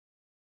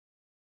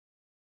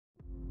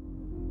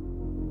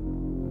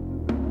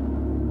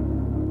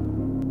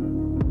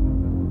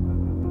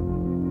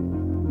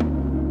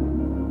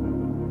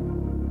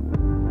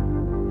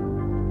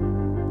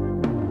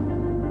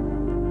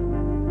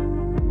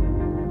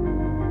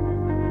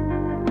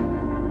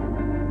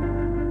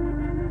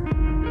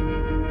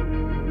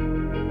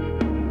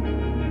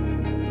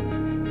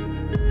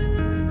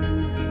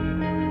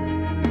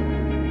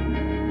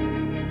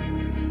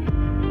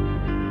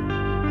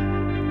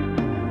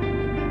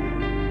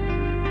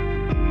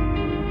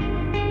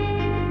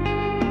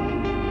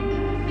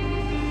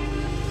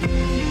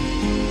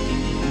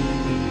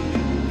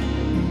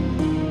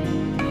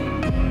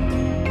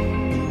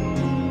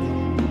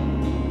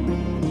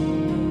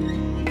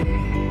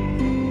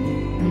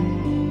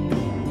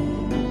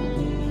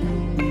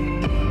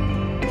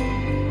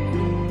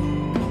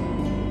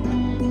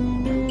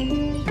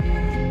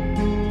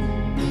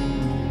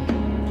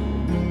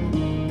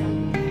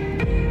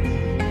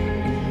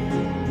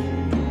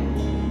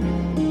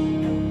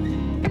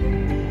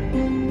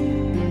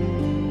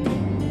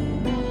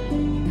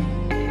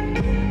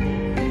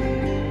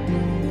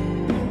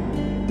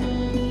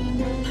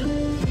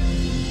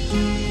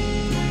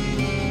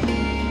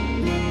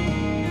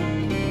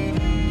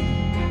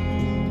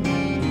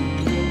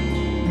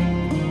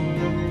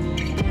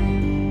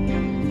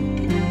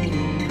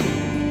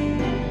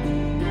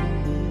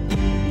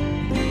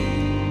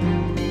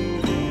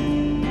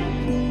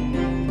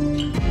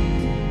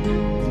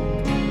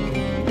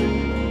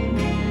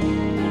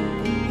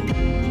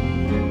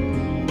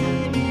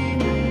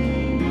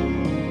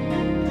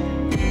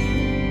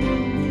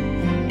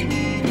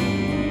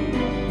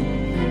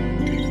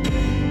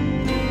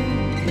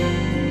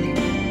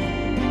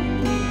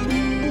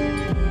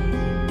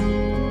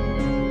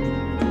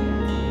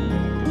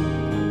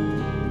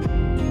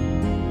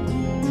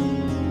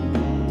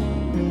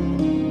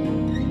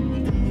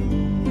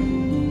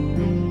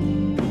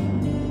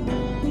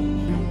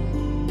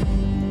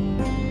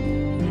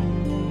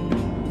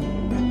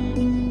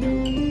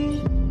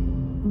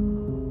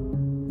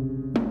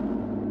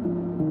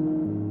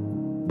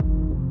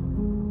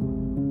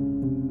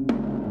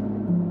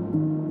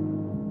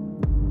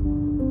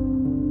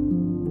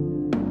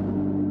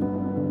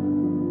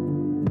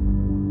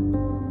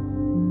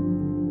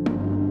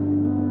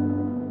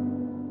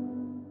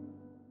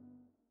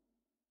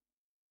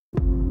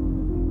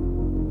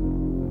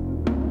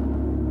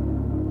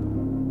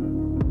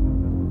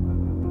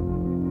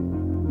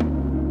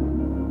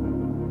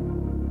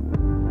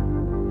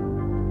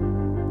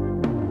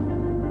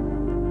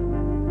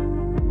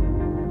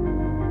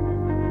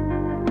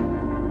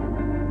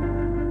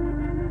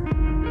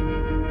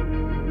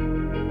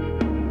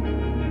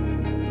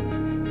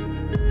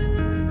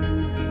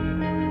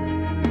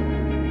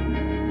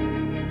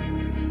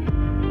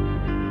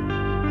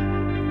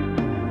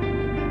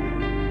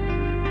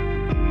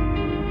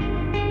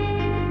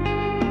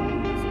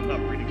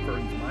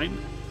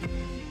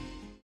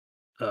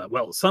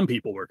well, some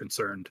people were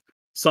concerned.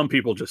 Some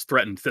people just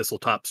threatened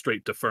Thistletop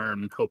straight to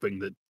Fern, hoping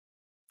that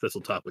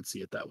Thistletop would see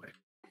it that way.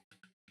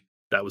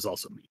 That was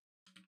also me.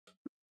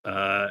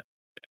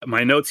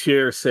 My notes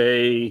here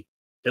say,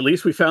 at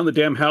least we found the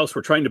damn house.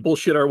 We're trying to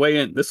bullshit our way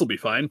in. This will be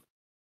fine.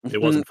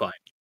 It wasn't fine.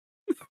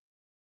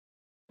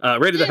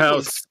 Raided the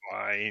house.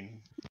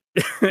 Fine.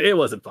 It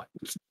wasn't fine.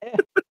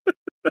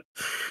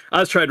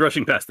 Oz tried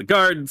rushing past the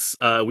guards.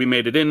 We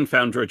made it in,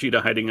 found Georgina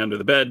hiding under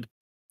the bed.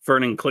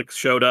 Fern and Click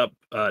showed up,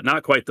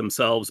 not quite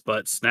themselves,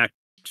 but snacked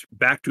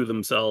back to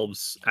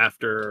themselves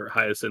after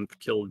Hyacinth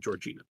killed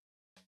Georgina.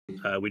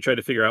 We tried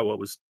to figure out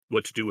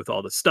what to do with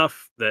all the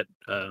stuff that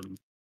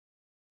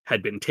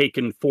had been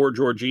taken for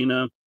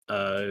Georgina.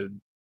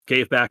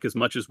 Gave back as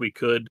much as we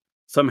could.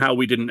 Somehow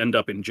we didn't end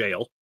up in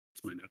jail.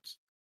 That's my notes.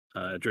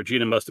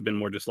 Georgina must have been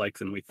more disliked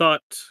than we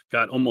thought.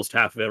 Got almost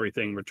half of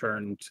everything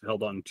returned,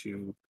 held on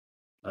to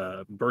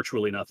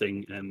virtually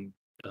nothing, and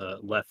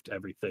left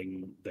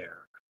everything there.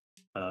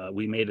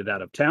 We made it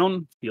out of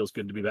town. Feels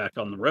good to be back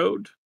on the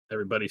road.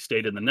 Everybody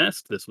stayed in the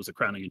nest. This was a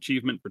crowning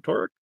achievement for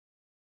Torek.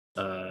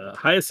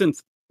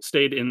 Hyacinth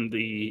stayed in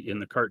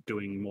the cart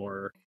doing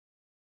more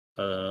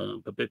a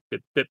bit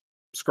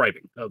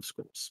scribing of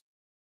scrolls.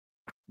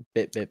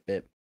 Bit.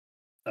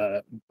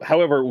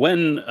 However,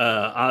 when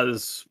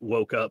Oz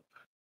woke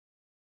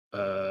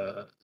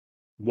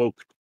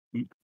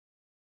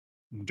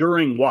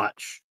during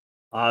watch,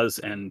 Oz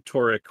and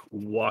Torek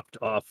walked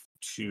off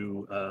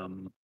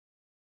to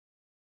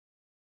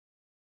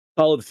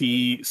follow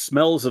the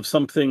smells of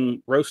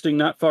something roasting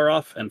not far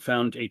off and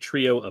found a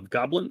trio of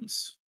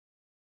goblins.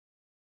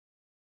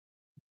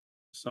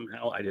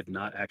 Somehow I did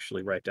not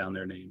actually write down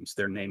their names.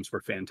 Their names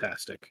were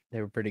fantastic.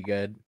 They were pretty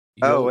good.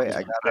 Oh, wait,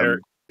 I got them.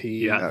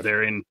 Yeah,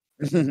 they're in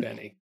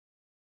Benny.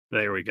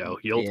 There we go.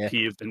 Yilt, Yeah.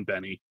 Peeved, and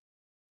Benny.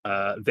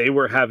 They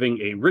were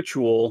having a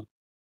ritual.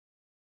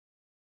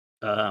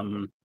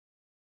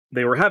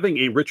 They were having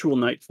a ritual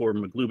night for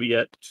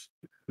Maglubiet,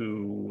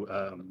 who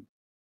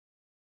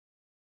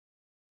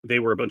they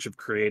were a bunch of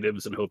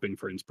creatives and hoping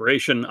for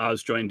inspiration.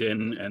 Oz joined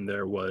in, and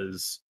there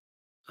was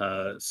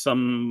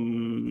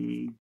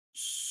some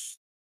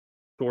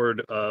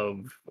sort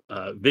of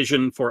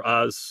vision for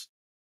Oz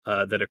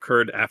that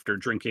occurred after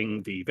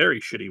drinking the very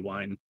shitty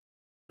wine.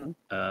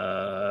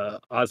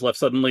 Oz left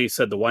suddenly,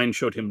 said the wine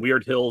showed him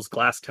weird hills,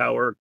 glass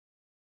tower,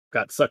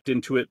 got sucked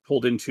into it,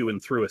 pulled into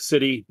and through a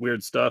city,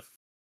 weird stuff.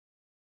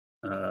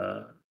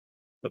 But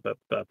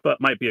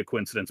might be a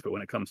coincidence, but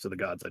when it comes to the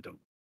gods, I don't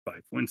buy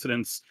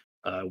coincidence.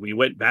 We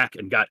went back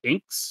and got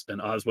inks,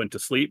 and Oz went to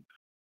sleep.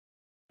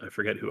 I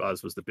forget who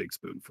Oz was the big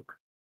spoon for.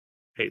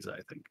 Haza,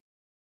 I think.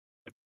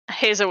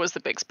 Haza was the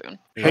big spoon.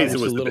 Haza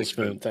was was a the little big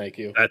spoon. Thank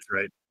you. That's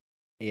right.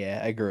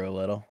 Yeah, I grew a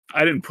little.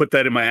 I didn't put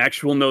that in my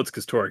actual notes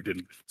because Torek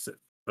didn't,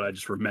 but I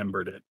just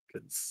remembered it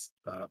because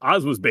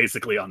Oz was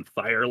basically on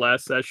fire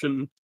last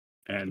session,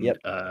 and Yep.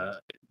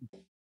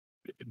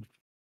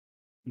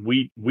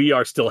 We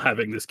are still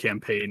having this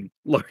campaign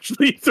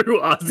largely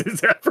through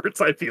Oz's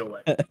efforts. I feel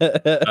like.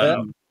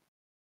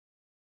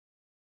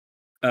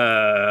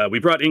 We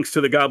brought Inks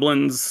to the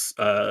goblins.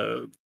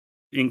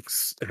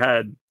 Inks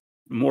had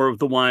more of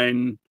the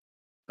wine,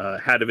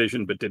 had a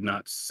vision, but did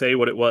not say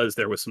what it was.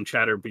 There was some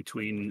chatter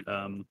between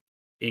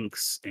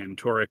Inks and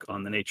Torek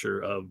on the nature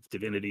of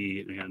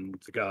divinity and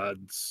the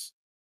gods.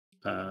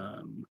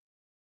 I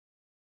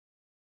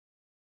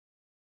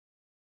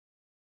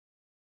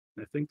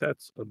think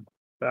that's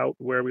about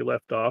where we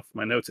left off.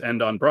 My notes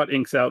end on brought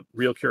Inks out,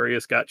 real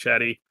curious, got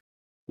chatty,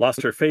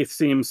 lost her faith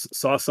seems,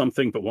 saw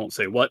something, but won't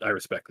say what. I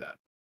respect that.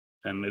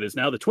 And it is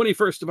now the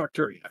 21st of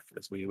Arcturiac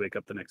as we wake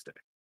up the next day.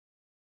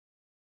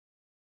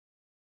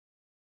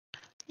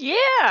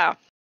 Yeah.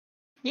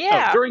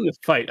 Yeah. Oh, during the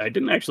fight, I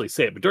didn't actually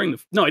say it, but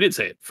I did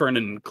say it. Fern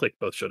and Click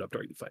both showed up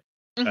during the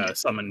fight,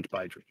 summoned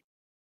by Dream.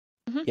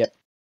 Yep.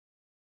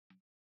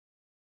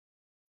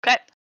 Okay.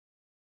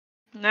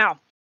 Now.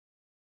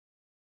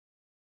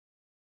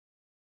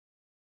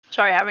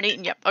 Sorry, I haven't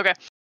eaten yet. Okay.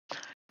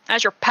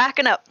 As you're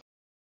packing up,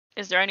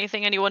 is there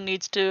anything anyone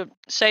needs to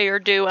say or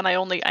do? And I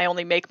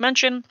only make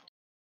mention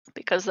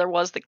because there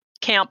was the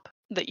camp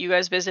that you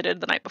guys visited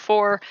the night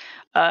before.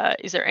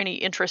 Is there any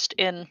interest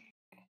in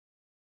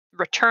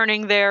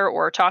returning there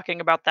or talking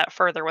about that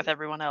further with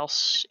everyone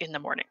else in the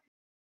morning?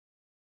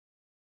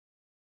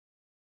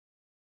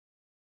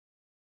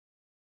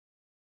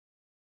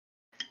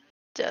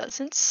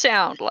 Doesn't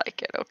sound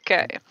like it.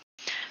 Okay.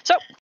 So,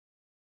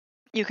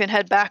 you can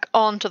head back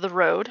onto the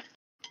road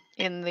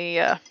in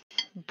the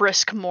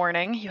brisk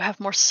morning. You have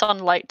more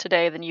sunlight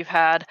today than you've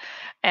had,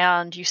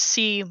 and you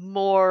see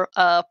more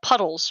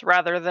puddles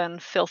rather than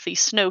filthy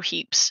snow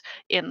heaps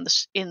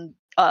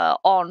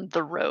on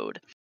the road.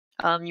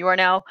 You are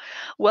now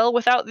well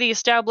without the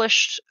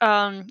established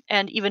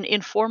and even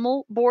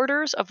informal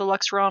borders of the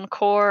Luxron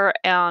core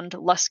and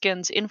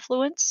Luskin's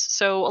influence.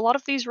 So a lot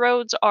of these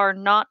roads are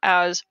not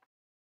as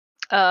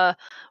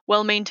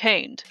well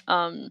maintained.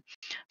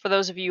 For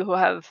those of you who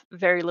have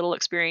very little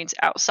experience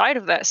outside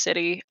of that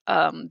city,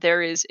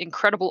 there is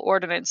incredible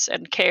ordnance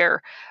and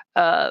care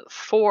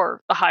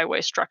for the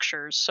highway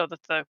structures, so that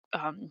the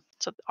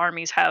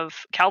armies have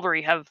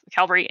cavalry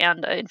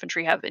and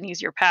infantry have an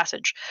easier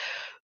passage.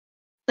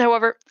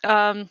 However,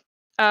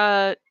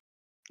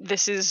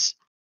 this is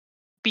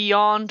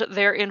beyond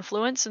their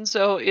influence, and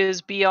so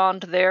is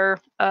beyond their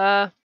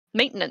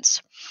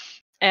maintenance.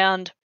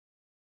 And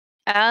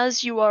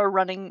as you are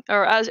running,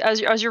 or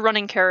as you're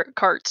running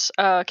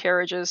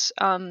carriages,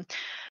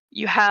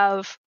 you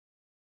have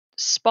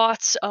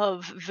spots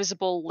of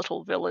visible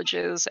little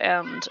villages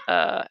and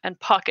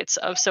pockets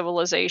of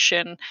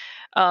civilization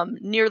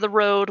near the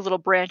road, little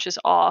branches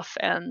off,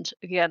 and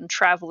again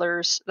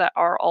travelers that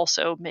are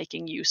also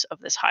making use of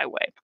this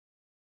highway.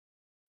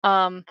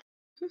 How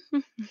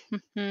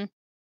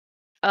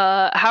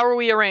are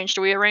we arranged?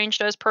 Are we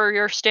arranged as per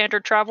your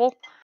standard travel?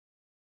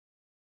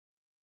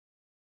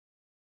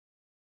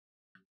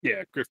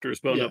 Yeah,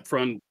 Grifter's bone Yeah. up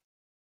front,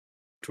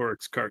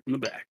 Torik's cart in the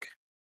back.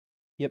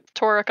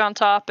 Torik on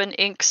top and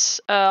Inks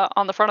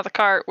on the front of the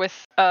cart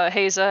with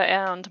Haza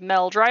and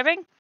Mel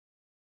driving?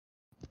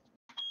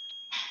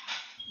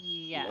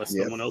 Yeah. Unless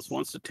someone else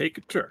wants to take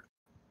a turn.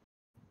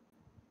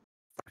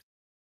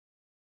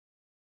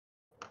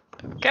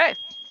 Okay.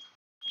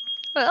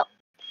 Well,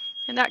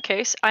 in that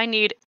case, I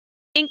need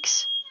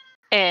Inks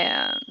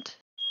and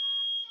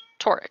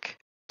Torik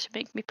to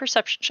make me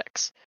perception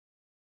checks.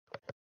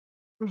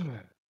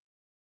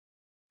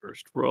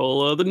 First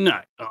roll of the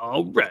night.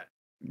 All right.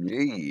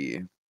 Yeah.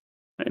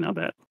 Hey, not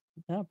bad.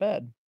 Not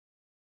bad.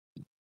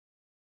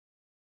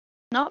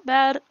 Not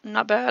bad,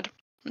 not bad,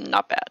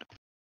 not bad.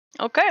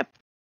 Okay.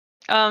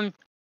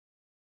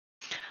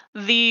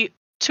 The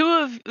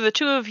two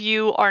of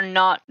you are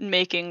not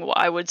making what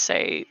I would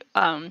say.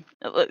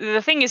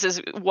 The thing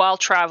is while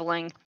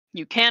traveling,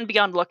 you can be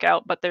on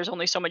lookout, but there's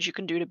only so much you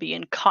can do to be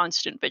in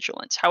constant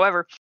vigilance.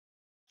 However,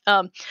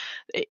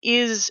 it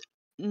is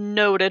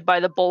noted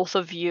by the both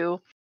of you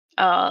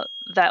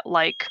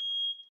that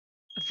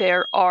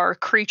there are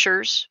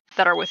creatures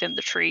that are within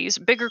the trees,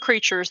 bigger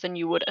creatures than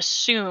you would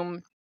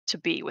assume to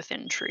be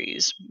within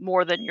trees,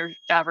 more than your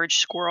average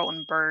squirrel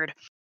and bird.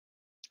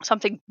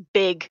 Something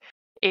big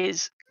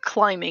is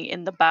climbing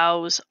in the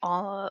boughs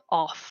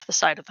off the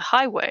side of the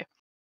highway.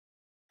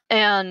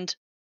 And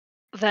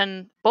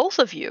then both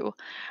of you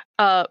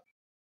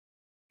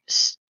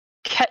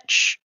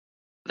catch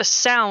the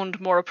sound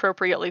more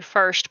appropriately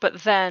first,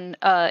 but then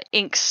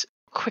Inks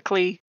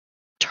quickly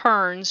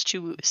turns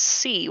to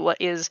see what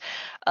is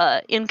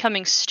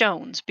incoming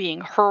stones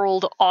being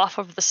hurled off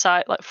of the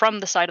side, from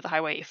the side of the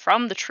highway,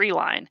 from the tree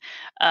line,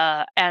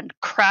 and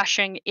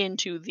crashing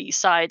into the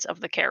sides of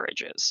the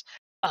carriages.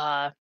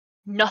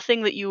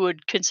 Nothing that you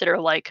would consider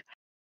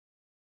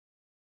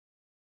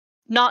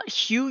not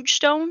huge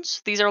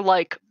stones. These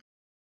are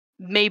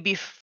maybe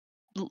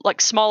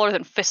smaller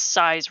than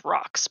fist-sized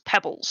rocks,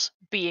 pebbles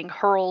being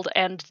hurled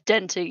and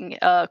denting,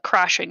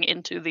 crashing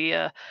into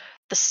the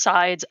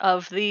sides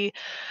of the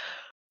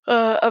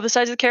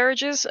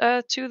carriages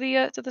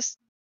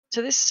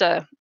to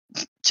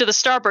the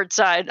starboard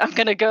side. I'm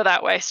gonna go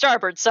that way,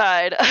 starboard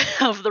side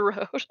of the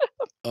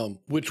road.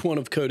 Which one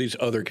of Cody's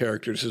other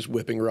characters is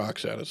whipping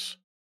rocks at us?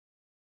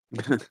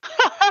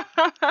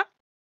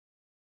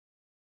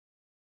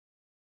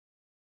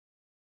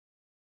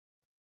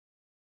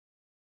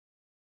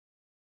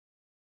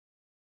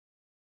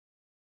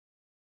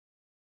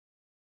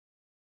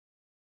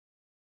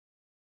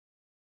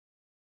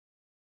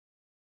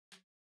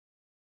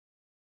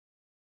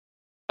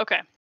 Okay.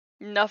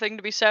 Nothing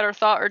to be said or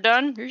thought or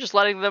done. You're just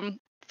letting them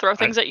throw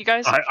things at you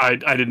guys. I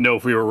didn't know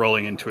if we were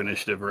rolling into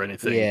initiative or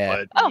anything. Yeah.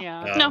 But, Oh,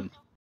 Yeah. no.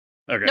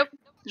 Okay. Nope.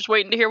 Just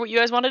waiting to hear what you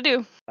guys want to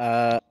do.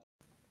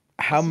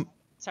 How?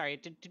 Sorry,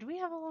 did we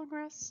have a long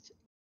rest?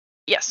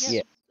 Yes.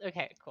 Yeah.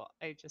 Okay, cool.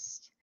 I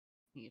just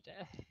need to.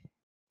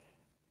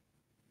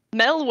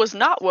 Mel was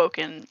not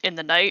woken in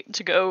the night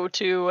to go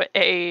to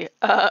a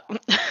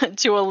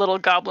to a little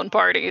goblin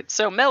party,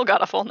 so Mel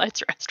got a full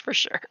night's rest for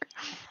sure.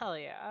 Hell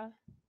yeah.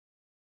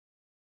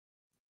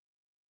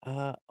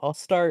 I'll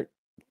start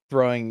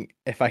throwing,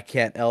 if I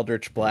can't,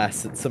 Eldritch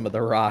Blast at some of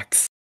the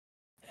rocks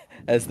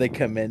as they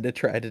come in to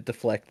try to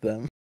deflect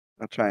them.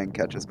 I'll try and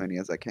catch as many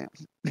as I can.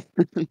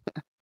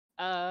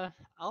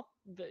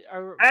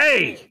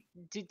 Hey!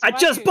 I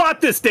just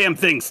bought this damn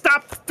thing.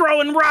 Stop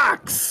throwing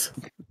rocks.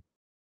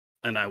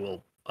 And I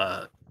will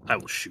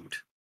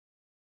shoot.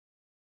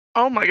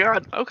 Oh my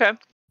god. Okay.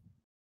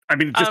 I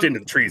mean, just into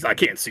the trees. I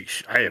can't see.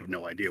 I have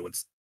no idea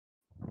what's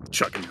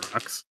chucking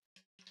rocks.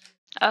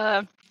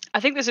 I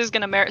think this is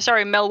gonna merit.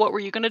 Sorry, Mel. What were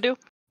you gonna do?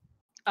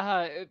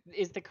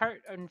 Is the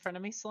cart in front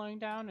of me slowing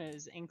down?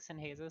 Is Inks and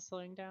Haza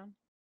slowing down?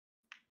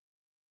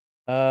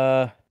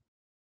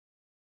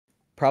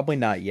 Probably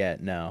not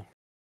yet. No.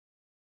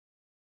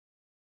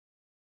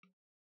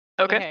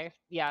 Okay.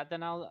 Yeah,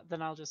 then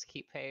I'll just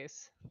keep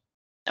pace.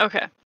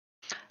 Okay.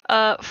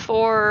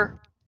 For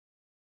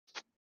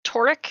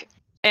Torik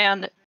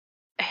and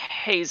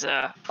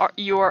Haza,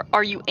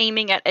 are you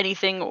aiming at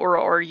anything, or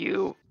are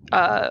you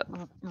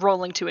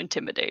rolling to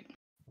intimidate?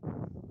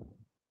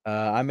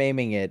 I'm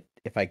aiming at,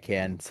 if I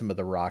can, some of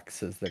the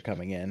rocks as they're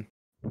coming in.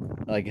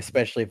 Like,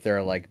 especially if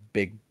they're like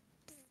big,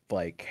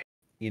 like,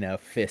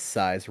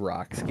 fist-sized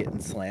rocks getting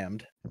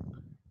slammed.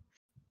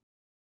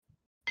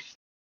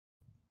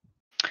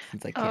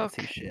 Since I can't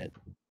see Okay. shit.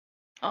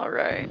 All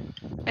right.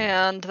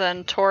 And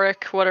then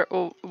Torek, what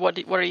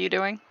are you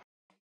doing?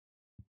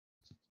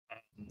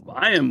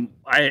 I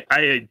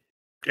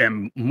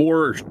am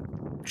more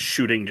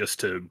shooting just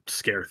to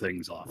scare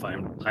things off.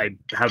 I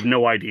have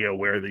no idea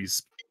where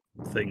these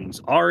things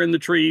are in the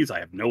trees. I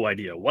have no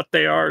idea what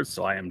they are,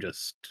 so I am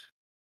just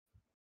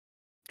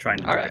trying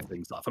to All drive right.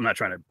 things off. I'm not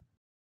trying to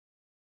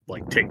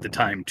like take the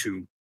time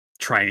to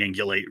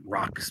triangulate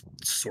rock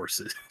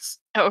sources.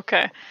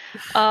 Okay.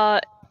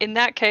 In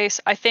that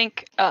case, I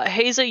think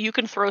Haza, you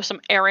can throw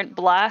some errant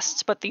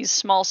blasts, but these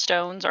small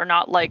stones are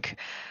not like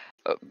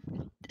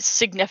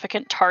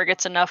significant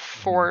targets enough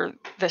for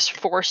this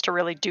force to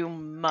really do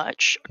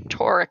much.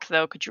 Torek,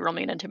 though, could you roll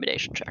me an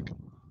intimidation check?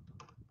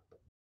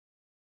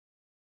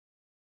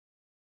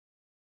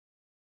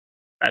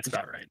 That's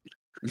about right.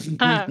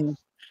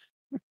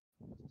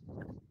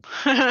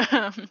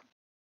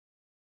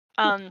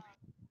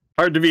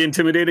 Hard to be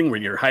intimidating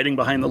when you're hiding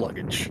behind the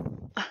luggage.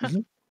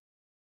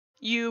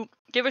 You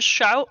give a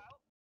shout,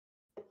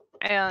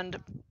 and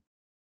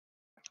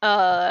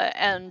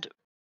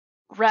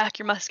rack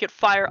your musket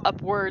fire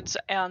upwards,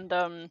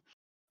 and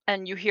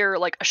you hear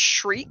like a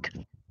shriek,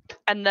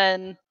 and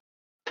then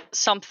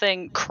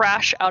something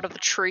crash out of the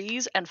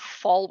trees and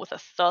fall with a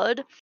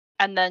thud,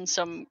 and then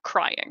some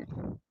crying.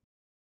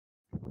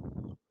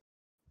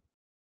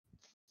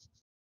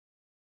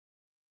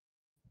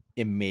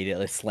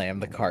 Immediately slam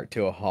the cart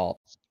to a halt.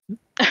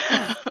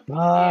 Yeah.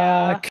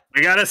 Fuck!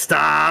 We gotta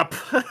stop.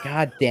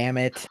 God damn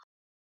it!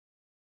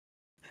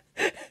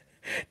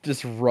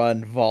 Just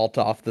run, vault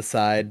off the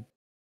side.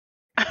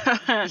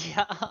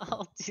 Yeah,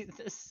 I'll do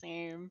the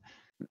same.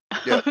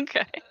 Yep.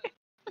 Okay.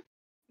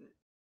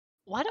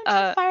 Why don't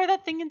you fire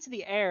that thing into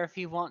the air if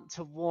you want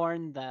to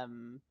warn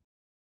them?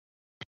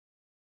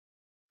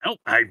 No,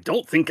 I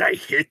don't think I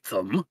hit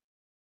them.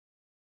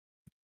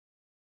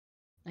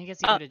 I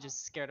guess you could have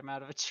just scared him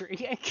out of a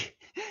tree.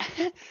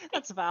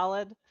 That's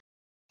valid.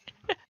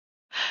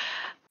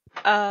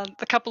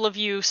 The couple of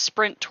you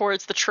sprint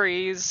towards the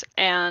trees,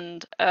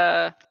 and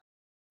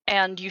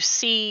you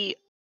see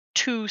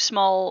two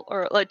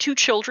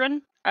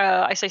children.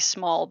 I say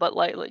small, but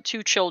like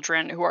two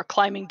children who are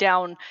climbing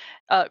down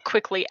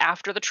quickly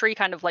after the tree,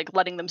 kind of like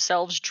letting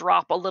themselves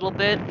drop a little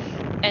bit.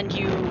 And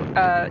you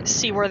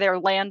see where they're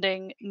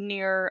landing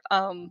near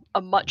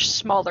a much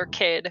smaller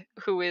kid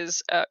who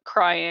is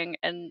crying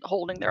and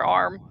holding their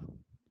arm.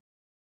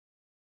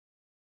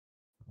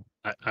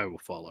 I will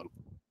follow.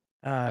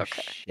 Oh,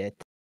 Okay.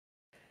 shit.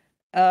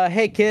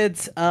 Hey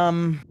kids,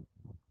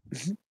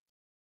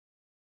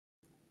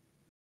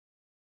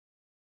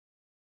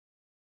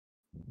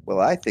 Well,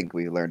 I think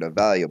we learned a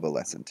valuable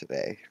lesson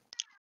today.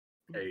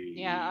 Hey,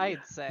 Yeah,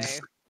 I'd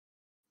say.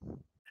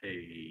 Hey,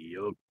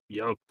 you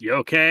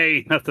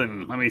okay?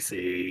 Nothing. Let me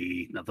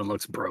see. Nothing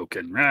looks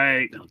broken,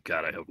 right? Oh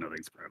God, I hope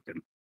nothing's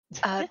broken.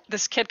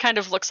 This kid kind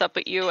of looks up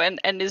at you and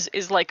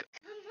is like,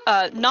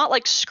 not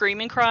like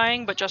screaming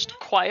crying, but just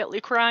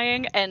quietly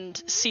crying,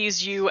 and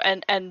sees you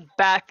and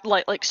back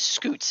like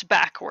scoots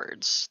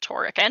backwards.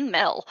 Torek and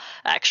Mel,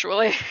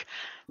 actually.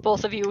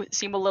 Both of you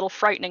seem a little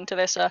frightening to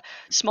this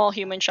small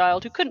human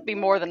child who couldn't be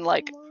more than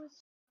like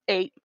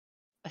 8.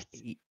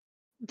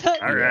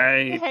 All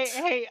right.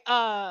 Hey,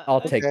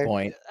 I'll take Okay.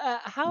 point.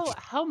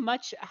 how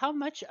much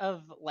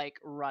of like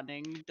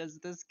running does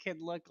this kid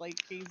look like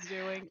he's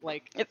doing?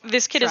 Like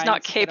This kid is trying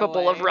not to get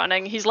capable of away?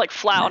 running. He's like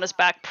flat on his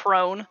back,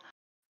 prone.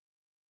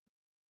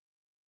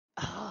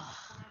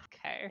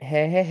 Okay.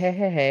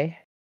 Hey.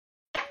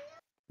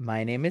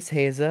 My name is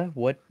Haza.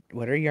 What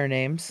are your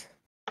names?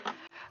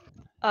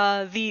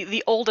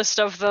 The oldest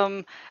of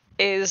them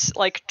is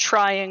like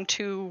trying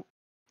to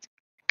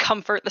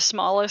comfort the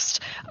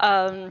smallest,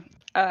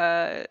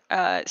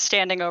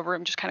 standing over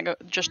him, just kind of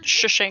just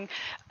shushing,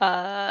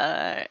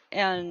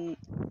 and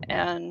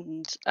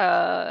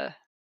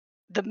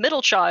the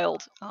middle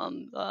child,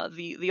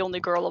 the only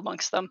girl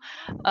amongst them,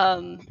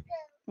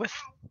 with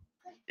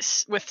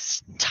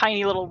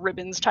tiny little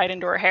ribbons tied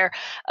into her hair,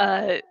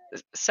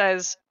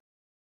 says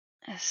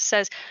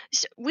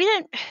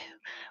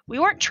we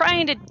weren't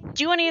trying to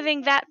do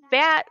anything that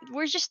bad.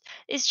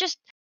 It's just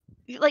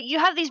like you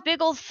have these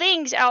big old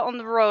things out on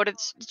the road.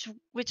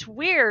 It's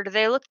weird.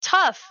 They look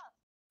tough.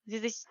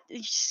 You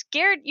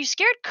scared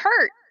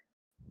Kurt.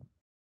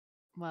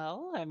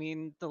 Well, I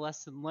mean, the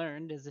lesson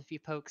learned is if you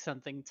poke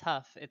something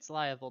tough, it's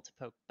liable to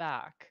poke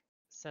back.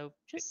 So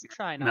just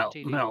try not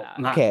to do that.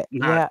 Okay,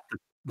 yeah.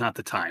 Not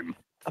the time.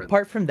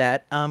 Apart from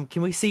that,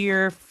 can we see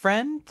your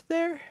friend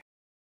there?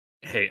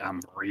 Hey, I'm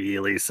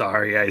really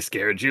sorry I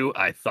scared you.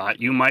 I thought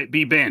you might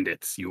be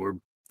bandits. You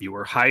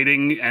were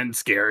hiding and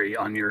scary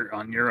on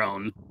your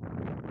own.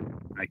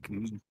 I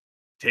can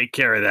take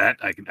care of that.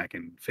 I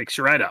can fix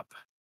you right up.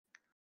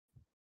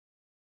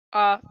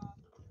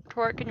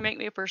 Torque, can you make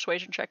me a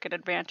persuasion check at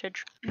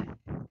advantage?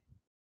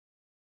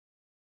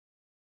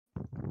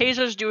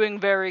 Hazel's doing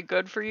very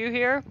good for you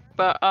here,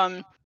 but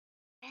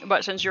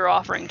since you're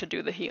offering to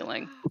do the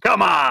healing.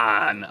 Come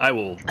on! I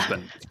will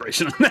spend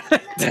inspiration on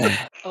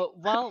that. Oh,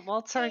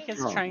 while Tark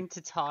is Oh. trying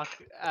to talk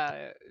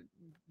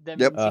them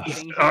Yep. into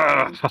getting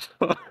healing,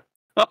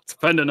 I'll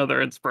spend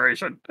another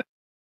inspiration.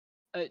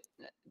 I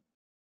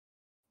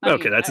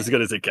Okay, mean, that's as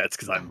good as it gets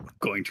because I'm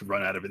going to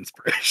run out of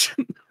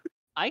inspiration.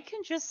 I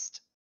can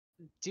just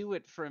do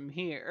it from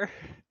here,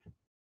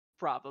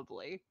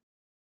 probably.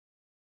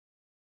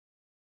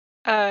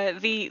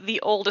 The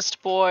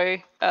oldest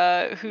boy,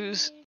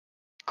 who's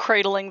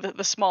cradling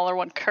the smaller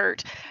one,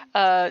 Kurt,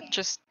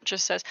 just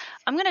says,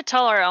 "I'm gonna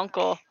tell our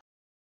uncle,"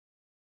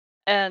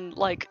 and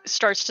like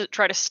starts to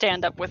try to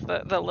stand up with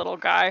the little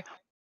guy.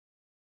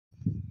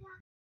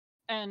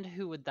 And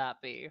who would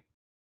that be?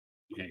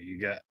 Yeah,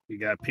 you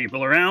got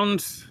people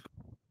around.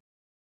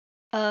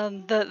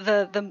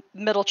 The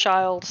middle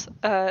child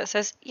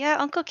says, "Yeah,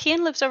 Uncle Kian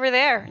lives over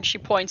there," and she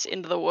points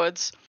into the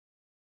woods.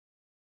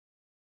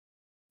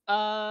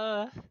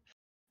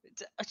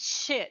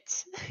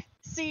 Shit.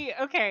 See,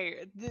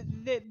 okay,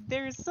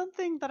 there's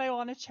something that I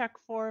want to check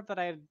for, but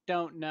I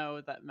don't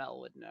know that Mel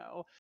would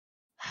know.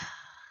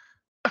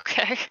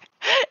 Okay.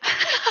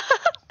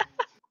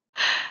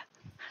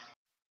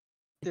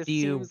 This Do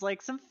you- seems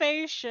like some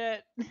Fae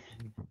shit.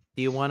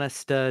 Do you want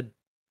us to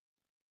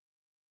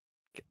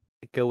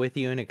go with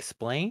you and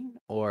explain,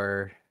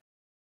 or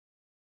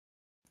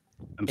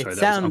I'm It sorry,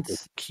 that was Uncle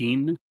sounds-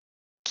 Keen.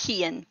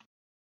 Kian.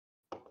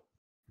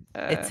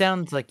 it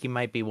sounds like you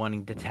might be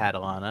wanting to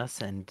tattle on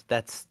us, and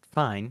that's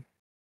fine.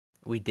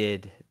 We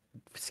did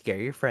scare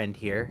your friend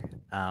here.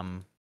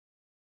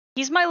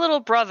 He's my little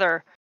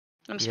brother.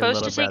 I'm Your supposed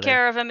to little take brother.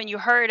 care of him, and you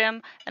hurt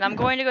him, and I'm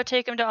going to go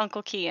take him to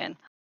Uncle Kian.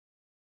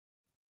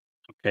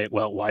 Okay,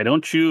 well, why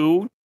don't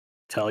you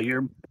tell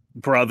your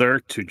brother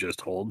to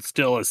just hold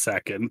still a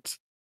second?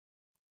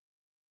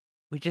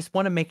 We just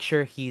want to make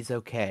sure he's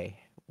okay.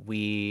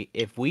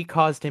 If we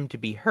caused him to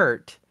be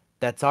hurt,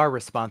 that's our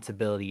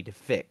responsibility to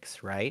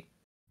fix, right?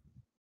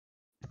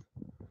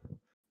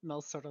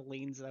 Mel sort of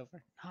leans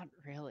over. Not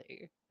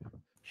really.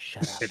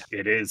 Shut up.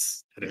 It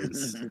is. It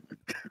is.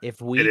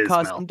 If It we is,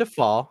 caused Mel. him to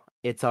fall,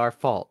 it's our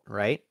fault,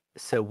 right?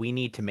 So we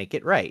need to make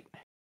it right.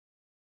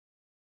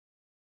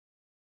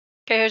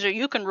 Okay, Hazel,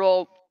 you can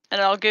roll,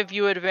 and I'll give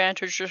you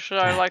advantage just so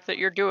I like that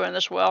you're doing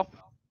this well.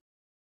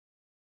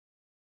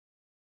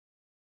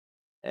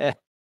 Eh,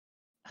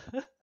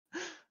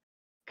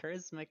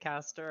 Charisma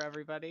caster,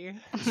 everybody.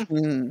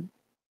 Mhm.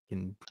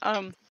 can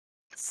Um,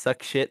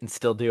 suck shit and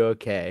still do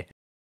okay.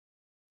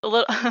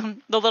 the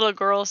little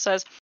girl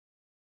says,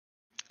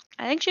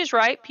 "I think she's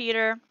right,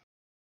 Peter.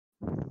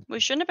 We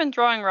shouldn't have been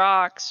throwing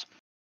rocks."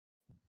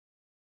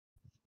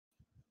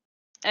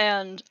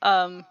 And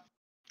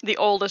the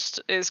oldest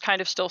is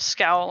kind of still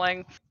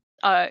scowling.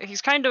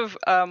 He's kind of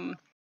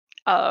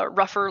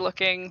rougher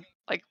looking,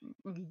 like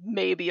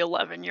maybe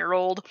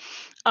 11-year-old.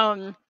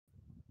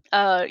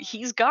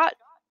 He's got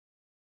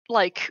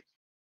like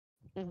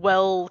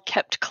well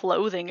kept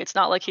clothing. It's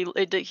not like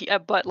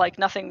but like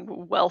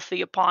nothing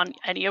wealthy upon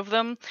any of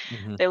them.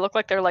 Mhm. They look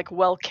like they're like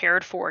well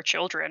cared for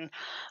children,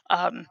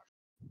 all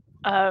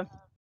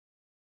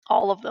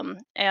of them.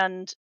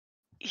 And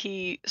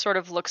he sort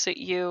of looks at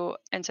you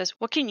and says,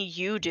 "What can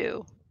you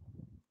do?"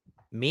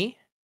 Me?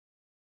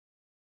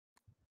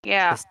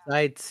 Yeah.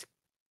 Besides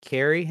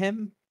carry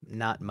him,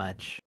 not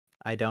much.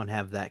 I don't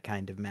have that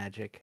kind of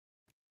magic.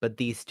 But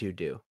these two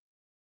do.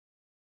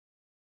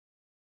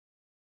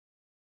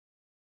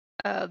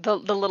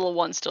 The little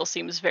one still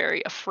seems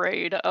very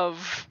afraid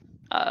of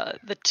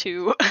the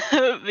two,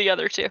 the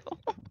other two.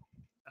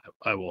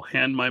 I will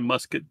hand my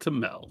musket to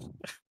Mel.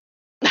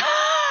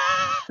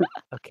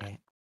 Okay.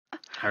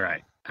 All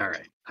right.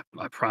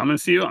 I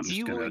promise you, I'm Do just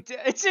you? gonna.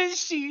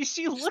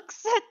 She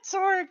looks at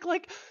Tork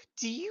like,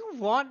 "Do you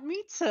want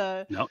me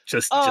to?" No,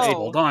 just Oh,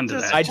 hold on to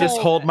just that. I just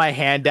hold hold it. my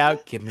hand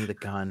out. Give me the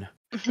gun.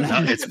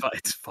 No, it's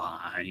it's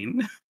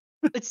fine.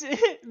 It's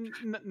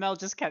Mel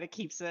just kind of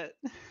keeps it.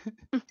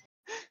 All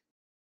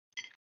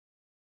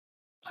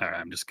right,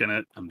 I'm just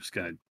gonna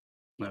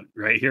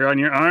right here on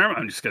your arm.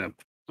 I'm just gonna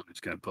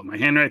put my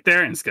hand right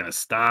there, and it's gonna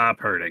stop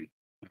hurting.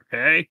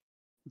 Okay.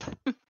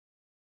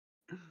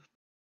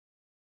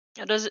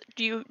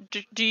 Do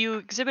you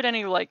exhibit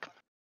any like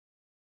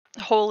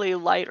holy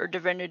light or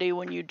divinity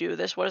when you do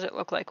this? What does it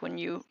look like when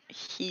you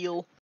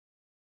heal?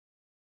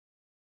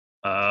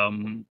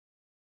 That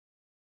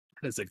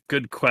is a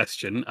good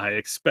question. I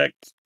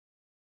expect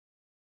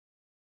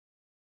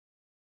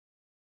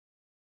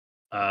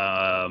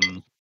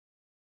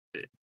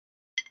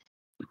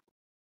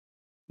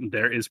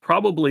there is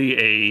probably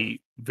a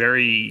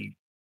very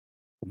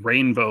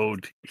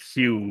rainbowed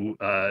hue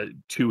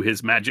to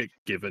his magic,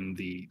 given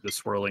the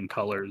swirling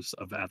colors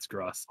of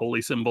Atzgroth's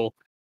holy symbol,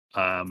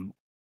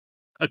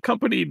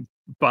 accompanied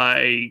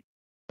by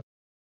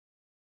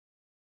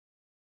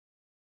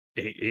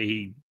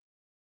a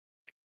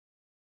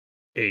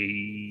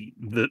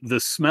the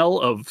smell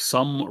of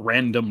some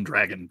random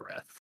dragon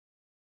breath.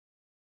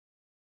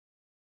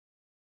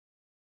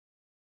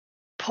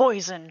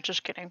 Poison.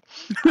 Just kidding.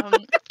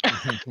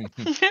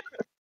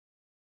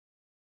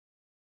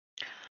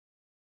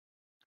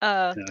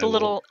 And The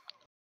little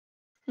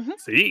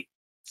see,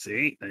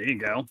 there you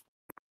go.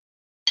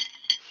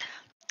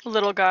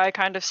 little guy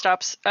kind of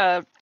stops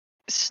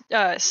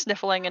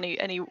sniffling,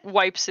 and he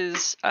wipes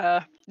his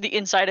the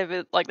inside of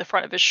it, like the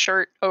front of his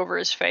shirt, over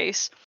his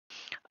face,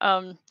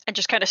 and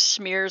just kind of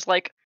smears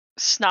like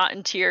snot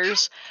and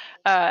tears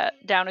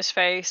down his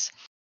face.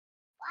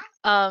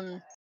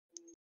 And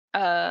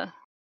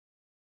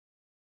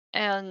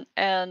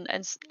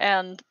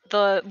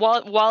the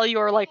while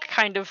you're like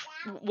kind of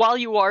while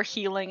you are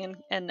healing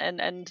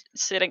and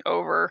sitting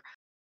over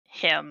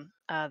him,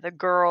 the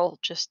girl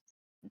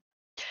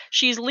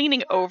she's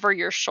leaning over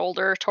your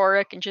shoulder,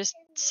 Torek, and just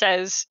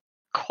says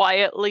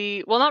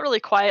quietly, well, not really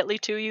quietly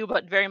to you,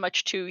 but very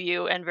much to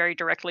you and very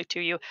directly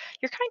to you,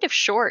 "You're kind of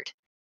short."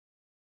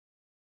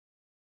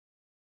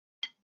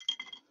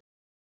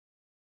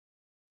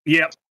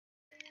 Yep,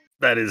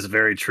 that is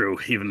very true.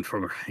 Even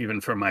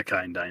for my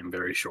kind, I am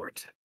very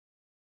short.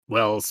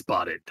 Well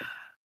spotted.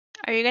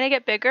 Are you gonna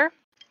get bigger?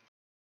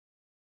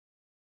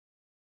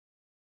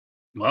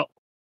 Well,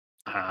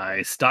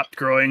 I stopped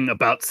growing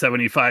about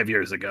 75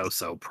 years ago,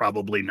 so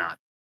probably not.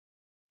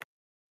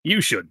 You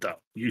should, though.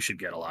 You should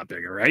get a lot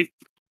bigger, right?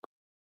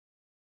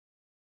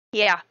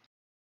 Yeah.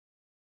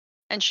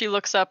 And she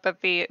looks up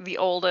at the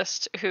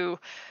oldest, who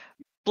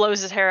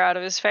blows his hair out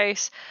of his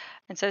face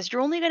and says,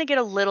 "You're only gonna get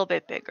a little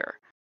bit bigger."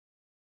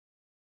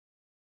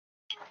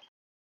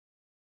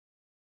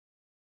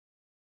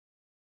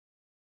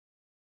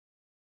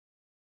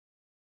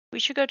 We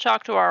should go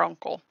talk to our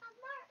uncle.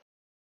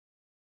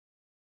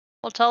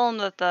 We'll tell him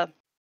that the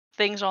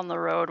things on the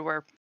road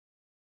were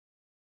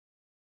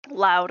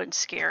loud and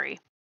scary.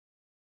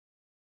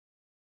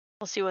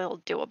 We'll see what he'll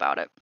do about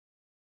it.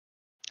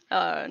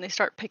 And they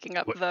start picking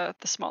up What- the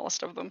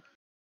smallest of them.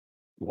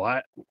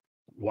 Why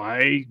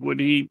would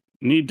he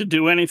need to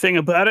do anything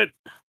about it?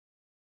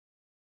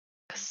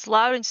 Because it's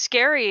loud and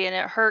scary and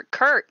it hurt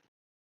Kurt.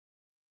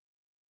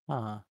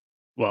 Huh.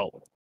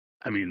 Well,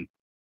 I mean,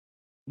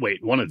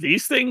 wait, one of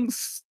these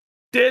things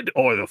did,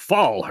 or the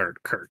fall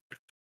hurt Kurt?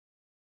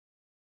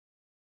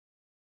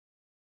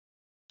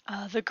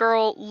 The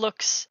girl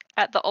looks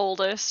at the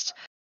oldest,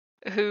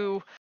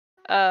 who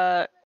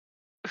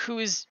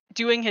is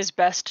doing his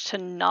best to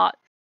not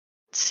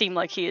seem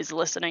like he is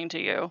listening to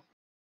you,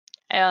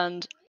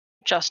 and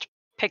just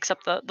picks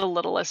up the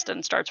littlest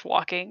and starts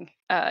walking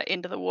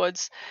into the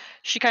woods.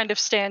 She kind of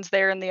stands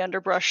there in the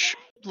underbrush,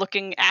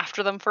 looking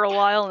after them for a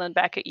while, and then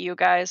back at you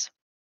guys.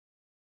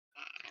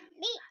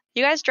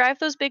 You guys drive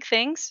those big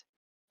things?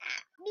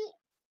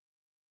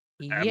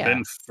 I've Yeah.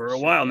 been for a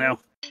while now.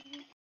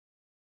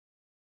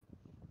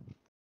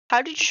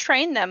 How did you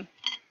train them?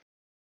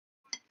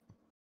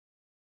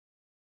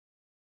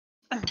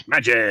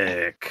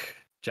 Magic.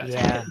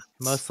 Yeah.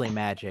 Mostly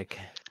magic.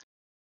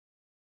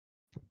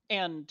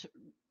 And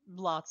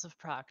lots of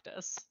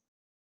practice.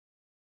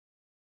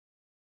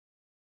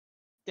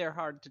 They're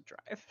hard to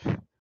drive.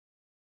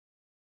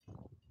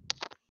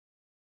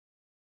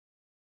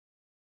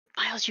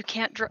 Miles, you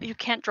can't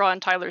draw in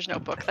Tyler's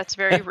notebook. That's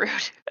very rude.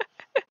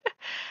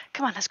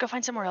 Come on, let's go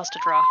find somewhere else to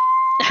draw.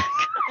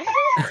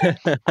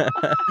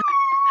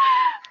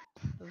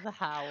 The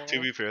howl.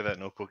 To be fair, that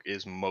notebook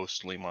is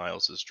mostly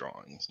Miles's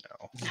drawings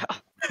now.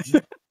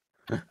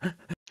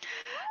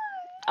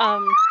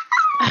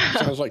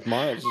 Sounds like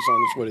Miles is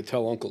on his way to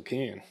tell Uncle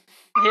Ken.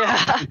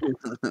 Yeah.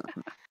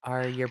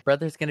 Are your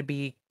brothers going to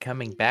be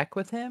coming back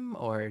with him,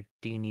 or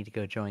do you need to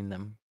go join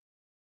them?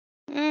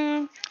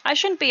 I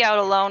shouldn't be out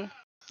alone.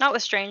 Not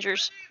with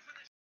strangers.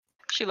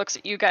 She looks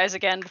at you guys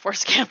again before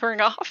scampering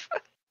off.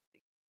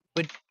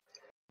 Do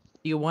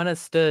you want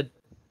us to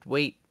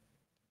wait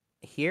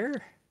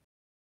here?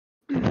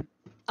 I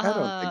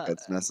don't think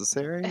that's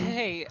necessary.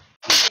 Hey,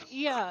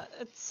 yeah,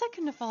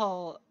 second of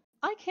all,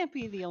 I can't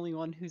be the only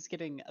one who's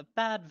getting a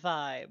bad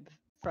vibe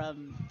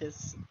from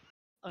this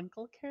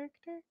uncle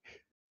character.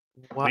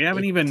 We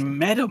haven't even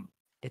met him.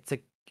 It's a.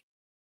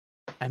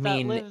 I That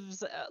mean,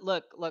 lives.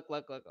 Look.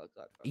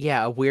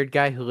 yeah, a weird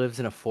guy who lives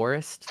in a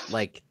forest,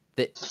 like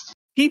that.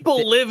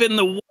 People live in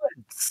the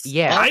woods.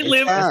 Yeah, I it's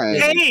live in fine.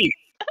 a cave.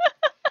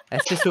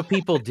 That's just what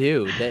people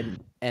do.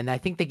 And I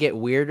think they get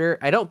weirder.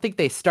 I don't think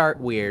they start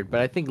weird, but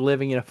I think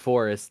living in a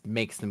forest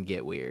makes them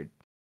get weird.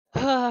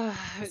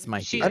 That's my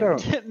she, theory. I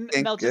don't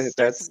Mel think just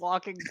starts that's-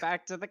 walking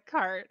back to the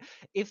cart.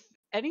 If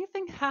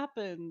anything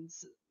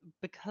happens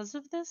because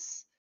of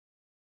this,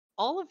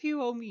 all of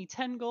you owe me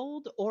 10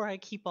 gold, or I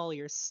keep all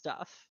your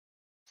stuff.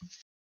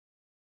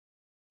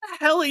 What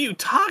the hell are you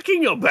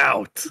talking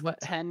about? What?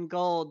 10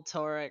 gold,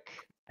 Torek.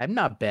 I'm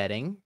not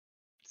betting.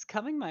 It's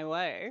coming my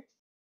way.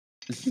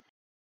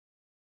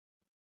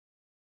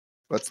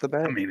 What's the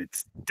bet? I mean,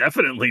 it's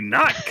definitely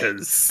not,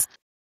 because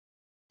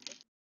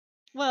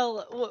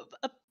Well,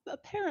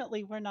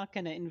 apparently we're not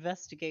going to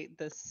investigate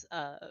this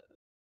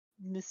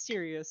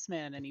mysterious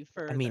man any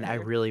further. I mean, I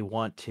really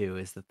want to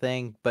is the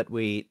thing, but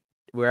we're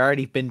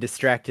already been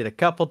distracted a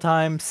couple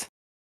times.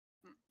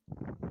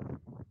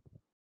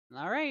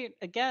 All right,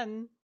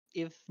 again,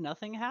 if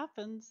nothing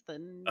happens,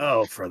 then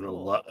Oh, for the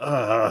cool. love.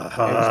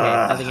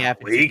 Okay, nothing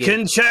happens. We you get-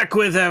 can check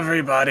with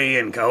everybody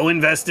and go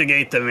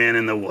investigate the man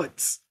in the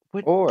woods.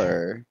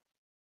 Or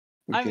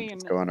we I could mean-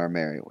 just go on our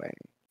merry way.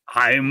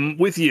 I'm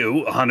with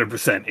you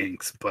 100%,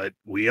 Inks, but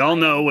we all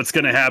know what's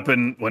going to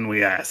happen when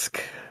we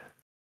ask.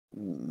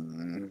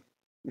 Mm.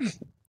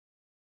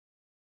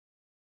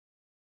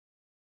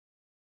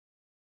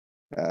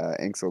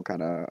 Inks will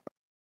kind of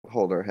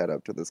hold her head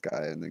up to the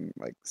sky and then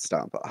like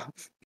stomp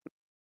off.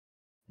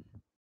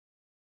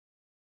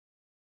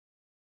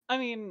 I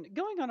mean,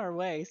 going on our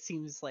way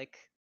seems like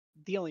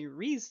the only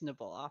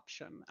reasonable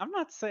option. I'm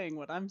not saying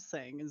what I'm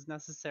saying is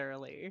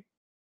necessarily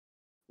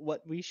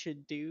what we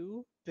should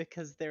do,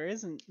 because there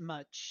isn't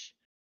much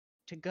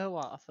to go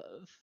off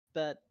of.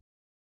 But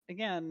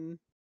again,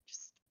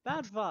 just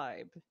bad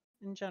vibe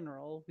in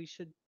general. We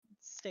should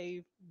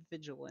stay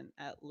vigilant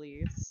at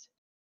least.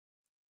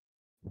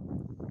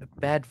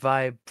 Bad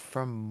vibe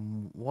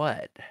from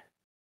what?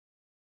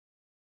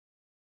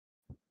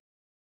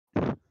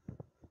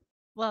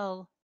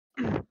 Well,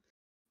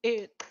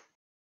 it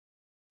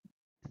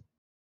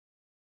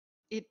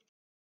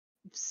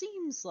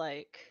seems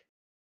like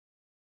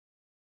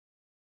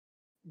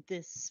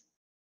this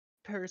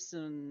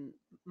person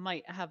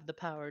might have the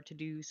power to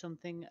do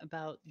something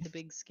about the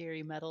big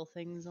scary metal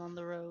things on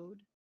the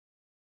road.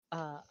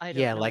 I don't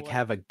Yeah, know like what...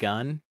 have a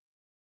gun?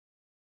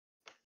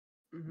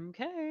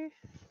 Okay.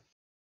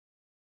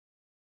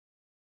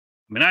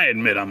 I mean, I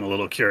admit I'm a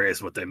little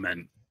curious what they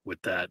meant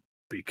with that,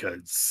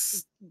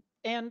 because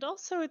And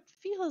also it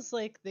feels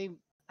like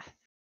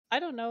I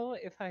don't know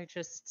if I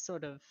just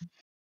sort of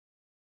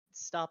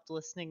stopped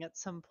listening at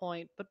some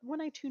point, but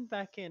when I tuned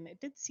back in, it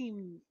did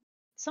seem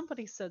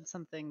somebody said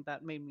something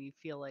that made me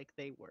feel like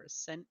they were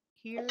sent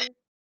here.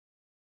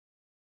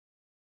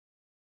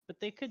 But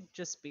they could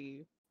just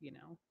be,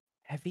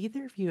 Have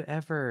either of you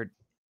ever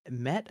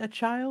met a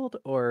child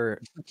or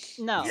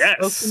No.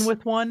 yes. spoken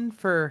with one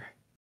for...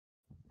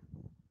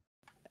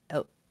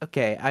 Oh,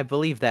 okay, I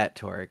believe that,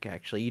 Torek,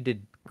 actually. You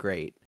did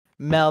great.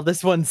 Mel,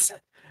 this one's...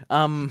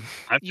 I've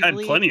You had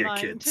believe plenty of mine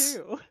kids.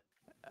 too.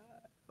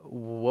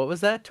 What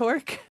was that,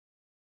 Torek?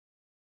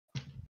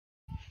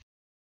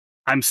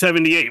 I'm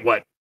 78.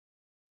 What?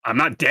 I'm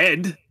not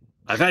dead.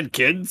 I've had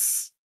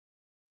kids.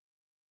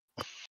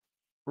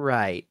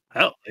 Right.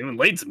 Hell, I even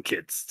laid some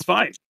kids. It's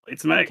fine. Laid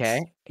some eggs.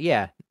 Okay.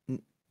 Yeah.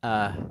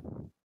 Why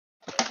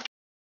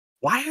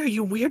are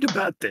you weird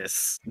about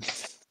this?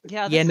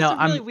 Yeah, this Yeah, is no, a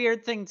really I'm-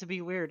 weird thing to be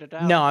weirded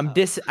out. No, I'm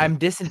about. I'm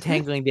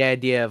disentangling the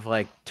idea of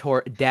like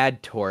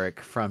Dad Torek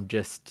from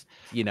just,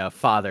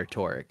 Father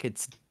Torek.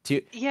 It's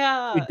two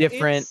Yeah,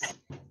 different it's-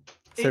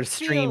 sort it of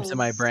streams in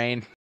my feels-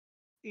 brain.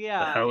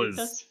 Yeah, hell it is-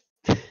 does.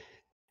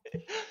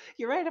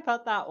 You're right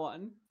about that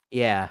one.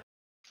 Yeah.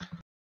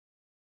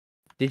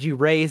 Did you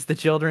raise the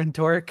children,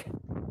 Torek?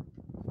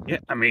 Yeah,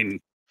 I mean,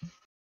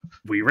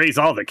 we raise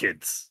all the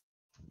kids.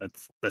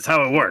 That's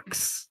how it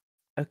works.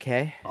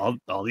 Okay. All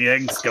the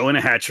eggs go in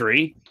a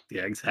hatchery. The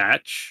eggs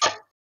hatch.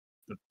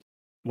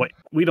 What?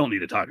 We don't need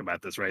to talk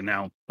about this right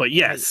now. But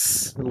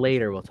yes,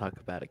 Later we'll talk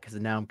about it because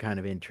now I'm kind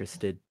of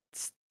interested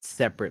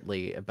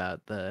separately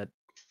about the.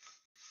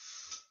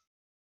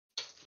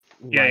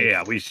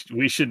 yeah. We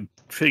should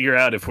figure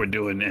out if we're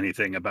doing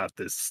anything about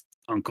this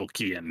Uncle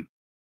Kian,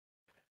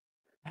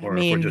 or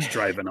if we're just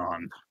driving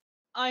on.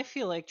 I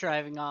feel like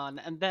driving on,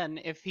 and then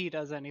if he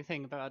does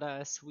anything about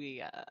us,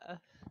 we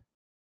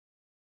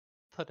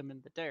put him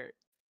in the dirt.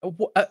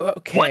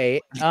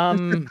 Okay.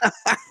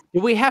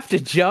 Do we have to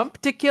jump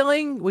to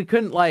killing? We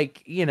couldn't,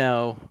 Worked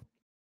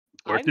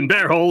in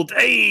Bearhold.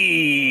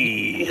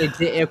 Hey.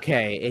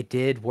 Okay, it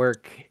did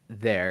work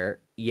there.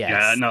 Yes.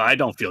 Yeah. No, I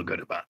don't feel good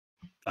about.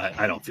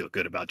 I don't feel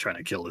good about trying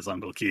to kill his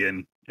Uncle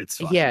Kian. It's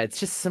fine. Yeah, it's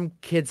just some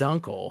kid's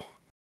uncle.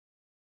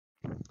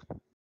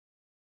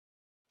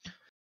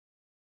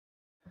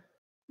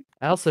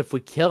 Also, if we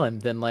kill him,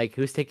 then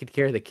who's taking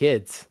care of the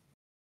kids?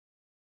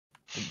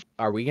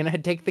 Are we gonna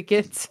take the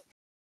kids?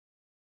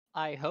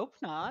 I hope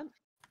not.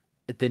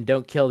 Then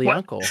don't kill the What?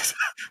 uncle.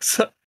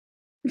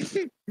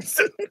 Gee,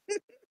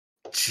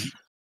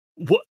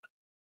 what?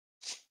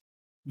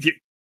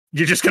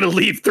 You're just gonna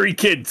leave 3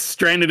 kids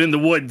stranded in the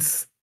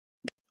woods?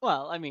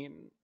 Well, I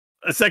mean,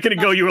 A second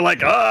ago, you were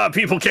like,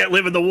 people can't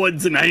live in the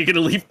woods, and now you're gonna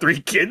leave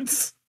 3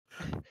 kids?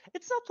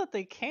 it's not that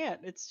they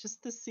can't. It's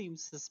just this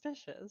seems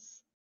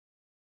suspicious.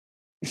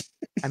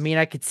 I mean,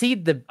 I could see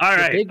the All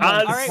right, big one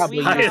all right, probably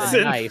we use a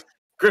Hyacinth. knife.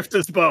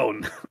 Grifter's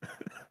bone.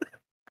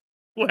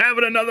 We're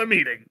having another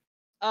meeting.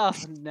 Oh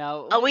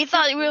no. Oh, we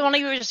thought one of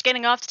you were just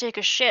getting off to take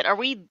a shit.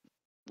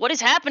 What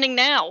is happening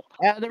now?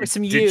 There were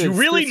some Did youths. you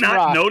really This not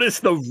rock. notice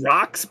the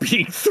rocks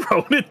being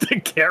thrown at the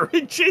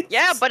carriages?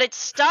 Yeah, but it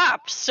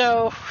stopped,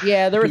 so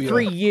Yeah, there were Yeah.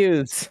 3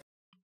 youths.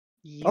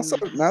 Also,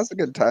 Youths. now's a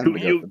good time to go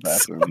to the Youths.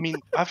 bathroom. I mean,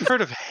 I've heard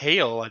of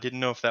hail. I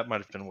didn't know if that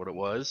might have been what it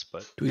was,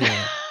 but Do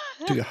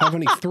you have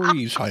any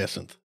threes,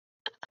 Hyacinth?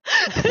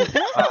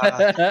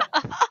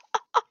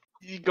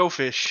 You go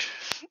fish.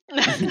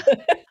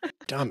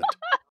 Damn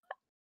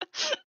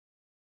it.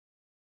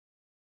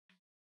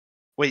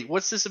 Wait,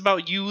 what's this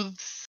about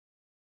youths?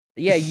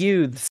 Yeah,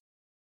 youths.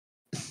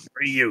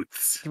 3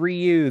 youths. 3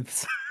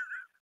 youths.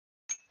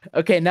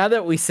 Okay, now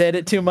that we said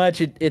it too much,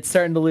 it's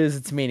starting to lose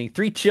its meaning.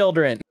 3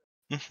 children.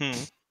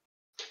 Mhm.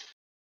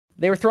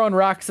 They were throwing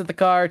rocks at the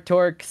car.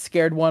 Torque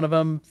scared one of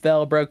them,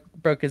 fell,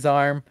 broke his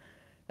arm.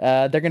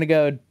 They're gonna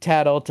go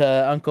tattle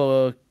to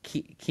Uncle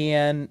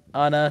Kian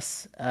on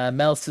us.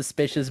 Mel's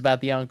suspicious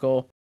about the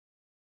uncle.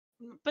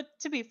 But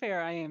to be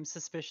fair, I am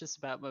suspicious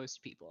about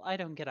most people. I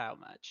don't get out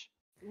much.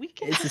 We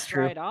can This is just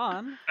true. ride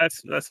on.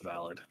 That's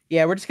valid.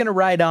 Yeah, we're just gonna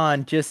ride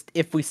on. Just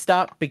if we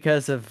stop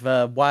because of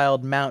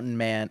wild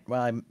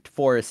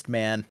forest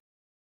man,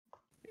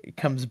 it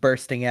comes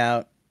bursting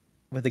out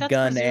with a That's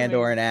gun and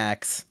or presuming- an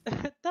axe.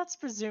 That's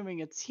presuming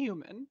it's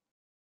human.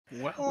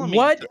 Well, I mean,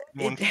 What? does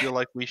anyone feel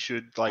like we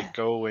should like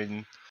go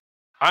and?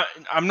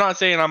 I'm not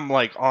saying I'm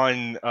like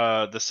on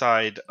the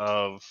side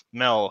of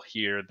Mel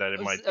here that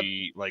it might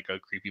be like a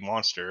creepy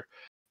monster,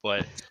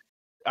 but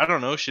I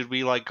don't know. Should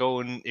we like go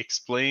and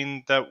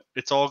explain that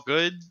it's all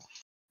good,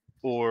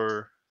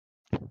 or?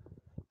 I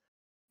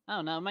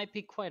don't know. It might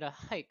be quite a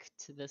hike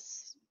to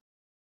this,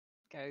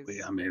 guys.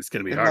 I mean, it's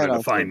going to be It harder might to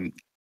also- find.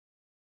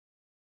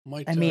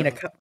 Might, I mean,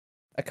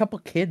 a couple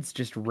kids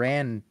just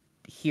ran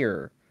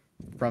here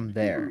from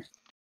there.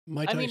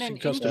 might I mean, an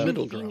suggest a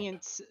middle ground?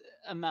 inconvenient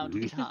amount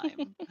of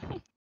time.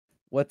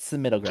 What's the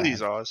middle ground?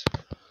 Please, Oz.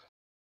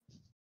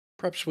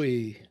 Perhaps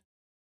we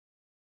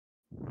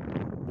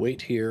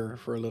wait here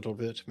for a little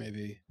bit,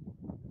 maybe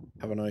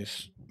have a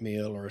nice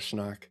meal or a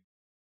snack.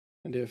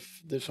 And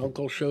if this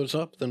uncle shows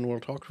up, then we'll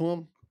talk to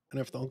him. And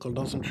if the uncle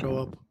doesn't show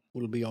up,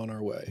 we'll be on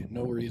our way.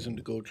 No reason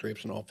to go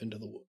traipsing off into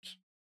the woods.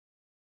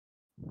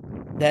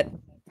 That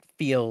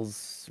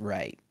feels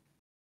right.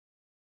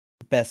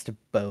 Best of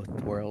both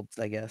worlds,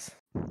 I guess.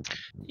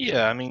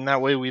 Yeah, I mean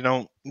that way we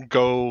don't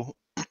go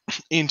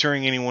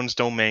entering anyone's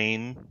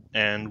domain,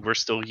 and we're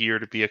still here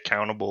to be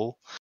accountable,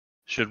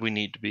 should we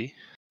need to be.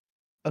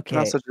 You Okay. can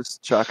also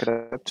just chalk it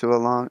up to a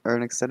long or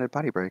an extended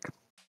potty break.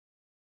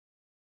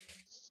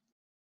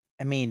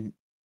 I mean,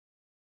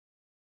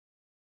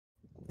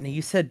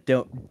 you said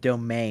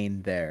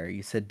domain there.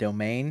 You said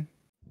domain?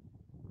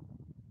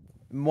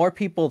 More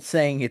people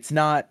saying it's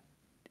not.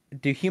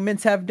 Do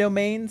humans have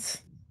domains?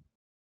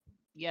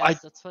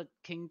 Yes, that's what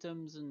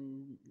kingdoms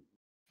and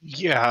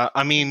Yeah,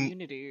 I mean,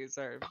 communities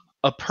are.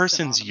 a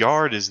person's synonymous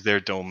yard with. is their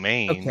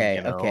domain. Okay,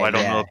 you know? okay, I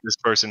don't know yeah. if this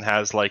person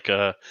has like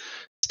a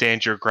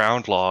stand your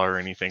ground law or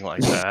anything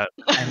like that.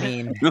 I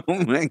mean,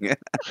 Oh my god.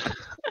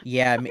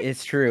 yeah, I mean,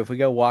 it's true. If we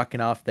go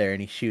walking off there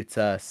and he shoots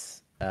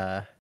us,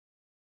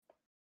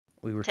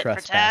 we were Tit for tat.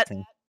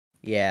 trespassing.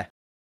 Yeah.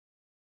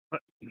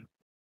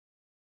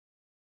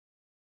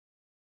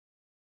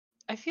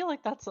 I feel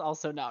like that's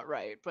also not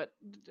right, but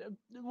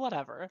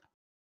whatever.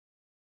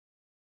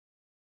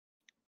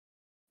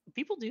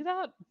 People do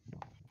that?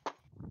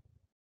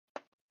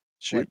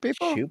 Shoot What,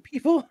 people? Shoot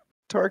people?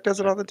 Torque does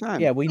it all the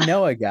time. Yeah, we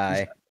know a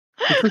guy.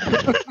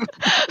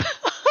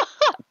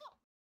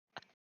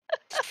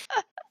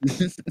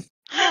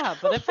 Yeah,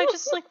 but if I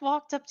just like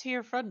walked up to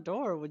your front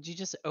door, would you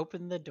just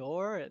open the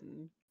door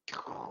and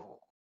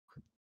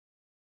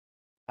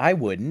I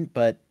wouldn't,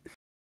 but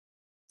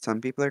Some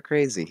people are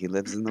crazy. He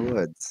lives in the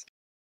woods.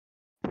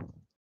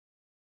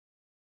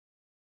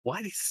 Why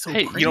are you so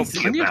Hey, crazy you know,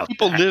 plenty of about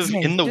people that? live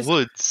Man, in the just-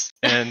 woods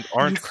and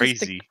aren't he's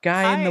just a crazy.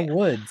 guy in I- the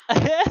woods.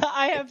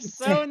 I have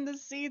sown the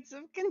seeds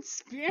of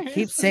conspiracy.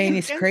 Keep saying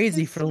he's against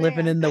crazy this for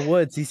living man. in the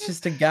woods. He's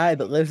just a guy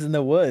that lives in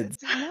the woods.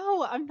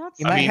 No, I'm not.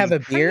 He I might saying have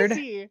mean- a beard.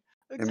 crazy.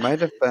 In my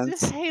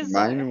defense,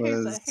 mine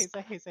was-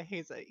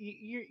 Haza.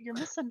 You're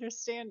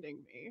misunderstanding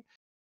me.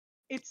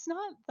 It's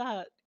not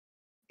that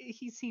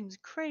he seems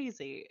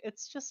crazy.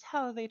 It's just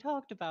how they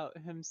talked about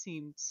him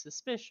seemed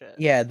suspicious.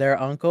 Yeah, their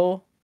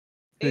uncle,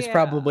 who's Yeah.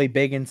 probably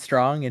big and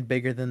strong and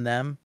bigger than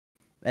them,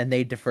 and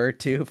they defer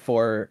to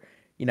for,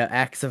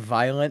 acts of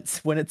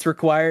violence when it's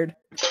required.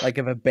 Like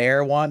if a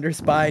bear wanders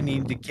by and you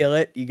need to kill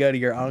it, you go to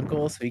your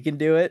uncle so he can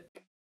do it.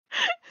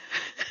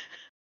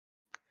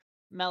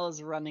 Mel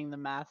is running the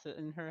math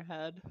in her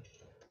head.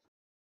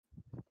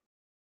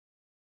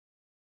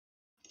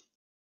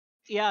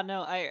 Yeah,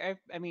 no, I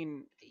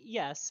mean,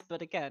 yes,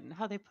 but again,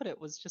 how they put it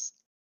was just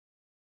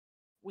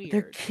weird.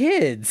 They're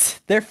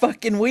kids. They're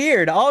fucking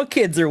weird. All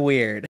kids are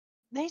weird.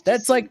 They just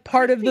that's like seem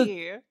part of the-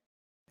 creepy.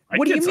 My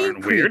What do you kids mean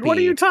aren't weird. What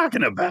are you creepy?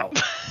 talking about?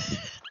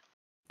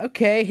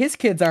 Okay, his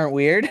kids aren't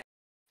weird.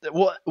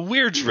 Well,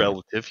 weird's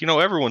relative. You know,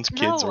 everyone's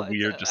kids No, are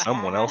weird to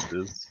someone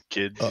else's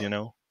kids, Oh. you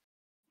know?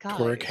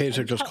 Torque, Guys,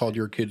 Hazer I'm just ta- called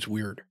your kids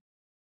weird.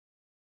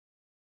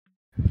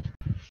 Do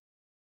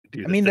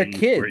I the mean, they're thing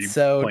where kids, you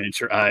so- point at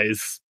your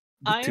eyes,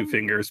 with 2 I'm-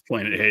 fingers,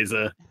 point at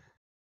Haza.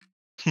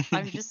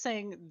 I'm just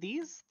saying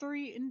these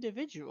 3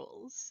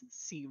 individuals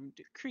seemed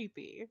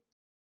creepy.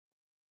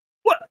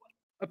 What?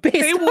 Based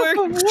They off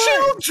were of what?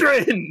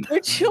 children. They're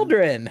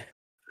children.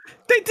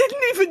 They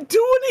didn't even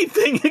do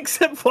anything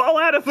except fall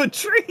out of a They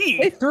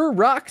tree. threw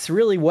rocks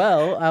really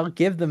well. I'll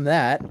give them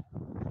that.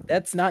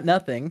 That's not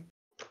nothing.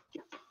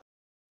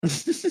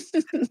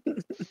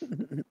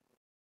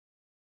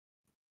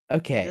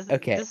 Okay,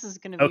 okay. This is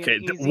gonna be Okay,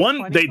 an the easy one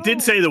 20 they did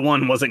say gold. the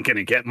one wasn't going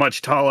to get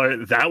much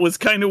taller. That was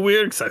kind of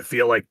weird because I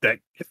feel like that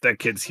if that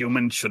kid's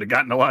human, should have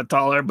gotten a lot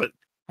taller. But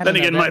I then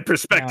don't know, again, my that-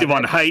 perspective no,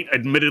 on that- height,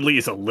 admittedly,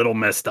 is a little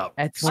messed up.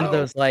 That's one of So-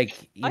 those like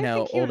I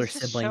think he older was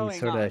just siblings showing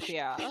sort of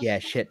off, yeah.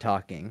 shit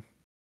talking.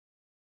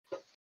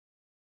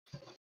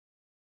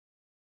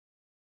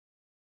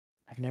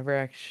 I've never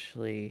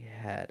actually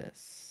had a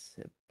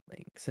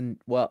siblings, and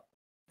well,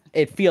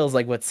 it feels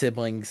like what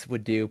siblings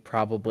would do,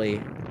 probably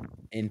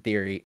in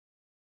theory.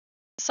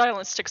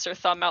 Silence sticks her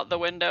thumb out the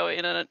window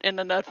in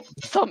a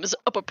thumbs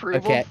up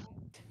approval. Okay,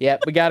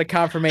 yep, we got a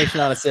confirmation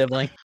on a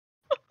sibling.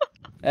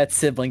 That's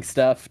sibling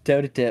stuff,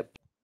 toe to tip.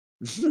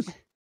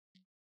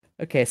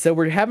 Okay, so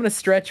we're having a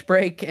stretch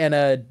break and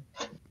a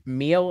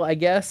meal, I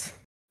guess.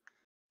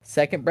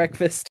 Second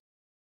breakfast.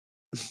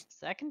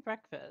 Second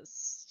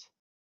breakfast.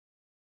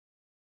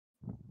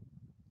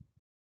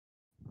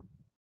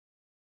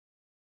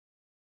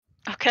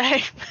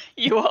 Okay,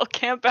 you all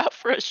camp out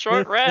for a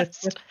short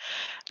rest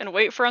and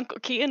wait for Uncle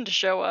Kean to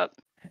show up.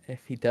 If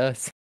he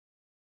does.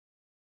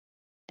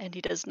 And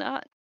he does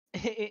not.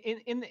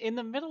 In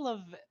the middle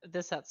of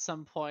this, at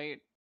some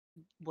point,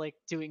 like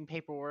doing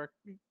paperwork,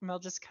 Mel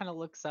just kind of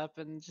looks up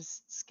and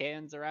just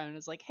scans around and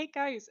is like, "Hey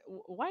guys,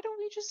 why don't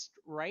we just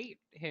write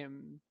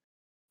him,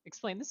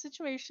 explain the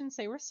situation,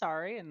 say we're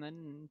sorry, and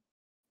then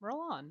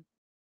roll on?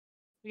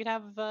 We could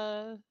have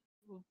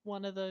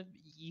one of the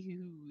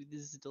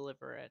youths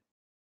deliver it."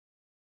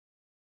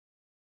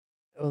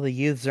 Well, the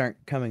youths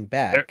aren't coming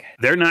back.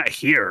 They're not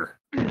here.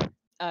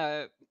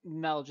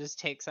 Mel just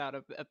takes out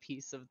a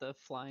piece of the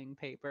flying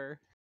paper.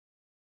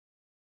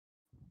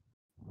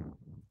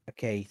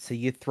 Okay, so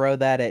you throw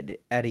that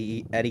at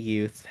a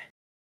youth.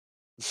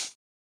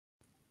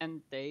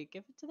 And they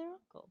give it to their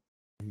uncle.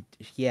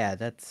 Yeah,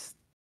 that's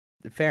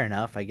fair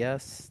enough, I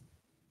guess.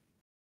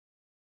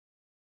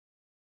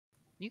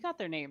 You got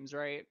their names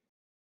right.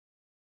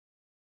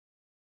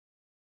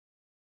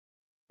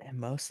 And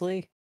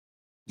mostly,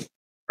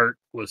 Hurt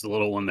was the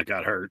little one that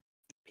got hurt.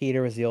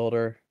 Peter was the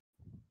older.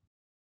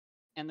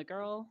 And the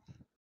girl?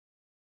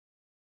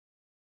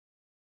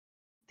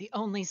 The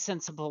only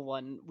sensible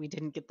one we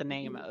didn't get the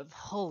name of.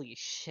 Holy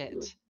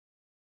shit.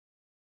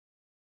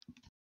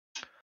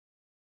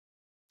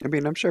 I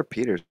mean, I'm sure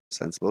Peter's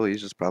sensible.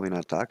 He's just probably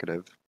not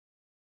talkative.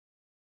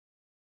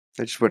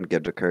 I just wouldn't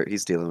give to Kurt.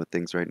 He's dealing with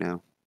things right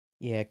now.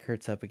 Yeah,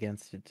 Kurt's up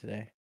against it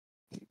today.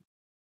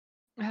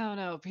 I don't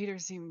know. Peter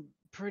seemed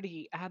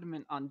pretty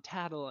adamant on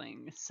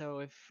tattling. So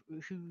if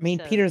who? I mean,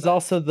 says Peter's that-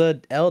 also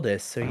the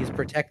eldest, so he's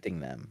protecting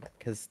them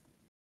because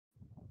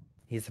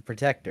he's a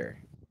protector.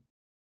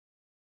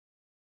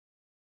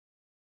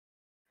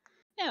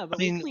 Yeah, but I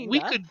mean, we we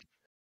cleaned up. could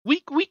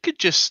we could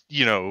just,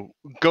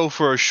 go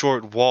for a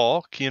short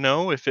walk,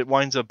 if it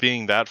winds up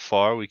being that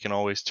far, we can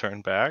always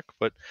turn back,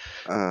 but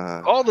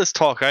all this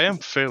talk, I am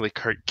fairly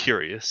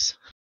curious.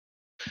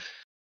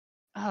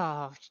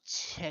 Oh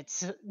shit.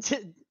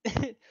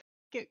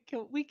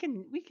 We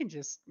can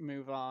just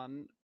move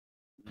on.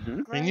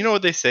 Mhm. I mean, you know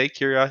what they say,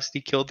 curiosity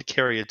killed the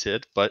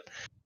caryatid, but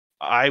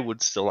I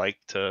would still like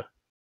to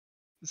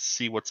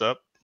see what's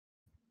up.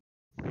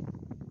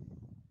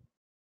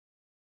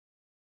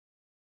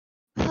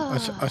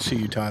 I see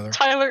you, Tyler.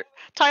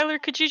 Tyler,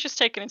 could you just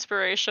take an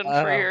inspiration for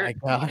Oh your my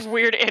God.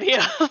 weird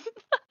idiom?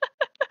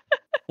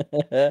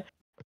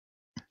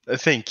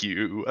 Thank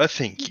you.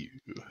 Thank you.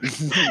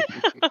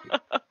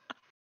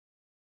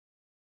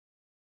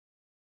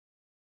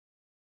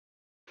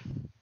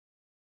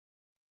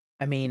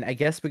 I mean, I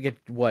guess we could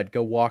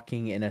go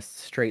walking in a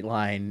straight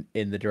line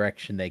in the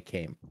direction they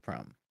came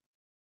from.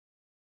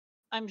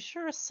 I'm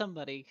sure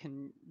somebody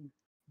can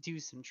do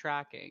some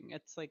tracking.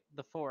 It's like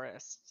the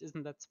forest.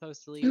 Isn't that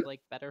supposed to leave like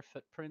better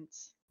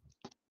footprints?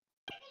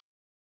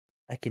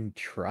 I can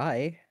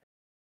try.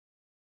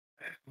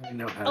 I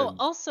know how Oh, to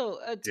also,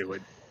 do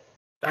it.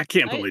 I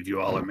can't I- believe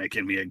you all are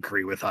making me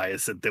agree with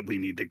Hyacinth that we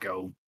need to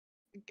go.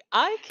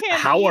 I can't.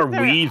 How are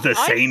either. we the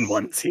I sane s-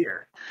 ones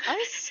here?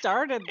 I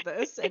started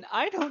this, and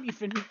I don't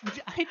even.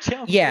 I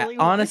don't. Yeah, really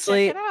wanna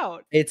honestly, check it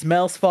out. It's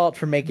Mel's fault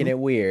for making it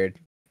weird.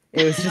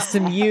 It was just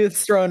some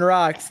youths throwing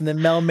rocks, and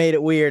then Mel made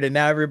it weird, and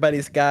now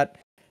everybody's got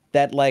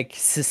that like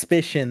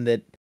suspicion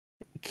that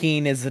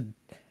Keen is a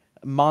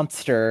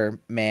monster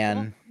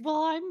man.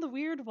 Well, I'm the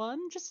weird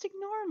one. Just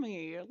ignore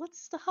me.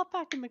 Let's hop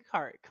back in the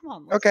cart. Come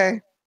on. Let's Okay.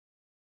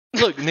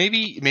 go. Look,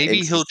 maybe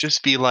It's- he'll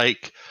just be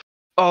like,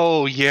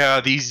 "Oh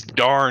yeah, these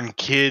darn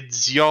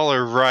kids, y'all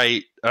are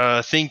right.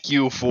 Thank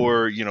you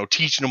for,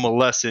 teaching them a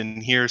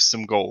lesson. Here's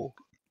some gold."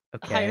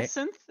 Okay.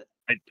 Hyacinth.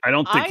 I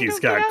don't think I he's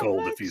don't got get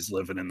gold much. if he's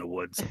living in the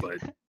woods, but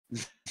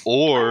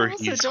Or I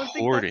also he's don't think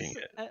hoarding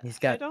that's- it. He's I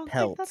got don't think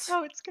pelts. that's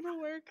how it's gonna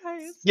work,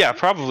 Hyacinth. Yeah,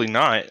 probably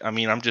not. I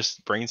mean, I'm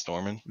just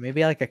brainstorming.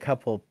 Maybe like a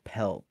couple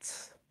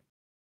pelts.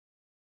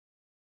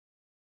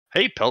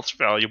 Hey, pelt's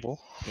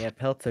valuable. Yeah,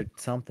 pelts are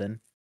something.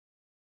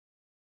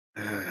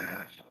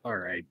 All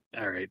right.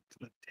 Uh,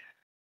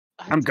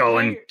 I'm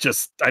going. Tyre-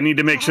 Just I need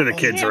to make sure the God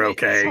kids are damn it,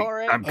 okay.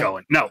 Torin. I'm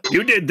going. No,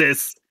 you did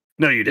this.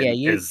 No, you Yeah, didn't.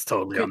 you- It's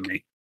totally on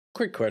me.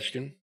 Quick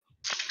question.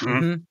 Hmm?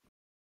 Mhm.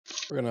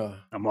 We're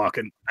gonna I'm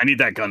walking. I need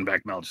that gun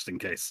back, Mel, just in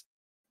case.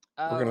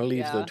 we're gonna leave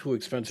yeah. the two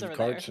expensive over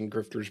carts in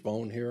Grifter's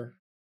Bone here.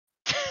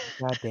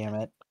 God damn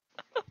it.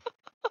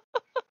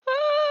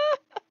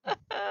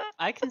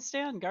 I can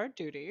stay on guard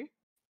duty.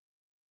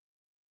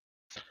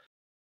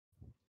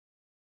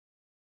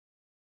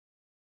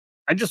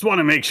 I just want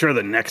to make sure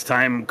the next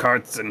time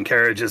carts and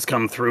carriages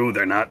come through,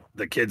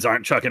 the kids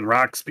aren't chucking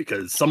rocks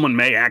because someone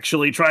may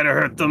actually try to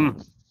hurt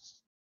them.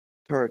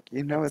 Torque,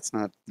 you know it's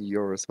not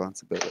your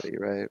responsibility,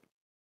 right?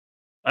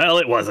 Well,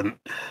 it wasn't,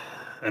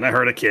 and I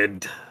hurt a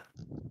kid,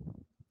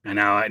 and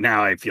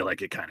now I feel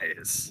like it kind of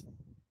is.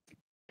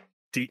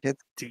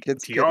 Kids Do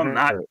get y'all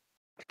not hurt.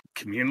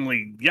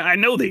 communally? Yeah, I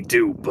know they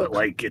do, but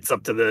like it's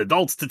up to the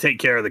adults to take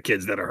care of the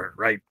kids that are hurt,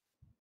 right?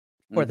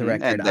 For the Mhm,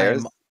 record, and I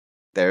am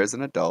there's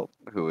an adult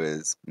who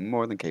is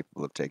more than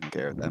capable of taking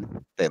care of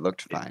them. They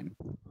looked fine.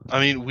 I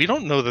mean, we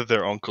don't know that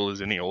their uncle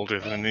is any older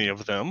than any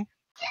of them.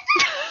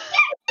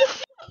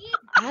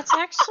 That's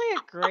actually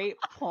a great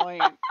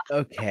point.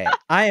 okay.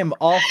 I am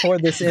all for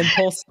this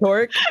impulse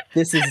torque.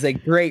 This is a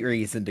great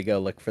reason to go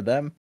look for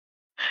them.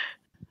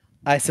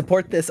 I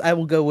support this. I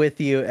will go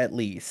with you at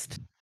least.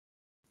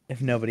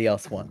 If nobody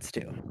else wants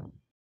to.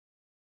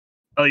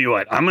 Tell you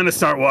what, I'm gonna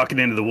start walking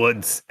into the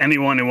woods.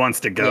 Anyone who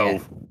wants to go,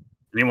 Yeah.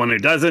 anyone who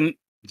doesn't,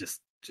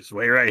 just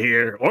wait right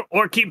here,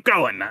 or keep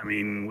going. I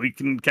mean, we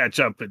can catch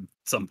up at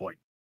some point.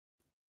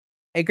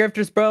 Hey,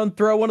 Grifter's Bone,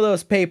 throw one of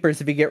those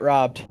papers if you get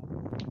robbed.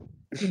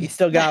 You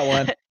still got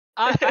one.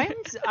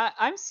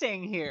 I'm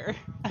staying here.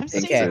 I'm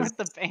staying Okay. with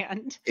the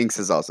band. Inks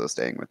is also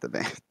staying with the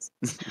band.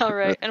 All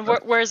right. And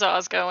where's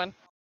Oz going?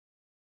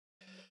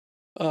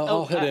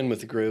 I'll head uh, in with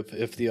the group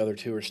if the other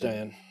two are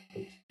staying.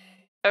 Okay.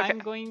 I'm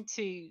going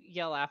to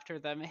yell after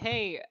them,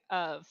 hey,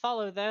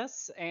 follow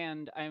this,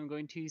 and I'm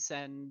going to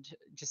send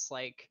just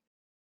like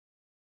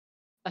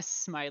a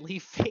smiley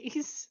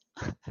face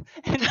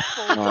and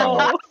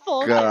Oh,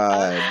 fold it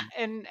God. up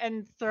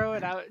and throw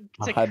it out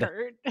to God.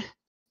 Kurt.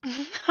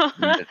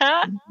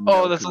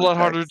 Oh, that's a lot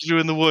harder to do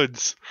in the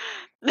woods.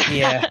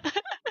 Yeah.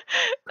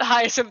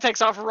 Hyacinth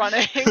takes off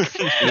running.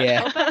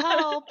 Yeah. Hope it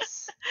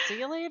helps. See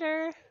you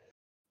later.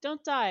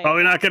 Don't die.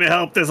 Probably again. not gonna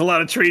help. There's a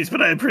lot of trees,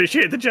 but I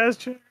appreciate the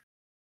gesture.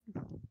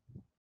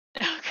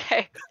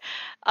 Okay.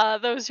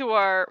 Those who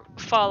are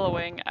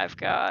following, I've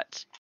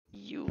got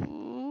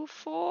you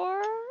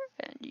 4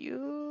 and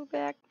you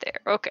back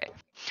there. Okay.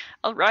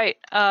 All right.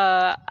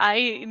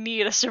 I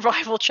need a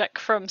survival check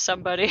from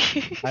somebody.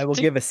 I will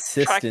to give track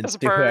assistance this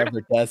to bird.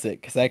 whoever does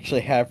it, because I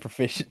actually have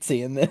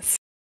proficiency in this.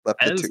 Left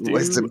the As two do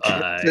wisdom I.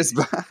 characters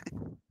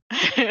behind.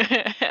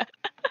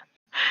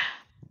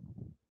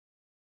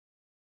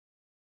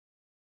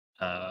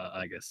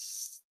 I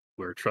guess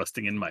we're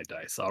trusting in my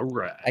dice. All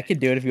right. I can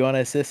do it if you want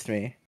to assist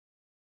me.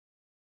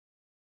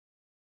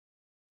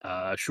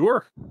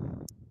 Sure.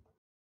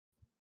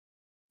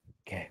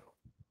 Okay.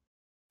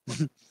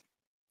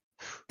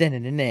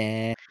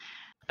 Da-na-na-na.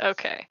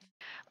 Okay.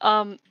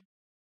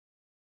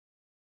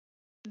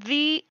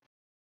 The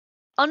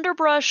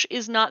underbrush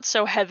is not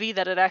so heavy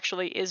that it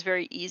actually is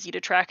very easy to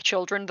track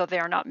children, though they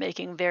are not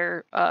making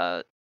their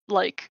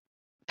like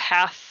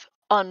path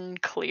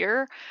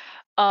unclear.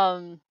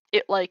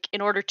 It like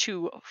in order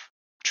to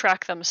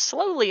track them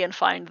slowly and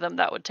find them,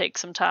 that would take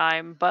some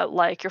time, but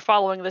like you're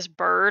following this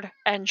bird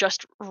and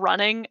just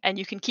running, and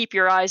you can keep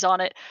your eyes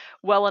on it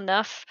well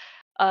enough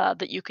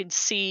that you can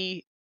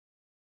see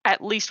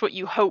at least what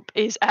you hope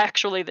is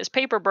actually this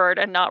paper bird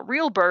and not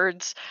real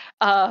birds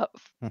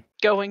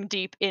going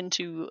deep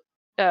into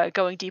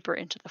going deeper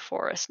into the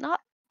forest. Not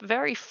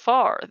very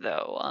far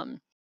though.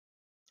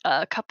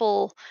 A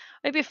couple,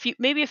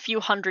 maybe a few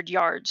hundred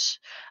yards.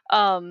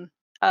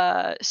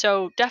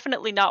 So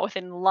definitely not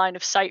within line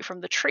of sight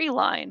from the tree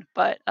line,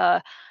 but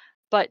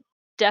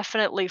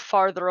definitely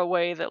farther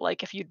away that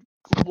like if you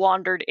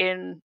wandered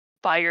in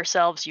by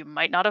yourselves, you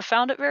might not have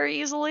found it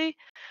very easily.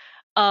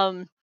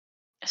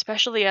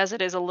 Especially as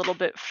it is a little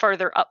bit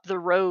further up the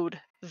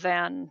road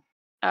than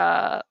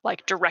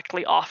like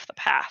directly off the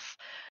path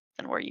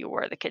than where you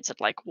were. The kids had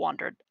like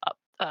wandered up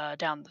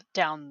down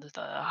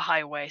the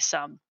highway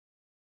some.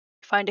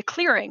 Find a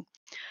clearing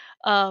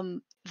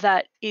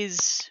that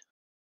is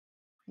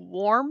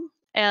warm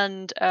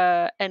and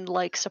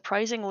like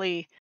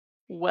surprisingly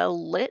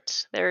well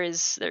lit.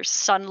 There's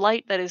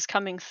sunlight that is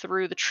coming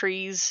through the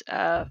trees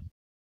in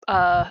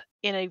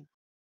a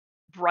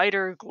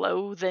brighter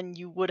glow than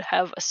you would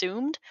have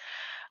assumed.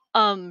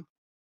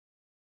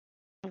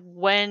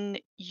 When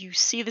you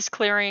see this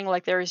clearing,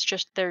 like there's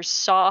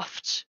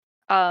soft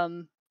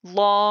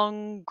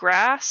long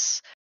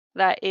grass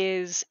that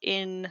is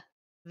in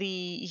the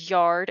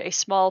yard, a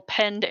small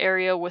penned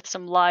area with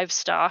some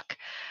livestock,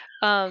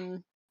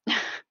 and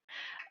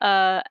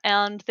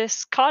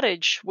this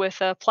cottage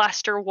with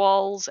plaster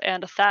walls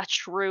and a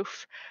thatched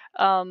roof,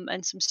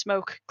 and some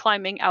smoke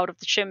climbing out of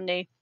the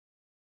chimney.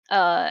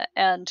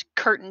 and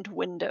curtained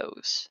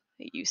windows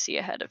that you see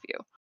ahead of you.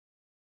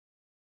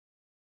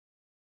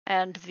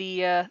 And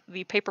the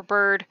paper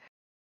bird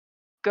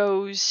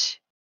goes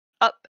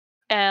up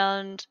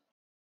and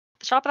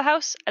the top of the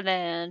house and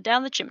then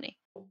down the chimney.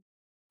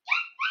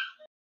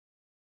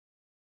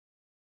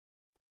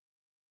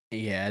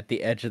 Yeah, at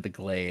the edge of the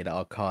glade,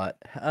 I'll caught.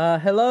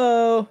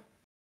 Hello.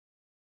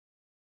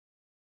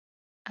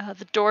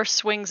 The door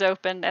swings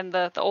open, and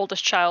the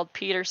oldest child,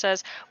 Peter,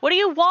 says, "What do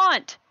you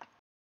want?"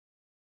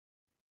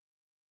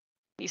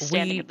 He's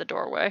standing We at the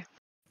doorway.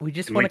 we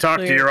just Can want we talk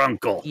clear... to your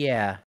uncle?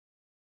 Yeah.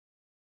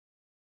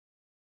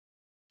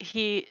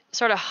 He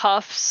sort of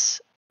huffs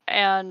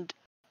and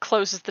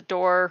closes the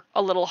door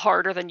a little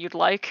harder than you'd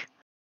like.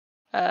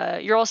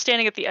 You're all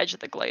standing at the edge of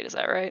the glade, is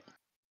that right?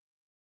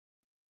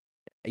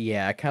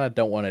 Yeah, I kind of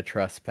don't want to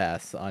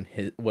trespass on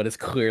what is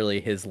clearly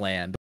his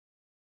land.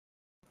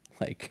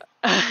 Like,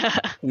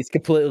 he's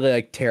completely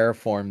like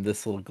terraformed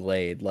this little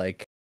glade.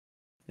 Like,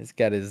 he's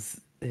got his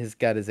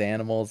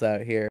animals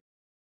out here.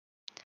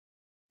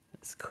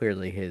 It's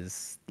clearly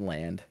his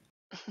land.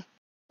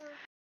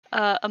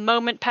 A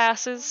moment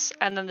passes,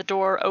 and then the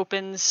door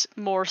opens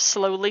more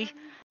slowly,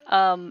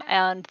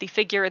 and the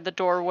figure in the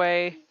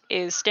doorway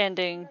is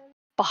standing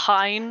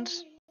behind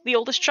the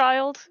oldest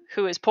child,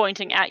 who is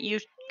pointing at you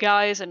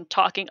guys and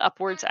talking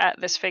upwards at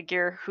this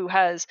figure who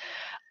has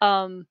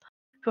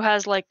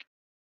like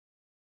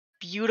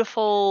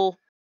beautiful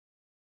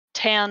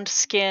tanned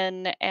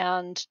skin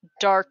and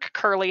dark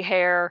curly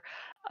hair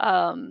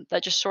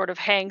that just sort of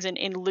hangs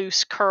in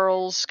loose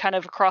curls kind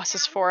of across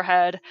his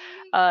forehead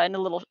and a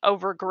little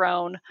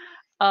overgrown,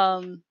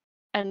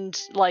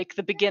 and like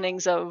the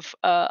beginnings of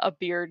a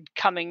beard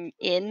coming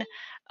in.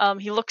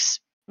 He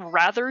looks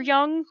rather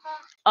young,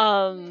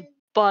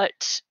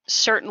 but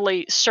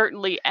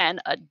certainly an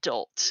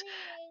adult.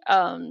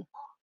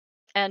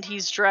 And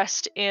he's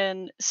dressed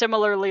in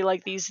similarly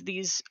like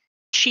these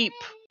cheap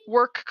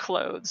work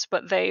clothes,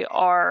 but they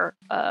are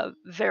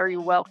very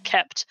well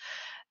kept.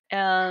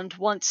 And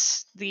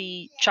once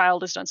the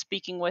child is done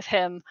speaking with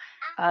him,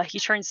 he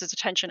turns his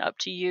attention up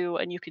to you,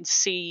 and you can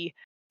see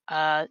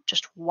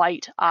just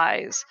white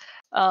eyes.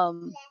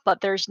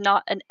 But there's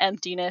not an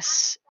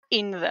emptiness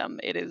in them.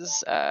 It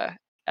is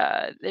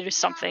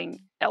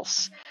something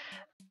else.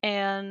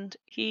 And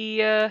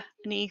he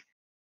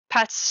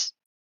pats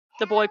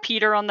the boy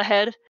Peter on the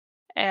head,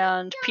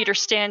 and Peter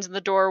stands in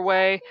the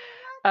doorway,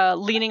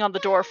 leaning on the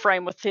door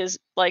frame with his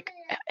like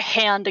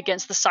hand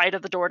against the side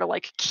of the door to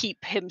like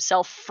keep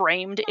himself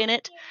framed in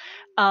it.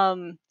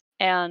 And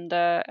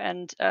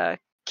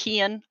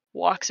Kian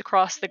walks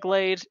across the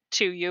glade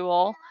to you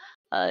all.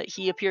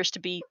 He appears to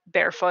be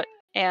barefoot,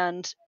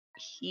 and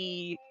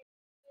he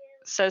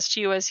says to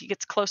you as he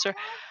gets closer,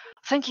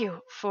 "Thank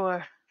you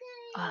for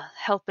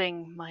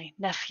helping my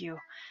nephew.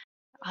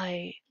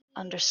 I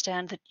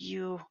understand that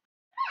you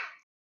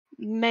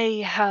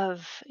may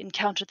have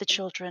encountered the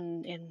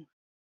children in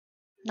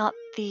not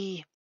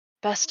the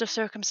best of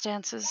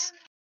circumstances."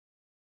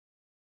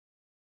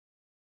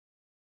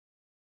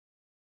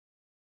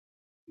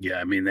 Yeah,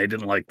 I mean, they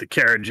didn't like the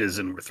carriages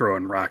and were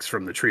throwing rocks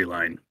from the tree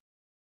line.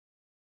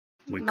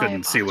 We My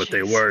couldn't see what they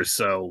apologies. were,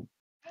 so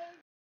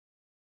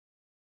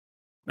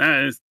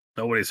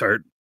nobody's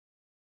hurt.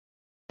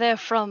 They're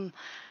from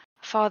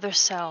farther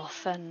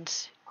south and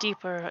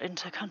deeper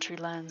into country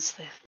lands.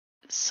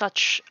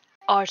 Such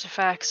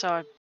artifacts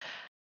are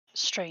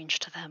strange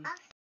to them.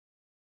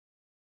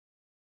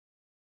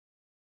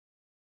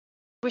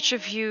 Which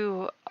of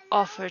you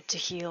offered to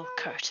heal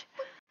Kurt?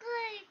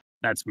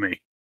 That's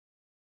me.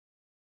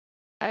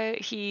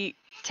 He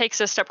takes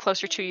a step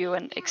closer to you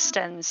and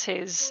extends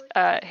his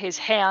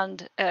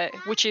hand,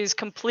 which is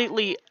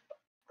completely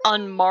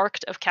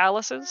unmarked of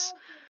calluses.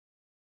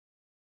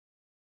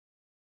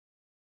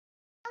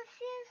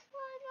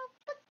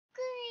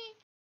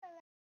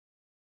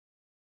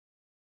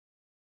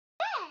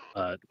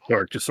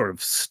 Torque just sort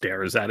of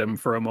stares at him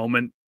for a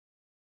moment.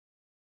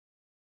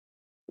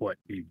 What?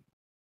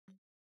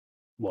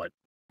 What?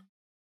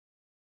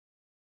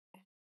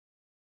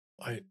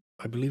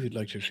 I believe he'd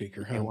like to shake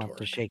your I hand, want to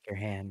Torque. shake your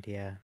hand.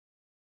 Yeah.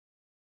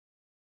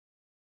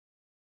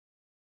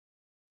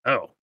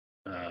 Oh.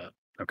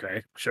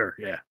 Okay. Sure.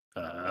 Yeah.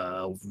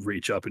 I'll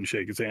reach up and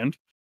shake his hand.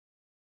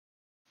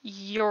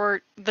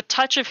 The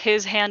touch of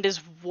his hand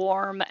is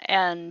warm,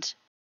 and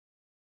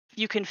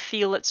you can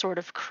feel it sort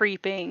of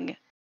creeping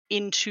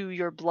into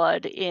your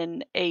blood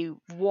in a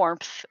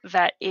warmth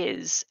that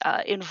is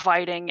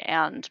inviting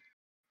and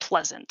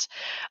pleasant.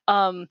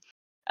 And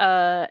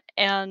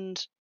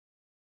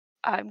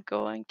I'm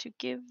going to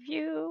give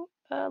you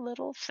a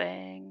little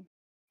thing.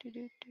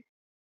 Doo-doo-doo.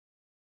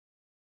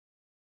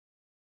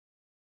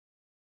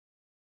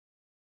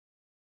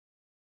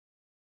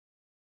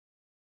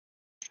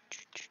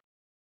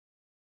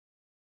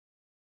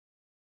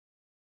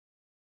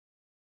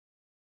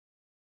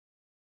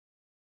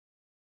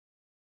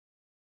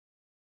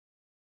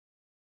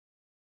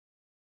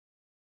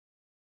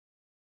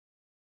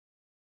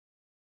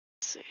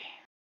 Let's see.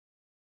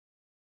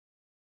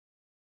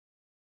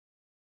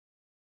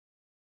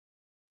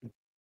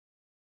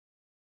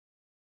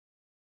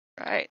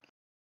 Right.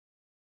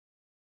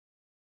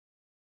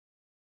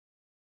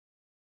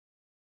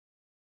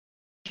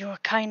 Your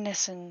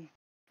kindness and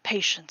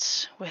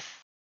patience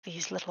with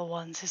these little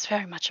ones is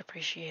very much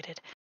appreciated.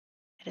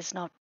 It is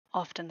not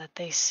often that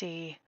they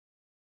see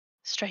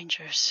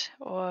strangers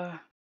or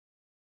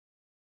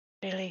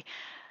really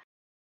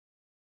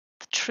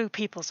the true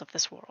peoples of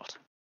this world.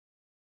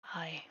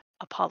 My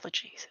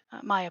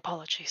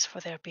apologies for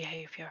their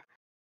behavior.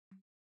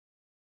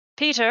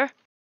 Peter,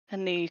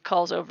 and he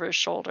calls over his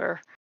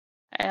shoulder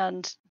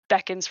and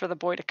beckons for the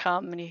boy to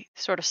come, and he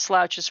sort of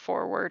slouches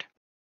forward,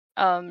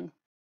 and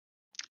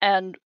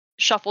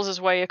shuffles his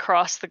way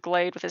across the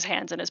glade with his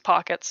hands in his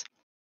pockets.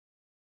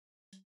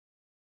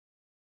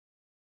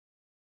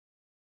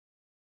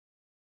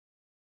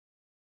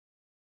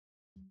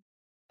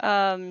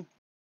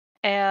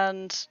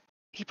 And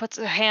he puts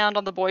a hand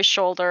on the boy's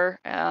shoulder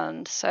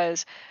and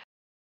says,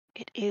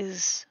 "It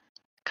is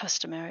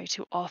customary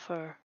to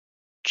offer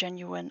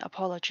genuine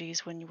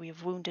apologies when we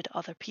have wounded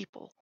other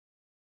people,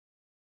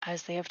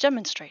 as they have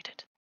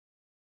demonstrated."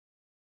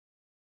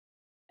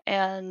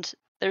 And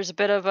there's a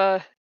bit of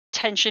a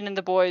tension in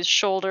the boy's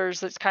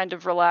shoulders that kind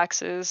of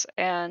relaxes,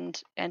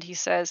 and he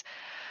says,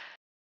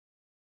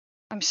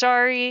 "I'm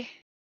sorry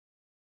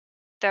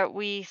that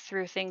we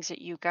threw things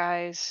at you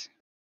guys.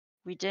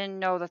 We didn't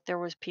know that there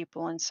was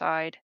people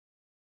inside.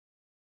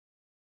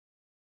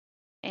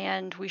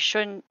 And we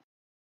shouldn't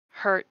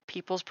hurt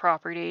people's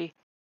property,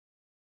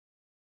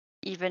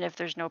 even if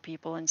there's no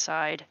people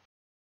inside."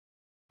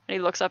 And he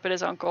looks up at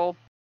his uncle,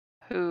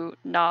 who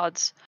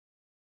nods.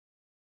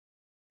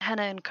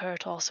 Hannah and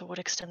Kurt also would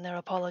extend their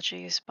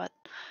apologies, but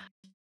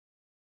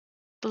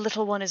the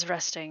little one is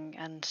resting,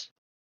 and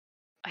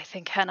I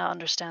think Hannah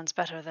understands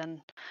better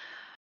than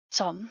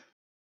some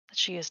that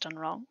she has done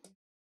wrong.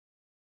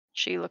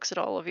 She looks at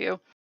all of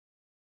you.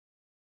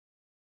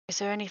 Is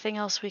there anything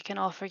else we can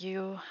offer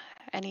you?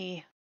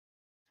 Any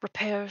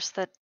repairs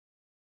that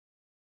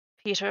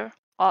Peter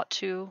ought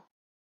to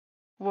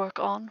work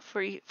on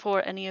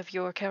for any of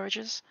your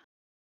carriages?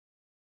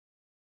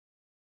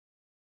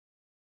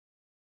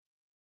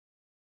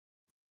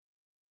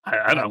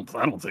 I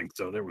don't think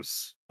so. There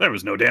was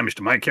no damage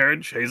to my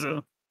carriage,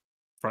 Haza.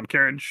 Front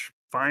carriage,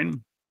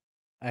 fine.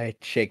 I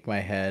shake my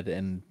head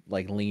and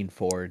like lean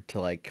forward to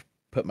like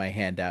put my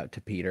hand out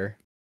to Peter.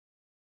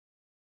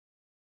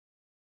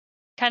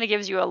 Kind of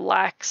gives you a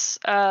lax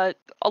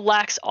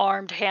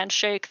armed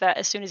handshake that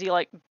as soon as he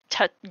like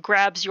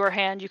grabs your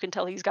hand, you can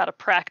tell he's got a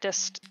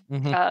practiced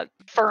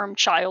firm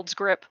child's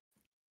grip.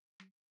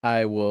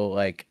 I will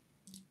like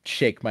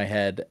shake my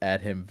head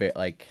at him,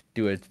 like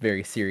do a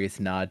very serious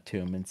nod to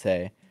him and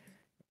say,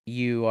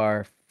 "You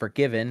are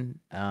forgiven.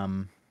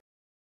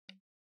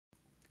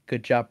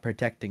 Good job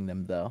protecting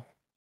them, though."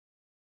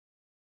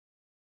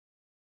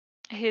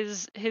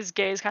 His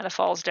gaze kind of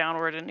falls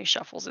downward and he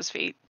shuffles his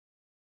feet.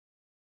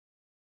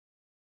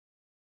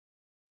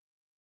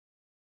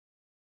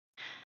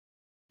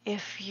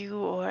 If you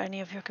or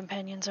any of your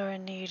companions are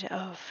in need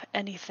of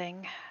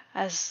anything,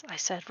 as I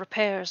said,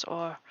 repairs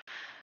or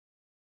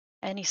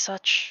any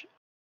such,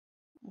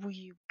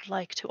 we'd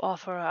like to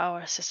offer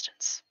our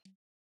assistance.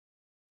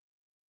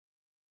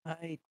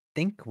 I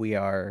think we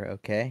are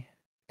okay.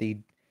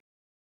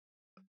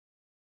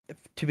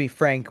 To be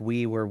frank,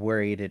 we were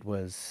worried it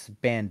was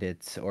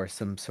bandits or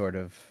some sort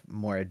of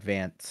more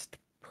advanced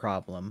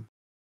problem.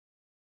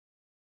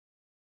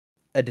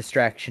 A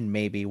distraction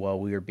maybe while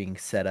we were being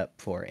set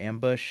up for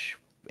ambush.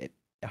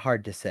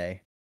 Hard to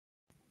say.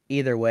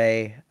 Either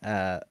way,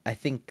 I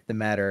think the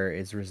matter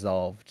is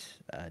resolved.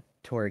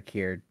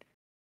 Torikir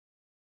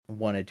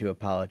wanted to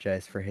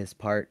apologize for his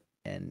part,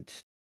 and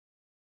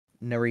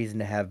no reason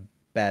to have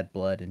bad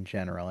blood in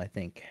general, I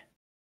think.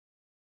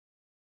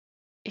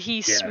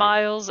 He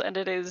smiles, and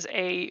it is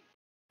a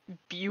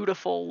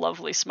beautiful,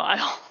 lovely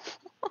smile.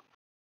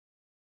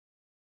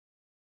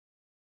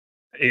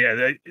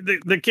 Yeah,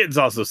 the kids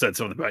also said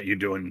something about you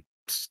doing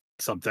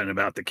something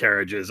about the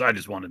carriages. I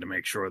just wanted to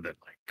make sure that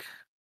like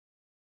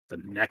the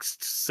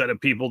next set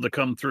of people to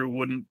come through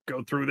wouldn't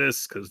go through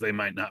this, because they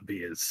might not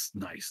be as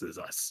nice as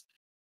us.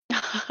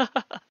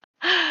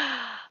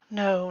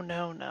 No.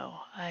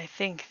 I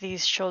think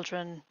these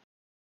children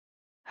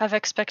have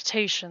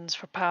expectations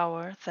for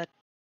power that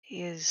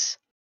is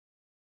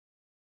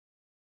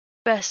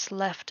best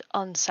left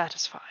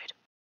unsatisfied.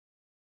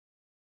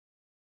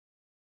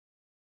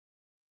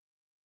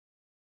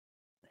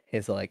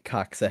 His like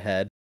cocks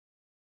ahead.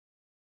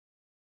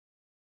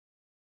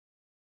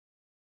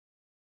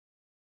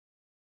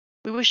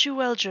 We wish you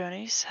well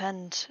journeys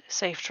and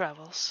safe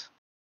travels.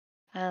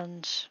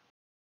 And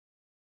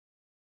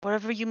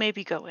wherever you may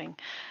be going,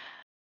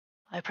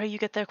 I pray you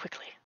get there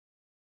quickly.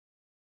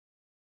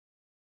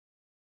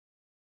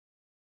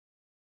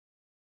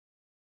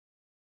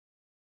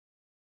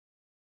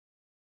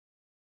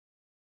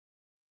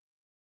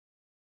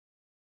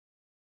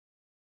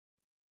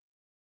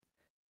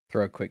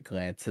 Throw a quick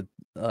glance at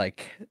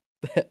like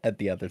at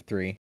the other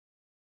three.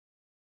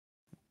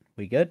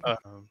 We good?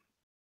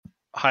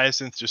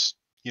 Hyacinth just,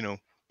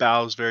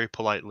 bows very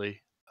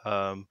politely.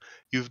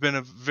 You've been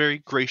a very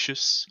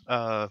gracious,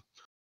 I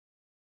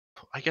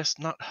guess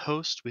not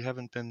host. We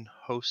haven't been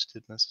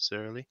hosted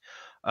necessarily.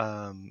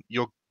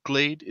 Your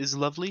glade is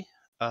lovely.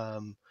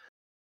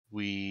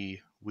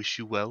 We wish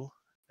you well,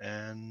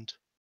 and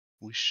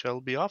we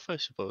shall be off, I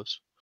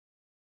suppose.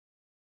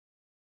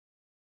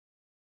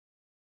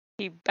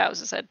 He bows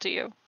his head to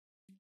you.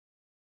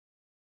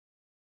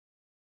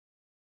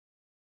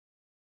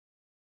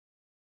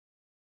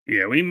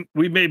 Yeah, we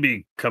may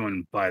be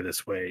coming by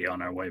this way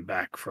on our way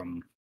back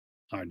from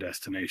our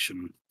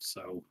destination,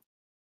 so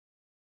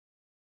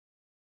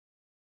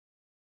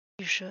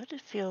You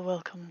should feel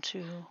welcome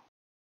to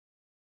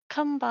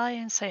come by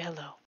and say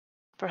hello.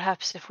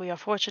 Perhaps if we are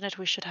fortunate,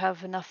 we should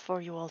have enough for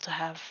you all to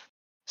have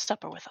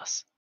supper with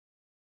us.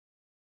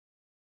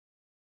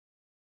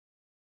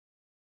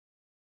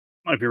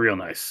 might be real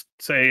nice.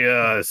 Say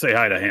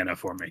hi to Hannah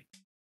for me.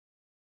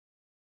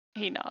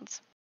 He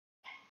nods.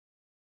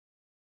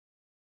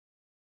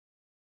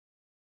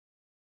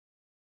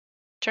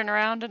 Turn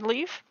around and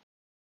leave?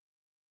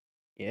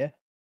 Yeah,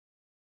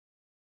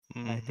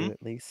 I Mhm. do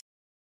at least.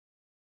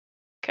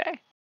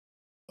 Okay.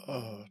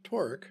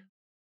 Torque,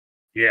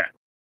 Yeah,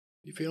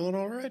 you feeling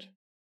all right?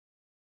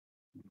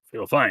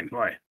 feel fine.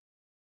 Why?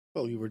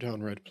 Well, you were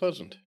downright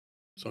pleasant.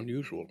 It's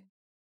unusual.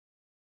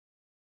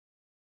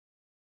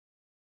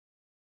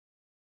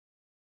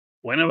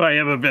 When have I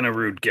ever been a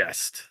rude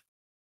guest?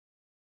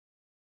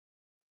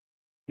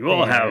 You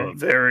all have a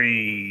Fair.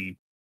 very...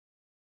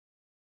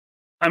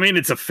 I mean,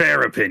 it's a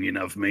fair opinion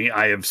of me.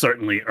 I have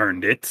certainly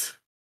earned it.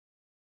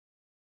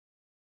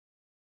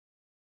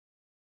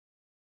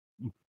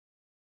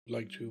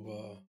 Like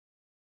to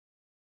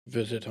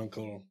visit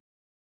Uncle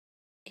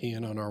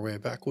Kian on our way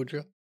back, would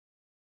you?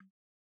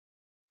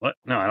 What?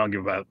 No, I don't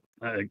give about...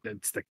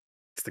 it's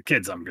the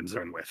kids I'm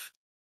concerned with.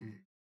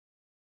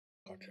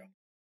 Gotcha.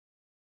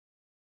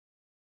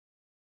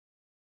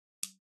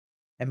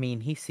 I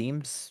mean, he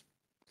seems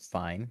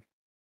fine.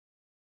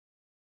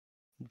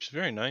 Which is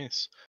very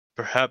nice.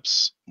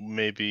 Perhaps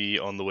maybe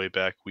on the way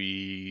back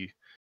we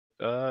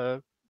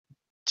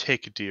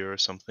take a deer or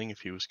something if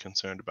he was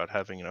concerned about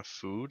having enough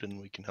food, and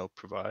we can help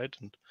provide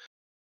and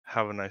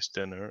have a nice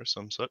dinner or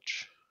some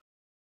such.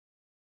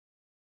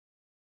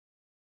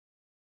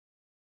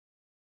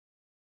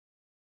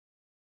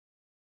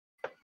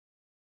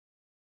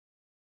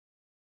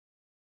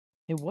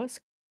 It was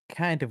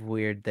kind of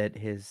weird that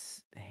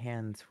his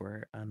hands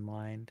were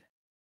unlined.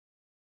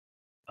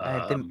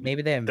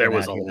 Maybe they haven't There been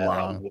was out a here that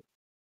lot. long.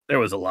 There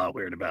was a lot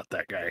weird about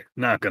that guy.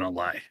 Not gonna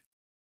lie.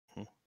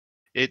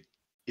 It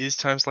is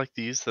times like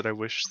these that I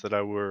wish that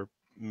I were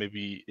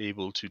maybe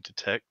able to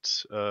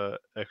detect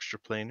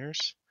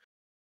extraplaners.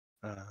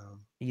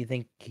 You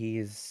think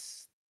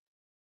he's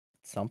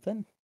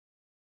something?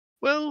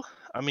 Well,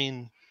 I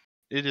mean,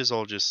 it is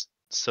all just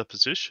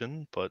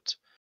supposition, but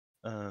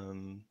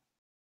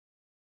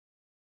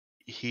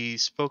he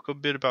spoke a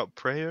bit about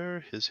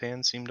prayer. His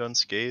hand seemed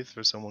unscathed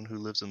for someone who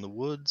lives in the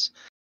woods.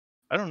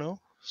 I don't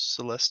know,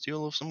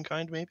 celestial of some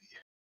kind, maybe.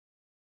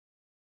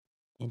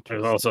 There's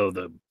Interesting. also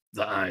the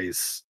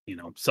eyes,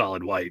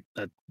 solid white.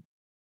 That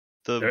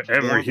The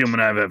every warmth, human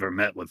I've ever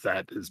met with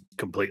that is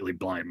completely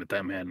blind, but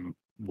that man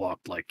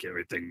walked like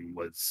everything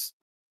was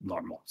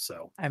normal.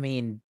 So I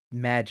mean,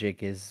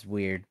 magic is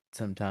weird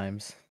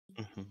sometimes.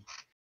 Mhm.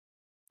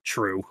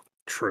 true.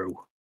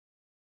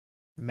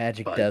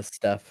 Magic But does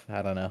stuff.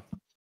 I don't know.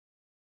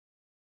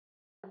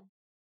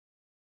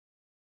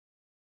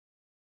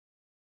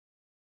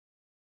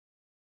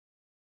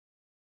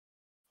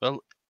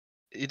 Well,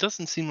 it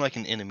doesn't seem like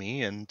an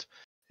enemy, and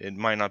it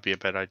might not be a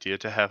bad idea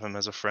to have him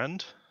as a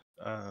friend.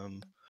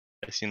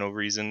 I see no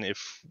reason,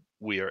 if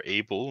we are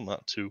able,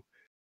 not to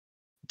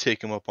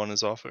take him up on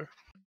his offer.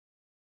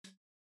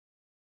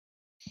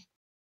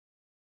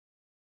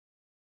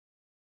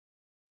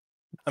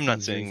 I'm not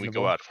Seems saying we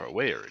go reasonable. out of our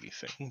way or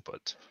anything,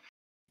 but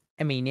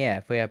I mean, yeah,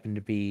 if we happen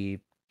to be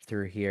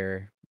through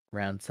here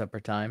around supper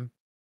time,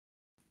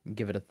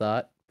 give it a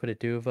thought, put it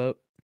to a vote.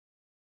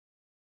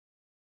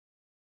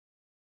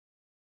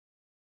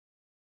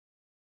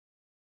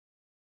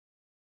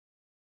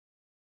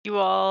 You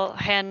all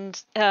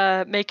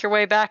make your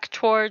way back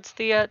towards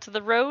the to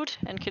the road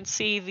and can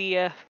see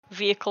the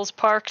vehicles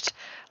parked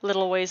a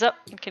little ways up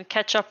and can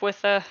catch up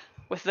with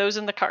those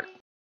in the cart.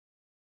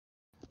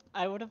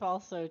 I would have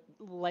also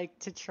liked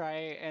to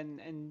try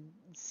and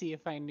see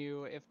if I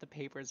knew if the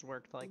papers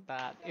worked like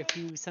that. If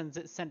you send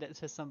it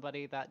to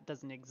somebody that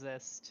doesn't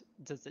exist,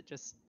 does it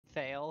just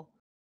fail?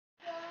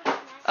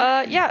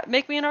 Yeah,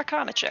 make me an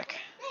Arcana check.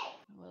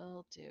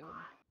 Will do.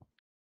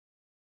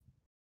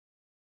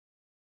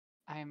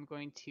 I'm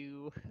going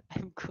to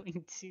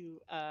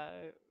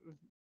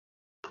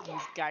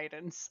use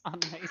guidance on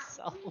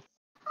myself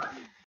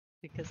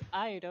because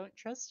I don't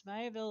trust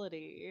my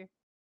ability.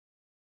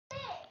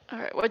 All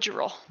right, what'd you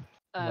roll?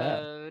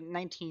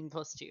 19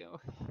 plus 2.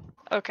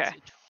 Okay.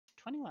 So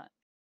 21.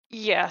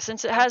 Yeah,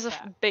 since it has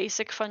a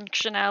basic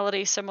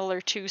functionality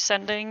similar to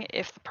sending,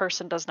 if the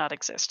person does not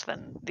exist,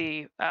 then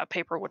the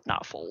paper would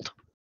not fold.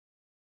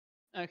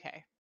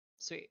 Okay.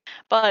 Sweet.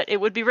 But it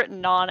would be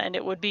written on, and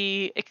it would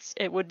be used.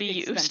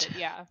 Expended,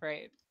 yeah,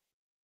 right.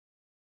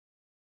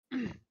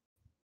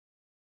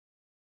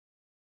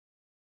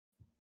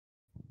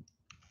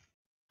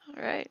 All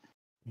right.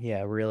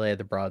 Yeah, relay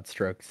the broad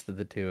strokes to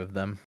the two of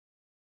them.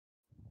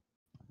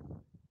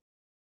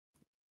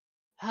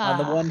 On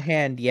the one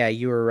hand, yeah,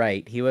 you were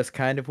right. He was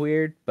kind of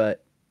weird,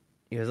 but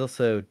he was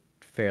also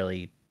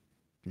fairly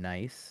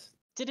nice.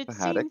 Did it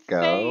How'd seem it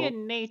go? fey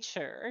in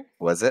nature?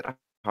 Was it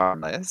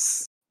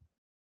harmless?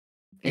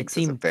 It Inks is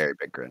a seemed very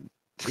big grin.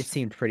 it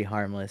seemed pretty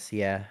harmless,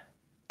 yeah.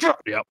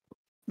 Yep.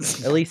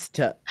 At least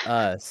to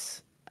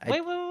us.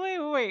 Wait.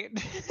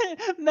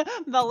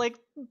 Mel like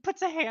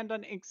puts a hand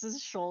on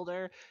Inks's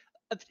shoulder.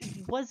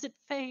 Was it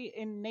fey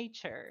in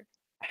nature?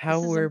 How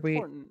This is were we?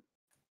 important.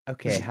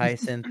 Okay,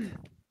 Hyacinth.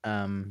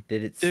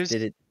 Did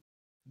it?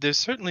 There's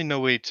certainly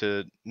no way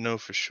to know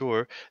for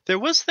sure. There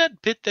was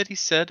that bit that he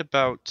said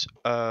about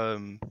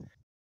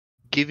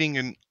giving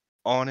an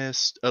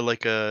honest,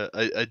 like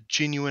a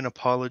genuine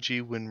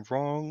apology when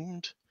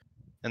wronged,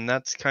 and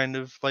that's kind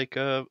of like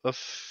a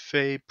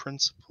fey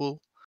principle.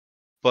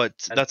 But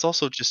that's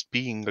also just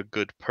being a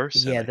good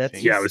person. Yeah, I that's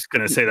think. Yeah, I was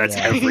gonna say that's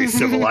Yeah. every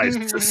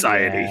civilized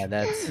society. Yeah,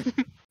 that's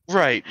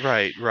Right.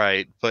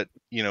 But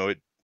it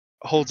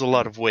holds a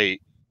lot of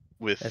weight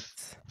with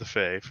that's the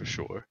Fae for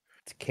sure.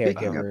 it's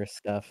caregiver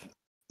stuff.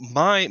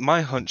 My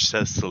hunch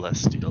says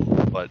Celestial,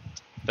 but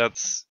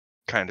that's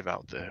kind of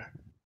out there.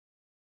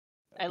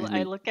 I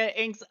look at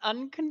Inks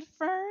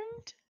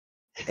unconfirmed.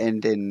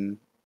 And in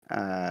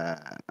oh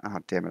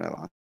damn it, I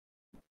lost.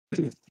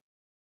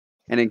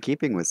 And in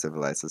keeping with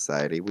civilized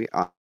society, we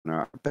honor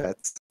our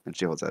pets. And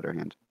she holds out her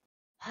hand.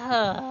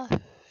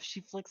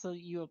 She flicks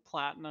you a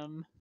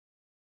platinum.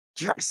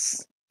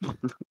 Yes.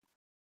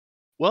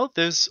 Well,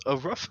 there's a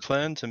rough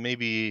plan to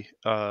maybe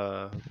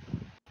join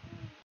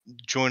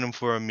them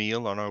for a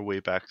meal on our way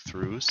back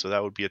through, so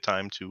that would be a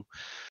time to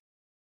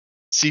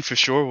see for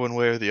sure one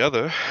way or the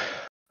other.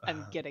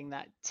 I'm getting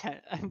that.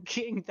 I'm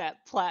getting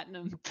that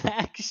platinum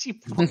back. She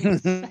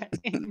points at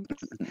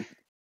Inks.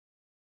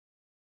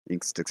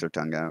 Ink sticks her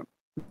tongue out.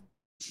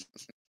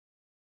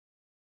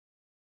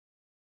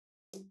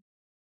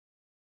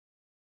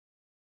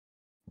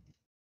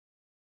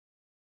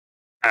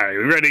 All right,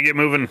 we ready to get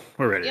moving?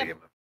 We're ready Yep. to get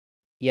moving.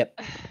 Yep.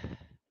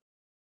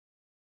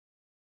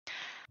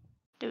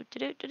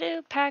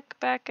 Pack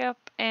back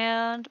up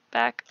and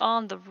back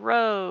on the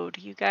road.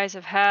 You guys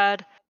have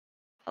had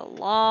a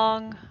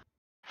long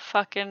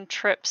fucking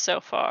trip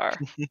so far.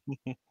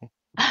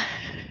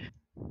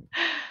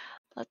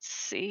 Let's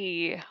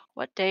see.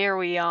 What day are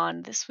we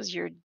on? This was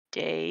your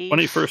day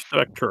 21st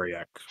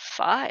Arcturiac.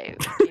 5.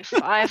 Day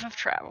 5 of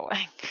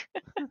traveling.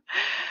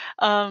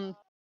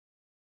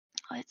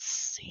 Let's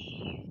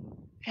see.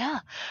 Yeah,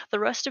 the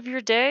rest of your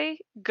day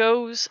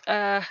goes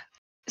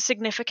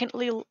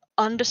significantly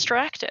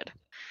undistracted,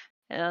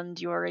 and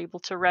you are able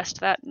to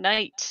rest that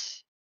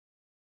night.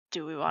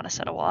 Do we want to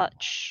set a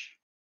watch?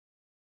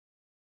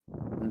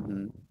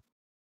 Mm-hmm.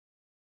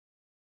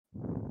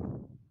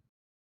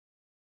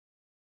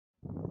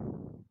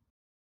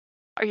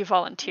 Are you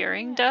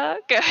volunteering,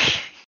 Doug?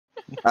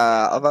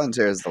 I'll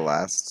volunteer as the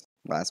last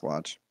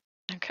watch.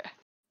 Okay.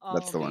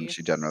 That's the one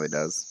she generally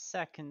does.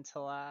 Second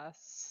to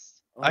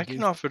last. I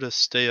can offer to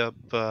stay up.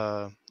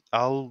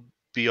 I'll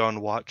be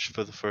on watch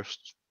for the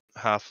first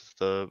half of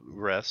the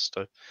rest.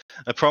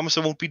 I promise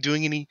I won't be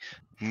doing any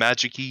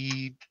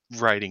magic-y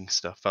writing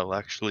stuff. I'll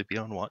actually be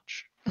on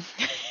watch.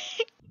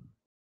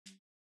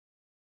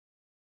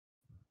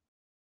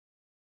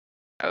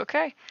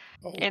 Okay.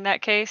 Oh, In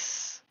that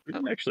case, We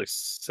can actually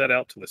set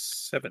out to the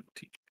 17th.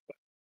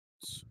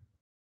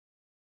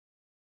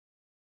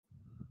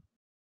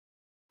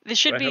 this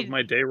should Do I be have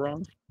my day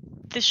wrong?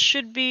 this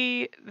should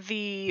be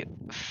the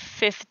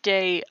 5th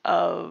day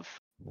of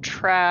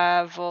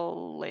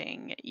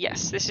traveling.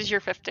 Yes, this is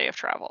your 5th day of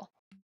travel.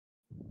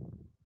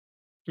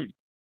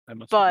 I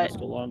must But- have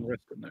missed a long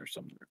rest in there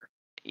somewhere.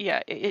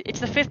 Yeah,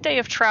 it's the 5th day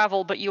of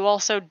travel, but you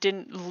also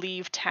didn't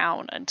leave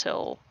town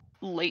until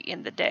late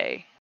in the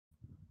day.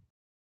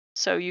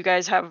 So you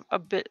guys have a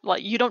bit,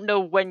 like, you don't know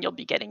when you'll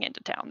be getting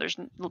into town.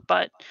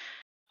 But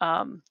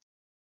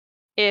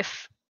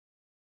if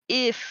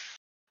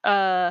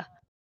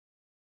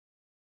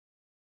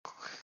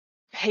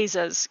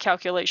Haza's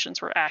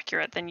calculations were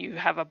accurate, then you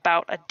have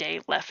about a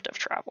day left of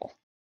travel.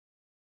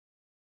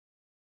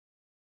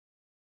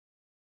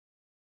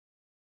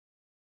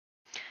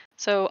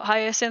 So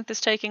Hyacinth is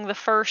taking the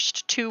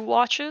first 2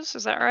 watches,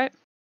 is that right?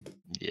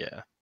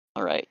 Yeah.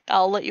 All right.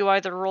 I'll let you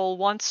either roll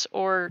once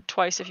or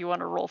twice if you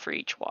want to roll for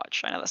each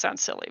watch. I know that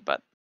sounds silly,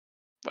 but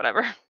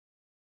whatever.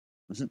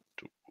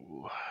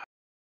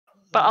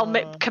 But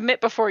I'll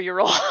commit before you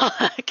roll.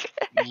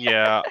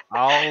 Yeah,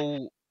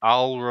 I'll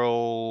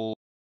roll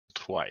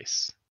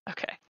twice.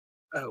 Okay.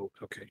 Oh,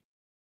 okay.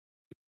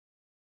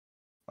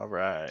 All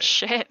right.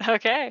 Shit.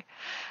 Okay.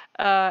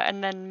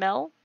 And then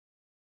Mel.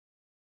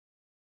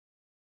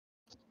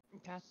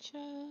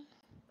 Gotcha.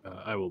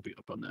 I will be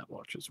up on that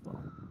watch as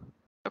well.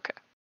 Okay.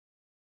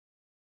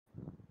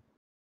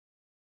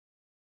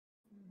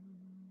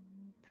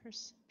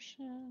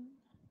 Perception.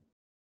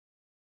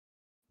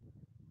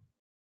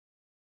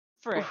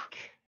 Frick.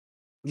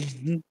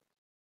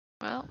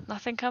 Well,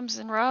 nothing comes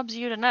and robs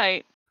you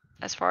tonight,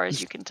 as far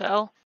as you can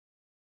tell.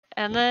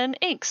 And then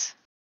Inks.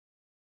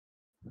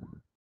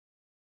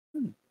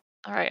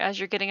 All right, as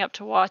you're getting up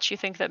to watch, you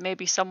think that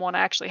maybe someone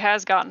actually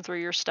has gotten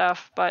through your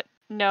stuff, but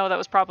no, that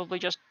was probably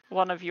just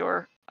one of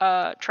your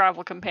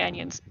travel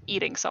companions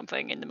eating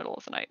something in the middle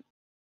of the night.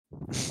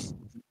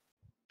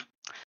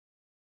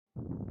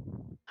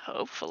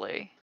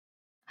 Hopefully.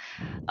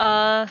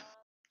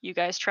 You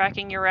guys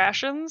tracking your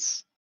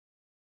rations?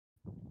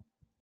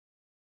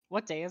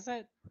 What day is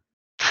it?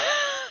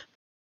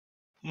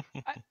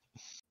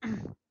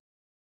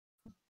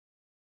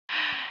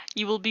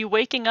 You will be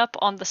waking up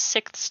on the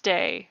 6th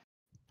day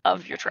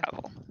of your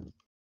travel.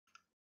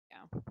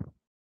 Yeah.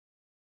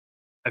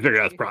 I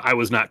figured I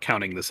was not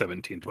counting the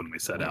 17th when we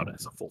set out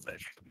as a full day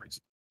for some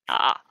reason.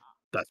 Ah.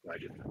 That's why I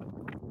did that.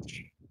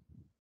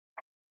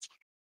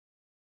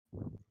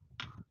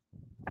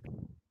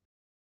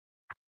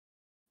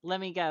 Let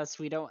me guess,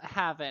 we don't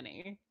have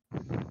any.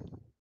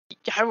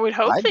 I would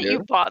hope I that you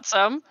do. bought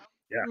some.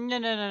 Yeah. No.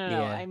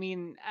 Yeah. I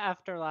mean,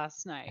 after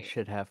last I night.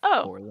 should have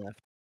Oh. 4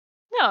 left.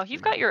 No,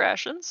 you've got your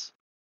rations.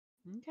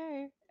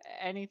 Okay.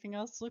 Anything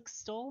else looks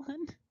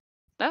stolen?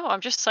 No,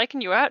 I'm just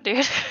psyching you out,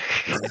 dude.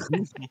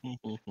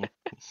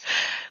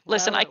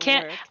 Listen, Well, I it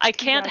can't worked. I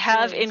can't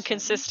have Congratulations.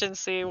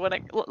 inconsistency when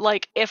it,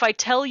 like, if I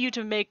tell you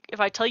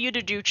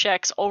to do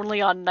checks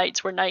only on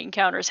nights where night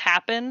encounters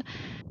happen,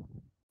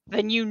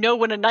 then you know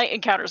when a night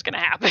encounter is going to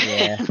happen.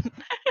 Yeah.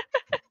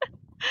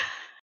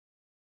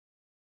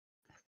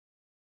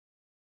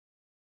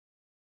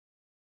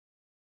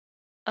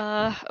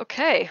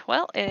 Okay.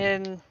 Well,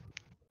 in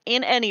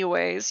any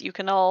ways, you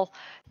can all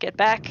get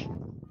back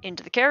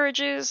into the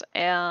carriages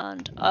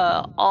and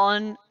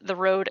on the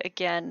road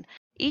again.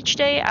 Each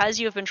day, as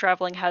you have been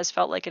traveling, has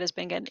felt like it has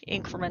been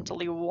getting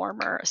incrementally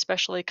warmer,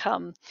 especially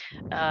come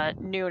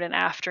noon and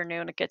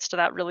afternoon. It gets to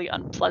that really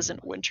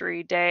unpleasant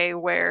wintry day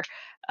where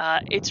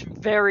it's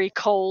very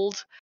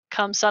cold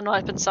come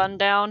sunrise and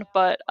sundown,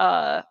 but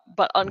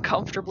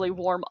uncomfortably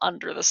warm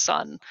under the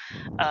sun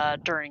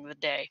during the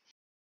day.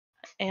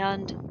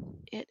 And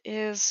it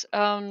is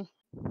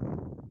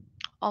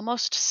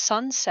almost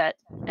sunset,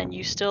 and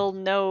you still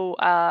know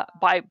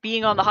by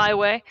being on the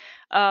highway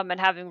and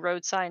having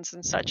road signs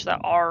and such that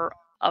are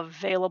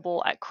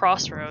available at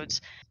crossroads,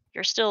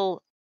 you're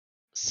still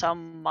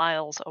some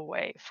miles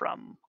away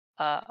from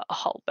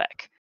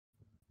Hullbeck.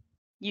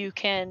 You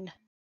can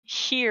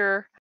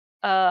hear,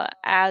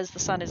 as the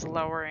sun is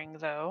lowering,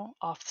 though,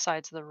 off the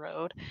sides of the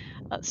road,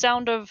 the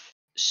sound of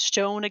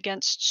stone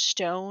against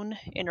stone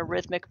in a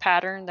rhythmic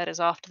pattern that is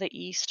off to the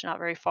east, not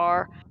very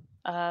far.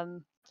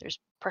 There's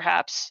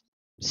perhaps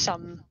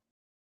some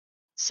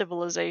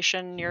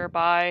civilization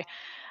nearby.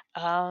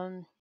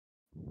 A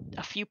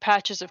few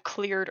patches of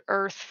cleared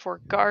earth for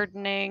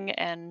gardening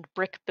and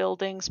brick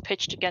buildings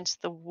pitched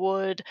against the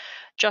wood,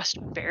 just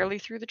barely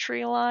through the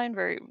tree line,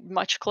 very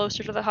much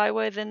closer to the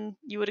highway than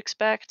you would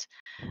expect.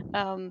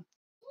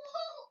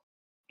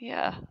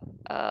 Yeah,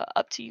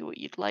 up to you what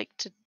you'd like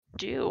to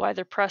do.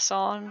 Either press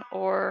on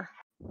or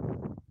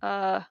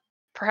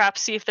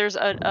perhaps see if there's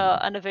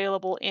an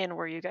available inn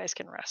where you guys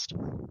can rest.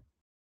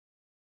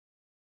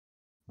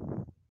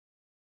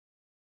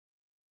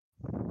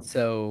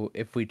 So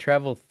if we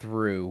travel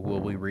through, will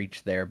we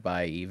reach there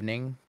by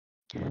evening?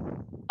 It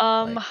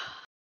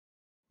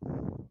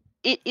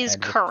is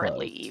And we're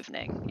currently closed.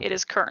 evening. It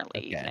is currently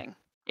Okay. evening.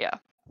 Yeah,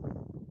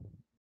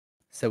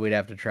 So we'd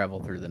have to travel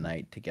through the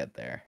night to get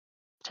there.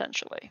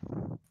 potentially.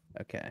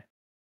 Okay.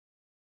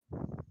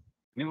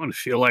 Anyone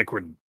feel like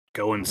we're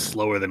going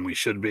slower than we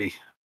should be?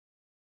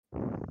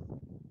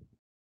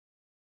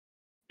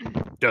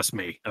 Just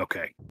me.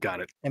 Okay, got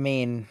it. I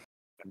mean,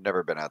 I've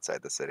never been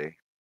outside the city.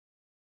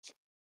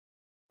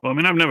 Well, I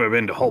mean, I've never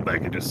been to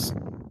Hullbeck. It just, I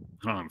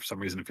don't know, for some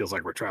reason it feels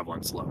like we're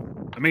traveling slow.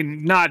 I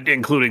mean, not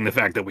including the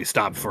fact that we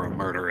stopped for a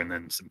murder and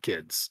then some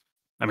kids.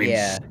 I mean,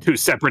 Yeah. 2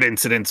 separate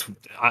incidents.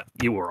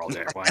 You were all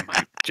there. Why am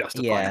I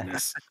justifying Yeah.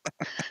 this?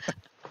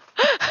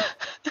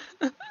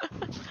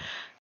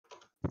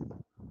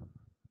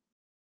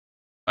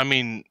 I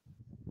mean,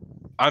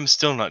 I'm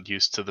still not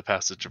used to the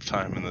passage of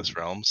time in this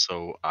realm,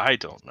 so I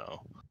don't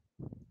know.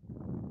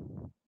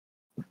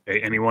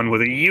 Hey, anyone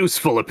with a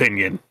useful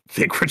opinion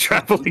think we're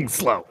traveling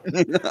slow?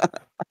 is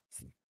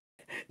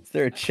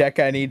there a check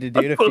I need to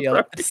do to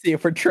feel to see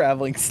if we're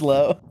traveling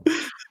slow?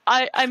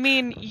 I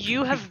mean,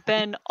 you have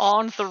been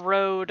on the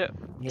road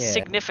Yeah.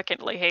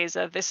 significantly,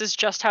 Haza. This is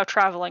just how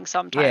traveling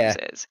sometimes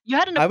is. You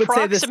had an I would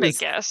say this approximate is-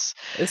 guess.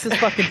 This is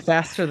fucking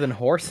faster than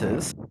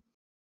horses.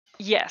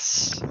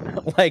 Yes.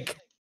 Like,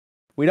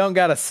 we don't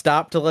gotta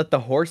stop to let the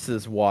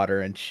horses water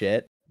and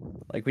shit.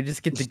 Like, we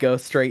just get to go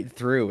straight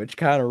through, which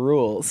kind of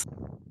rules.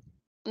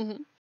 Mhm.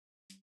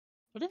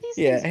 What do these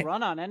Yeah. things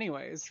run on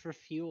anyways for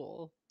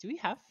fuel? Do we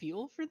have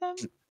fuel for them?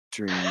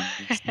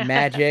 Dreams.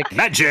 Magic.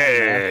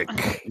 Magic!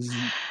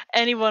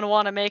 Anyone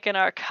want to make an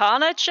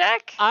Arcana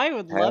check? I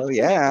would Hell love to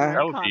yeah. make an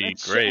That would Arcana be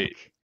great.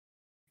 check.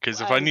 Because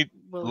if I need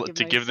will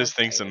to my give this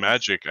thing some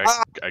magic,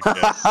 Ah! I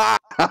guess.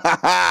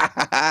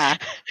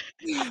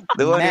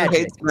 The one who Magic.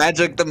 hates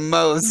magic the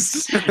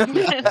most.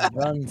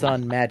 Runs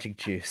on magic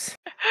juice.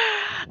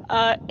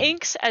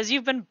 Inks, as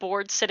you've been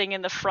bored sitting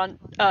in the front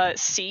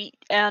seat,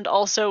 and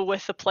also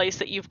with the place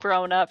that you've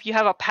grown up, you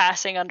have a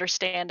passing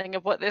understanding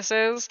of what this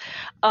is.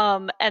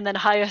 And then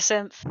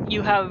Hyacinth,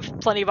 you have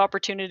plenty of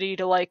opportunity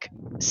to like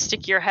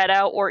stick your head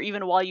out, or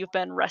even while you've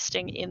been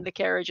resting in the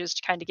carriages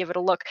to kind of give it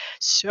a look.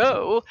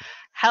 So,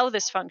 how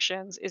this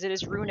functions is it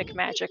is runic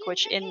magic,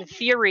 which in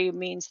theory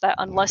means that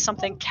unless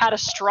something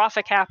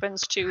catastrophic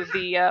happens to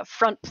the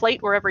front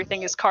plate where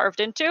everything is carved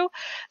into,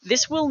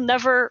 this will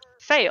never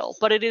fail.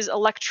 But it is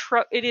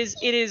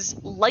it is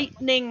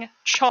lightning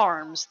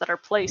charms that are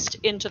placed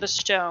into the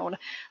stone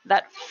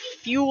that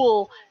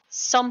fuel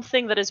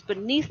something that is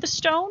beneath the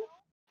stone.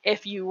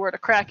 If you were to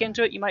crack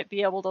into it, you might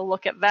be able to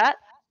look at that.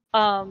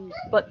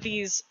 But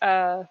these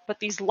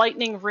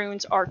lightning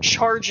runes are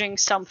charging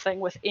something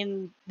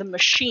within the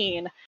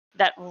machine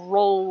that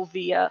roll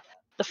the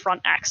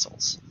front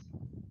axles.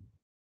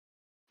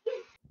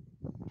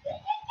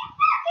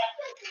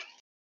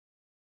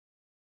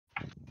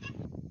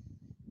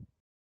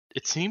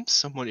 It seems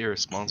somewhat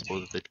irresponsible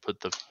that they put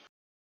the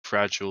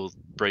fragile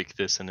break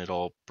this and it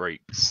all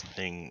breaks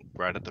thing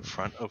right at the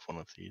front of one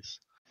of these.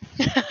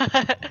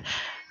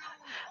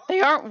 They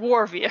aren't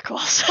war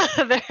vehicles.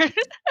 They're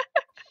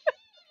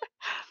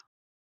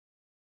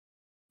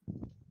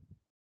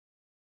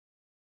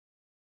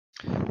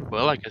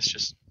Well, I guess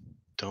just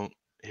don't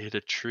hit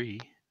a tree.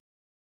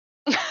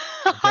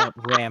 Don't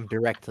ram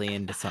directly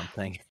into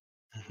something.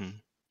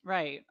 Mhm.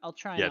 Right. I'll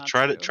try. Yeah, not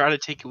try to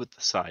take it with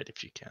the side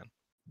if you can.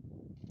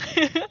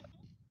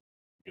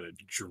 Gonna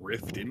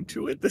drift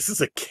into it. This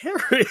is a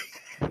carry.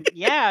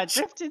 Yeah,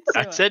 drift into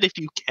I it. said if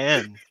you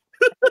can.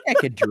 I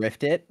could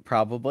drift it,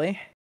 probably.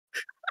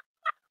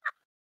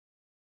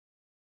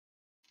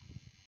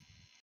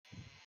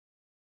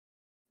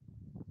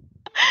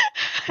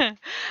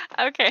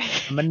 Okay.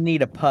 I'm gonna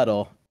need a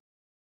puddle.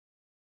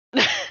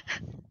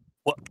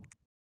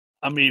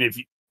 I mean, if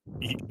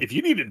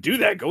you need to do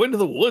that, go into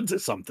the woods or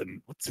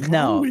something. What's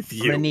wrong with I'm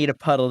you? gonna need a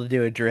puddle to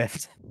do a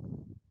drift.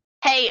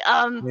 Hey,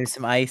 There's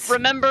some ice.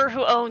 remember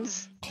who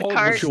owns the Call it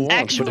cart? what you want,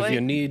 Actually, but if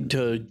you need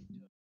to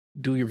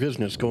do your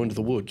business, go into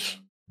the woods.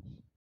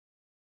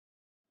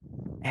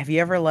 Have you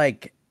ever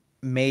like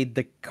made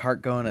the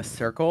cart go in a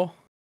circle?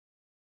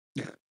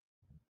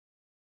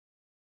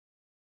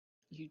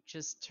 You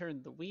just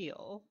turn the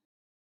wheel.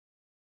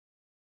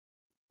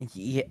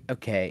 Yeah,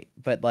 okay,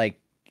 but like,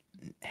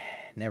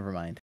 never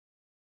mind.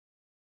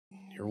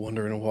 You're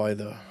wondering why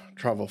the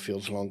travel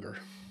feels longer.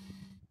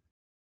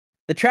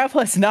 The travel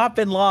has not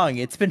been long.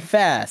 It's been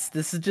fast.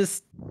 This is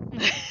just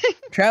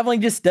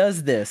traveling. Just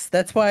does this.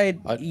 That's why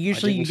I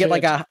usually you didn't get say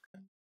like I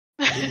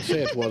didn't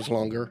say it was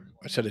longer.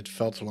 I said it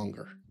felt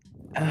longer.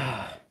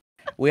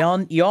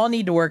 you all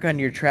need to work on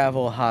your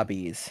travel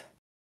hobbies.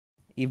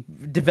 You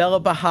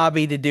develop a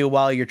hobby to do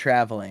while you're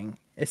traveling,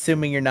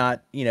 assuming you're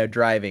not,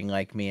 driving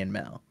like me and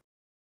Mel.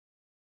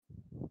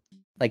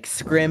 Like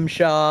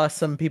scrimshaw,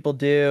 some people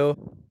do.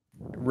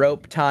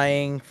 Rope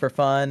tying for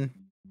fun.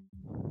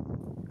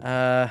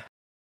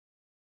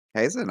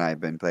 Hazel and I have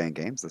been playing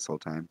games this whole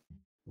time.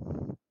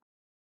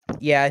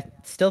 Yeah, I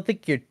still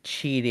think you're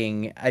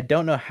cheating. I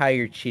don't know how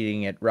you're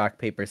cheating at rock,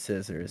 paper,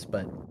 scissors,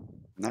 but I'm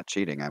not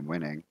cheating, I'm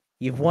winning.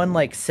 you've won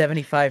like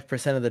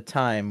 75% of the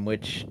time,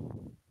 which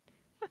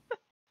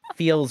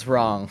feels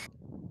wrong.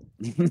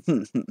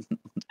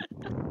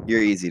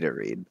 You're easy to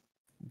read.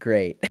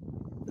 Great.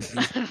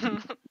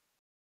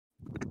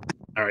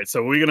 All right,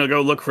 so are we gonna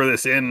go look for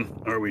this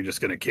inn, or are we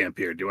just gonna camp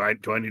here? Do I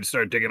need to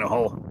start digging a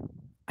hole?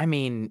 I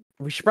mean,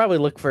 we should probably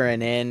look for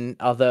an inn,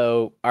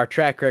 although our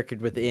track record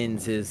with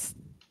inns is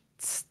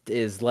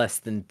less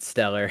than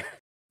stellar.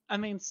 I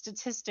mean,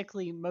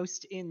 statistically,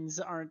 most inns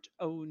aren't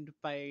owned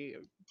by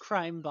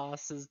crime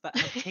bosses that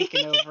have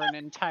taken over an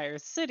entire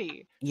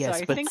city. Yes,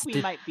 so I but think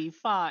we might be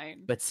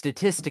fine. But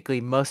statistically,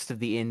 most of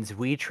the inns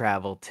we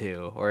travel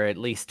to, or at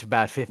least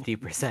about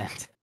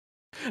 50%,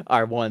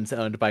 are ones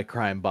owned by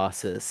crime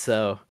bosses.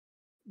 So,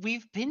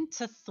 We've been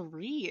to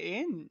 3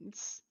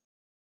 inns.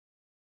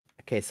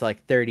 okay, so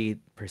like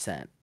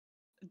 30%.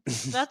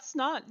 That's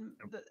not.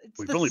 It's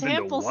We've the only been to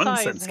sample one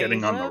size, since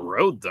getting on the Hazen.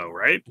 road, though,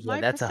 right? Yeah,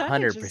 My that's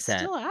percentage 100%. is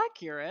still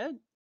accurate.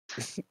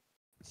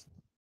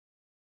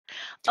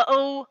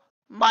 Oh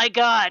my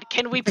god,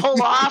 can we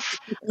pull off?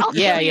 I'll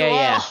Yeah, kill you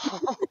yeah.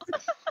 all.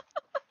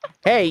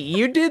 Hey,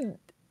 you did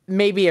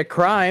maybe a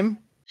crime.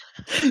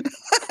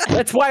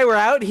 That's why we're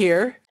out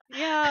here.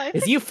 Yeah, I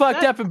Is think you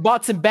fucked that- up and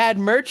bought some bad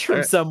merch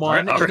from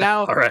someone, and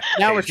now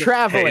now we're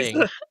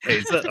traveling.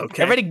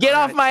 Okay. Everybody get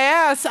off my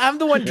ass. I'm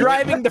the one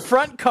driving the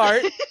front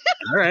cart.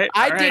 All right.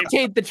 I all right.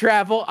 dictate the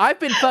travel. I've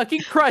been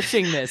fucking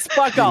crushing this.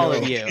 Fuck all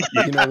of you.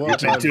 You know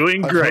what? You've been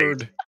doing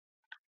great.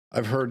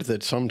 I've heard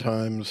that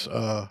sometimes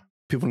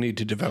people need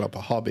to develop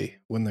a hobby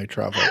when they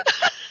travel.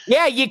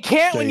 Yeah, you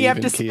can't when Stay you have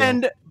to even keel.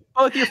 spend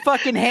both your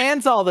fucking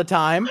hands all the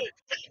time.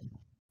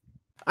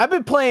 I've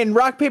been playing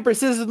rock, paper,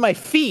 scissors with my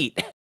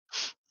feet.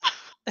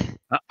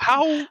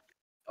 How?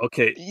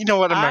 Okay, You know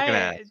what? I'm not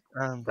gonna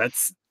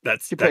ask.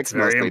 that's She picks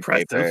very mostly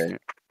impressive. paper.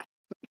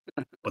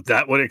 But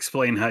that would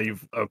explain how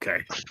you've.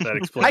 Okay, that I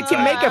explains. can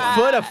how make you've- a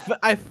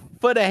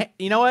foot of.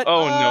 You know what?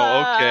 Oh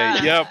no.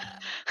 Okay. Yep.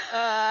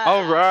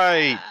 All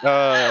right.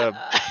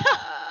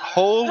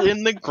 Hole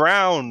in the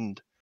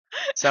ground.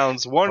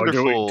 Sounds Or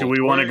wonderful. do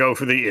we want to go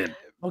for the inn?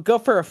 We'll go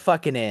for a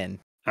fucking inn.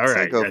 All Say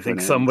right, go I for think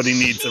an inn. somebody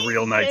needs a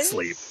real night's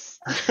sleep.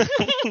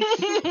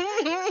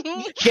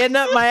 Getting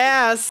up my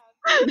ass.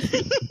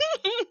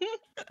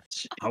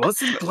 I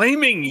wasn't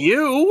blaming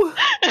you.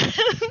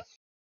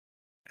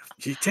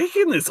 You're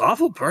taking this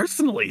awful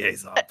personally,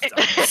 Hazel.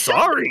 I'm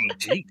sorry.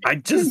 Gee, I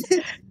just.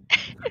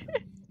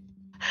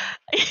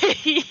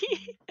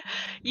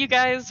 You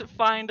guys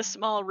find a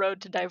small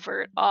road to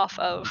divert off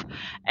of,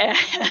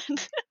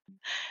 and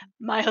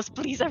Miles,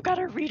 please, I've got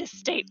to read a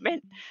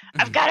statement.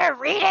 I've got to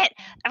read it.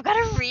 I've got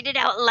to read it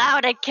out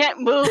loud. I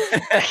can't move.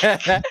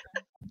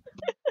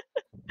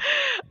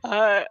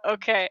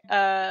 Okay.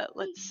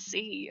 Let's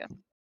see.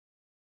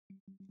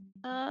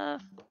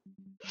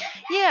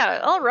 Yeah.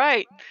 All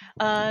right.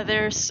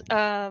 There's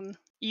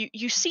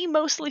you see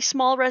mostly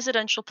small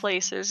residential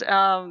places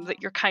that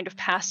you're kind of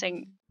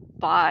passing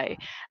by,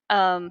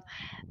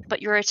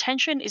 but your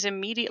attention is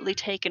immediately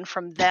taken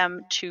from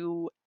them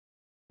to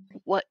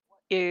what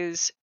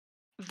is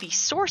the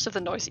source of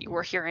the noise that you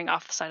were hearing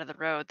off the side of the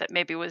road that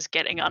maybe was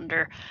getting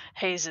under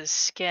Hayes's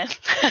skin.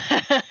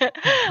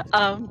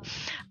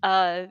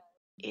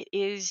 It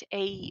is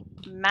a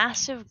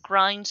massive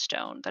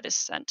grindstone that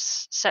is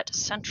set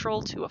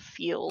central to a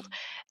field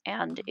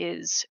and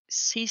is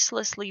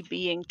ceaselessly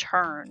being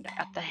turned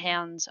at the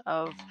hands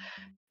of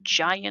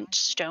giant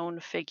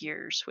stone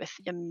figures with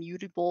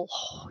immutable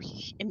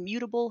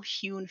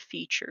hewn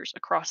features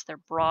across their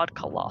broad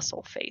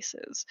colossal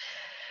faces.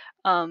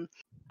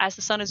 As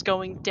the sun is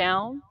going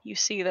down, you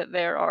see that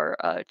there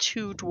are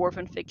two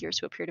dwarven figures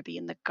who appear to be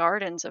in the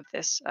gardens of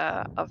this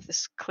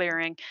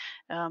clearing.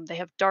 They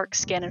have dark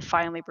skin and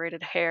finely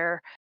braided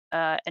hair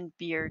and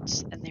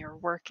beards, and they are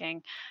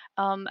working.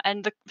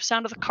 And the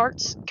sound of the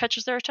carts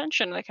catches their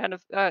attention. They kind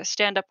of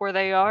stand up where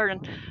they are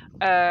and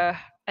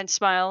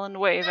smile and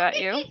wave at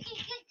you,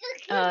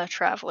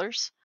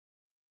 travelers.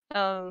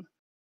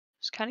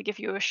 Just kind of give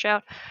you a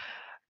shout.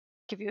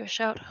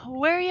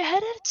 Where are you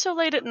headed so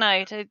late at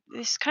night?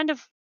 It's kind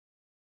of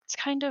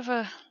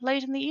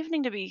late in the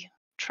evening to be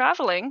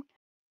traveling.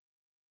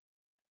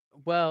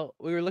 Well,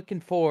 we were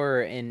looking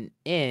for an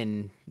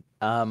inn.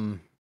 Do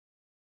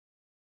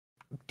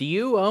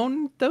you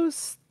own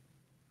those?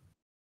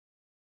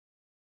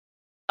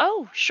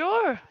 Oh,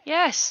 sure.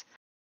 Yes.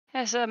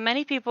 Yes,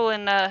 many people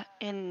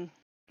in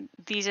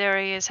these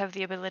areas have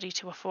the ability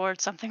to afford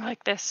something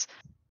like this.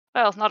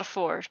 Well, not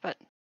afford, but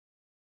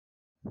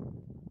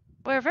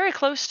we're very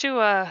close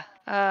to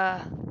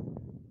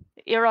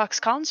Irok's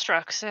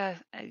constructs.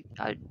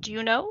 Do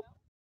you know?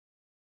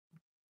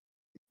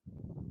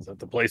 Is that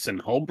the place in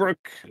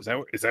Holbrook? Is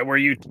that where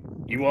you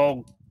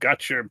all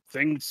got your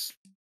things?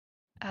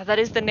 That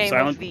is the name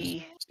Silent? of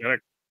the.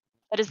 Static?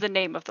 That is the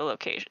name of the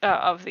location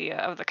of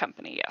the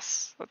company.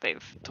 Yes, what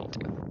they've told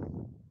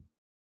you.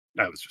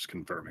 I was just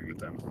confirming with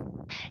them.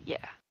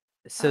 Yeah.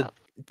 So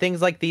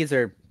things like these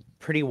are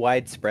pretty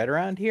widespread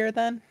around here,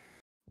 then?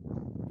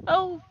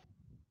 Oh,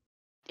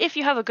 if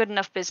you have a good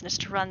enough business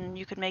to run,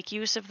 you could make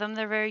use of them.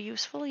 They're very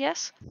useful.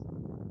 Yes.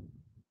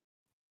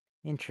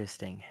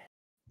 Interesting.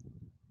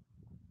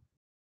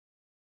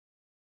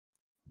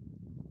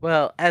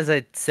 Well, as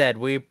I said,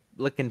 we're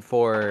looking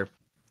for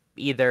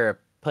either a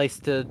place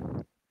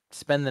to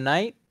spend the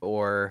night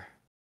or...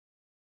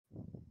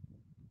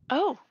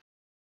 Oh.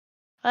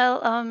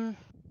 Well,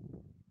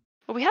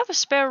 we have a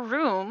spare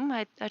room.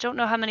 I don't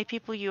know how many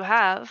people you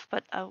have,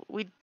 but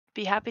we'd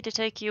be happy to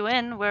take you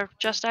in. We're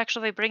just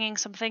actually bringing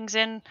some things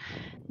in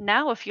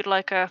now if you'd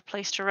like a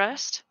place to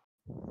rest.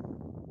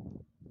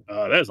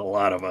 There's a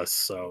lot of us,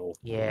 so...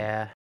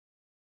 Yeah.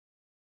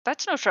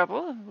 That's no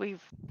trouble.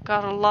 We've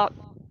got a lot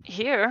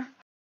here.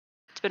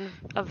 It's been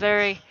a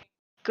very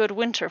good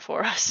winter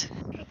for us.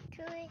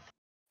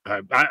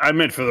 I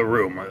meant for the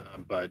room,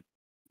 but...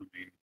 I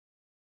mean,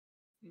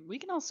 We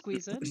can all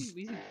squeeze in.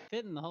 We can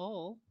fit in the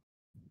hole.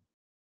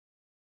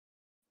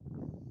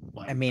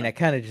 I mean, I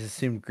kind of just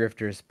assumed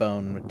Grifter's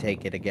Bone would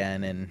take it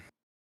again, and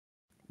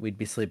we'd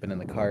be sleeping in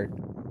the cart.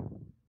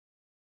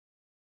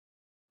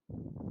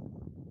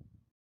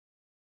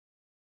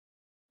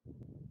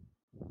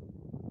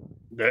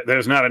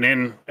 There's not an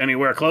inn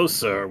anywhere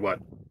close, or what?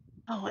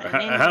 Oh,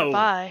 an inn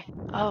nearby.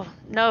 Oh,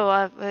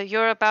 no,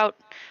 you're about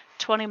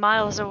 20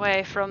 miles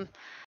away from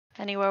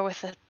anywhere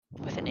with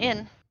an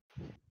inn.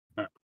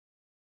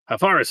 How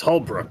far is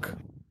Holbrook?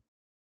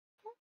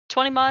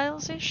 20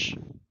 miles-ish.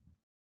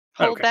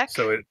 Okay, Holbeck.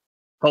 so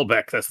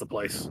Holbeck, that's the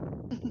place.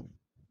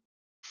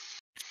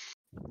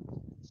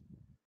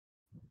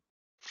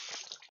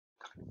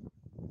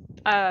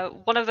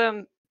 One of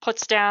them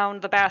puts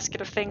down the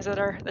basket of things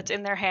that's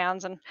in their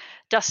hands and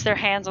dusts their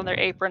hands on their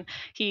apron.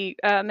 He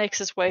makes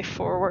his way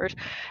forward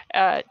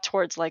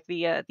towards like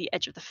the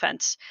edge of the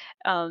fence.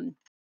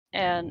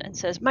 and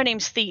says, "My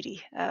name's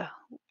Theedy.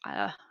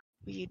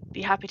 We'd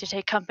be happy to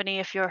take company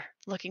if you're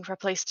looking for a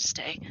place to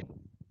stay."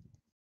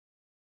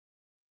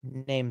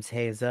 Name's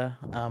Haza.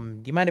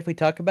 Do you mind if we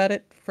talk about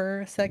it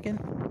for a second?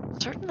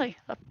 Certainly,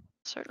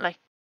 certainly.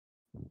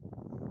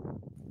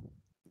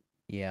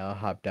 Yeah, I'll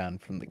hop down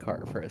from the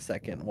cart for a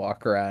second,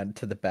 walk around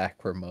to the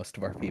back where most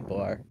of our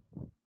people are.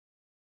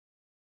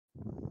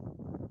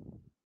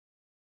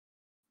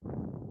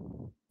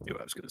 Knew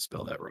I was going to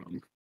spell that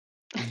wrong.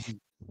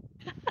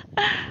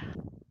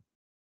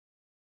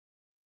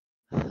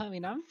 I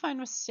mean, I'm fine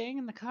with staying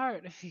in the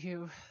cart if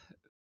you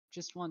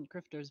just want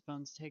Grifter's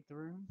bones to take the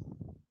room.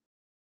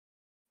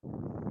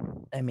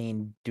 I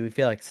mean, do we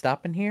feel like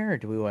stopping here, or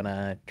do we want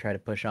to try to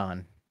push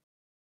on?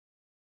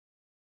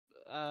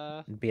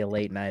 It'd be a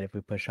late night if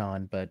we push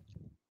on, but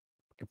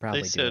we could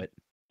probably do said- it.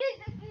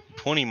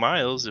 20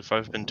 miles, if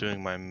I've been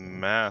doing my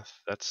math,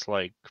 that's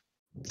like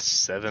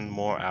 7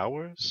 more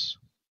hours?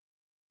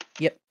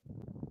 Yep.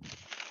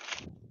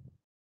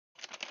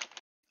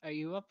 Are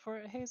you up for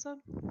it,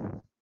 Hazel?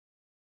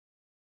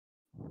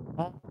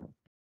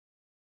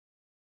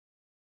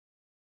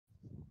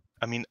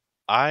 I mean,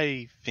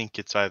 I think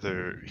it's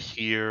either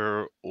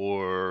here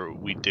or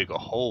we dig a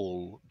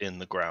hole in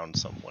the ground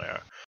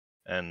somewhere.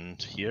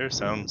 And here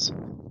sounds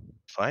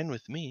fine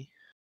with me.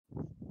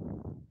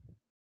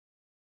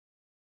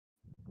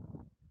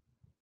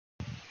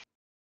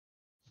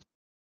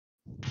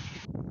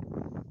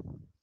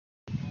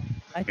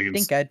 I We can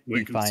think s- I'd we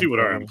be can fine see what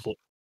for our a- employees.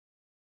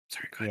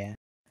 Sorry, go ahead. Yeah,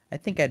 I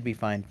think I'd be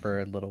fine for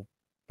a little,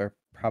 or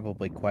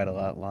probably quite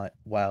a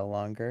while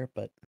longer.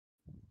 But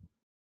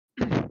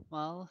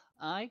Well,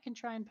 I can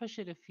try and push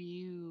it if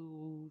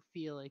you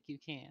feel like you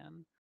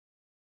can.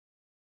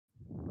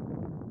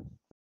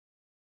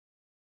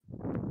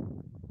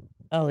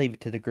 I'll leave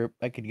it to the group.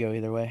 I could go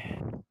either way.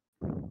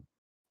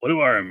 What do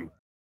our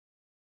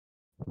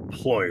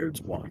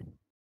employers want?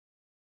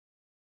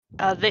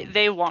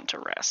 They want to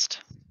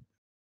rest.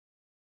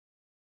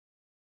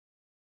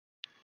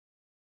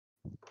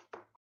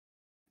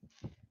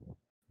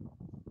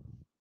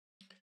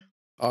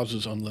 Oz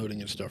is unloading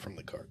his stuff from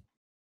the cart.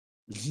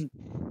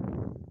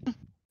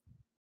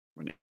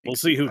 We'll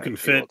see who can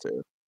fit.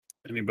 Too.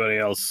 Anybody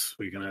else,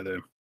 we can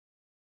either.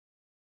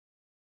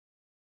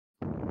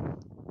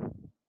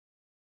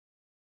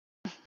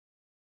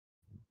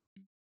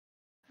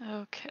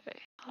 Okay,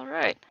 all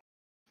right.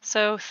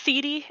 So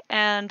Theedy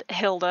and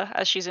Hilda,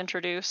 as she's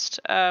introduced,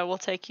 will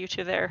take you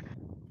to their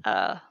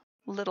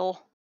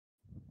little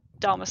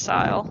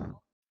domicile.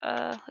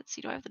 Let's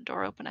see, do I have the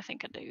door open? I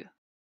think I do.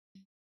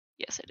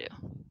 Yes, I do.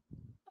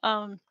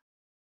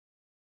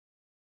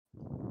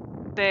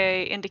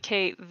 They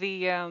indicate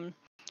that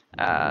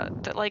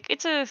like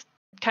it's a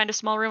kind of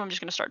small room. I'm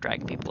just gonna start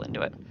dragging people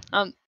into it.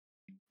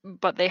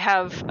 But they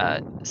have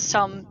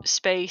some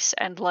space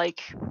and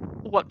like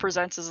what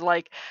presents as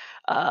like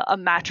a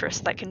mattress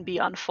that can be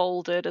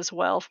unfolded as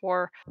well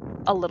for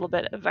a little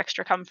bit of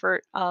extra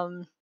comfort.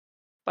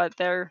 But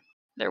they're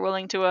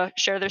willing to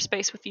share their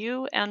space with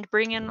you and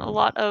bring in a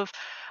lot of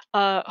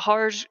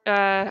hearty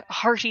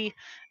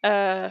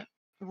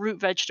root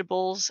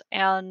vegetables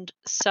and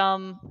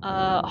some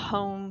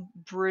home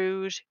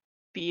brewed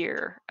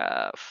beer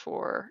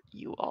for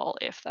you all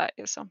if that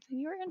is something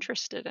you're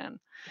interested in.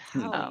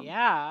 Hell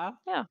yeah.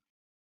 Yeah.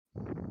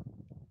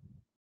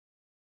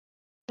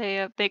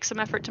 They make some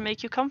effort to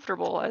make you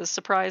comfortable as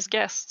surprise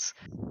guests.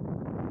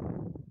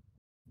 You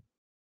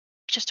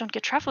just don't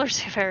get travelers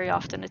here very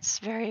often. It's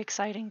very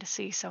exciting to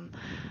see some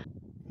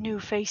new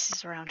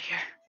faces around here.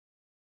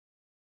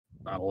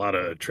 Not a lot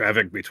of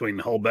traffic between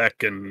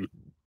Hullbeck and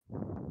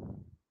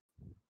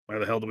where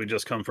the hell did we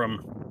just come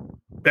from?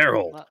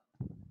 Bearhold.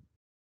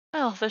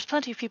 Well, there's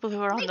plenty of people who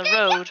are on the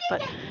road,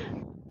 but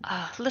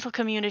little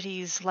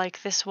communities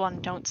like this one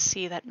don't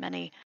see that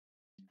many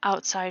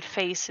outside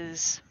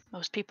faces.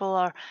 Most people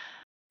are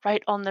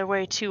right on their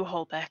way to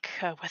Hullbeck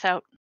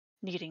without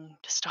needing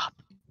to stop.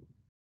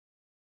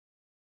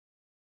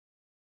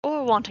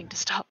 Or wanting to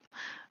stop.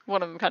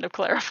 One of them kind of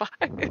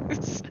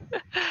clarifies.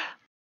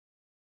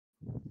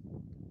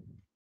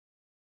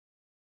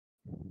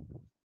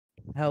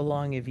 How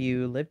long have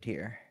you lived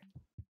here?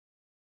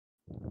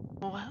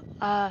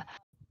 Well,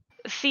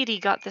 Theedy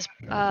got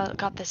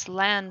this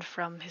land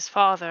from his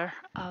father,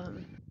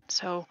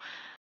 so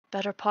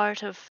better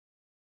part of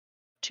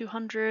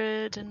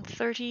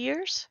 230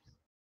 years.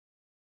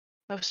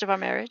 Most of our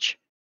marriage.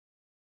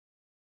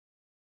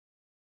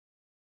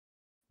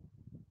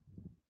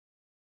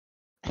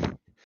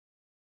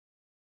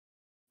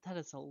 That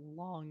is a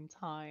long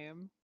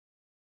time.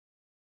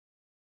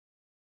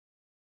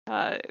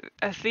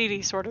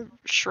 Theedy sort of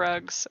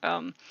shrugs.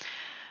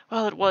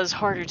 Well, it was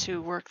harder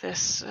to work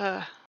this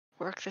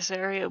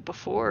area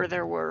before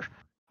there were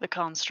the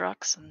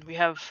constructs, and we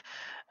have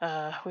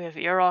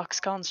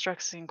Erox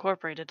Constructs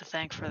Incorporated to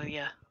thank for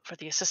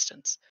the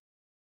assistance.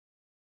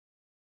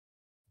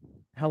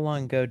 How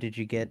long ago did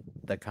you get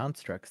the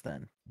constructs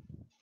then?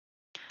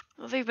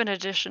 Well, they've been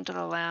addition to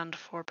the land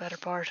for a better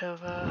part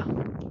of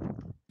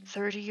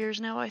 30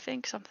 years now, I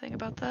think, something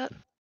about that.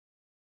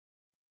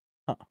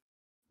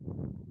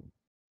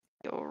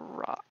 Your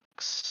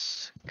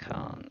rocks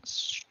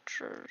construct.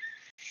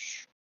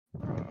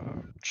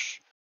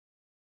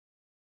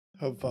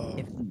 Have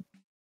If,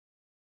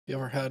 you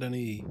ever had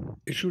any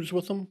issues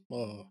with them?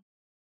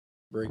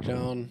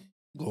 Breakdown,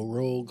 go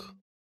rogue?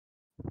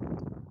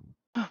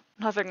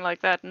 Nothing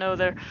like that. No,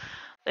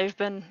 they've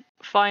been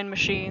fine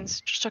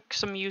machines. Just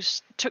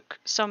took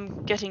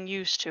some getting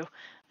used to.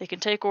 They can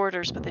take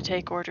orders, but they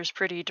take orders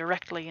pretty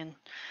directly and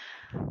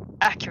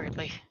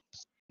accurately.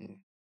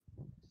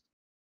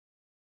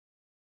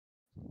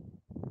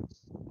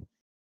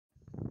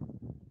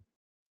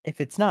 if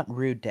it's not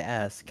rude to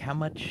ask, how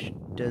much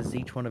does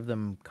each one of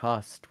them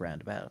cost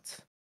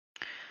roundabouts?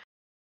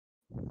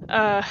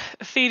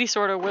 Feedy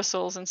sort of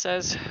whistles and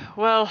says,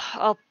 "Well,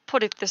 I'll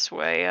put it this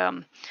way.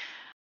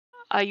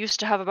 I used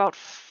to have about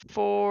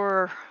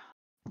 4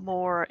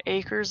 more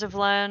acres of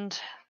land,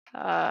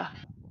 and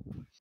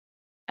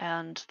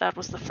that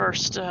was the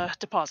first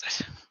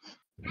deposit."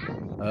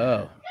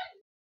 Oh.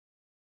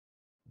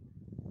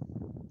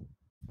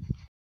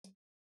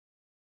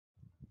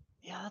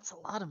 Yeah, that's a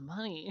lot of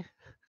money.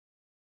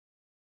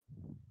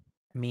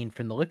 I mean,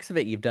 from the looks of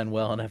it, you've done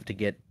well enough to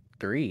get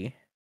 3.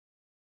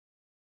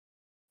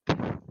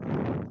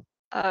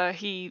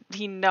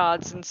 He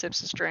nods and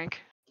sips his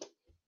drink.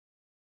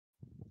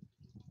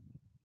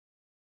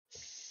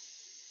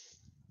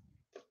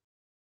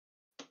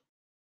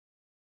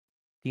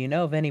 Do you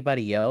know of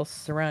anybody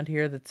else around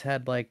here that's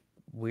had, like,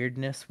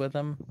 weirdness with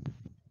them?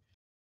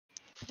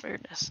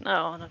 Weirdness.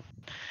 No,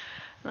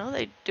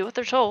 they do what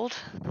they're told.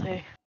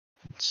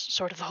 It's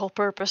sort of the whole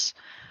purpose.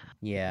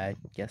 Yeah, I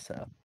guess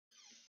so.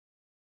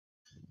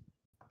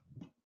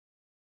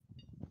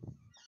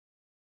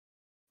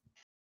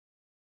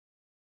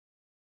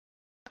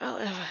 Well,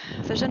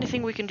 if there's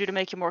anything we can do to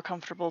make you more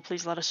comfortable,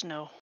 please let us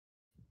know.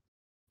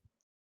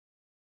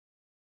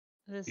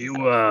 This You,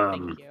 is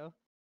thank you.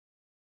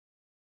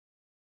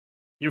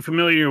 You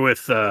familiar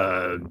with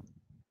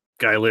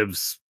guy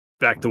lives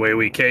back the way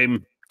we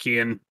came?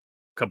 Kian,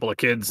 couple of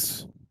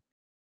kids.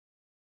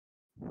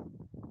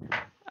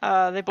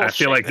 They both. I feel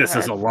shake like their this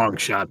is a head. long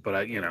shot,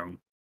 but you're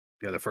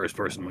the first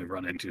person we've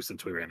run into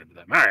since we ran into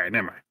them. All right,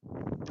 never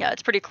mind. Yeah,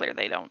 it's pretty clear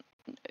they don't.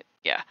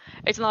 Yeah,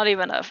 it's not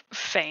even a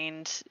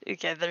feigned.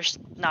 Okay, there's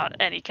not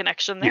any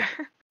connection there.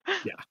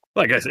 Yeah.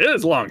 Like I said,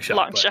 it's a long shot.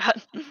 Long but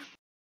shot.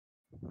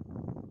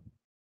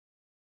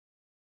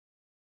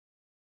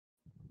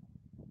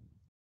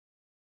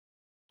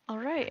 All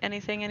right.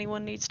 Anything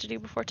anyone needs to do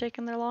before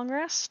taking their long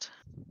rest?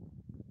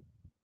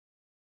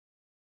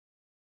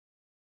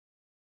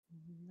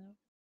 No.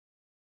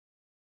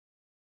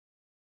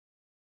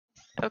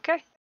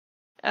 Okay.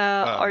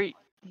 Are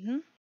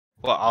you?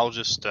 Well,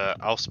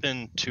 I'll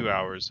spend 2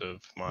 hours of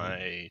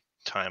my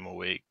time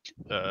awake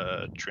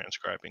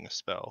transcribing a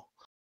spell.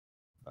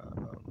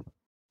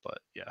 But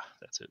yeah,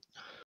 that's it.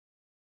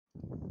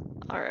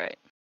 All right.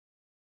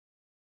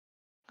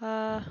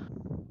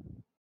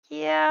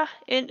 Yeah.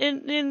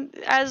 In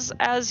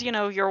as you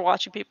know, you're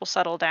watching people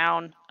settle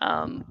down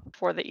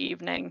for the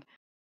evening.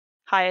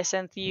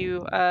 Hyacinth,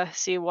 you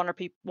see one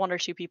or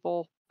two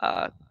people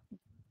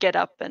get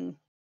up and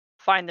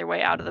find their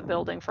way out of the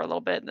building for a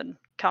little bit, and then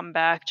come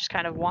back, just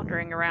kind of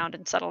wandering around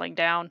and settling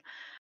down.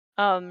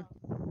 But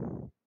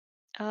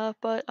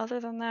other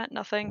than that,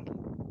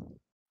 nothing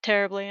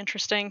terribly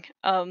interesting.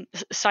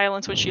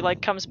 Silence, when she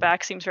comes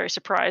back, seems very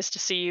surprised to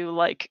see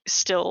you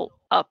still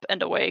up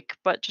and awake,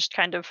 but just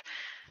kind of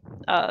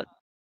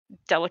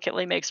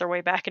delicately makes her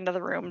way back into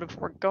the room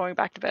before going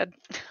back to bed.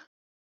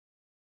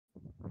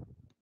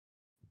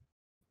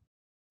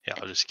 Yeah,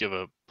 I'll just give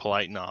a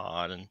polite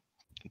nod and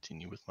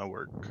continue with my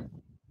work.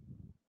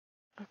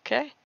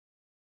 Okay.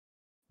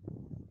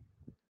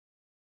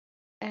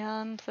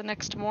 And the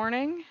next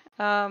morning,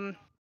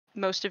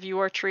 most of you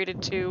are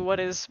treated to what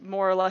is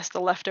more or less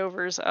the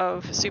leftovers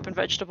of soup and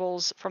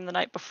vegetables from the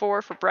night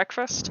before for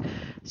breakfast,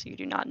 so you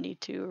do not need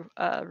to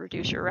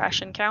reduce your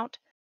ration count.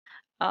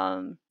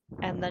 And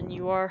then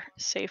you are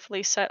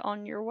safely set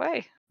on your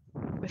way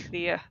with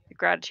the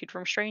gratitude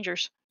from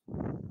strangers.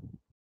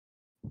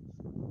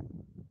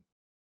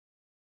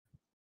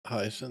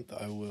 Hyacinth,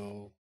 I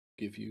will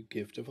give you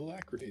gift of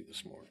alacrity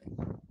this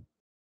morning.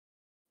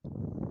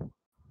 Well,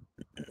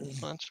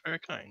 that's very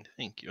kind.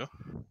 Thank you.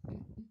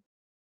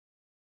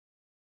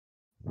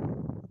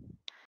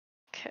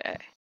 Okay.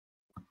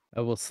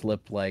 I will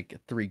slip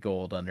 3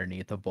 gold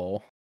underneath a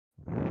bowl.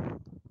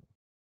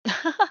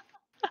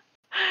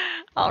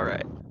 All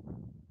right.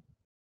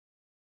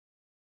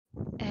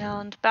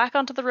 And back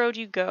onto the road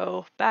you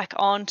go, back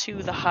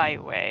onto the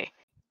highway,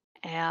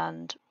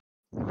 and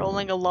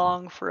rolling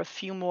along for a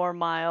few more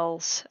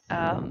miles.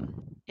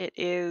 It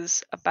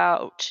is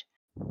about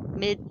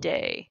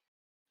midday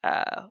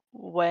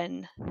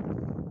when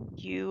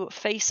you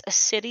face a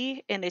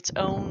city in its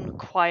own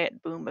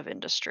quiet boom of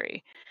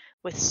industry,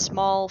 with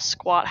small,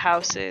 squat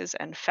houses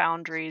and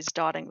foundries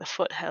dotting the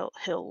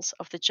foothills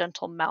of the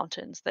gentle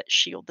mountains that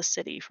shield the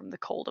city from the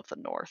cold of the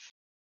north.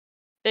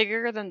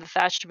 bigger than the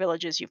thatched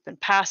villages you've been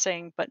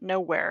passing, but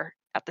nowhere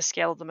at the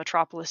scale of the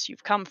metropolis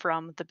you've come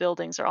from. The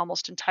buildings are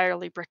almost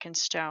entirely brick and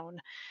stone,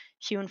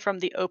 hewn from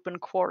the open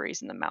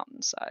quarries in the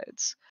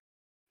mountainsides.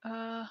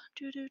 I've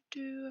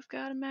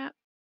got a map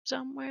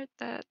somewhere.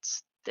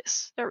 That's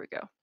this. There we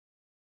go.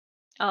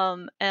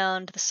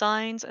 And the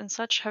signs and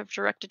such have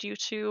directed you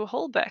to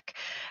Holbeck,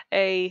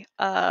 a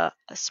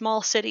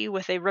small city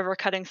with a river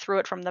cutting through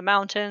it from the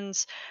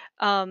mountains.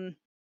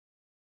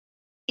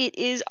 It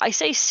is, I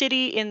say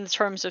city in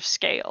terms of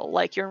scale.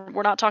 Like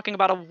we're not talking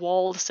about a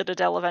walled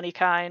citadel of any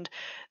kind.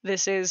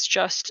 This is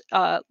just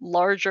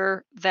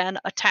larger than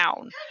a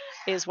town,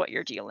 is what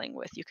you're dealing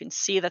with. You can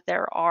see that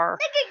there are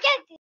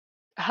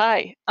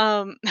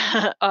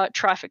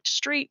trafficked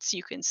streets.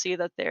 You can see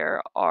that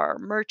there are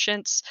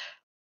merchants,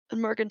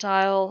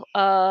 mercantile,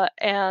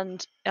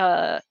 and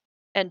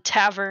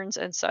taverns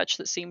and such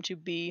that seem to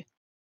be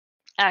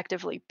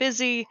actively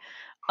busy,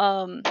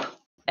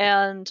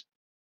 and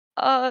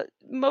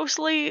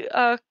mostly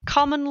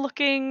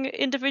common-looking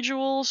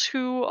individuals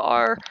who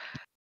are,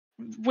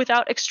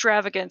 without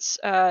extravagance,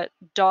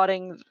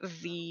 dotting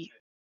the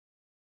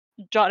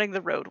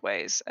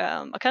roadways,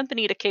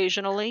 accompanied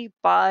occasionally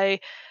by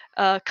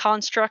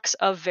constructs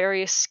of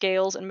various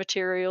scales and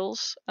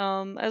materials,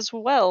 as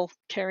well,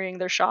 carrying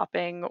their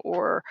shopping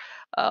or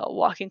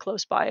walking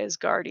close by as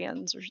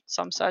guardians or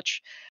some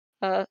such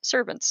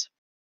servants.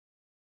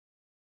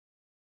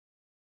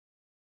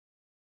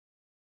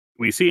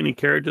 We see any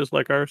carriages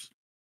like ours?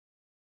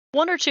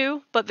 One or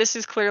two, but this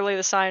is clearly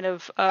the sign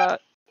of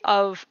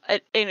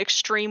an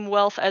extreme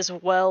wealth, as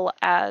well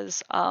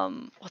as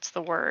what's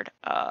the word?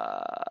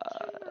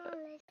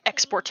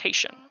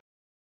 Exportation.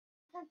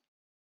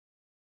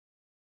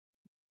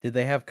 Did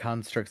they have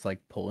constructs like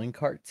pulling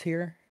carts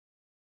here?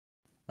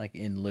 Like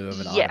in lieu of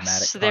an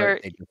Yes, automatic they're-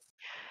 cart? They just...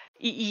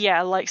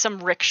 Yeah, like some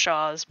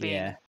rickshaws being.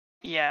 Yeah.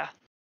 Yeah.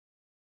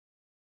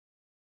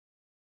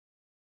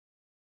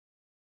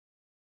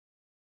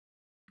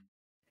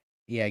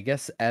 Yeah, I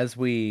guess as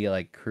we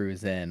like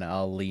cruise in,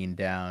 I'll lean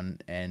down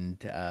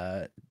and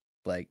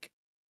like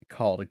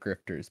call to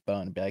Grifter's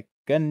Bone and be like,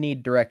 gonna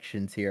need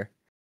directions here.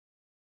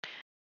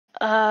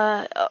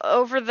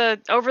 Over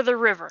the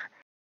river.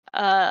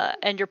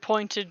 And you're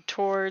pointed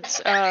towards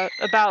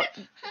about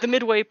the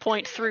midway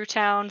point through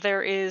town.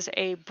 There is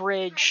a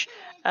bridge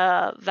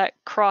that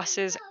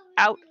crosses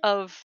out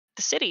of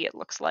the city, it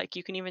looks like.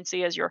 You can even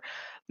see, as you're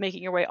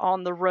making your way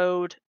on the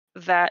road,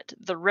 that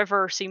the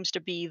river seems to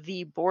be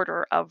the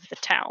border of the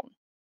town.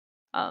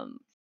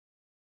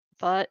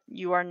 But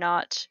you're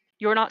not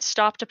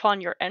stopped upon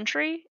your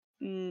entry.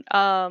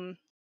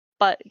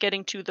 But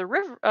getting to the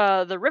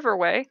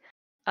riverway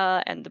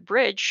and the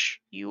bridge,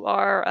 you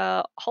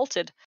are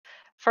halted.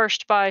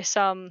 First by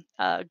some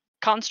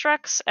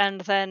constructs,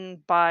 and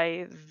then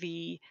by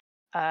the,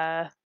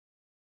 I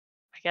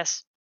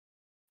guess,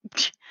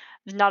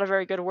 not a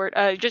very good word,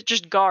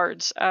 just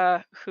guards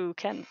who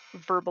can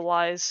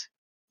verbalize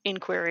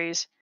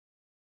inquiries,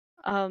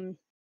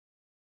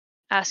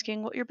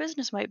 asking what your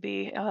business might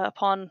be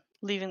upon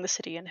leaving the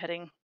city and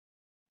heading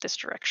this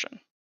direction.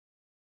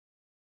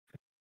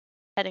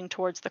 Heading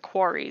towards the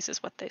quarries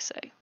is what they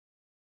say.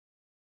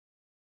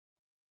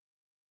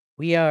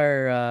 We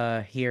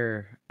are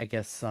here, I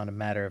guess, on a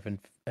matter of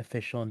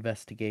official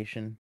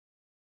investigation.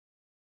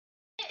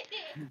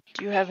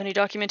 Do you have any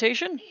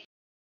documentation?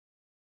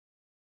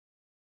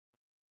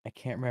 I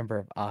can't remember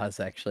if Oz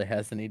actually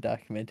has any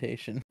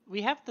documentation.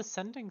 We have the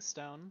sending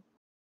stone.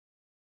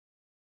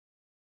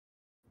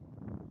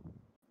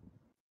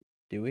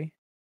 Do we?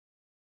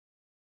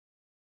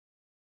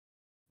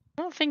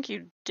 I don't think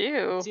you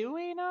do. Do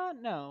we not?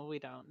 No, we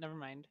don't. Never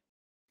mind.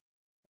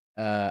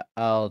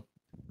 I'll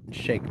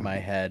shake my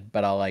head,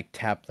 but I'll like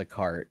tap the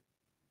cart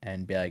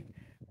and be like,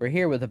 we're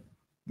here with a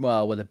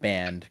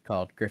band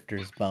called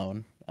Grifter's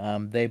Bone.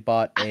 They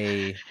bought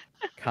a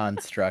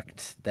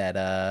construct that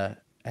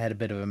had a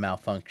bit of a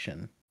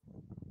malfunction.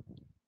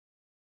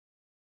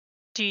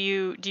 Do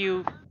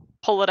you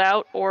pull it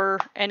out or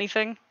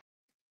anything?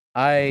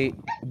 I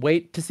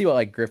wait to see what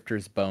like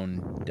Grifter's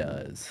Bone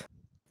does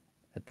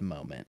at the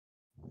moment.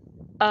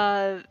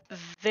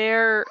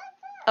 Their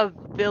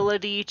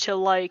ability to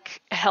like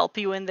help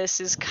you in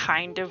this is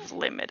kind of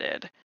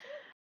limited.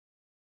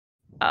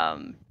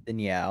 Then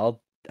yeah,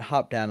 I'll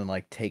hop down and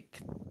like take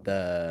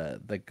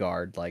the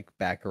guard like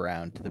back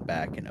around to the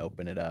back and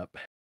open it up.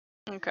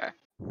 Okay.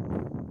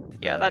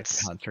 The Yeah,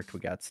 that's construct we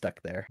got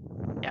stuck there.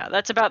 Yeah,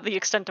 that's about the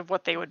extent of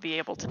what they would be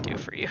able to do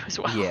for you as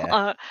well.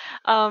 Yeah.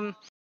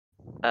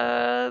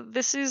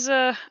 This is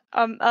a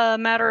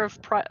matter of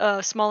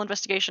small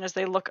investigation as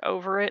they look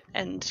over it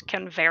and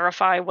can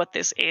verify what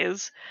this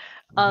is.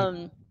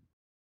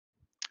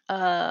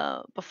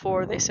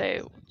 Before they say,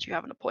 "Do you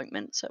have an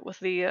appointment set with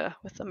the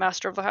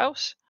master of the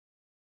house?"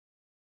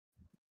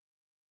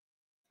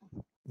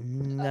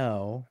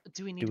 No.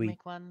 Do we need to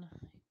make one?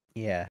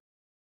 Yeah.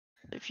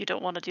 If you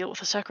don't want to deal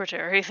with a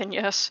secretary, then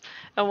yes.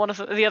 And one of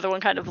the other one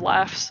kind of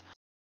laughs.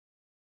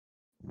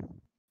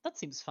 That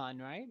seems fine,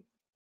 right?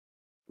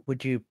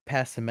 Would you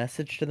pass a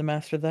message to the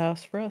master of the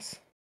house for us?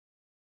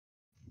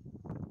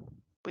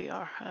 We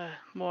are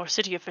more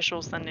city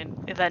officials than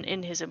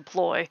in his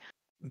employ.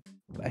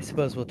 I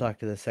suppose we'll talk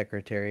to the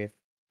secretary if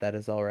that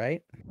is all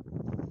right.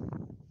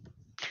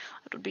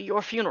 It would be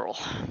your funeral.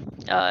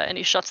 And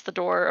he shuts the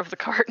door of the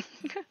cart.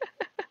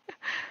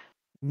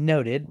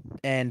 Noted,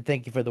 and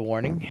thank you for the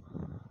warning.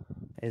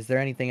 Is there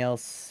anything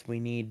else we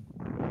need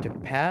to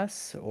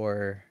pass,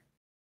 or?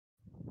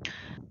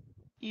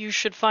 You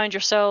should find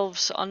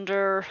yourselves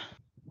under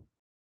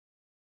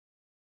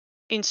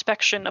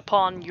inspection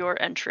upon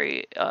your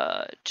entry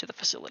to the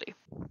facility.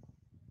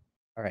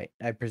 All right,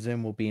 I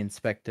presume we'll be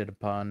inspected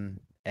upon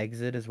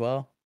exit as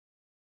well?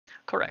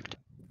 Correct.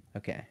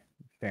 Okay,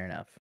 fair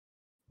enough.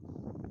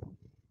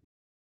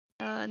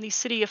 And the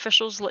city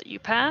officials let you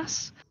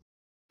pass.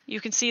 You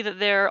can see that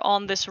they're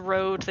on this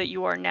road that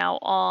you are now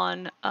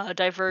on,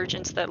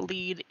 divergence that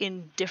lead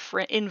in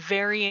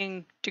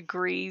varying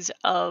degrees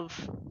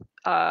of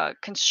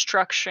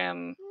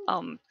construction,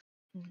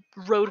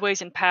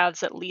 roadways and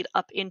paths that lead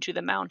up into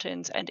the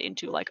mountains and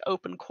into like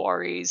open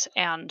quarries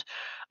and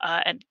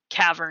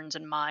caverns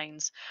and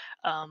mines.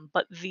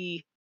 But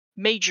the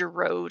major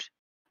road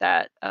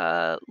that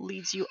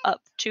leads you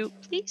up to,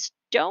 please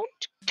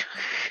don't,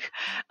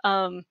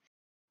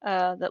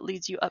 that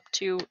leads you up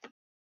to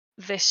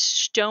this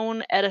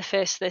stone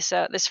edifice,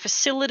 this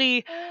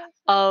facility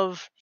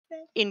of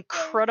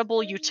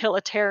incredible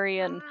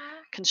utilitarian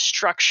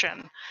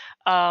construction,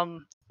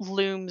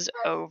 looms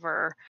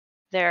over.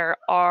 There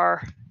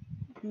are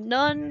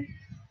none.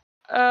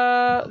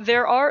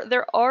 There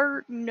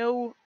are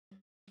no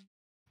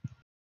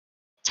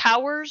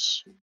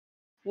towers,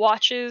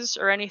 watches,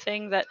 or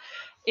anything that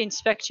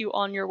inspect you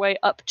on your way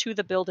up to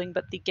the building,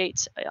 but the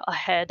gates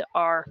ahead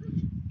are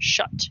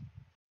shut.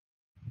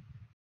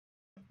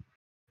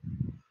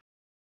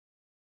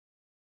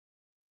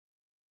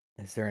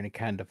 Is there any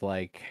kind of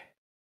like,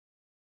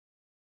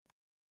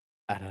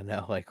 I don't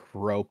know, like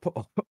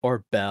rope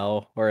or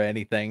bell or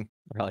anything,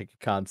 or like a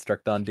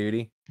construct on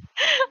duty?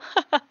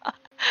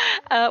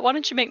 Why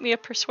don't you make me a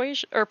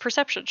persuasion or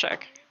perception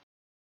check?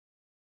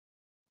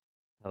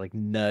 I like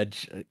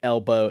nudge,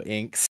 elbow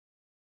inks.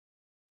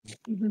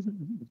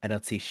 I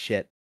don't see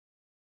shit.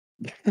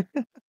 Yeah,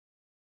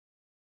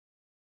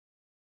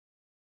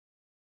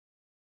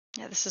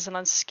 this is an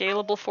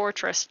unscalable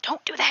fortress.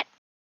 Don't do that.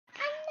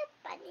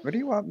 What do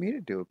you want me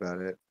to do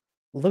about it?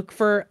 Look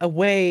for a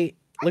way.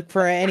 Look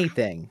for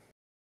anything.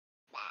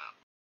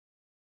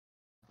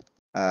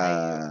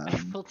 I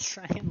will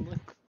try and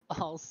look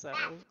also.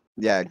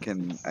 Yeah,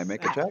 can I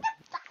make a check?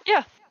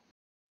 Yeah.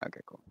 Okay,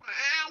 cool.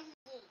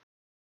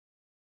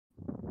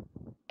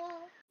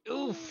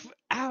 Oof!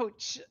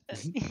 Ouch!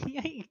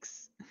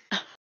 Yikes!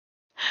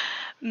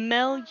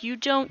 Mel, you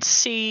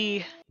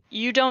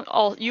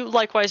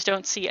likewise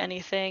don't see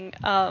anything.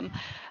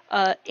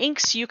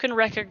 Inks, you can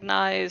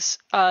recognize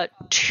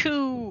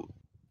two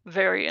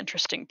very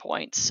interesting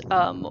points.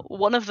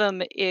 One of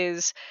them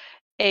is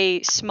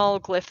a small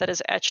glyph that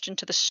is etched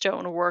into the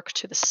stonework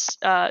to the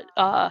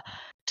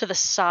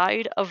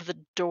side of the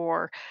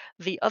door.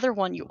 The other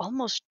one, you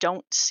almost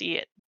don't see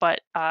it,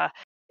 but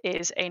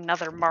is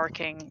another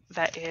marking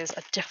that is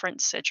a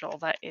different sigil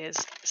that is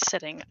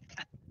sitting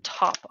at the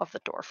top of the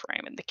door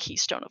frame and the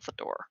keystone of the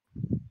door.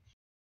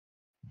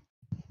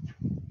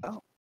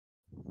 Oh,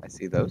 I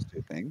see those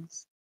two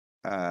things.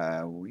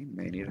 We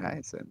may need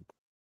Hyacinth.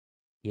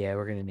 Yeah,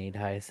 we're gonna need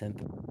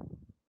Hyacinth.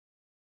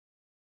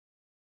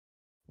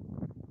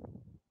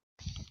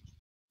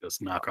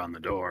 Just knock on the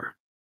door.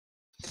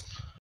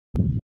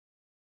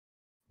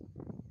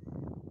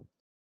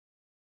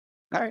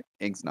 All right,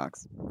 Inks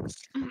knocks.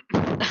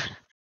 I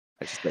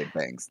just say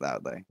bangs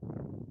loudly.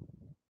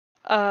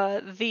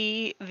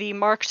 The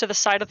mark to the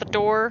side of the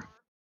door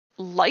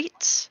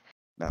lights,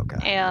 Oh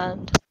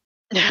god.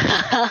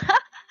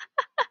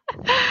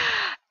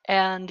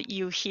 and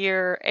you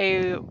hear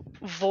a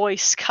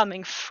voice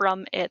coming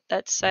from it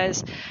that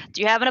says,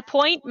 "Do you have an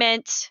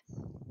appointment?"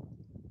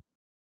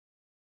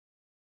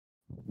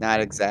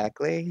 Not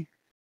exactly.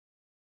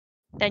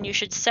 Then you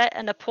should set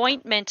an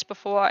appointment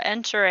before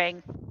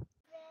entering.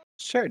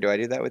 Sure. Do I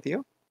do that with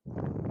you?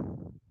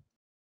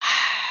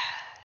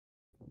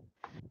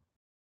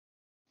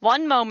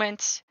 One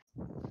moment,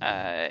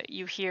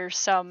 you hear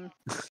some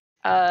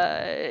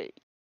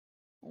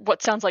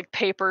what sounds like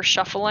paper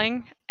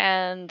shuffling,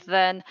 and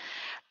then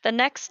the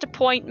next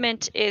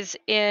appointment is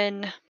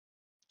in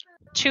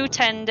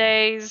 10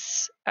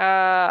 days,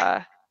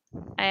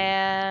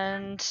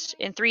 and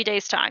in 3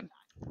 days' time.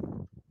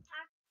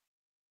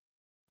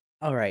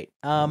 All right.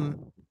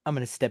 I'm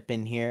gonna step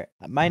in here.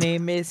 My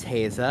name is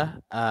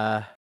Haza.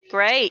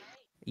 Great.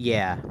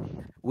 Yeah,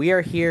 we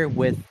are here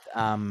with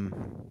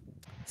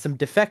some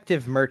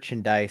defective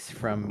merchandise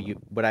from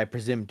what I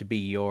presume to be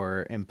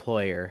your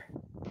employer.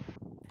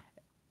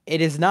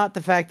 It is not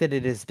the fact that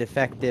it is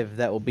defective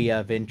that will be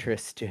of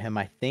interest to him,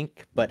 I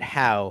think, but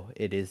how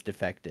it is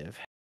defective.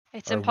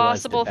 It's Or was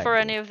impossible for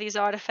defective. any of these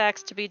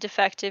artifacts to be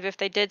defective. If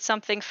they did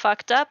something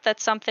fucked up,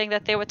 that's something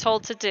that they were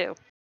told to do.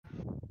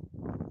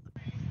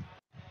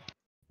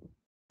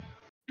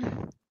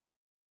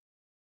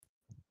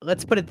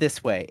 let's put it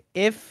this way.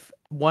 If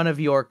one of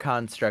your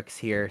constructs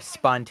here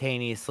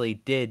spontaneously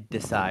did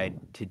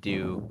decide to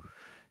do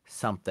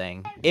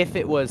something, if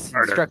it was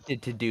Murder.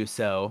 instructed to do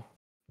so,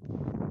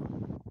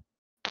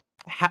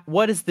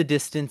 what is the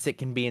distance it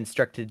can be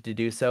instructed to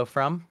do so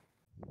from?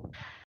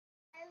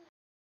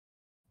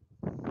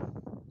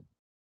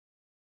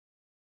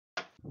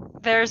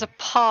 There's a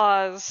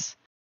pause.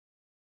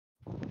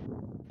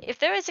 If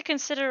there is a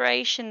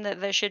consideration that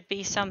there should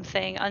be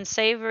something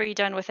unsavory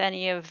done with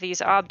any of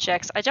these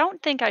objects, I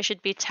don't think I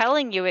should be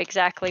telling you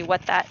exactly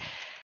what that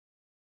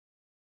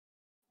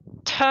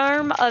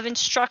term of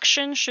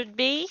instruction should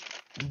be.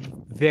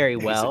 Very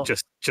Haza, well.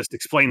 just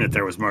explain that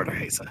there was murder,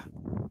 Haza.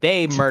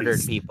 They murdered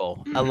Jeez.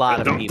 people. A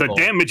lot of people.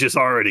 The damage is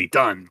already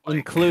done.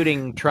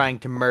 Including trying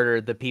to murder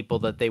the people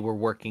that they were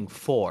working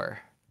for.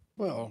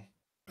 Well,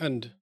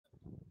 and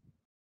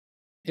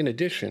in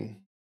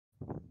addition,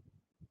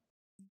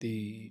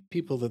 the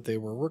people that they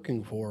were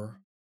working for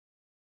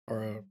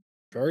are a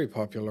very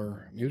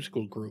popular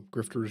musical group,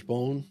 Grifter's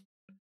Bone.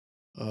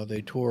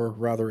 They tour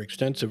rather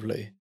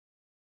extensively.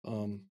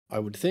 I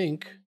would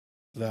think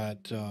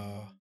that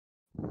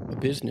a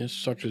business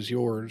such as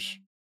yours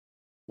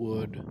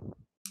would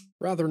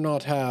rather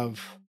not have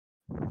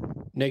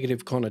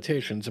negative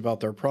connotations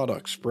about their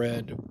products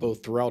spread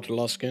both throughout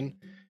Luskan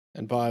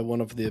and by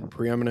one of the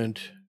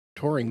preeminent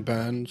touring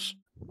bands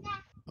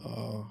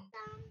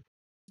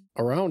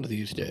around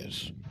these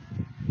days.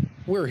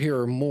 We're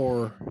here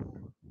more,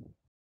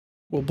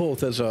 well,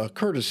 both as a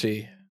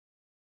courtesy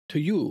to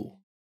you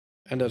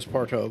and as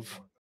part of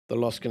the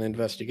Luskan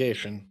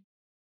investigation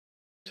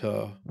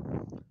to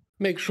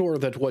make sure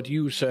that what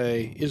you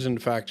say is in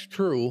fact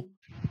true,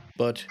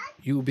 but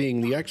you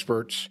being the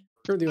experts,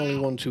 you're the only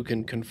ones who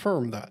can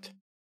confirm that.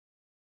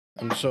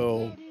 And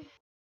so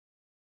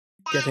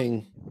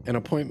getting an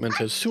appointment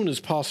as soon as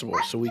possible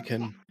so we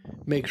can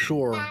make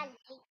sure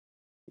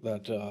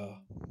that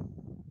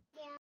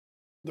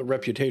the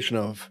reputation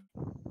of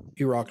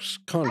Iraq's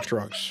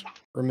constructs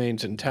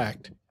remains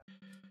intact.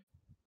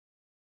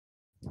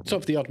 It's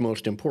of the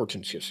utmost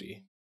importance, you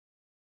see.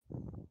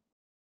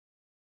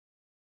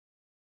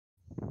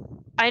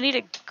 I need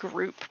a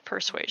group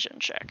persuasion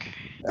check.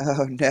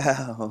 Oh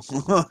no.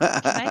 Can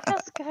I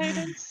cast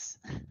guidance?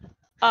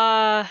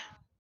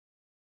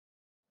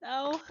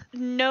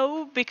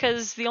 No,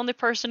 because the only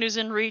person who's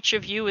in reach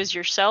of you is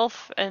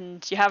yourself,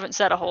 and you haven't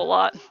said a whole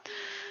lot.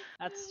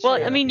 That's Well,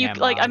 true. I mean, Yeah,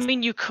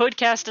 you could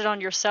cast it on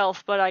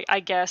yourself, but I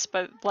guess,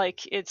 but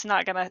like, it's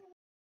not gonna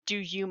do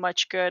you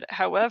much good.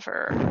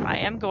 However, I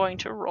am going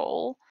to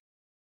roll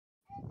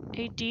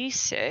a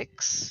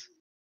d6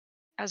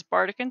 as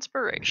bardic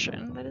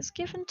inspiration that is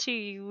given to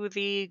you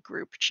the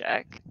group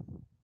check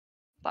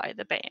by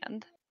the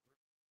band.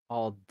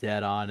 All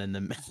dead on in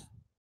the middle.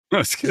 I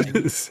was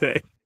gonna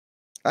say.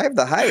 I have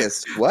the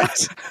highest.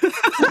 What?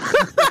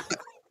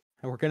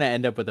 We're gonna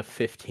end up with a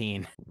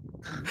 15.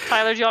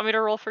 Tyler, do you want me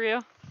to roll for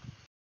you?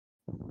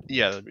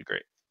 Yeah, that'd be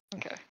great.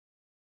 Okay.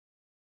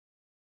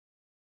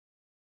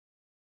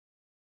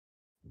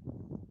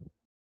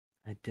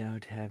 I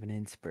don't have an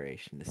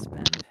inspiration to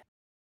spend.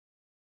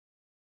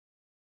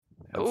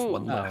 Have Ooh.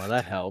 one Oh, well, left.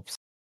 that helps.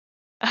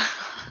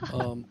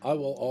 I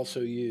will also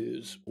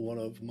use one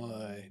of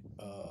my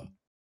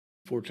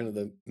Fortune of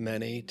the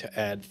Many to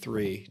add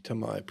 3 to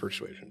my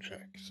persuasion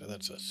check. So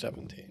that's a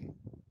 17.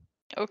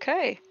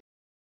 Okay.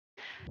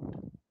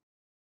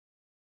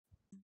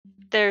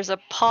 There's a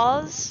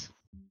pause,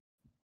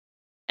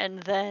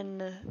 and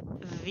then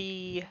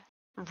the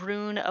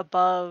rune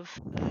above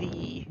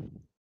the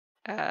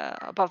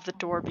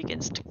door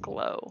begins to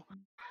glow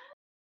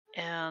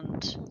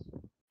and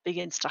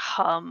begins to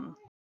hum,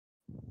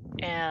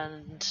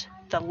 and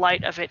the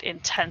light of it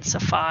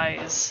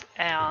intensifies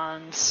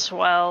and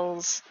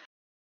swells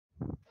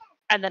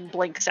and then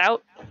blinks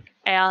out,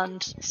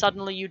 and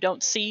suddenly you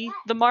don't see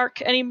the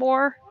mark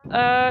anymore,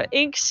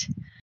 Inks.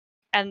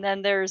 And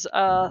then there's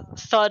a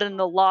thud in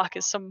the lock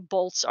as some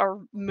bolts are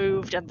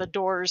moved and the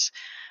doors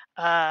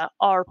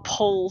are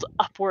pulled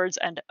upwards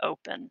and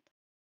open.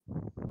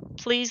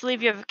 Please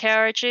leave your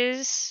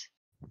carriages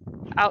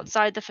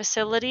outside the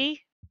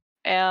facility,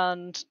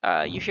 and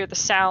you hear the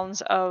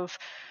sounds of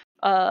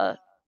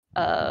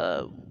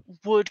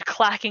wood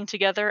clacking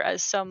together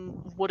as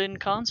some wooden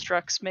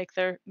constructs make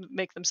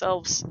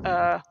themselves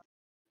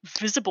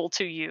visible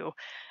to you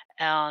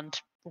and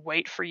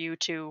wait for you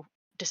to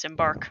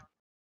disembark.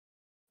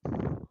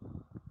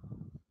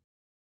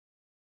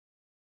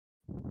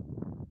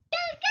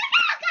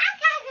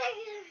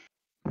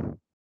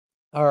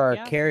 Are our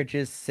Yeah.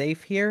 carriages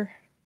safe here?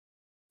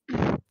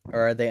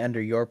 Or are they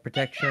under your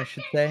protection, I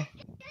should say?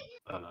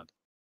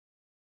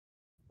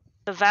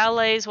 The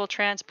valets will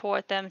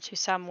transport them to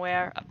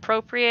somewhere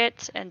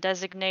appropriate and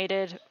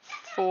designated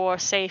for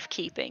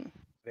safekeeping.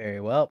 Very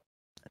well.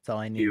 That's all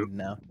I needed You- to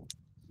know.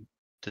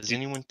 Does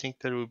anyone think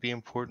that it would be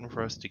important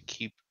for us to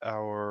keep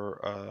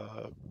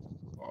our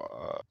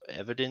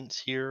evidence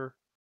here?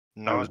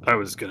 I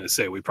was gonna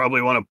say we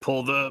probably want to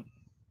pull the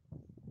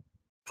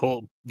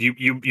pull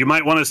you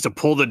might want us to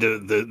pull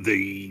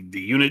the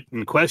unit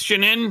in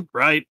question in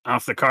right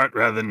off the cart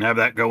rather than have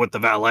that go with the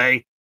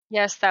valet.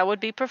 Yes, that would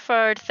be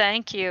preferred.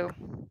 Thank you.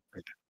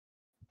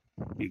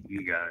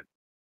 You got it.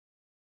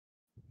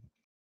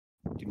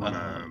 Do you want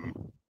to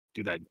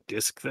do that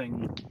disc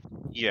thing?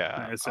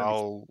 Yeah, I said-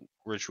 I'll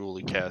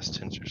ritually cast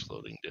Tinser's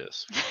Floating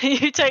Disc.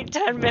 You take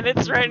 10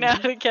 minutes right now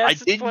to I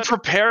cast. didn't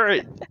prepare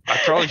it. I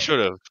probably should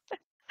have.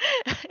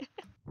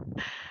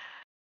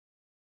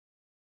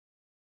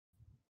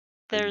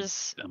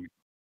 There's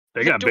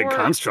They The got big door-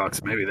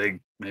 constructs. Maybe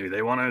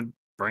they want to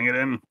bring it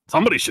in.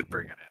 Somebody should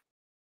bring it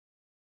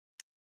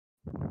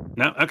in.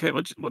 No, okay.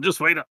 We'll just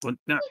wait up.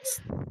 No,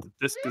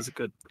 this is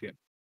good. Yeah.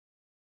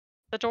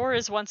 the door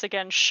is once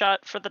again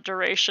shut for the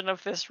duration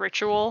of this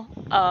ritual,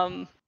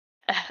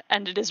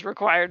 and it is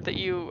required that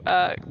you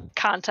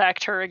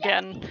contact her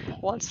again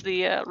once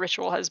the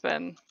ritual has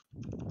been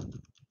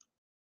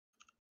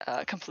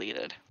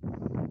completed.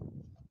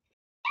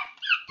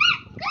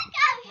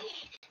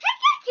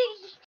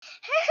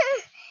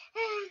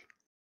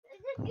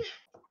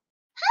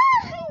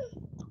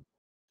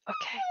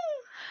 Okay.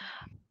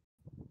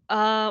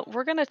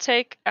 We're gonna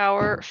take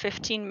our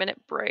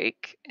 15-minute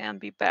break and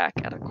be back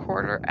at a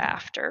quarter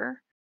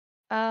after,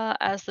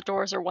 as the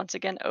doors are once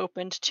again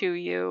opened to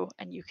you,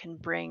 and you can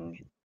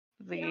bring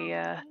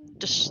the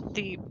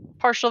the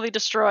partially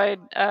destroyed,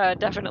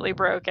 definitely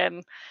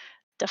broken,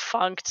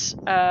 defunct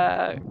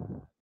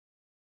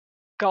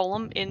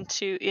golem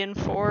in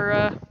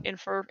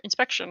for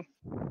inspection.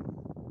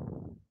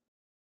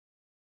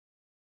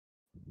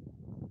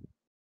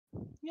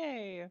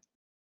 Yay.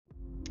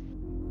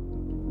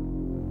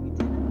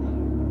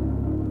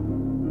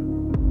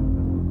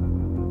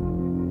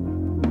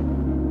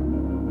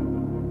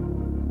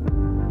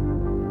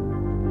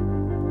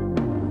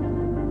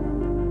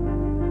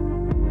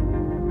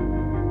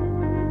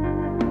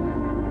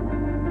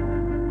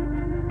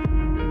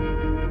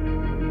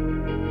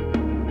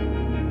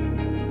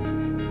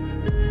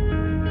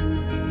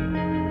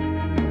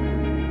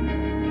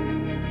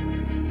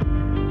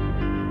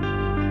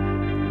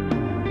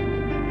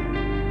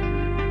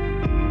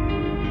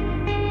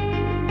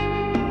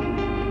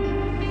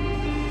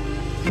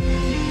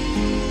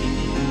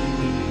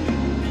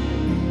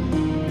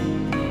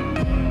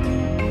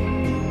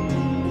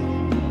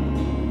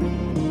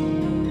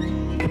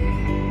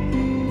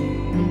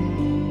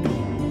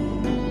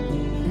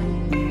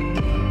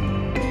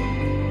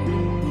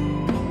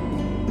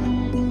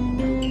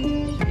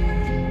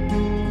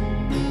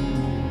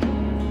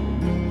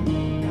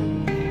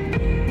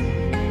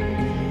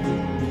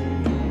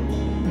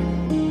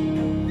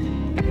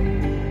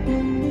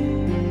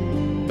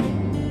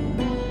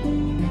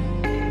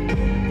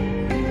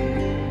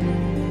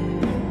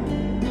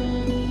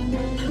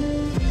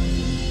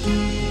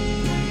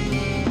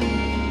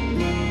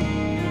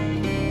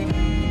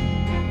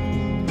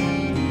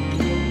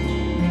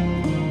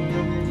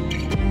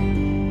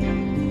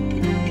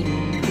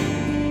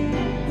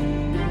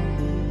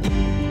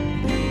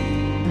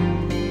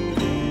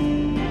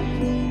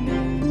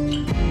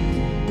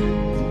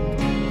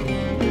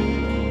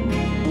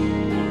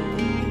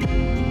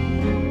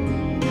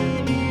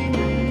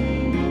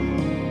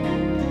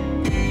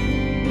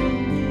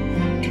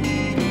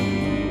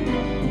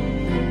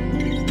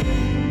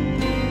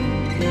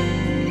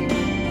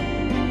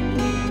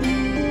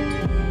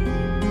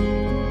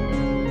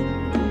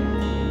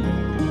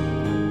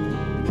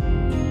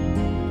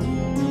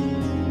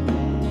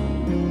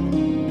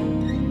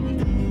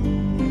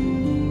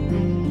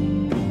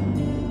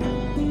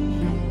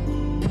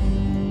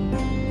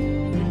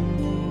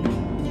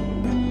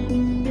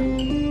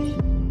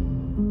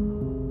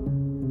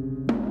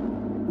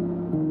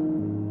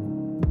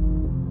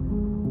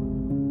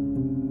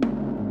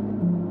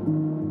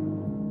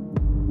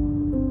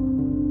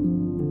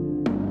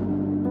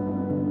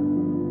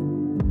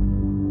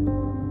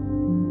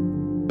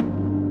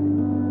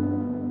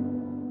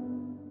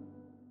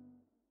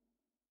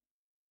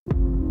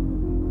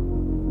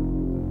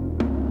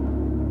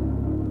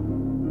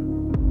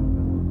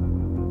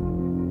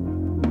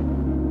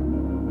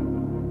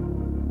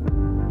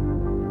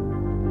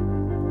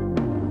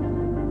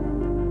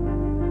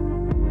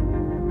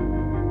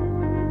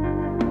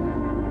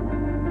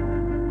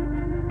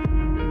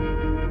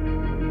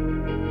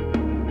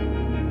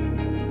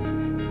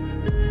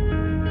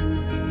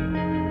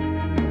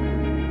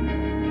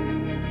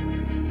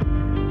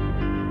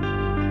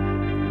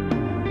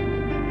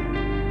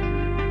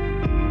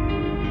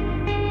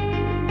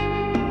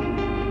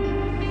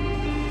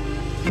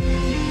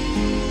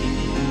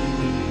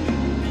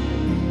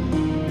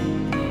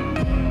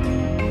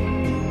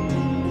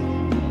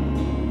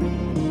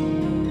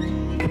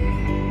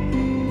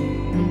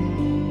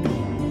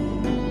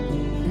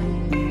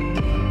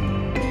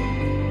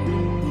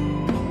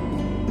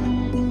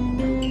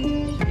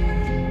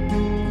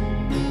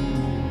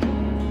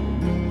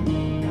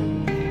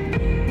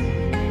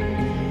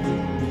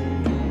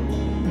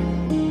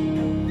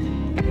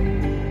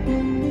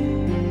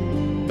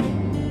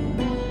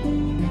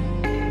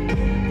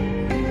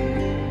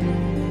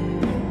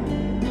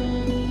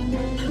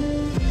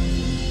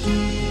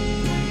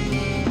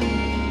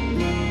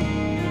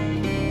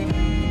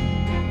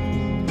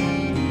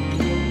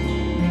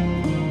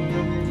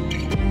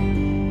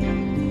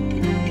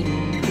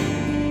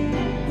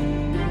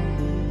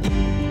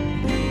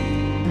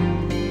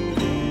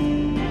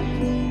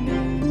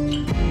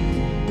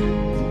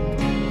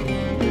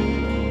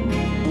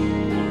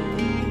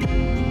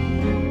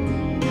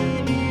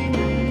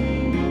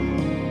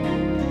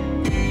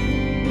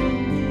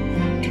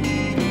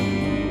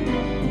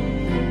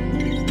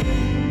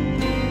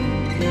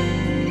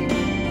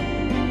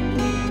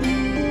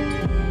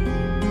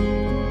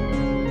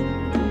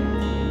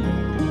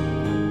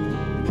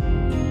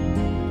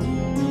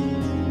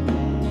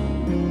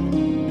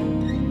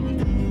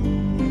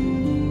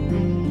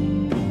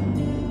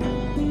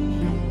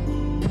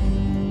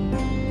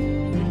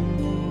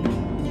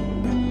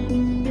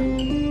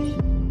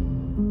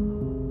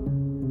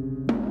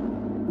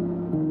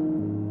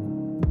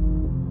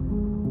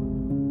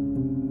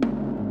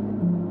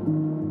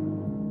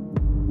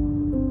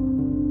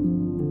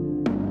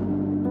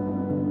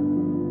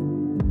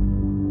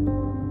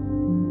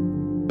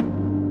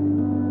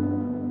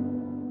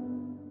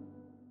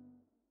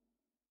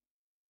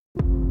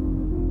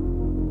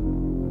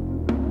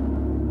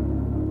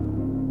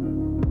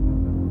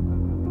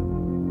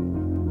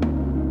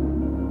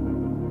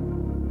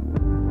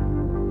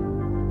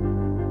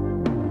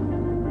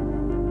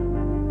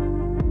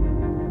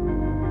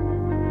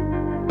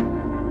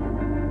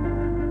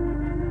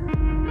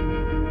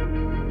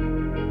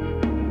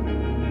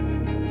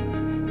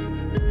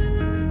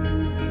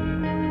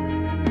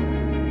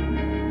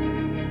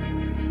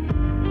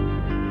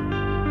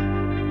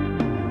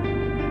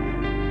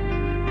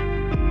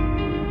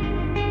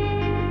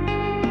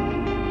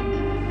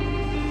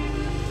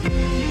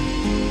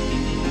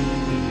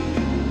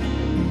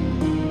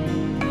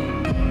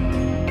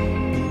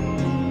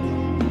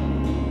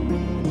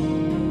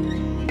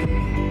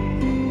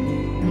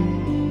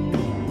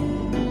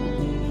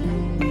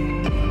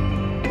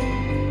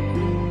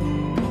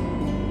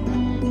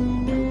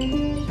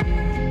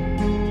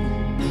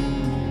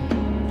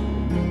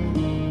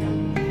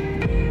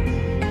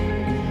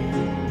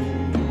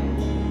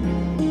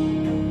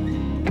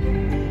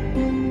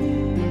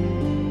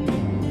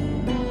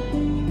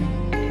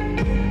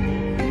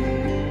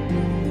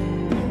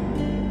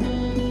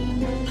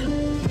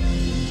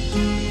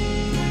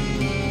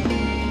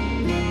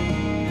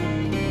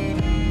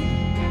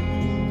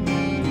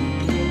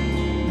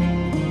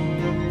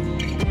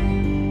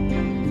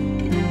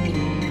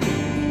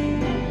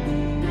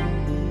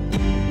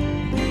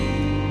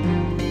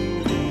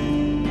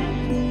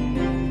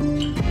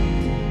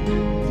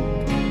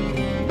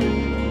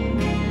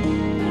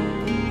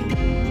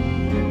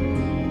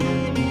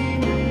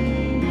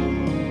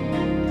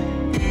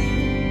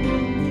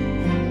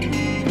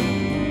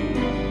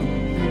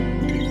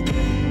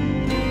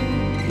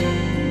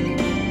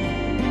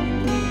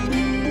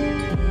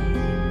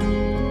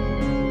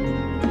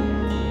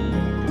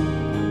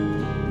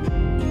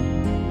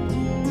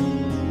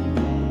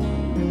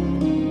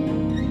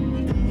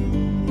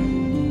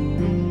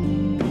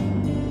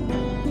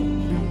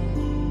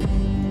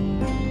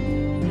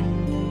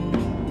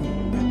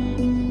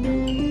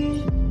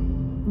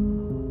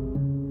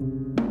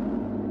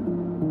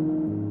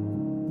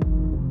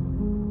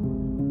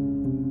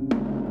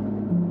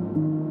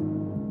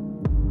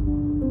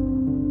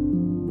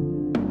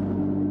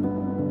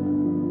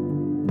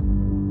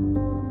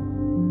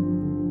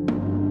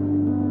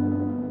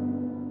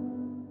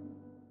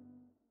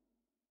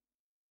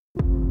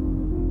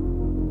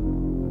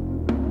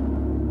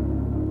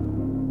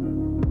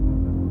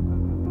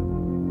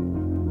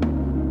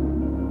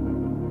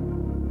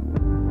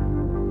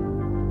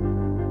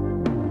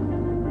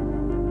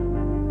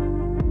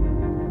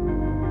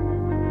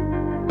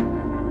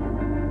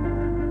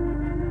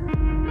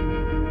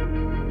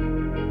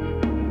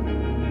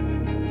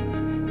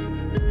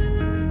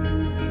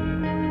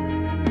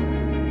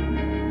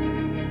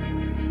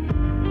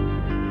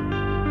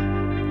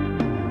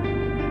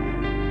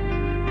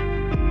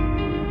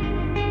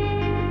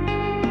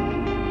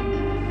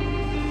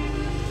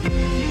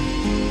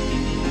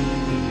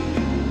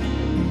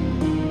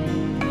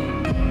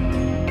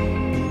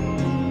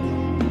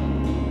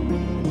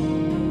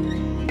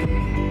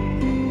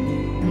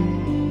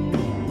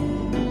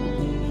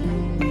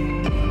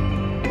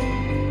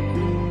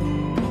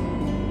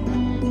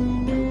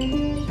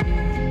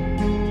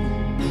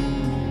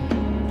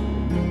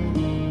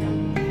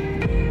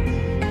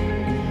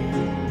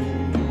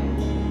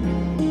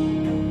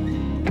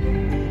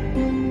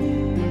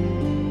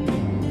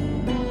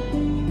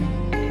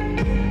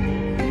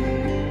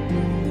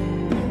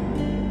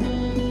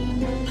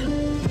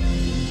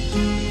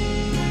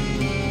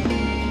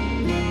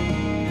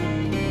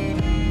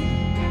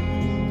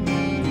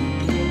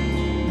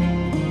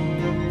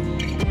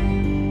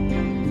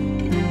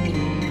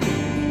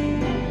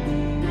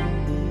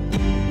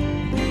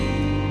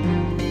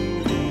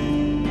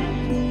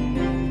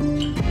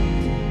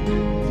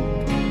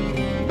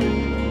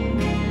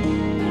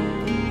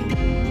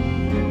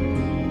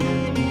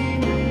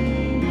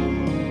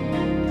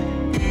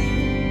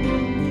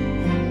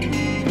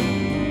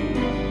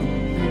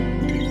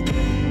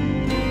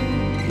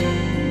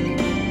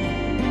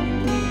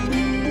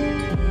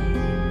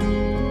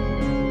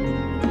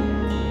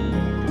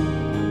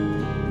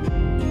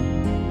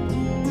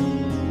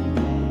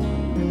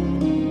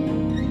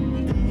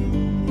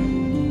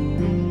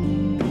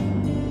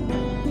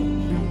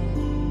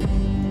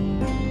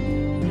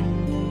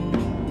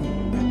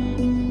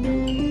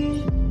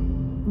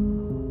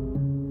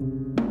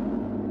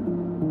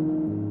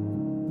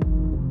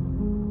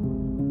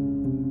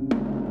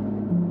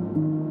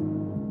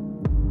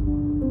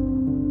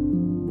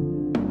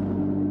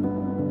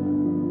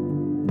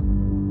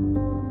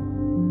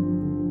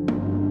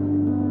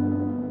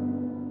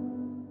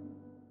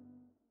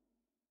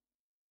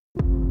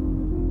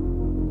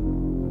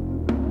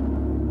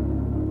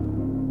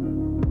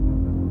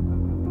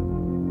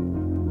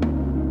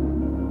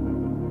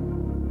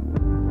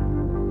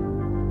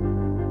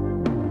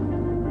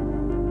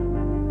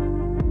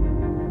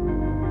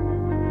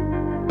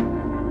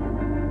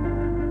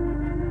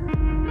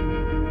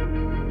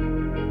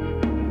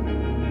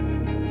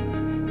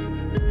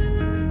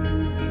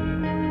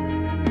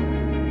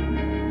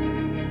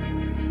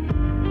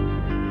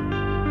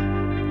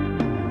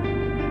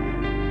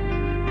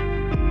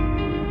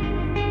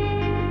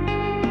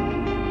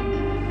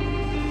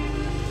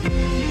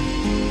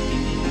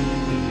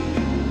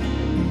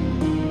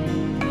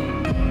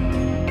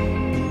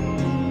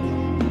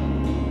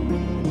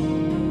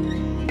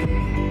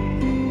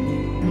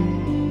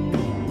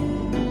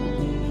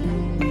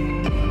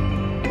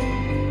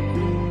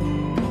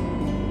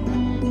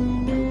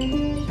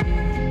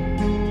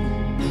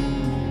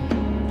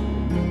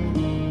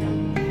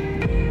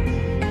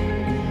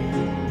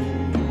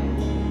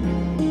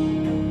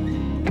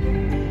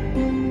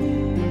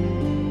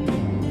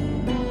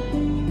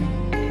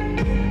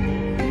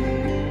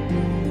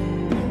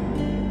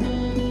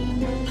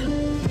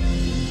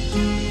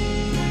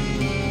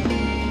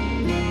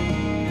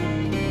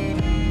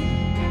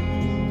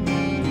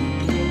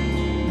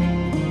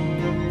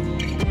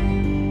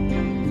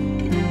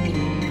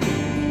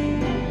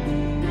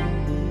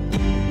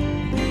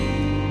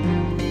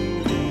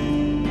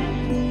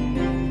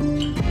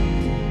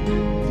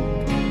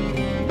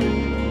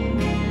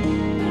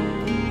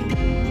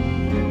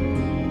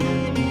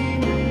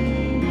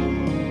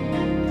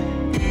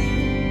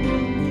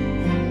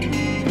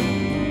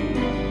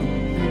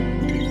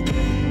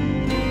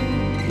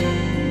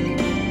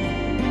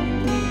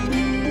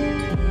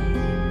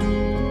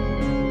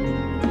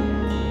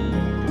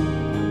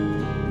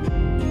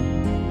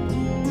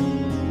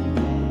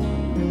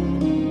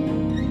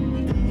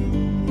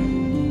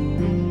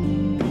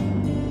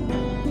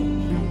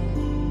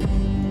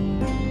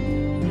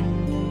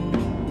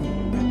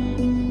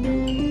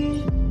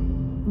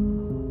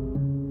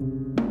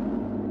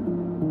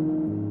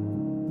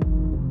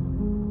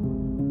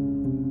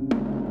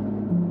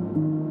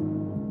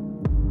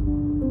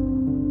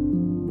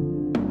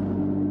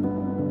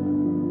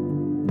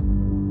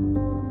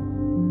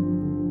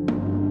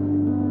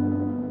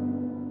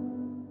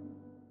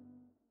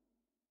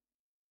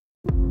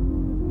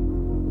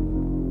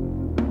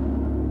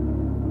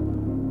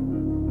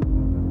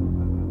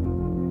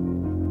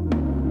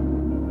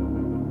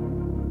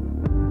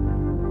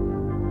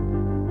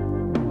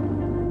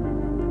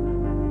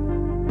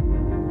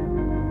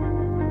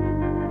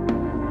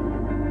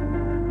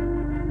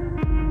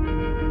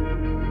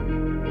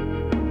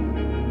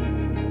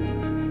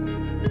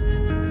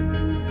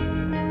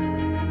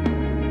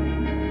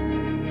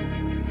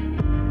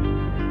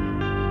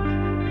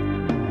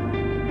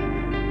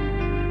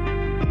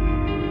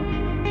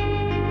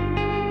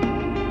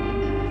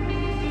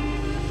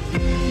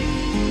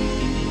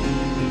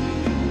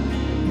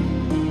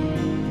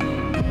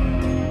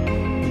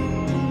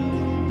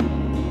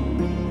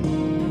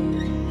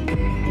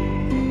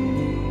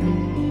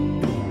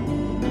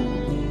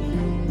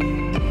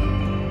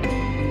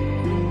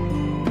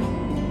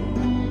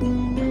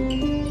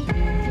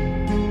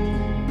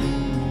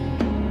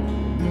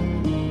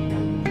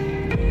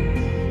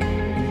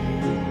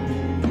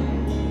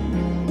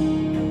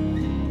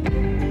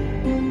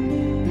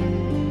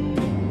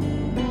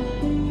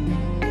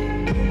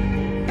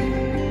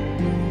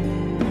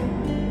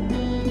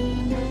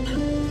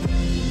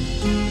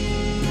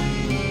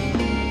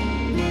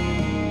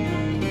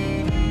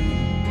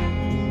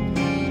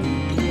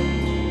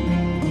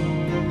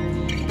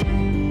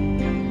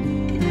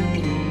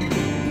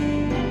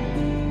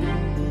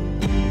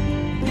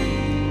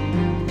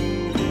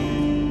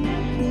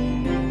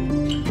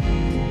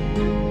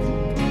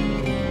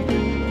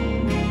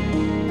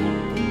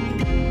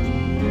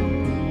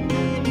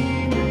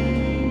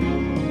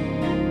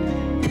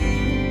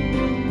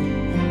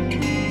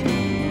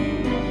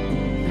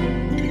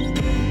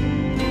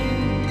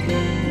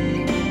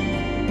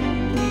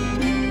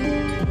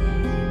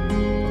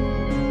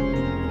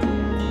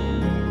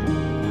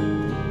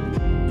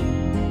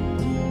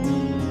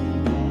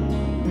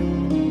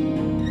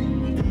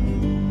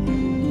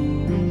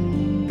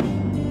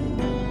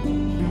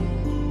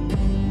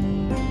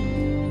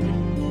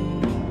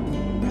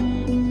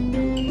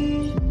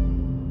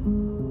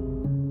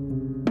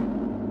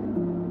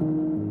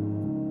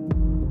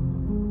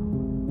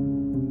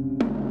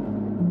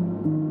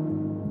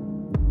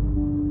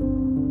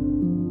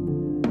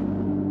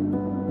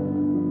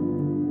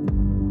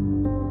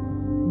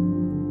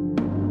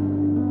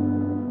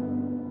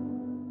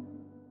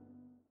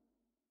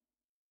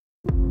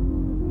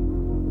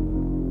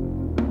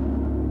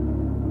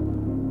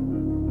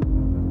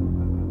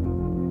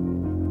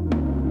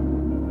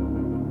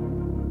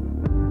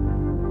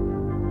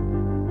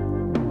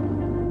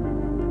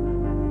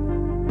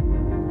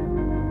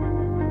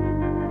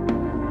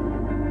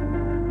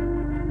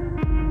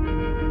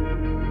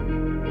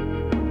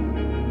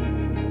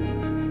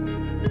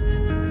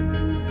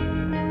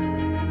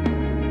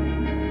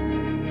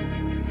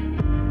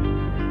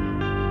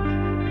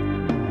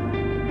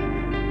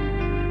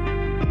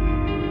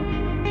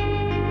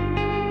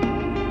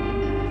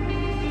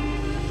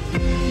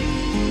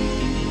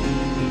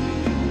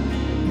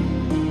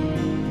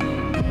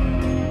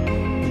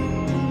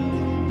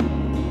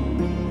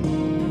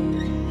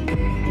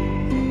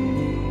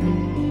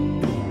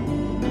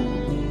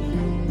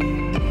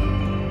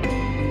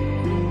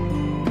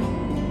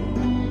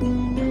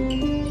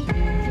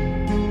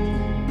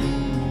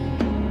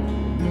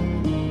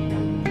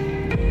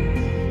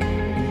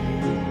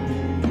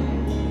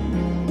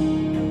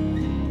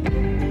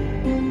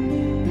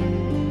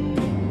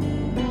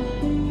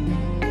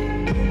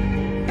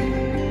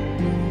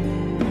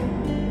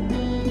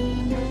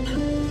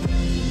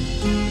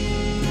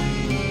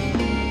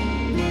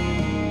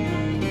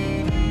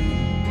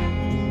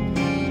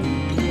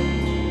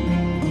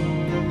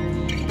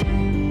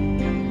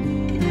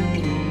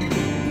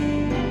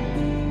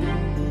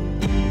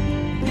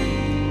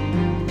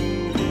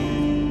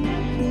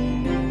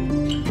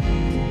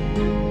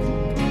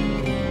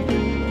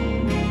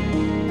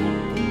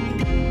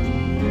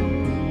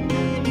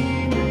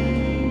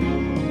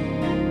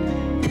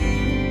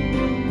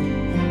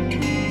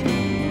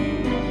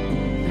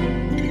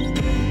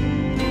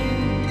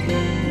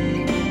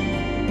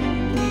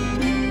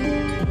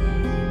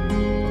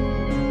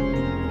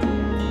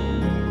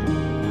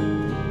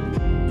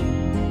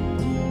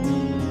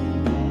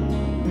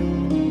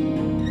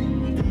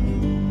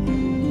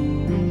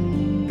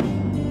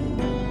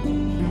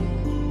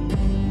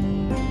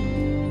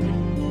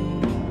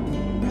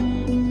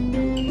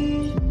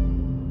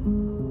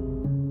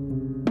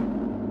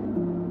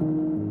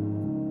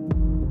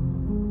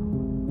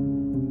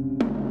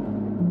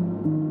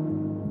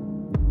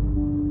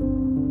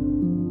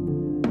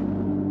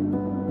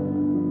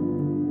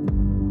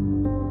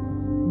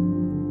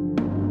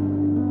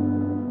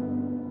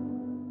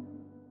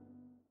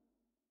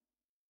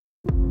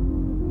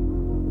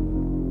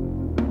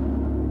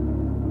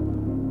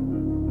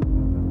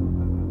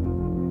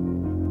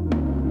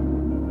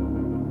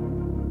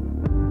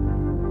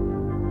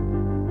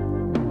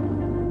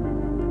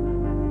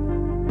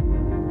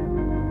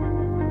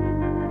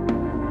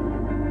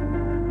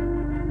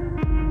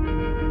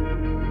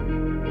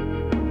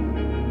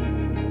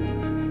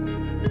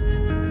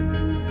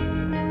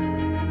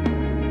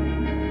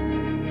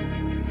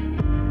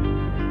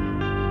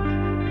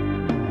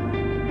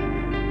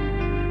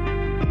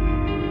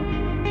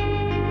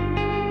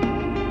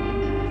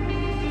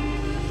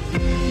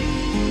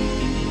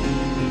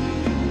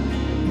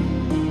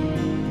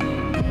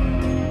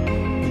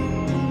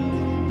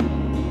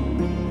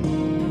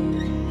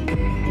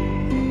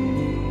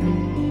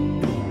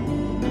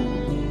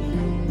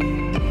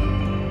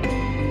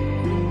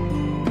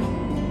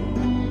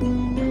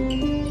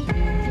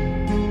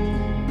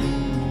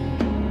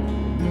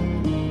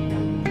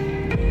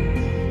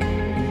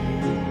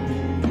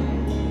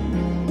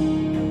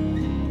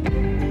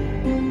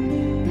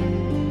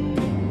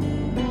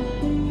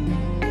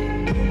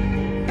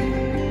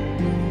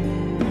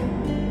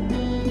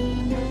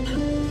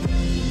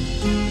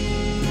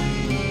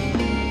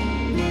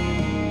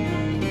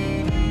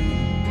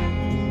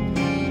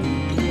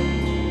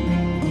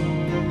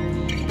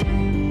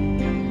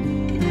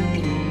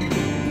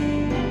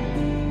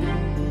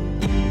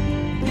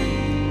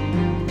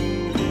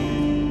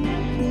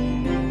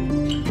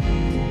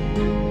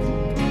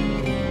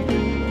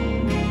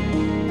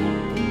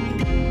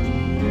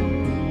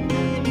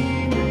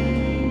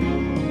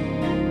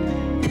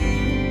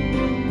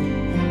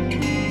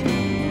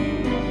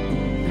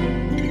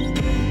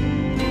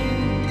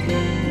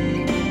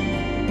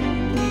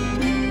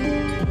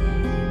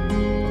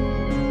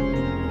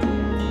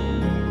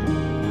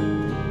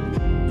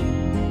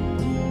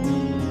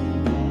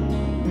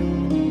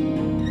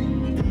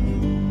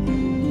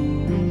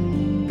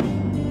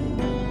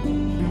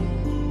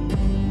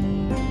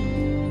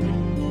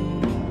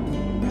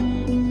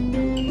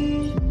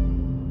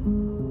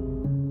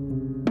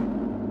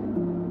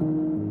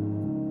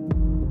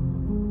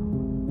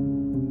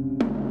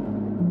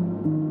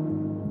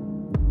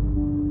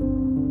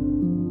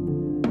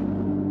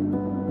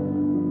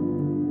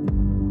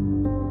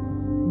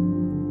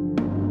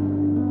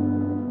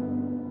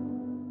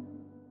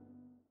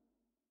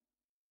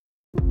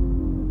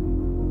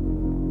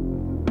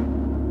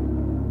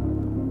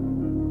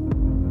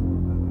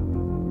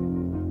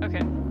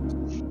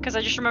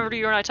 because I just remembered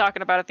you and I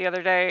talking about it the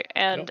other day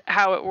and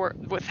how it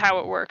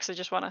works. I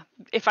just want to,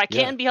 if I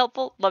can be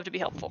helpful, love to be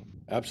helpful.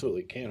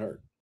 Absolutely, can't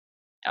hurt.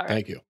 All right.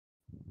 Thank you.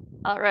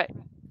 All right.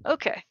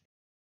 Okay.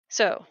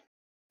 So,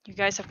 you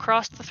guys have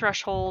crossed the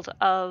threshold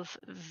of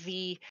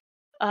the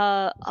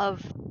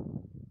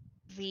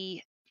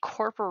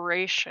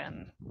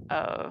corporation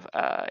of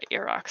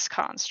Iraq's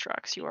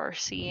constructs. You are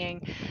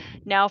seeing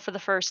now for the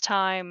first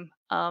time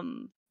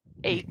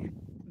a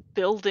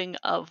building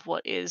of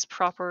what is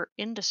proper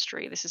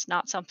industry. This is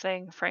not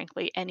something,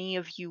 frankly, any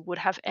of you would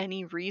have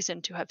any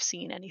reason to have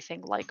seen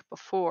anything like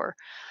before.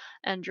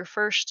 And your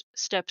first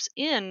steps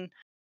in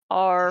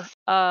are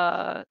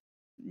not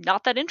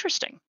that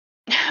interesting.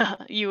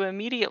 You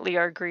immediately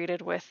are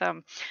greeted with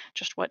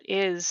just what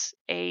is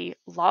a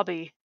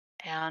lobby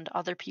and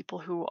other people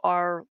who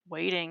are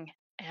waiting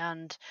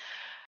and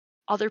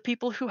other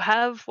people who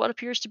have what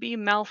appears to be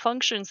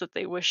malfunctions that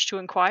they wish to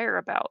inquire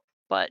about.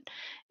 But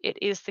it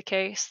is the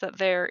case that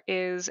there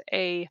is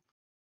a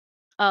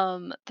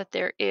golem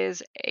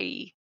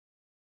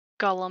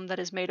that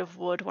is made of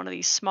wood, one of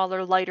these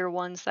smaller, lighter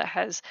ones that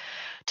has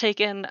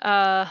taken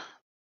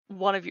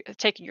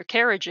taken your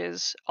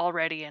carriages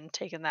already and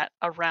taken that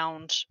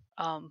around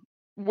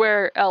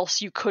where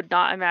else you could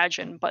not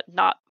imagine, but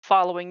not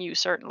following you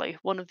certainly.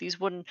 One of these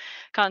wooden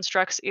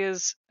constructs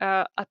is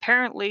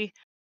apparently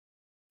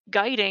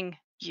guiding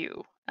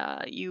you.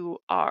 You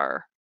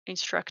are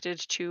instructed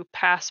to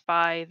pass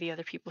by the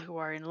other people who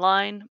are in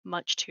line,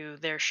 much to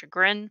their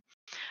chagrin.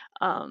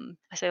 I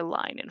say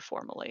line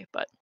informally,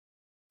 but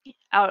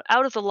out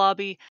of the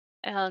lobby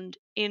and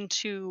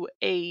into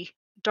a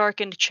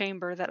darkened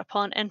chamber that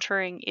upon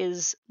entering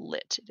is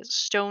lit. It is a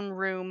stone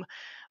room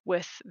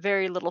with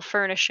very little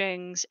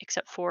furnishings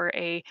except for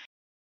a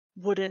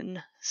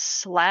wooden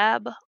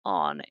slab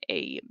on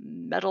a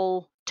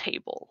metal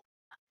table.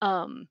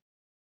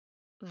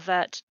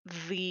 That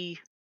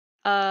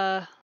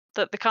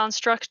the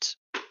construct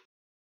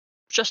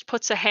just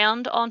puts a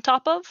hand on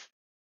top of.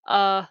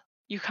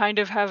 You kind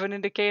of have an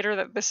indicator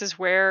that this is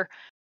where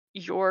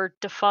your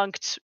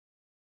defunct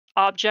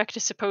object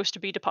is supposed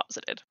to be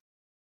deposited.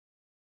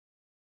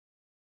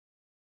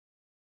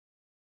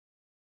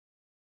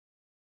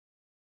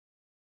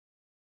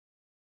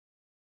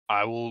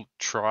 I will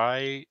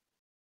try.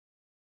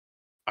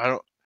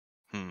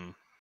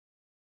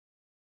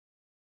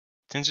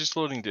 Since this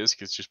floating disc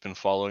has just been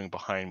following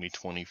behind me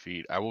 20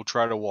 feet, I will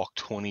try to walk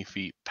 20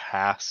 feet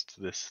past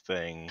this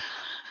thing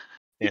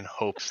in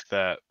hopes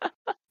that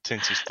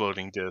Tinsy's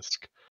floating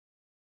disc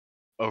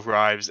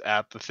arrives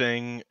at the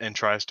thing and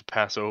tries to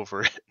pass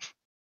over it.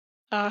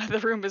 The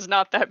room is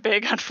not that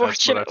big,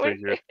 unfortunately. That's what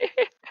I figured.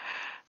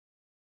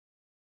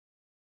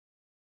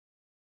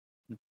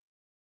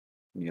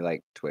 You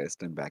like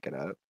twist and back it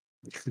up.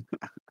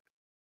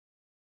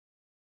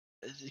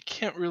 You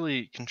can't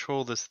really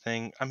control this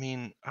thing. I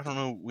mean, I don't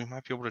know. We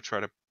might be able to try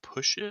to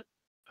push it.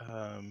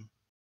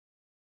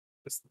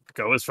 Just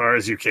go as far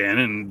as you can,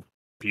 and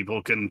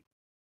people can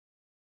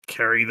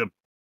carry the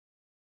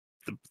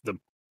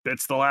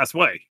bits the last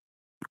way.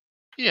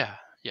 Yeah.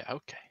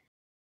 Okay.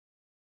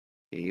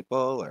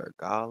 People or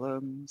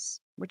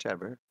golems,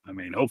 whichever. I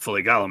mean,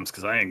 hopefully golems,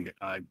 because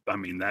I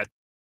mean that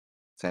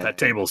Same.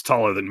 table's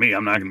taller than me.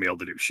 I'm not gonna be able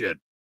to do shit.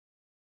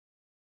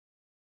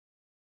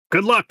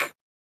 Good luck.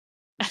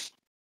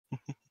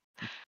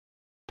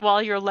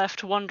 While you're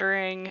left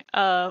wondering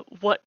how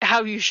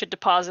you should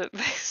deposit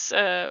this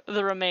the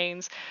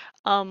remains,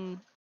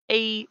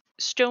 a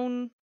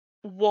stone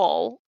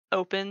wall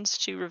opens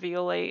to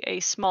reveal a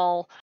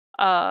small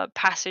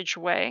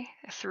passageway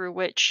through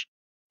which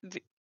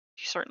you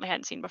certainly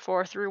hadn't seen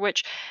before, through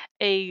which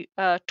a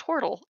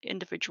turtle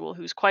individual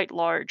who's quite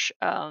large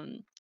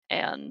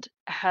and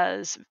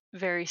has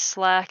very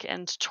slack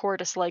and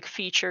tortoise-like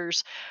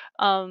features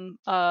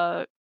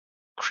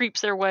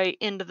creeps their way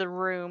into the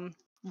room,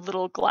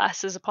 little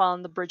glasses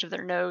upon the bridge of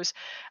their nose,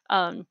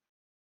 and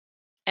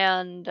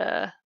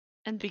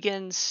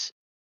begins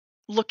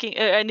looking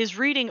and is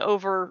reading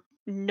over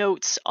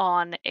notes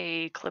on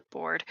a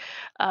clipboard,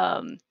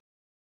 and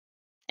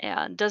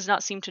does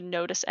not seem to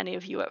notice any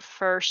of you at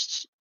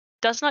first.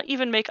 Does not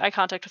even make eye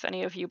contact with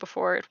any of you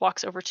before it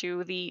walks over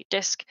to the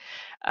disc.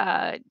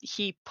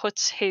 He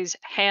puts his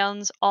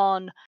hands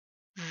on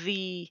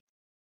the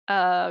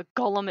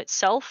golem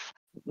itself,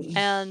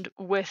 and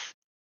with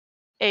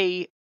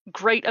a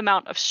great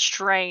amount of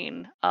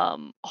strain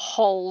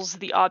hauls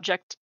the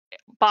object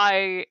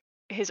by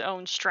his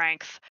own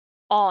strength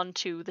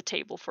onto the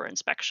table for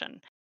inspection,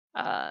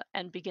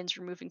 and begins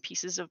removing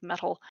pieces of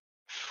metal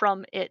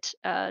from it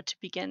to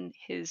begin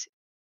his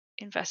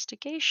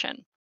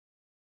investigation.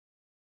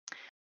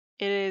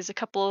 It is a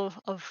couple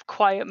of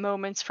quiet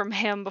moments from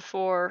him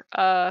before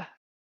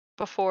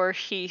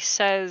he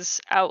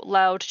says out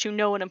loud to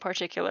no one in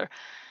particular,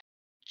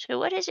 "So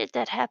what is it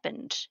that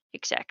happened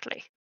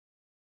exactly?"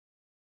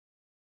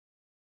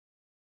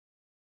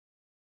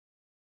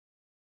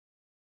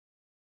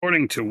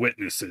 According to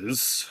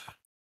witnesses,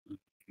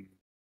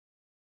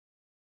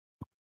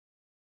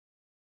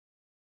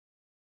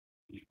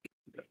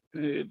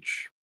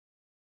 page.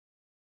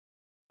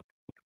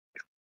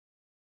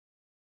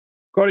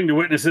 According to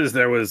witnesses,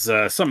 there was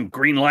some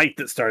green light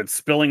that started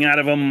spilling out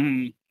of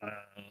them.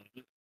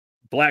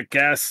 Black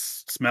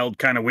gas smelled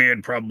kind of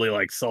weird, probably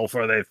like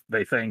sulfur.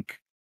 They think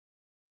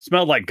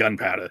smelled like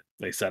gunpowder.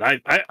 They said.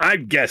 I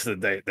guess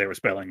that they were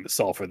spilling the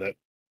sulfur that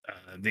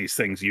these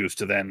things used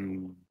to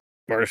then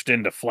burst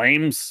into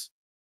flames.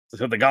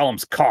 So the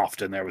golems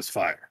coughed and there was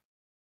fire.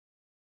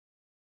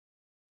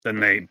 Then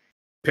they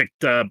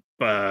picked up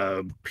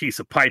a piece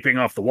of piping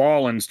off the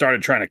wall and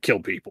started trying to kill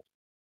people.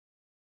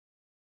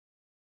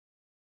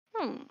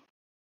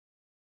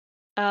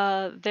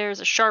 There's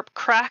a sharp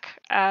crack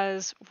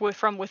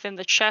from within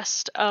the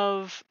chest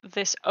of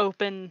this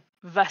open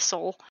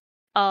vessel.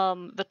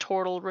 The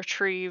turtle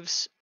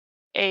retrieves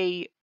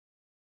a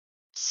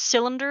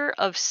cylinder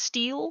of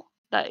steel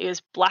that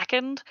is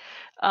blackened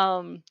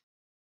and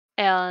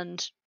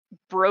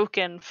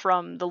broken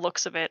from the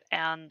looks of it,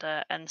 and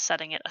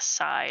setting it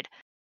aside.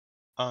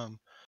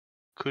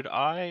 Could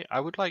I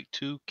would like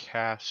to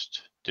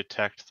cast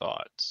Detect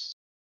Thoughts.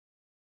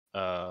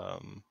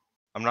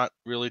 I'm not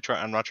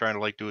trying to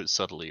like do it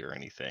subtly or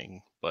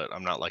anything, but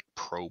I'm not like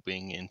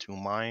probing into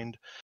mind.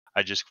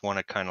 I just want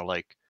to kind of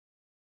like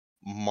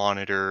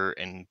monitor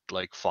and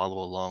like follow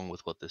along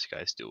with what this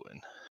guy's doing.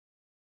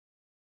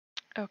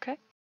 Okay.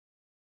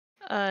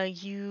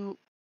 You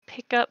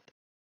pick up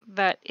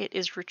that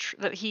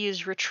that he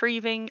is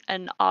retrieving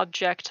an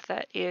object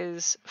that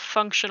is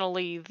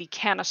functionally the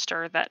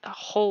canister that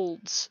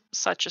holds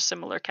such a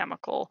similar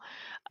chemical,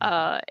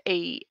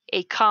 a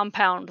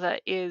compound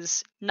that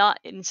is not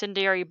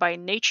incendiary by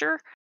nature,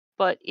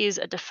 but is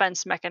a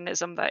defense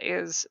mechanism that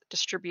is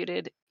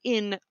distributed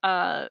in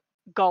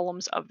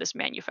golems of this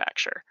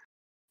manufacture.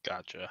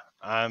 Gotcha.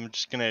 I'm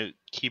just gonna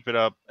keep it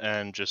up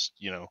and just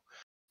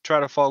try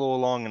to follow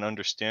along and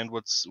understand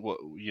what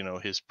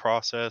his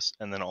process,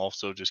 and then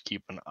also just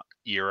keep an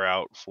ear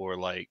out for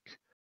like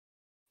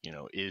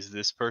is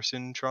this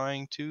person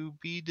trying to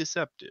be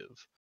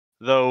deceptive?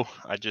 Though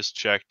I just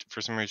checked,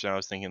 for some reason I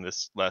was thinking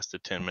this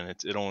lasted 10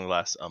 minutes. It only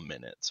lasts a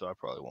minute, so I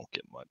probably won't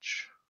get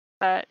much.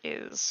 That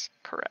is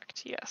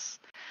correct, yes.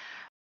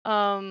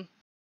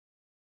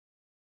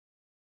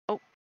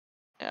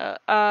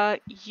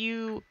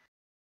 You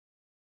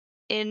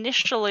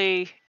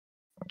initially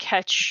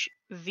catch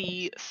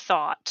the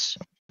thought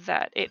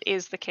that it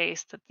is the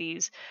case that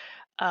these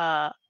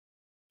that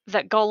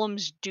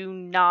golems do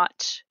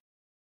not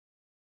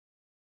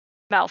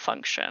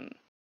malfunction.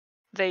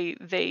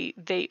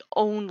 They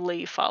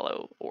only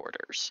follow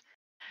orders.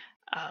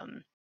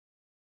 And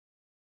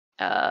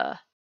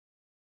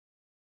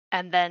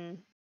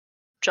then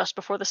just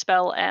before the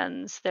spell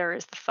ends, there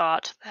is the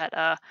thought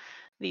that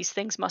these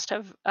things must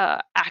have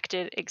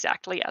acted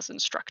exactly as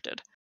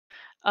instructed.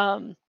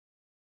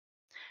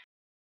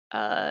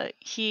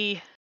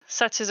 He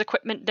sets his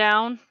equipment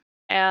down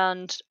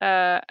and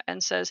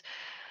says,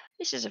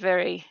 "This is a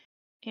very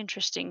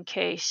interesting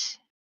case,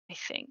 I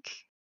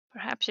think.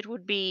 Perhaps it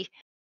would be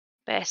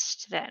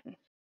best then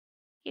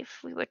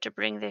if we were to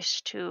bring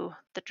this to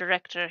the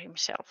director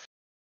himself.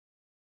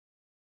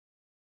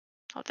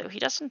 Although he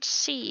doesn't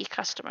see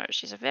customers,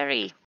 he's a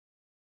very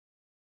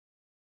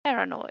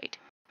paranoid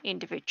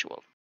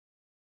individual."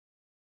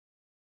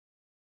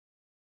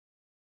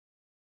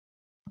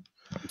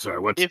 Sorry,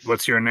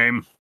 what's your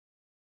name?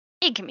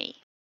 Igmi.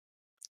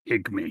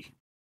 Igmi.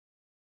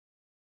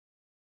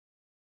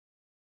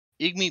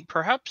 Igmi,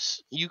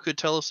 perhaps you could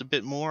tell us a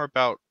bit more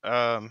about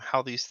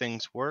how these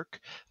things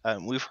work.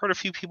 We've heard a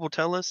few people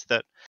tell us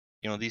that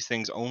these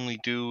things only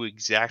do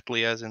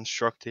exactly as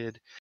instructed,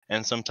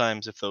 and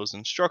sometimes if those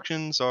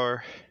instructions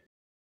are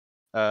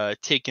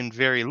taken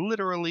very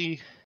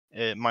literally,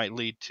 it might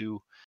lead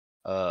to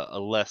a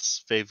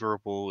less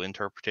favorable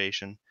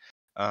interpretation.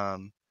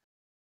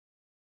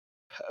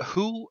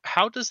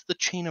 How does the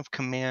chain of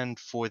command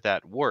for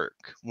that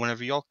work?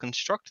 Whenever y'all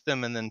construct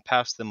them and then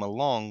pass them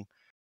along,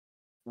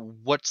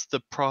 what's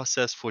the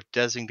process for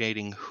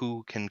designating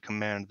who can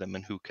command them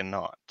and who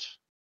cannot?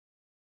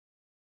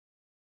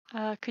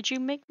 Could you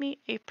make me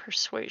a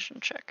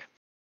persuasion check?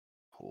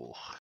 Oh.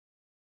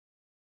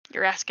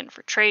 You're asking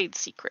for trade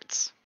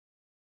secrets.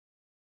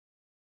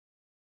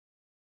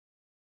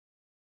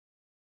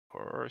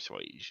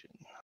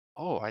 Persuasion.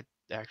 Oh, I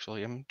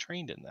actually am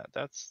trained in that.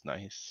 That's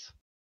nice.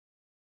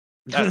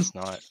 That's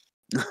not.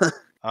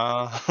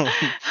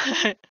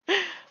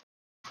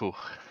 Phew.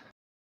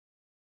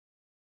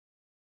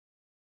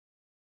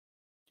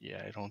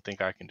 Yeah, I don't think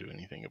I can do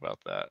anything about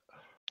that.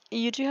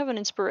 You do have an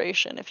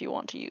inspiration if you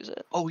want to use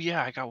it. Oh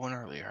yeah, I got one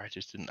earlier. I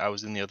just didn't. I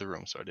was in the other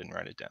room, so I didn't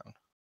write it down.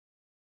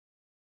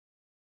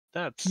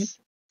 That's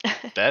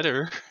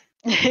better.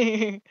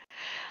 It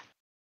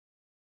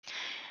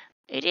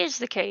is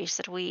the case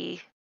that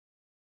we,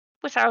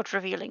 without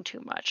revealing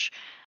too much,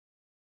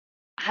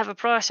 have a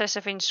process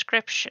of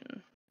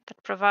inscription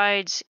that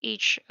provides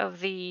each of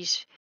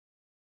these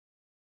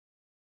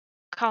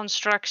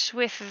constructs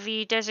with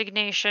the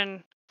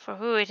designation for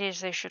who it is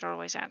they should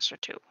always answer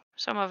to.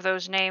 Some of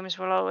those names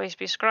will always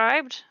be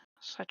scribed,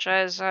 such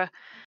as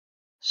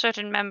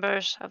certain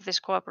members of this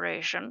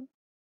corporation.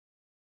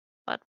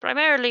 But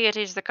primarily it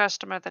is the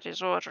customer that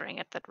is ordering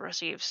it that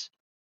receives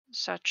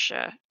such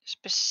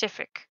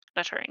specific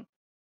lettering.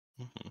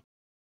 Mm-hmm.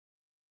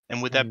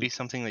 And would that be And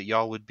something that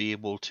y'all would be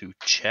able to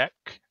check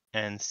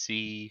and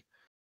see,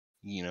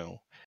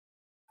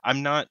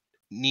 I'm not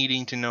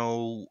needing to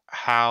know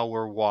how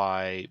or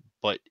why,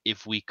 but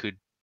if we could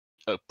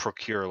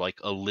procure like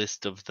a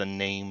list of the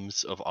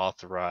names of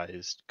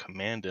authorized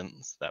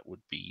commandants, that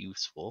would be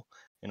useful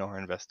in our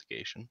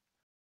investigation.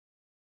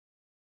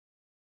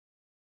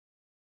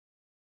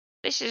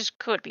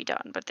 Could be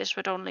done, but this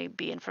would only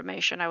be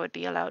information I would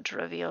be allowed to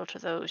reveal to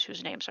those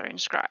whose names are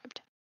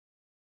inscribed.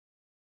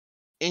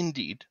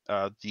 Indeed,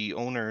 the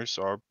owners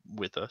are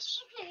with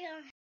us.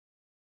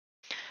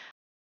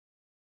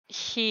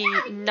 He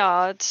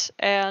nods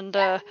and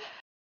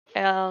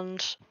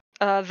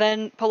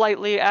then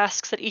politely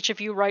asks that each of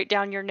you write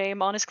down your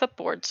name on his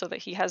clipboard so that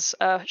he has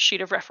a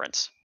sheet of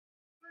reference.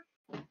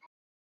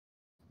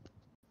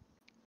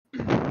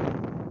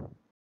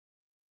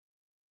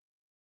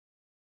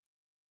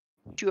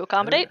 Do you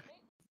accommodate?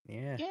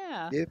 Yeah.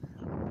 Yeah. Yep.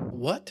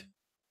 what?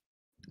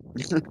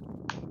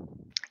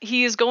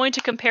 He is going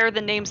to compare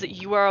the names that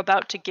you are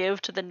about to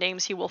give to the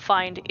names he will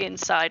find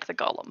inside the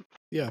golem.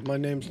 Yeah, my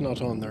name's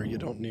not on there. You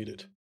don't need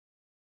it.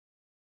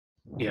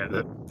 Yeah,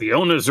 the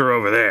owners are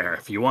over there.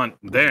 If you want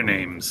their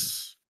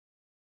names,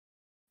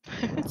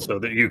 so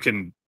that you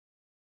can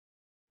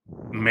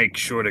make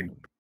sure to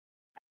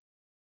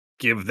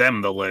give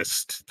them the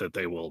list that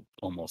they will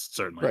almost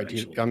certainly. Right.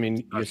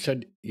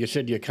 You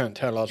said you can't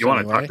tell us You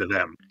want to anyway. talk to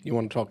them. You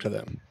want to talk to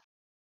them.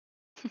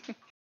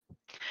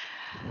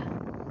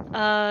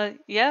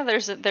 Yeah,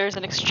 there's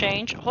an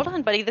exchange. Hold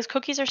on, buddy. These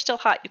cookies are still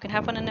hot. You can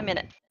have one in a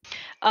minute.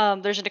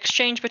 There's an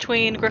exchange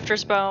between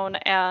Grifter's Bone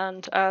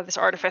and this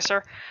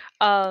artificer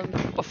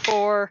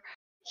before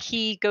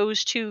he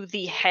goes to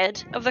the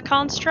head of the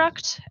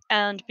construct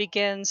and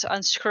begins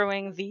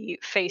unscrewing the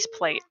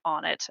faceplate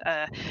on it.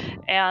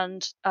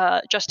 And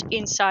just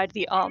inside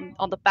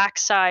on the back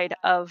side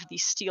of the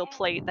steel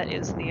plate that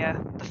is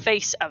the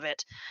face of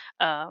it,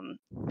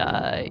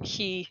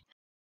 he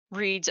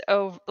reads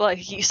over, like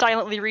he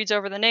silently reads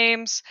over the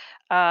names,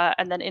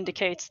 and then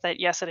indicates that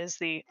yes, it is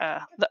the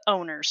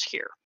owners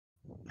here.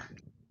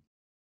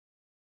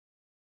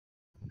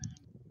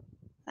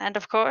 And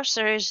of course,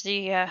 there is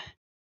the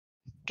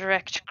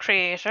direct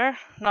creator,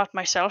 not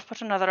myself,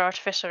 but another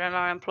artificer in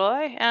our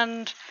employ,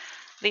 and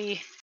the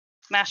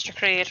master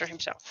creator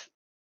himself,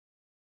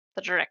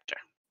 the director.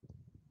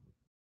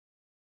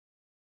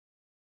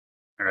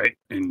 All right,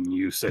 and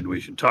you said we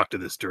should talk to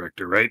this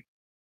director, right?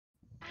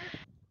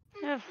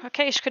 A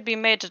case could be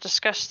made to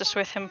discuss this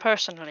with him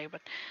personally,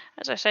 but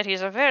as I said,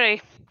 he's a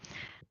very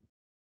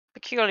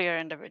peculiar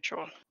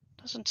individual.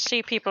 Doesn't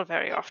see people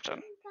very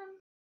often.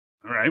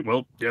 All right,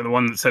 well, you're the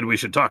one that said we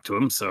should talk to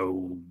him,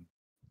 so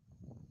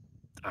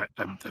I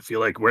feel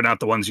like we're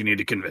not the ones you need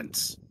to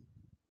convince.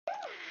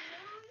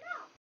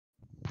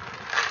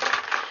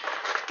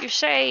 You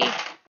say...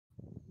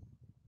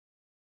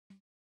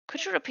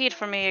 Could you repeat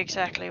for me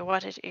exactly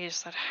what it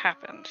is that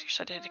happened? You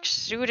said it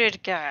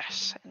exuded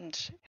gas and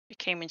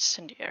became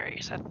incendiary.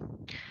 Is that...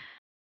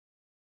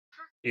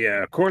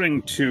 Yeah,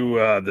 according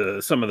to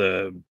some of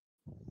the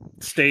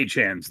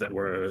stagehands that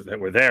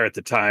were there at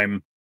the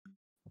time,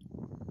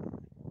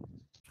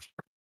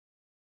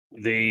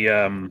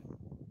 there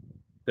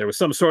was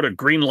some sort of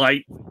green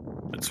light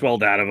that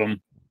swelled out of them.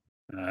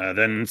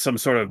 Then some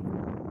sort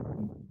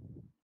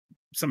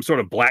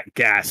of black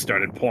gas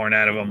started pouring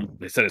out of them.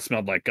 They said it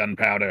smelled like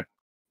gunpowder.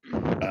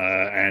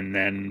 And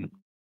then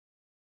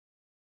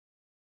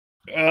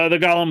the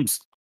golems,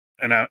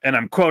 and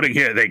I'm quoting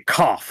here, they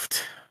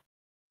coughed,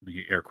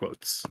 air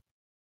quotes,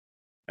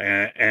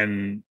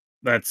 and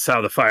that's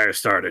how the fire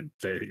started.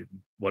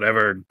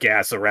 Whatever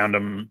gas around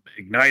them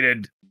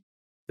ignited.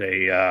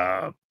 They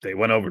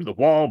went over to the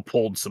wall,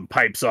 pulled some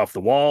pipes off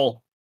the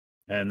wall,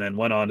 and then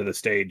went onto the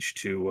stage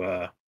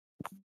to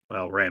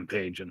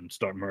rampage and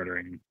start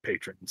murdering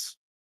patrons.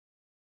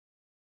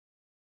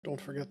 Don't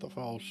forget the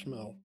foul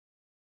smell.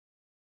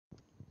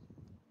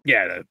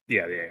 Yeah.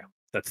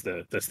 That's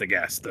the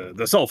gas.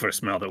 The sulfur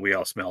smell that we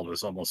all smelled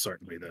was almost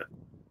certainly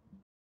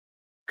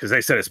because they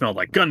said it smelled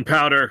like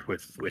gunpowder,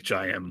 with which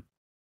I am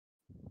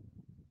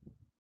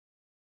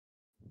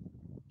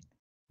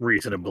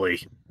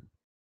reasonably,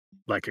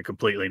 like a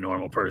completely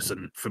normal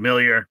person,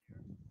 familiar.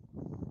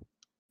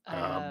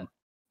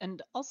 And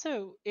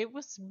also, it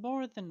was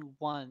more than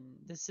one.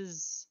 This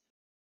is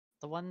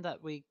the one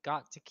that we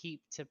got to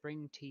keep to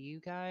bring to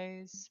you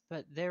guys,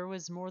 but there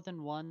was more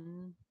than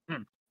one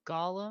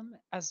golem,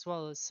 as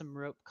well as some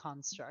rope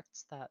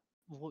constructs that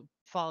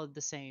followed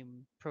the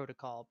same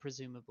protocol,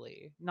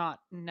 presumably.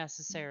 Not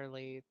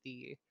necessarily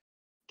the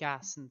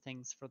gas and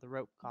things for the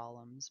rope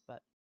golems,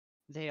 but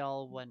they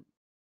all went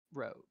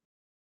rope.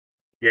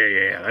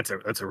 Yeah.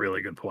 That's a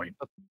really good point.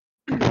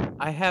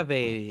 I have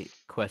a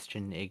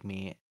question,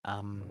 Igmi.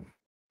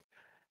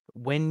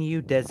 When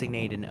you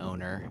designate an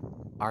owner,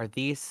 are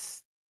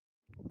these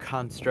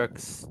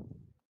constructs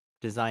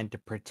designed to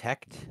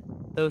protect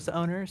those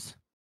owners?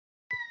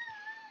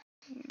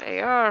 They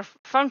are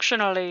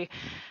functionally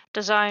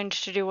designed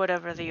to do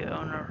whatever the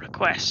owner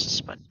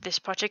requests, but this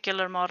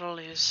particular model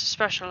is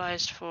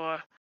specialized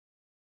for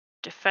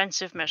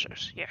defensive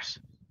measures, yes.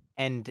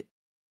 And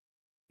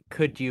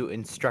could you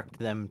instruct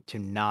them to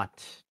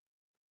not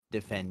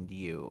defend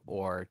you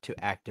or to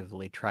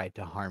actively try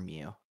to harm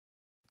you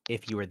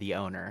if you were the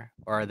owner?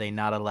 Or are they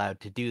not allowed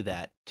to do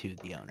that to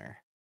the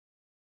owner?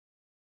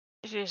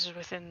 It is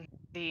within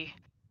the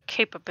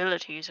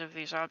capabilities of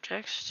these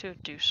objects to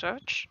do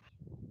such,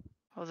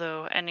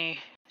 although any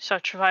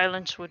such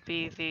violence would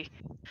be the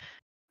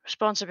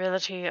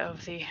responsibility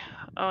of the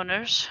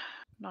owners,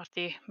 not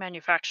the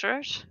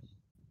manufacturers.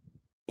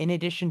 In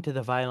addition to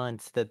the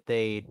violence that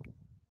they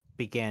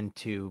began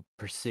to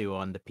pursue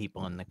on the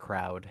people in the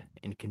crowd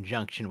in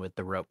conjunction with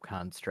the rope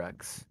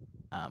constructs,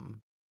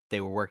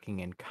 they were working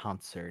in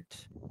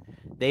concert.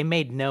 They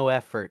made no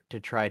effort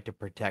to try to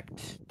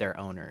protect their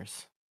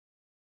owners.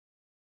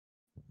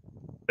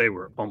 They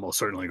were almost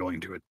certainly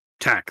going to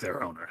attack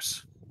their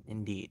owners.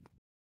 Indeed.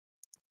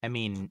 I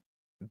mean,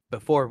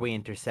 before we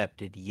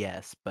intercepted,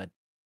 yes, but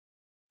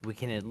we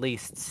can at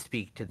least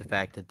speak to the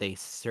fact that they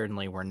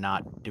certainly were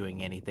not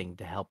doing anything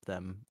to help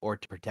them or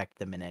to protect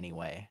them in any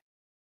way.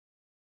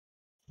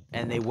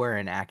 And they were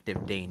in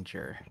active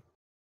danger.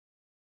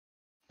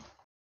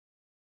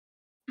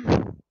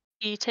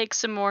 He takes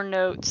some more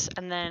notes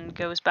and then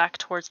goes back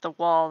towards the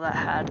wall that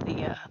had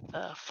the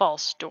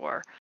false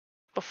door.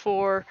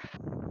 Before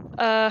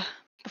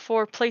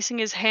placing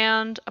his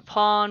hand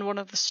upon one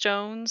of the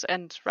stones,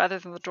 and rather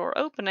than the door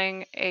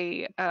opening,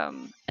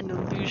 an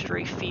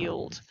illusory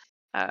field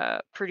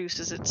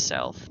produces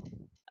itself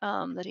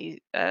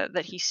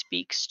that he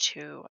speaks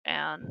to,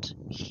 and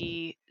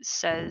he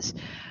says,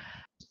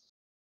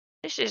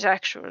 "This is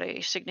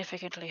actually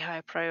significantly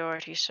high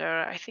priority,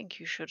 sir. I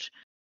think you should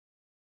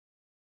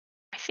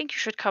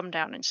come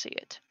down and see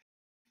it."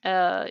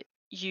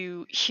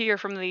 You hear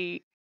from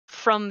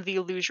the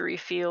illusory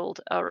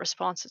field a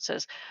response that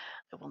says,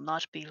 "I will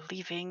not be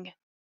leaving.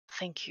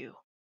 Thank you."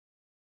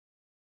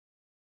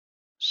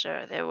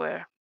 Sir, there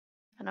were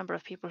a number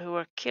of people who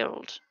were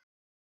killed.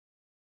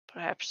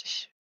 Perhaps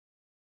this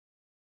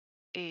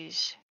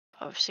is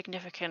of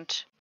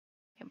significant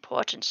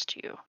importance to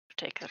you to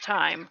take the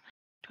time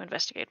to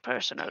investigate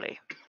personally.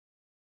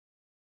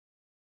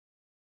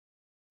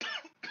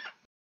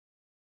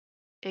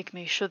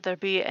 Igmi, should there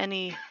be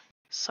any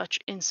such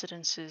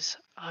incidences,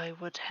 I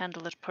would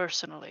handle it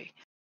personally.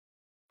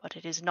 But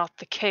it is not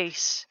the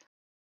case.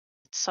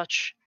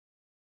 Such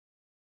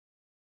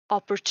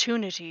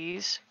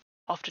opportunities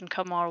often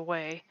come our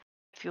way.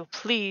 If you'll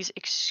please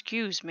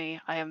excuse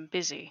me, I am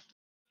busy.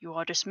 You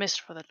are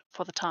dismissed for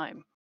the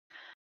time.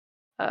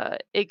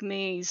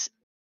 Igmi's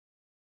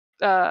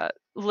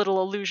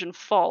little illusion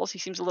falls. He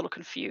seems a little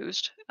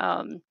confused.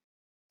 And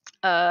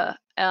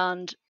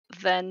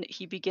then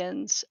he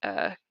begins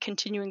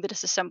continuing the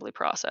disassembly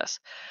process.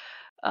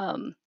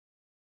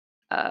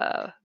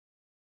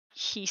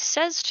 He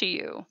says to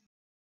you,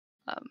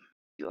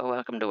 "You are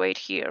welcome to wait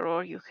here,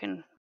 or you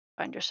can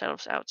find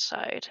yourselves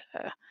outside.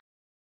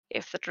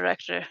 If the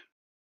director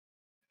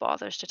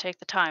bothers to take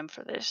the time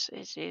for this,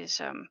 it is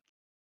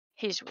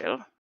his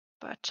will.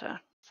 But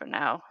for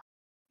now,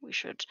 we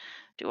should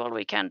do all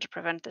we can to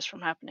prevent this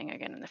from happening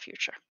again in the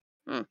future.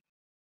 If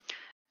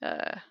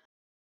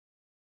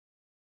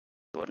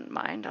you wouldn't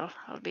mind,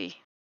 I'll be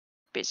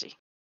busy."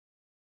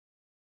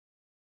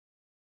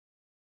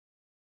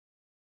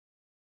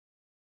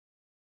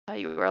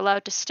 You are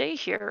allowed to stay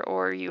here,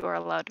 or you are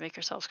allowed to make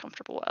yourselves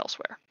comfortable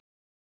elsewhere.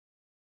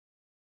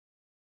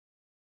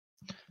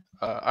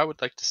 I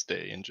would like to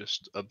stay and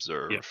just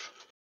observe. Yeah.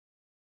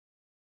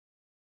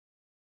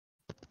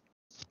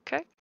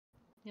 Okay.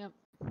 Yep.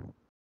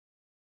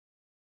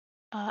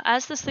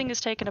 As this thing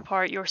is taken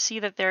apart, you'll see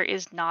that there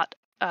is not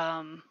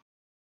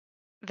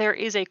there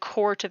is a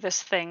core to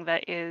this thing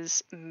that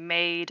is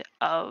made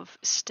of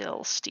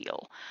still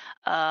steel,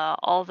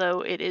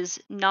 although it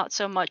is not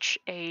so much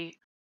a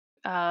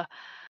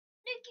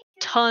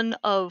ton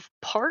of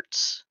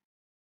parts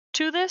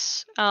to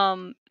this.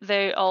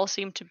 They all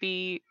seem to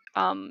be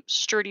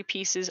sturdy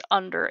pieces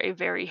under a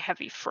very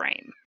heavy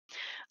frame.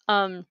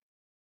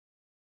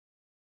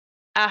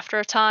 After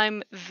a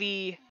time,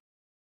 the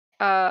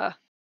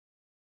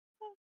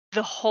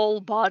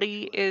whole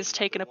body is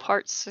taken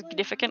apart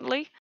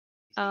significantly,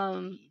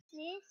 and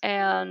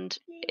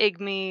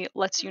Igmi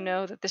lets you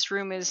know that this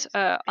room is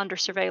under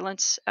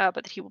surveillance, but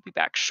that he will be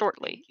back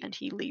shortly, and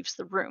he leaves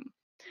the room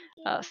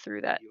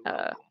through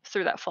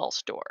that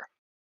false door.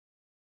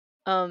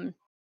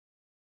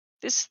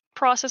 This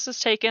process has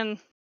taken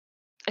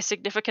a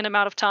significant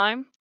amount of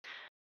time,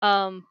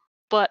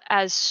 but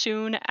as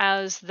soon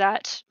as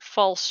that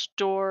false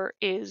door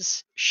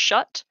is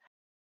shut,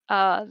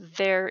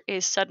 there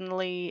is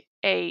suddenly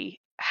a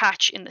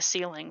hatch in the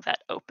ceiling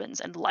that opens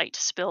and light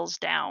spills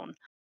down,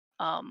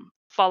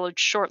 followed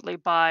shortly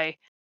by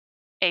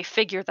a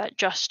figure that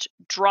just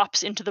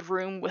drops into the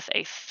room with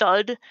a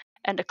thud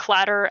and a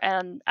clatter,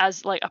 and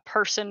as like a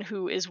person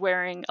who is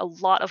wearing a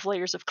lot of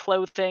layers of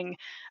clothing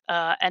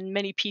and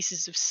many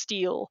pieces of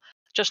steel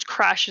just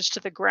crashes to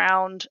the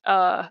ground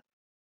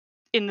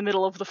in the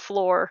middle of the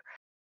floor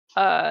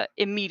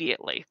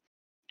immediately,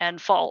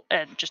 and falls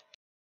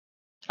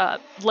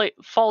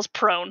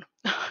prone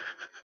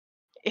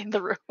in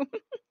the room.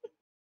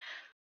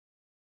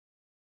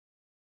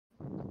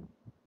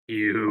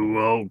 You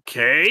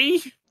okay?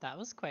 That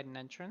was quite an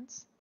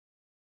entrance.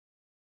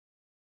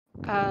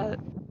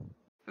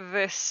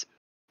 This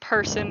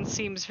person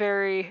seems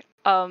very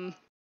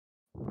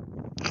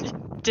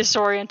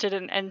disoriented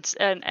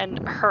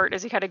and hurt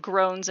as he kind of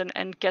groans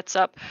and gets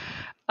up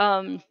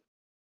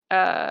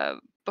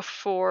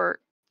before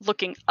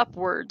looking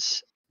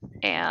upwards,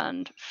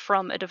 and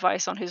from a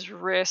device on his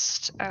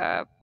wrist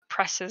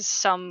presses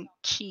some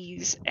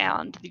keys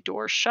and the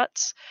door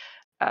shuts,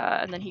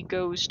 and then he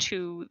goes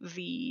to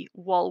the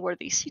wall where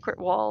the secret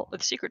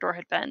door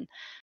had been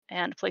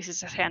and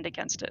places his hand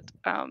against it.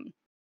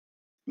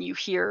 You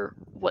hear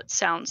what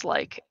sounds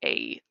like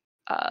a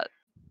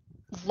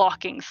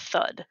locking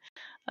thud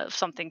of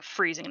something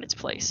freezing in its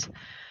place.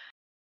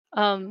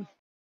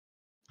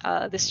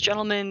 This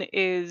gentleman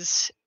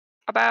is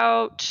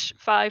about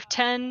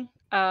 5'10",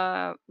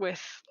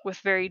 with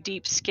very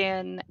deep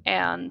skin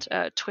and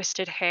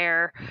twisted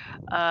hair.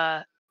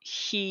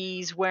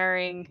 He's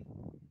wearing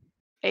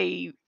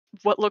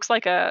what looks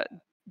like a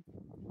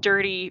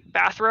dirty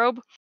bathrobe,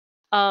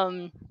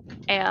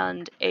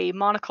 and a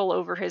monocle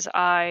over his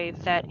eye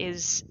that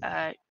is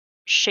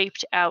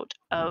shaped out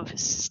of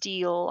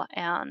steel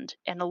and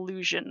an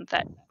illusion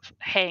that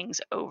hangs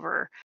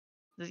over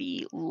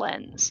the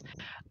lens.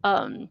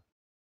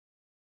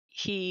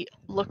 He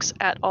looks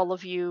at all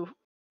of you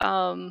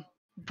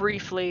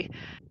briefly,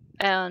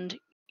 and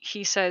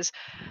he says,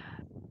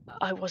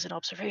 "I was in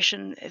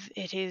observation.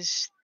 It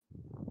is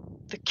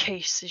the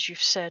case, as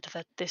you've said,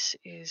 that this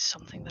is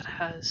something that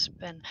has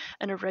been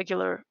an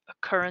irregular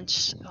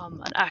occurrence,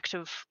 an act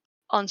of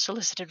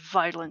unsolicited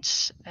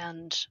violence,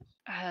 and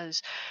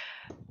has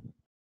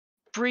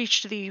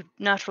breached the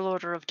natural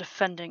order of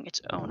defending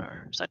its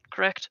owner. Is that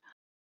correct?"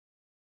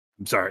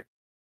 I'm sorry.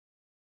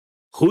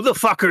 Who the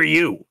fuck are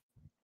you?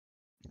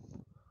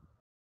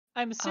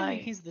 I'm assuming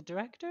he's the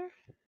director?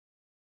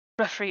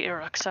 Referee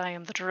Irox. I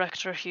am the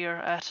director here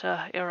at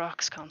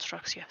Irox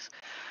Constructs, yes.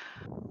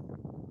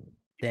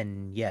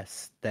 Then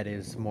yes, that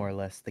is more or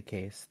less the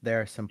case.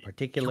 There are some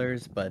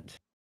particulars, but...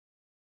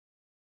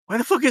 Why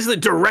the fuck is the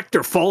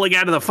director falling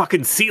out of the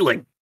fucking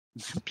ceiling?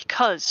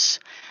 Because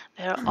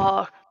there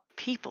are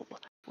people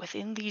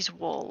within these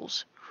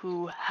walls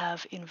who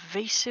have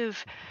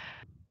invasive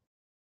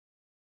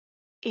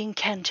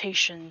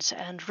incantations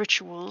and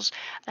rituals,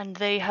 and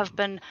they have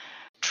been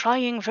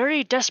trying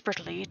very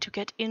desperately to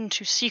get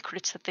into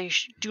secrets that they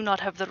do not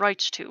have the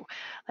rights to.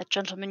 That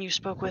gentleman you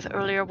spoke with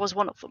earlier was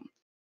one of them.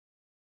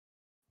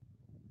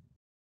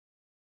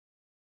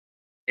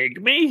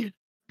 Igme?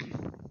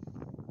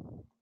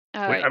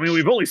 I mean,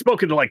 we've only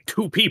spoken to like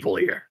 2 people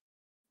here.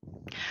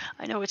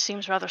 I know it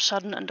seems rather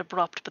sudden and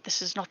abrupt, but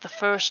this is not the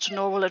first,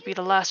 nor will it be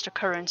the last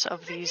occurrence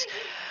of these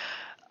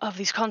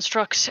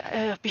constructs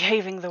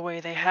behaving the way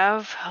they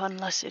have,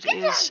 unless it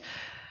can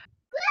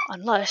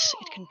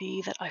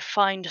be that I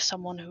find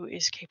someone who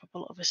is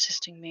capable of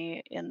assisting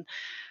me in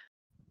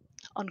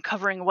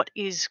uncovering what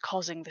is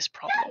causing this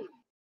problem.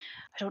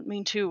 I don't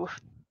mean to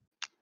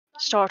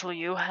startle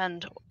you,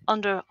 and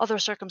under other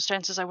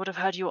circumstances I would have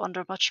had you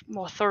under much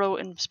more thorough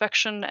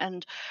inspection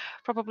and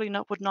probably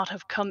would not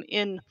have come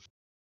in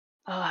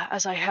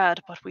as I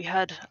had, but we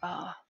had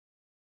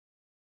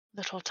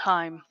little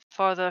time.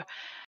 Farther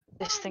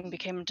this thing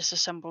became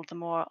disassembled, the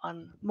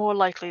more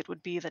likely it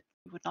would be that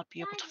we would not be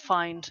able to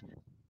find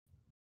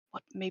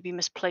what may be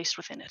misplaced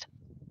within it.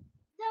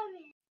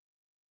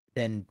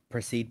 Then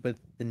proceed with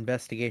the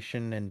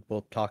investigation and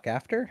we'll talk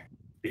after?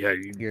 Yeah,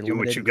 you You're do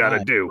what limited you in gotta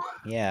time. do.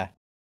 Yeah.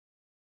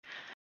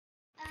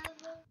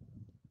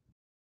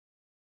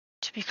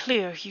 To be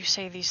clear, you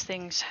say these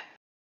things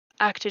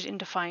acted in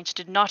defiance,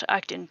 did not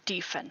act in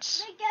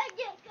defense.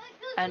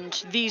 And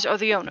these are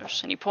the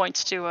owners, and he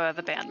points to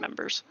the band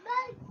members.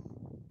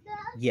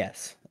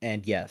 Yes,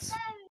 and yes.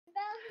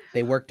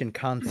 They worked in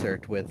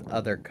concert with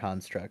other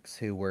constructs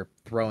who were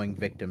throwing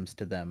victims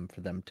to them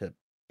for them to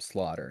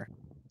slaughter.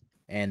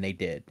 And they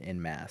did,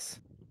 in mass.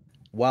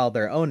 While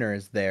their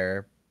owners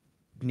there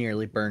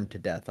nearly burned to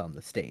death on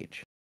the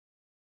stage.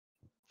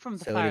 From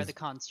the So it fire is- the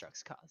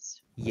constructs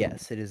caused.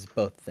 Yes, it is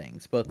both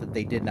things. Both that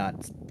they did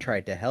not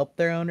try to help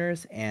their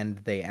owners, and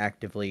they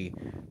actively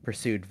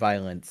pursued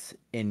violence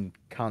in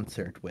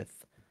concert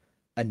with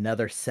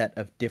another set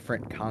of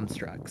different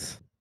constructs.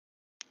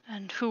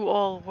 And who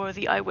all were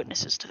the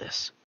eyewitnesses to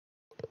this?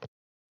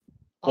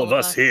 All of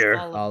us here.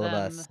 All of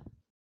them. us.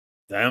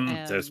 Them,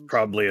 there's And-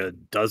 probably a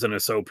dozen or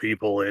so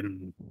people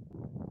in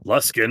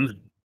Luskin.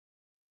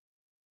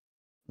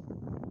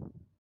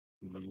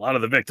 A lot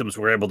of the victims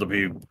were able to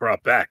be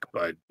brought back,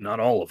 but not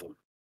all of them.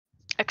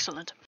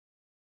 Excellent.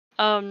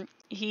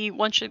 He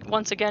once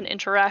again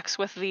interacts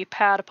with the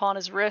pad upon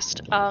his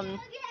wrist.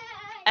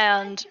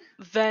 And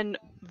then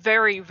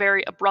very,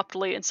 very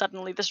abruptly and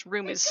suddenly this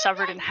room is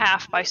severed in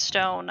half by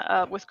stone,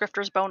 with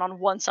Grifter's bone on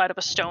one side of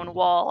a stone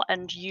wall,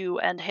 and you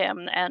and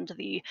him and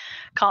the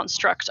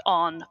construct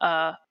on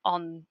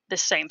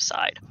this same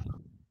side.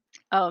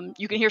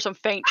 You can hear some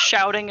faint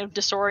shouting of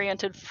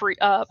disoriented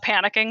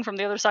panicking from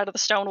the other side of the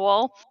stone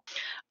wall.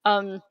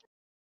 And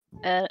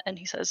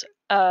he says,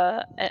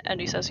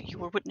 "You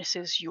were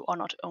witnesses, you are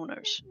not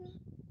owners."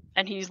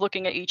 And he's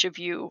looking at each of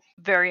you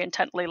very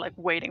intently, like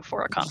waiting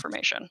for a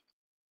confirmation.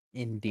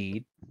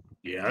 Indeed.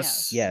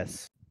 Yes.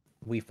 Yes.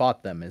 We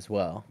fought them as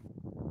well.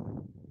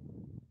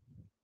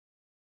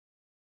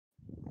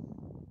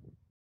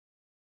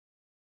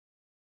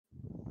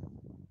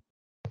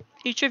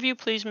 Each of you,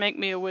 please make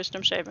me a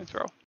wisdom saving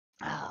throw.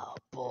 Oh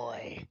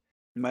boy.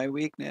 My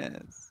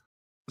weakness.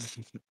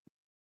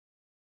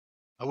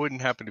 I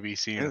wouldn't happen to be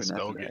seeing Oh, a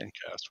spell not today. getting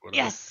cast, would I?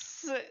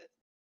 Yes.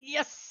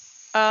 Yes.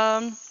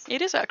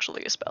 It is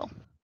actually a spell.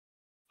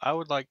 I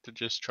would like to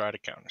just try to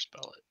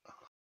counterspell it.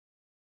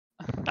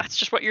 That's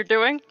just what you're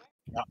doing?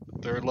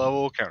 Third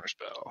level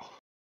counterspell.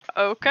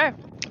 Okay.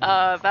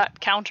 That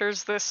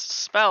counters this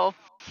spell.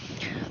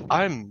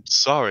 I'm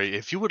sorry,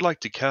 if you would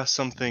like to cast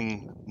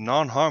something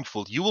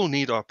non-harmful, you will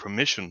need our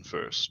permission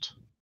first.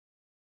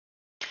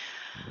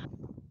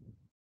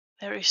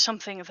 There is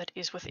something that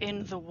is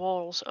within the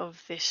walls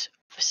of this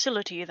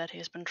facility that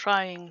has been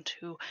trying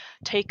to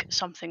take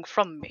something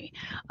from me.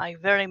 I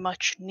very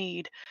much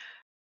need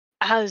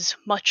as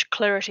much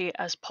clarity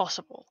as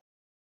possible.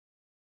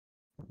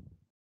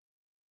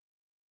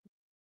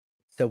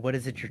 So what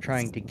is it you're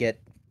trying to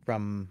get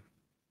from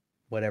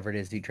whatever it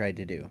is you tried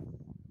to do?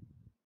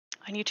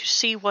 I need to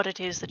see what it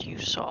is that you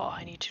saw.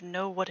 I need to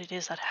know what it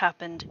is that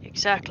happened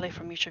exactly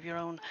from each of your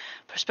own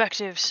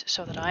perspectives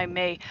so that I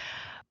may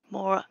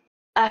more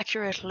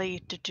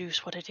accurately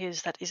deduce what it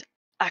is that is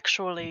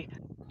actually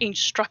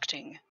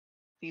instructing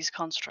these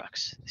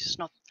constructs. This is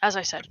not, as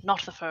I said,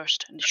 not the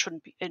first, and it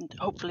shouldn't be, and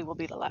hopefully will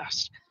be the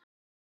last.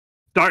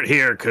 Start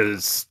here,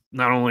 because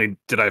not only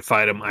did I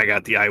fight him, I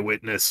got the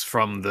eyewitness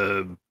from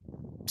the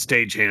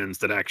stagehands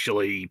that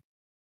actually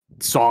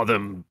saw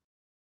them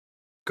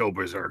go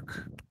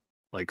berserk.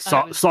 Like,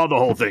 saw the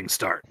whole thing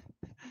start.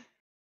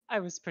 I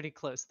was pretty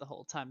close the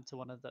whole time to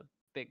one of the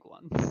big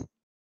ones.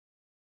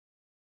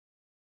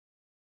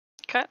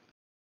 Okay.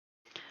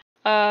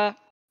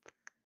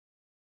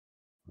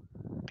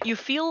 You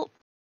feel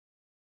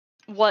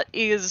what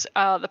is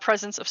the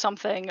presence of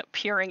something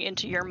peering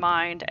into your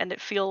mind, and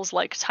it feels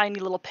like tiny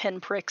little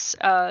pinpricks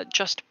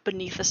just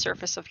beneath the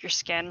surface of your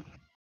skin.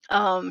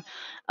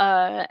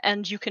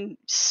 And you can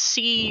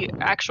see,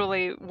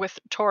 actually, with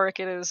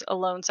Torek, it is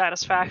alone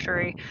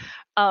satisfactory.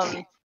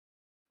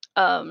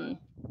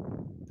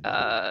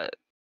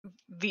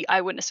 The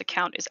eyewitness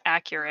account is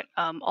accurate,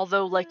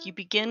 although, like, you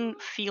begin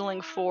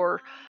feeling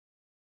for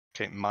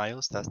Okay,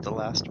 Miles, that's the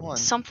last one.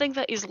 something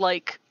that is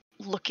like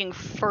looking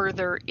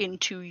further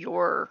into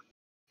your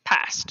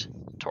past,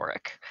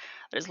 Torek.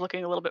 That is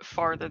looking a little bit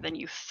farther than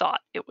you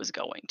thought it was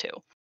going to.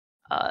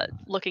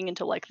 Looking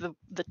into like the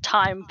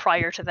time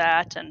prior to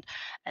that, and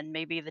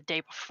maybe the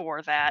day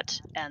before that,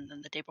 and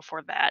then the day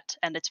before that,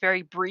 and it's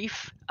very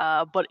brief,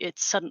 but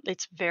it's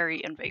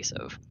very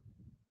invasive.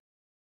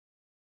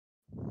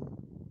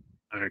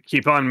 All right,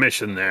 keep on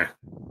mission there.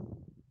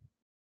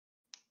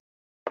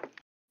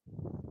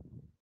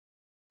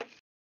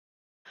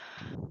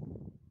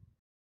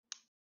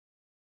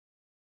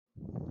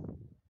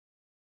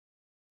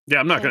 Yeah,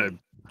 I'm not going to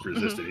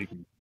resist it.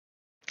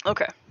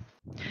 Okay.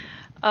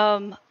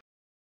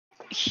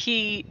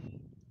 He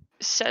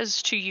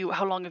says to you,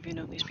 how long have you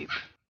known these people?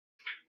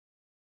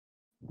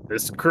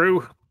 This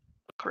crew?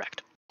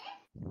 Correct.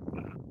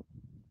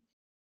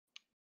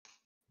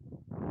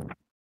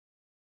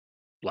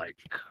 Like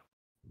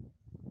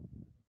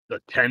the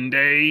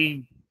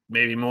 10-day,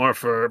 maybe a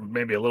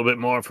little bit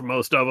more for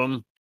most of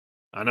them.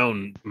 I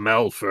known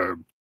Mel for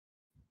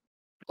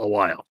a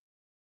while.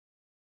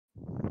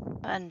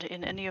 And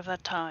in any of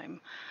that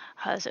time,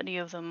 has any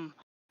of them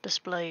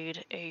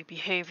displayed a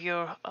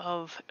behavior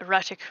of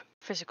erratic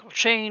physical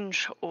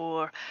change,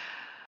 or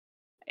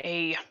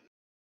a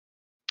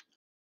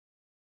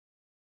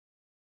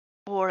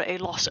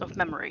loss of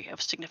memory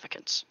of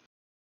significance?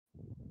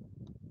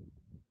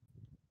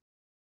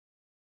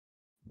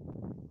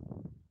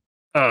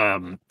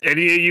 Any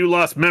of you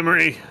lost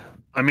memory?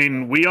 I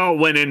mean, we all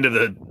went into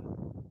the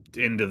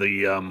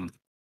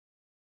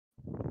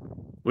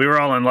we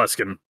were all in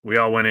Luskan. We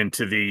all went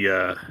into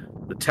the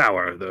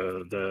tower,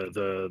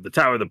 the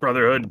tower of the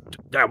Brotherhood.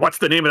 What's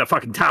the name of the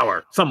fucking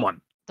tower? Someone.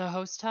 The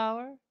host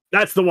tower?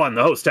 That's the one,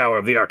 the host tower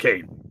of the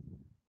arcane.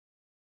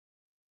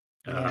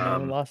 Yeah,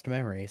 no lost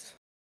memories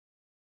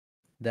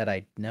that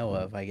I know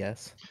of, I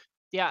guess.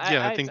 Yeah,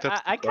 I think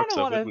that's I the kind crux of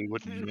of want it. to We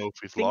wouldn't know if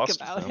we've think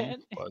lost about them,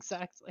 it. but-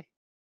 Exactly.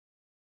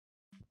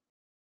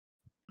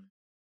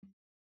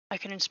 I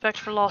can inspect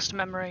for lost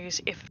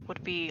memories if it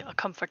would be a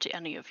comfort to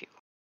any of you.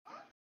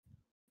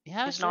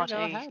 Yeah, It's sure, not go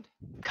a ahead.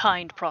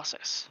 kind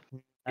process.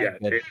 Yeah,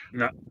 Good.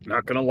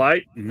 not gonna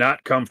lie,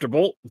 not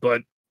comfortable,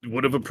 but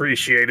would have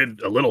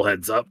appreciated a little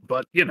heads up,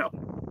 but you know.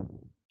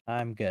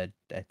 I'm good,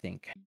 I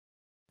think.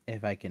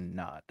 If I can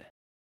nod.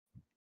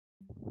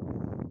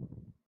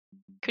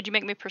 Could you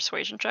make me a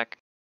persuasion check?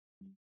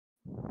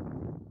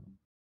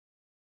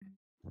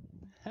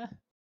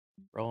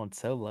 Rolling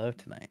so low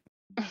tonight.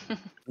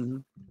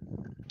 Mhm.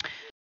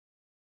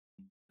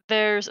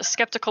 There's a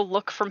skeptical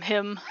look from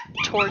him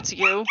towards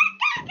you.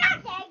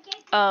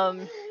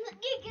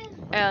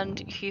 And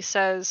he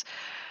says,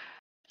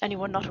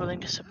 anyone not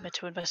willing to submit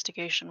to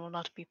investigation will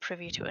not be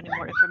privy to any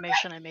more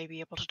information I may be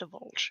able to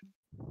divulge.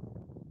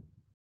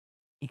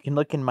 You can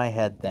look in my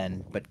head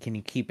then, but can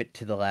you keep it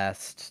to the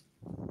last,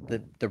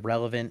 the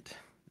relevant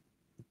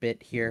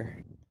bit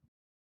here?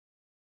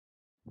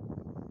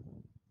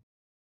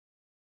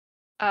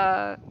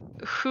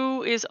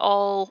 Who is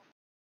all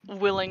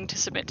willing to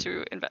submit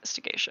to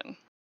investigation?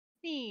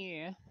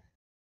 Me.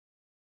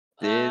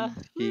 Did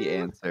he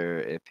hmm. answer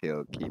if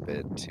he'll keep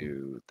it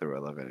to the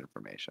relevant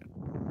information?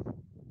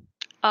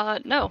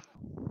 No.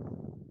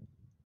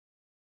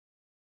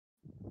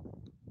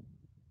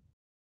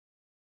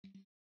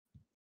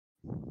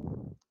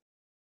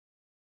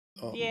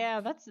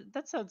 Yeah,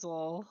 that sounds a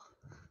little.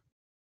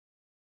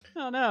 I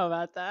don't know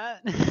about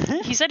that.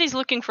 He said he's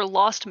looking for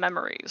lost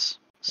memories.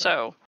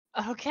 So,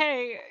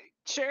 Okay,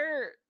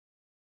 sure.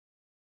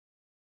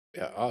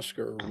 Yeah,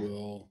 Oscar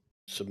will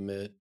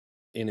submit.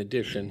 In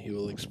addition, he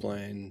will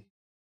explain,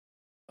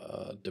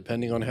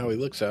 depending on how he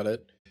looks at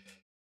it,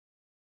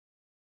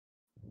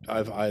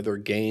 I've either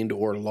gained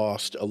or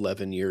lost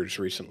 11 years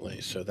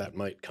recently, so that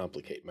might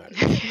complicate matters.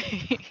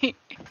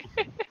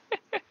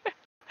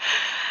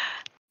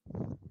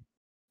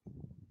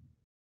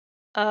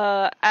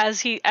 as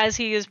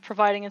he is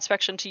providing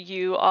inspection to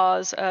you,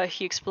 Oz,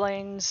 he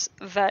explains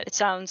that it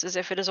sounds as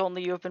if it is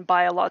only you have been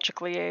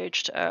biologically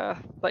aged,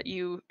 but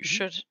you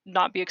should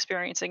not be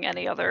experiencing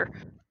any other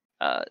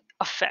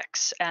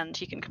effects, and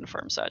he can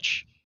confirm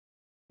such.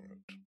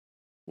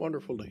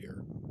 Wonderful to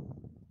hear.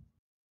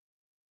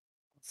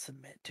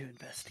 Submit to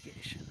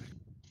investigation.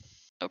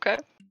 Okay.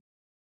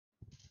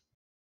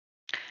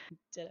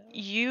 Ditto.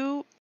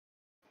 You,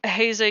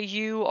 Haza,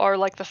 you are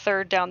like the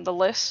third down the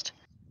list.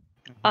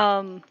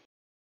 And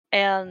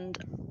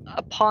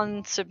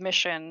upon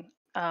submission,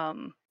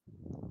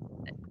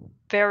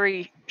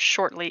 very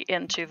shortly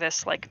into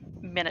this like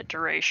minute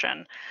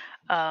duration,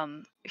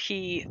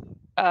 he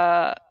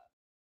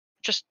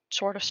just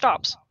sort of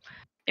stops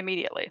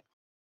immediately.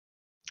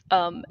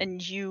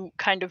 And you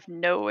kind of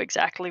know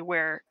exactly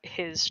where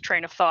his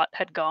train of thought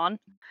had gone,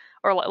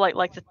 or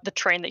like the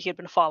train that he had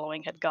been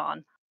following had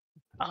gone.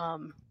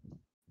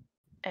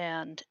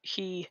 And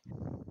he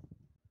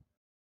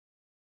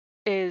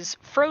is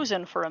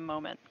frozen for a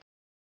moment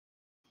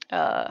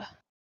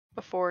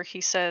before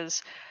he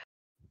says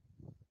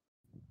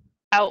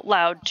out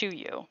loud to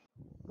you,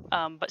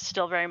 but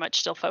still very much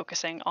still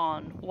focusing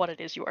on what it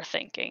is you are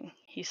thinking.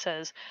 He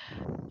says,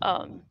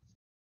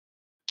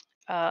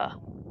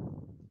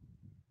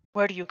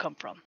 where do you come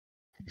from?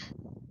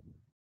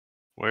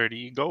 Where do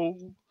you go?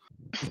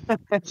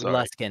 Sorry.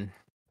 Luskin.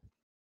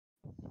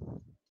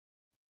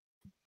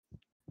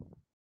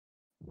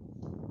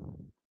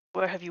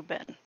 Where have you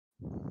been?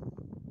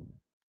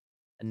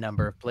 A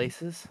number of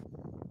places.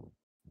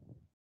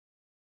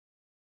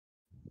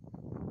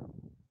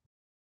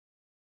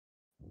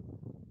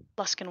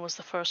 Luskin was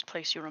the first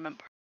place you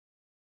remember.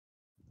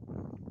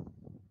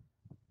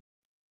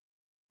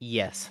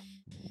 Yes.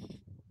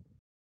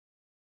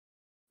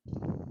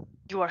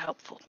 You are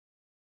helpful.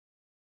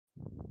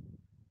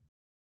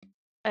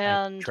 I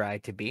And try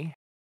to be.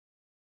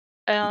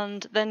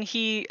 and then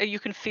you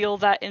can feel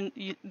that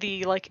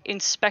the like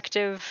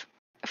inspective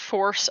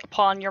force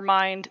upon your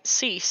mind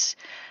cease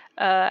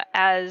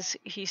as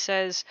he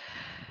says,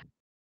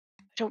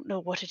 I don't know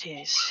what it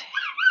is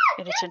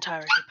in its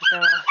entirety, but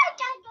there are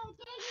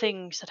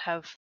things that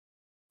have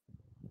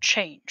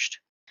changed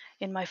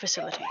in my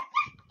facility.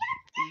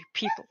 The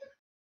people,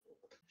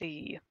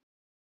 the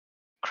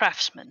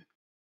craftsmen,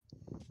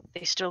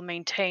 they still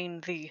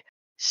maintain the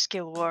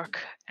skill work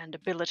and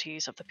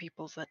abilities of the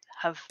people that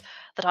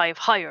I have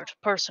hired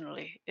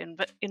personally,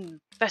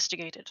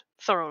 investigated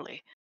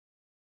thoroughly.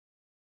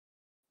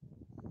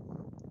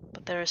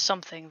 But there is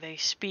something they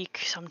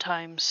speak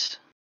sometimes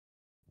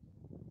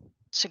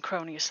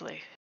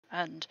synchronously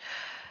and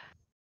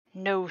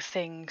know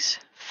things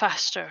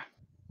faster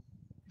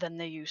than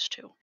they used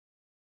to.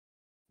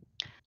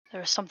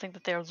 There is something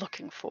that they are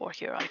looking for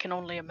here. I can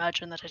only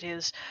imagine that it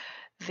is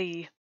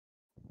the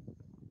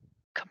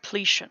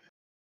completion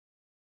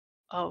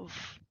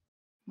of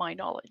my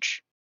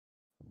knowledge.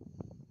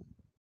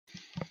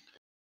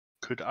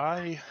 Could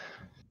I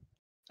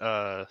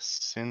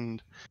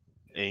send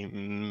a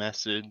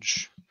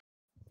message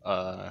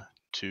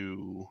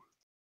to,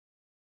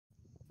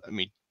 let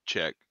me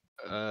check,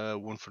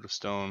 1 foot of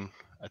stone,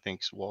 I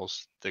think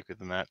wall's thicker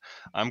than that.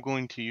 I'm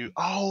going to use,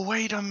 oh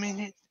wait a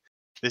minute,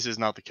 this is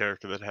not the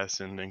character that has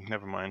sending,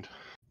 never mind.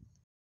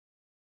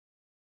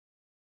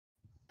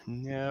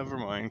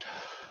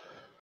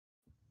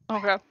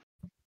 Okay.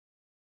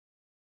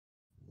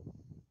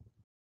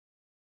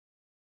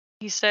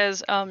 He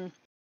says,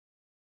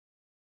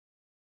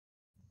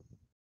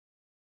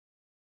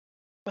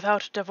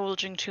 without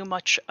divulging too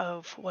much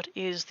of what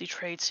is the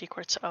trade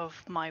secrets of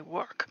my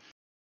work,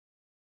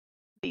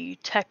 the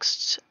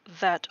texts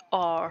that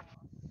are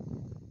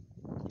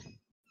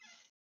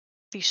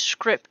the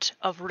script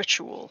of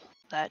ritual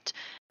that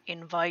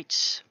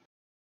invites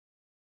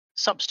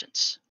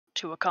substance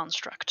to a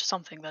construct,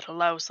 something that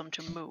allows them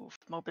to move,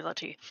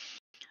 mobility,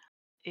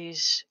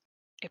 is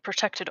a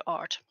protected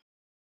art.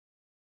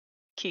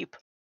 Keep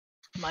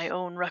my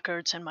own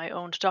records and my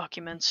own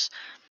documents,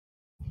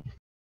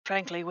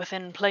 frankly,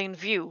 within plain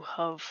view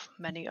of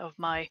many of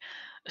my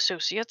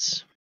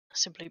associates,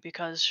 simply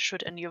because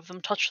should any of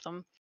them touch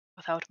them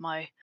without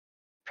my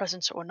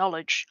presence or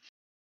knowledge,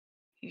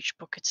 each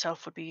book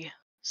itself would be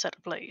set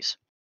ablaze.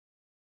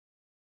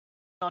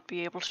 Not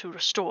be able to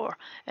restore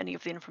any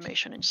of the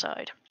information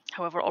inside.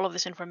 However, all of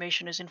this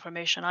information is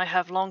information I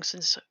have long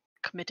since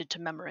committed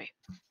to memory.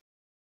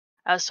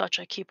 As such,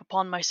 I keep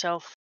upon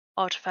myself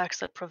artifacts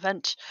that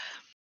prevent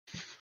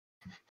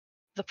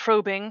the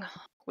probing,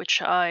 which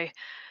I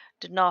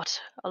did not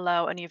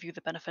allow any of you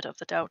the benefit of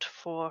the doubt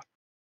for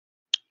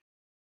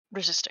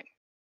resisting.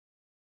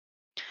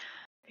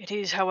 It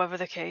is, however,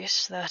 the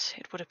case that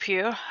it would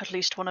appear at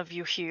least one of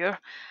you here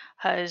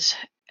has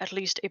at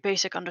least a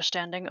basic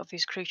understanding of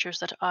these creatures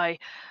that I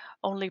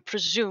only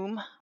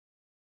presume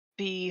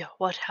be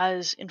what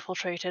has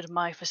infiltrated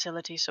my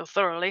facility so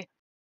thoroughly.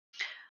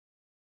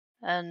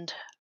 And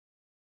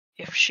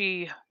if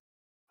she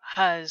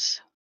has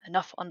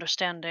enough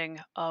understanding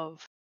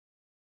of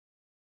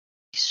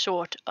the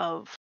sort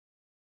of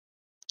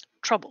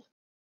trouble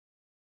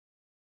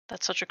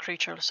that such a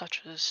creature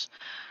such as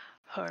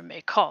her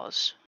may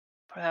cause,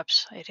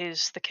 perhaps it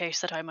is the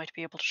case that I might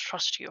be able to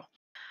trust you.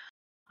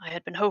 I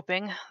had been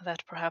hoping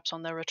that perhaps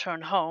on their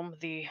return home,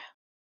 the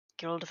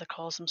guild that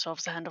calls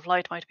themselves the Hand of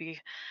Light might be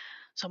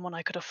someone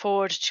I could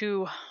afford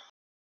to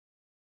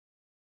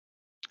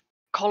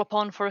call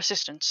upon for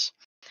assistance.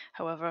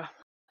 However,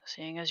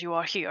 seeing as you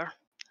are here,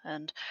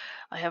 and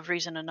I have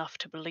reason enough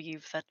to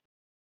believe that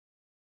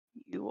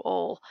you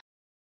all,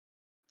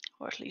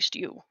 or at least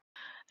you,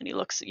 and he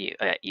looks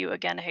at you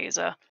again,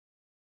 Haza,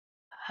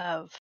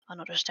 have an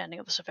understanding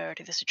of the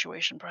severity of the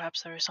situation.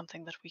 Perhaps there is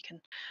something that we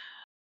can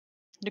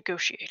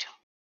negotiate.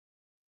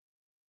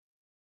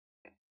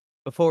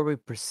 Before we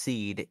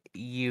proceed,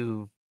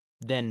 you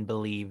then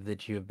believe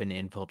that you have been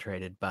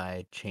infiltrated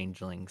by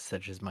changelings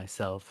such as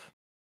myself,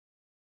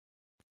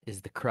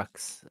 is the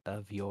crux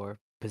of your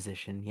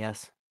position,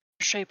 yes?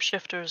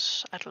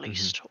 Shapeshifters, at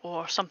least,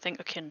 or something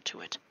akin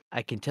to it.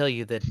 I can tell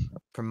you that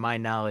from my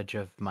knowledge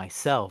of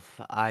myself,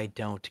 I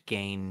don't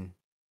gain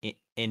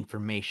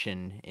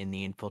information in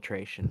the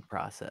infiltration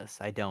process.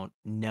 I don't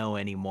know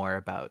any more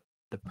about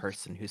the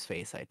person whose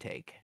face I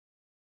take.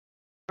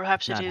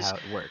 Perhaps Not it is how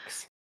it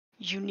works.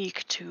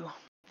 unique to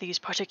these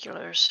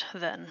particulars,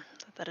 then,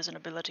 that is an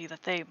ability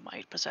that they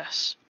might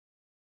possess.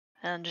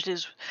 And it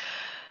is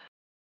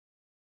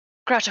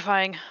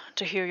gratifying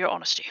to hear your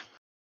honesty.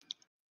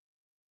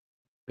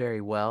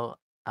 Very well.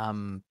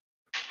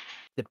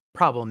 The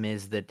problem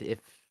is that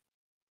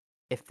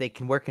if they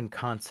can work in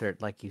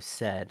concert, like you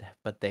said,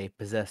 but they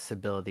possess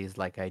abilities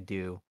like I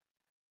do,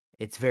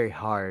 it's very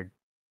hard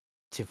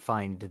to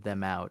find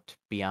them out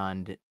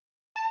beyond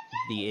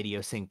the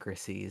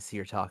idiosyncrasies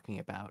you're talking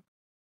about.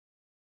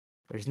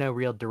 There's no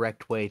real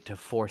direct way to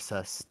force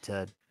us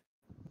to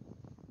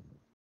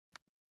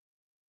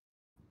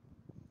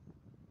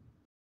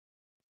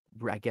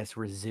I guess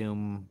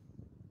resume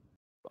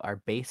our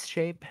base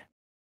shape.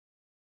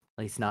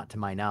 At least not to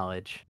my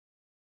knowledge.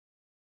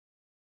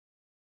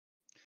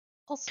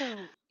 Also,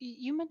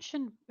 you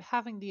mentioned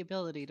having the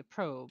ability to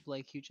probe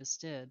like you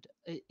just did.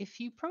 If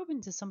you probe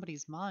into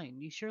somebody's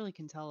mind, you surely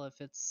can tell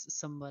if it's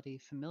somebody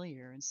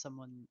familiar and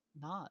someone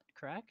not,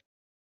 correct?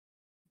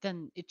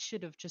 Then it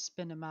should have just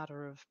been a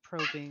matter of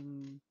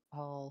probing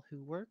all who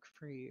work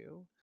for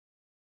you.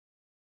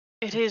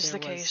 It if is there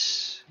the was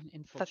case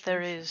an that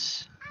there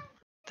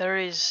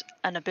infiltration. is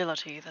an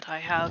ability that I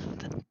have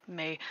that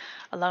may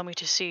allow me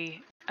to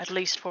see, at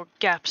least for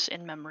gaps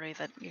in memory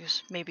that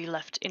may be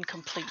left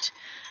incomplete.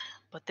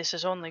 But this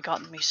has only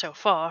gotten me so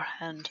far,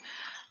 and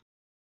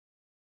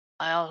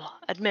I'll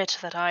admit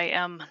that I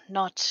am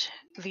not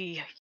the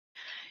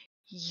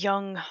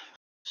young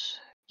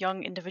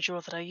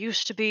individual that I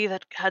used to be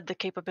that had the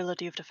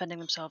capability of defending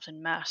themselves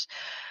in mass.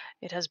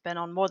 It has been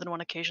on more than one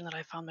occasion that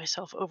I found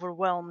myself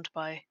overwhelmed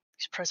by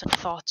these present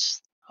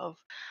thoughts of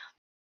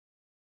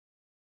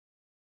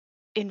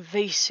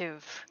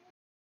invasive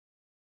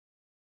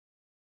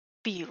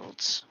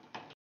fields,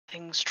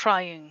 things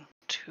trying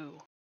to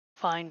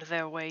find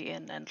their way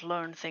in and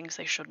learn things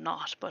they should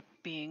not, but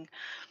being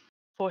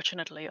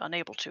fortunately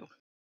unable to.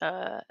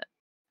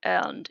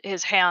 And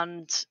his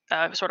hands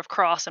sort of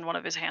cross, and one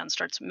of his hands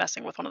starts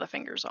messing with one of the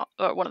fingers,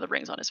 or one of the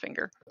rings on his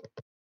finger.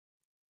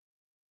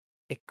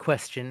 A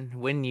question: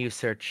 when you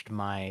searched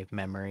my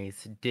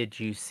memories, did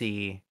you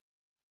see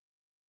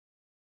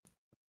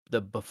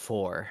the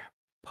before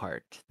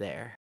part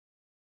there?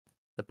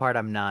 The part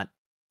I'm not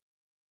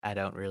I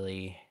don't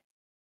really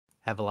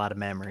have a lot of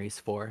memories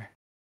for.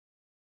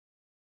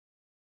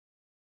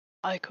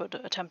 I could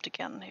attempt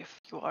again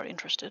if you are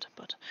interested,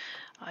 but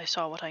I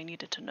saw what I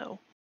needed to know.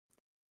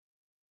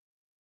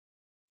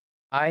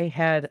 I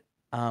had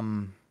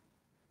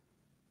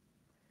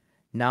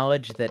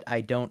knowledge that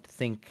I don't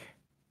think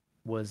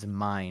was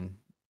mine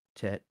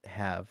to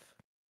have.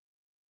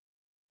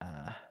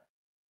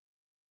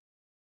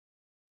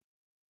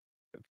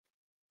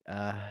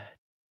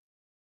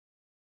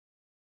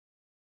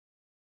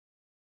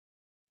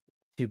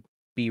 To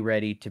be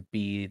ready to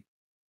be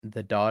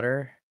the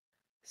daughter.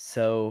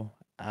 So,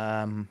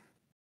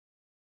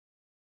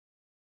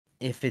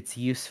 if it's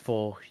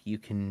useful, you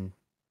can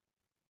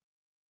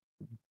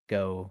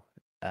go,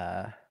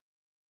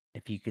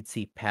 if you could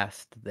see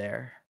past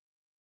there.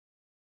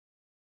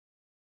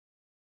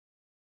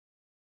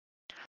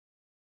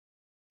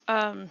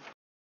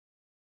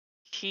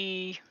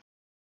 He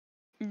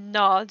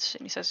nods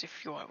and he says,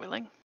 if you are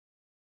willing.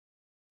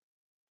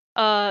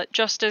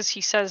 Just as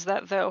he says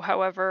that, though,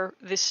 however,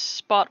 this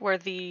spot where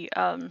the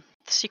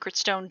secret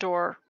stone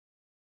door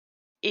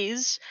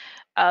is,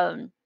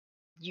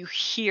 you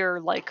hear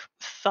like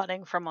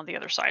thudding from on the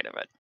other side of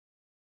it.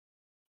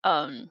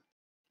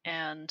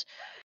 And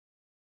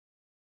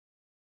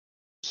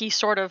he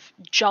sort of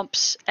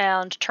jumps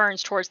and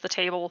turns towards the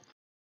table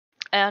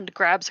and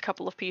grabs a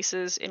couple of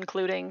pieces,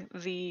 including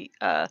the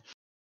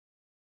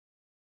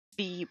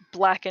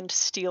blackened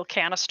steel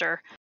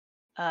canister,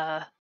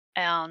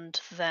 and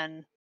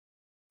then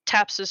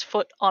taps his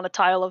foot on a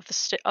tile of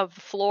the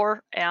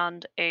floor,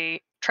 and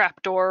a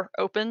trapdoor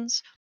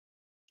opens.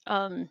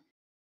 And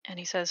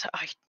he says,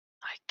 I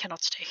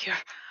cannot stay here.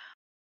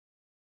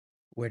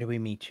 Where do we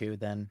meet you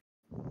then?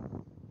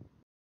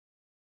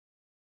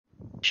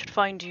 Should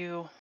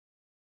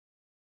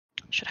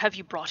have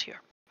you brought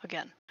here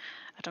again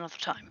at another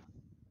time.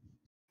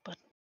 But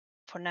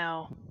for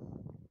now,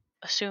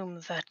 assume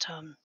that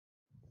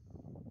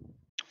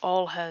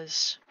all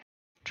has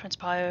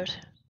transpired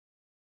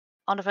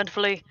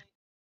uneventfully,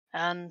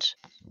 and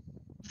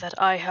that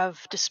I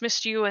have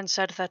dismissed you and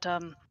said that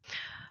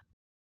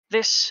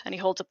this, and he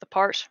holds up the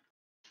part.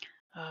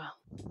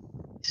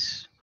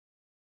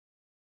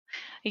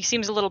 He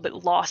seems a little bit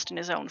lost in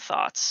his own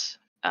thoughts,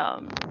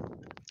 and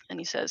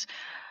he says,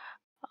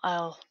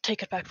 I'll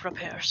take it back for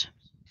repairs.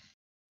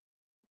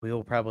 We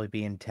will probably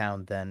be in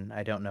town then.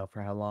 I don't know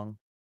for how long.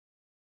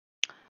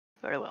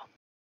 Very well.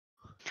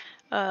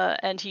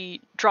 And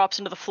he drops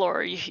into the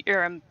floor. You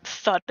hear him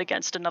thud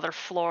against another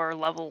floor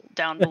level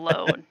down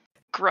below and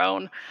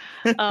groan.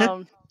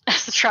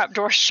 As the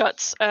trapdoor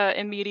shuts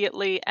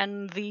immediately,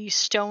 and the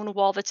stone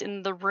wall that's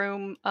in the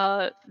room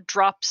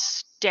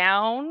drops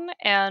down,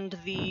 and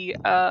the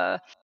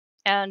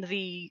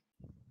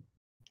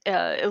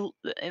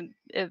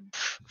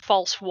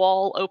false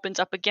wall opens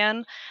up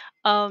again.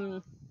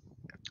 The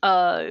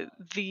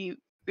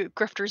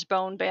Grifter's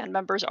Bone band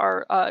members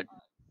are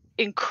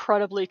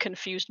incredibly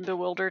confused and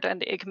bewildered,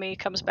 and Igmi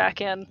comes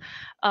back in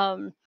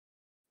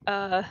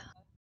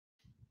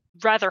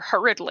rather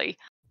hurriedly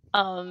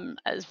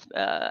as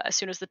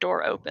soon as the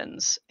door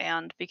opens,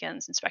 and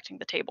begins inspecting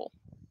the table.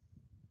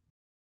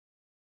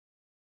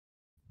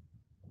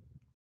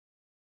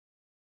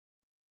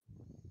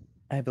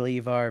 I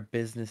believe our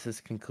business is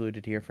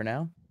concluded here for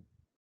now.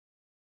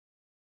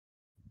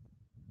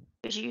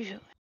 Did you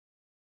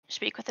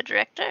speak with the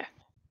director?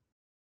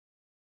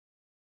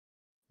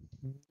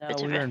 No,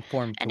 we were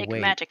informed to wait,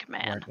 enigmatic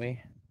man. weren't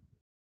we?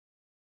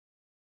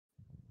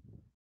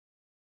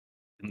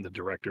 Didn't the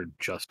director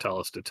just tell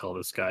us to tell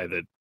this guy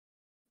that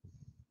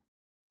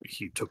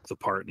he took the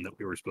part and that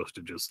we were supposed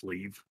to just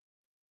leave?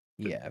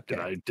 Yeah,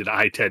 okay. Did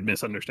I, Ted,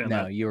 misunderstand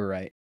that? No, you were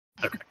right.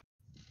 Okay.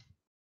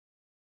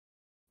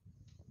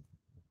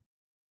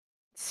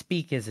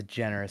 Speak is a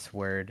generous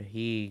word.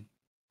 He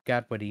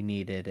got what he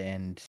needed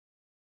and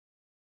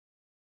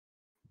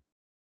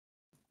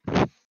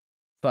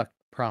fucked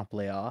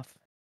promptly off.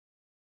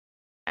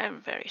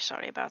 I'm very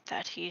sorry about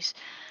that. He's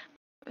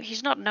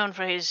not known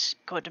for his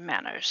good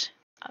manners.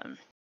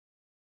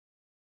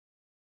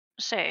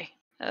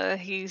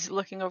 He's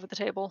looking over the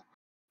table.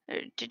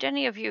 Did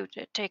any of you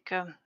take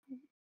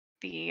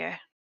the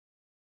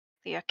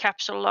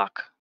capsule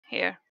lock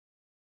here?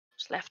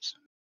 It's left.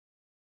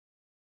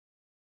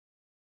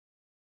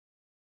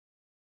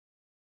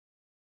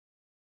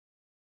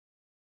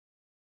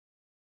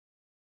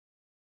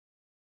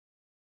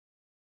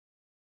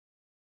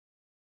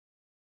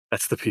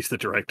 That's the piece that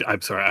director.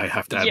 I'm sorry, I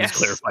have to have this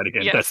clarified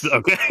again. Yes. That's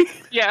okay.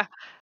 Yeah.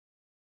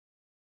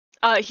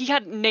 He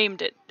hadn't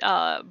named it,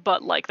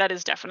 but like that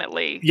is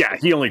definitely. Yeah,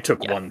 he only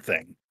took one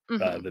thing.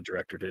 Mm-hmm. The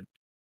director did.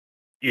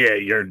 Yeah,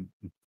 your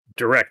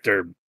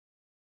director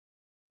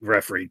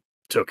referee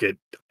took it.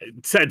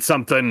 Said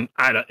something.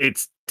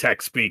 It's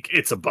tech speak.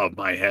 It's above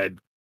my head.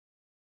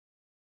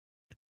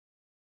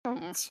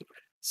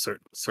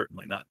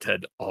 Certainly not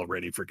Ted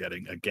already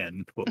forgetting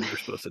again what we were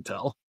supposed to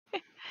tell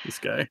this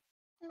guy.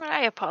 But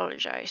I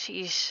apologize.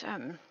 He's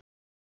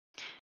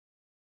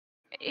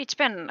it's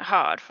been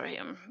hard for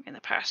him in the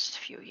past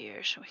few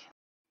years. We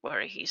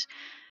worry he's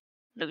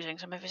losing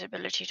some of his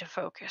ability to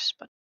focus,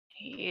 but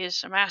he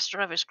is a master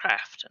of his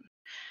craft, and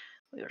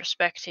we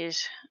respect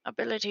his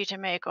ability to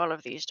make all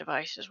of these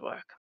devices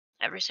work.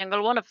 Every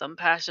single one of them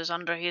passes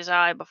under his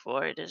eye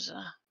before it is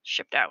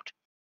shipped out.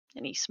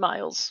 And he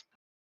smiles.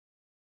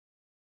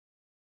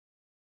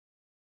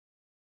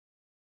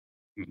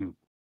 Mhm.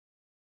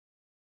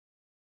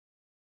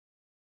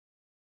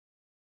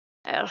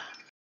 Well,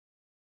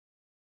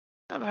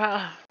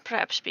 I'll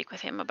perhaps speak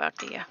with him about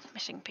the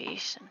missing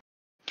piece, and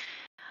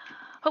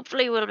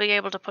hopefully we'll be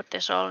able to put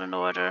this all in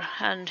order.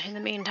 And in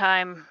the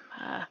meantime,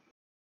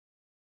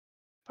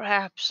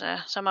 perhaps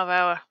some of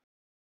our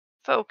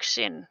folks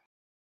in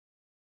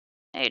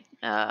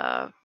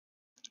our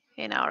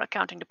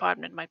accounting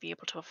department might be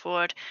able to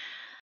afford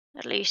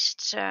at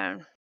least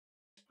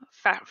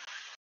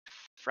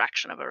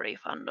fraction of a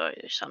refund or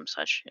some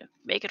such.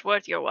 Make it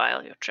worth your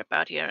while, your trip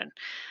out here, and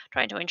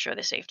trying to ensure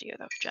the safety of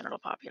the general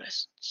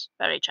populace. It's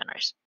very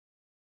generous.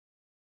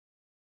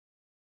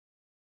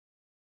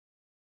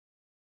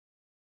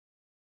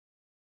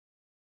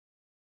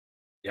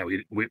 Yeah,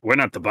 we're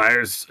not the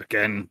buyers.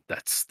 Again,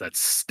 that's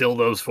still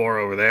those four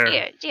over there.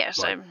 Yeah, yes,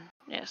 but-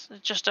 yes.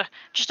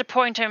 Just a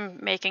point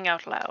I'm making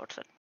out loud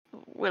that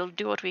we'll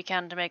do what we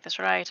can to make this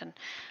right and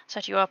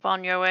set you up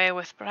on your way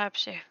with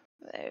perhaps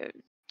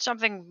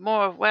something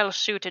more well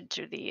suited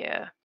to the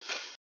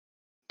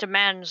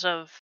demands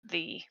of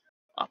the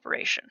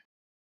operation.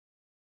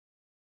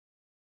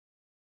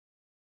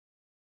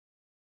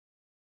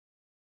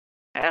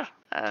 Well,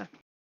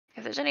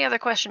 if there's any other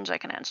questions I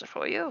can answer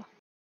for you.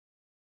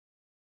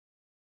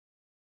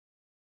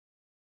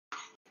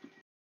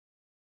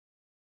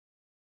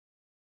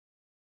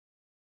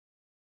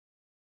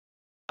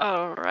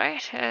 All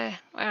right.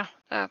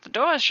 The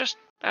door is just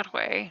that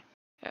way.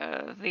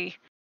 The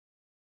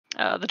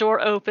door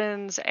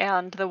opens,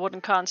 and the wooden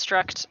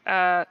construct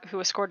who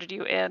escorted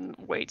you in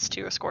waits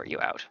to escort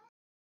you out.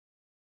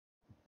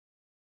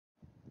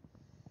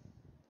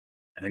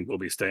 I think we'll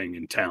be staying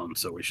in town,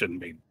 so we shouldn't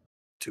be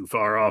too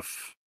far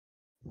off.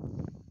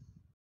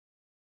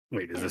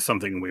 Wait, is this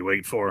something we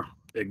wait for,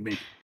 Igby?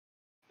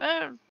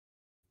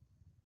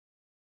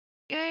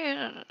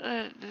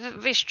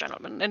 This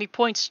gentleman, and he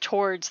points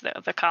towards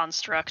the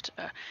construct,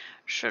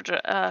 should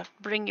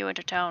bring you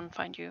into town,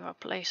 find you a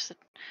place that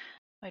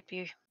might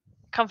be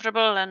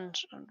comfortable, and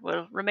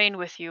will remain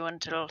with you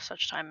until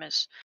such time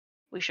as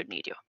we should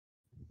need you.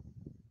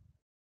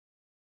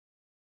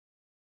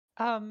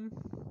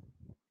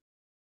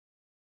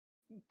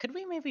 Could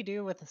we maybe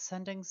do with a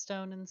sending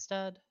stone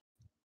instead?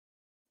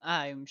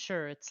 I'm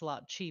sure it's a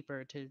lot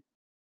cheaper to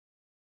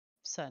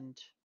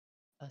send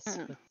us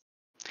with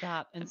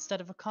that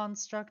instead of a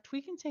construct.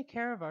 We can take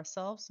care of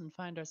ourselves and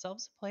find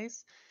ourselves a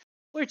place.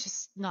 We're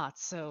just not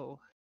so.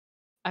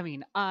 I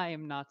mean, I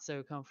am not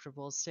so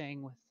comfortable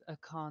staying with a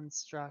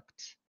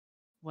construct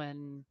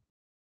when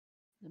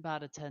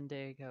about a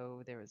 10-day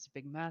ago there was a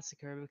big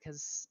massacre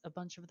because a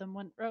bunch of them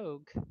went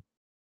rogue.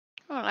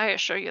 Well, I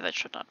assure you that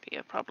should not be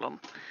a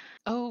problem.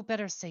 Oh,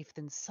 better safe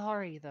than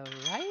sorry, though,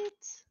 right?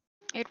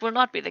 It will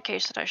not be the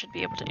case that I should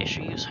be able to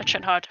issue you such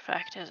an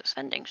artifact as a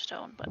sending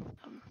stone, but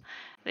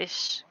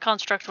this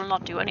construct will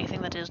not do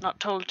anything that it is not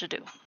told to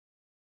do.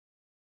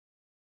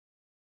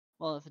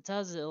 Well, if it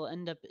does, it'll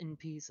end up in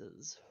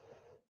pieces.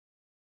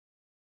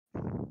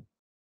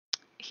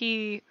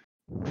 He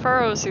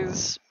furrows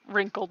his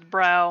wrinkled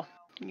brow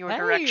in your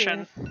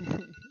direction.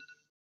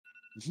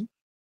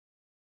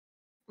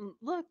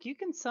 Look, you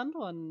can send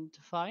one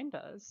to find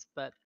us,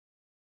 but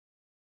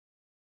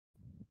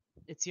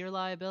it's your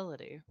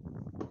liability.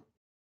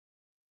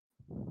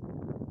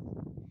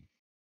 You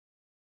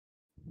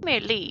may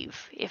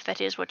leave if that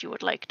is what you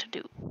would like to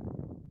do.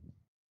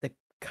 The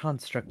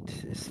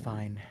construct is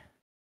fine.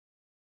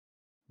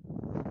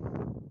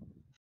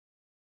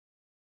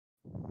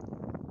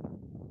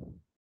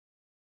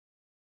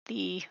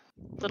 The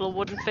little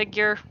wooden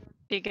figure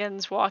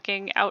begins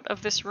walking out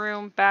of this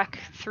room, back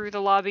through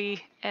the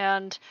lobby,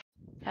 and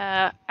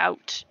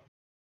out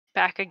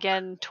back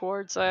again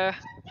towards the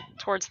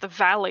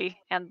valley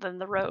and then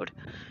the road.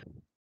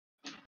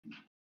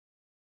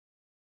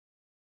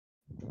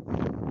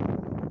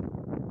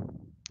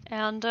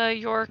 And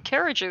your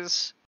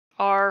carriages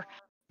are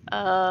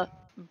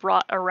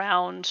brought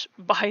around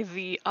by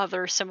the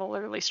other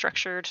similarly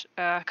structured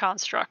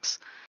constructs.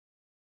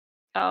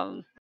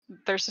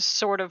 There's a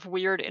sort of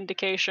weird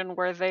indication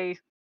where they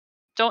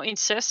don't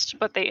insist,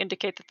 but they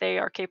indicate that they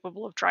are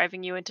capable of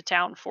driving you into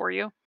town for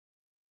you.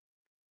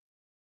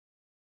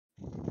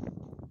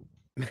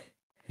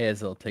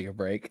 Hazel, take a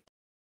break.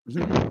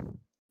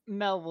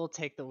 Mel will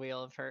take the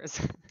wheel of hers.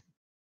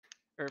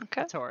 Or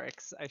Okay.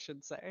 Torix, I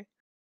should say.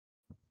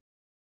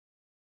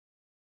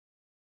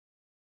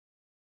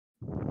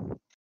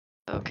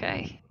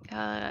 Okay,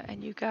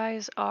 and you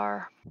guys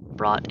are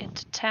brought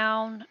into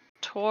town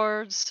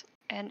towards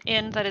an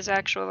inn that is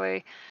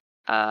actually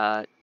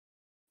not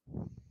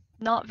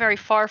very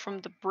far from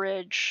the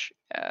bridge,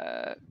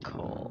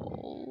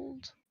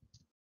 called...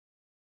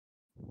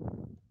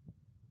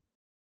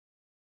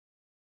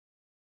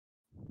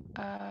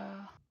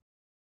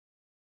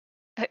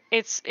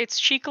 it's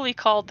cheekily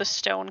called the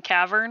Stone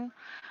Cavern.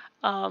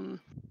 And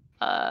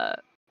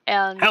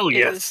Hell it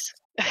yes. is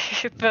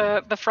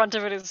the front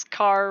of it is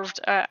carved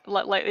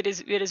like it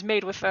is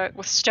made with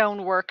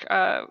stonework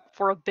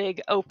for a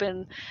big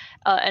open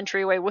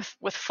entryway with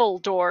full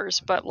doors,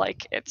 but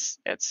like it's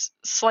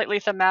slightly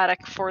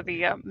thematic for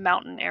the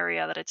mountain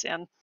area that it's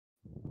in.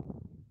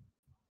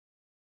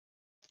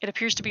 It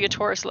appears to be a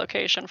tourist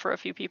location for a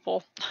few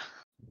people.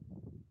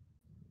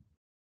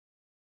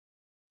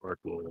 Orc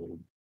will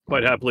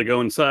quite happily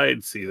go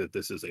inside, see that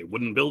this is a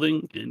wooden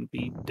building, and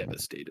be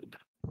devastated.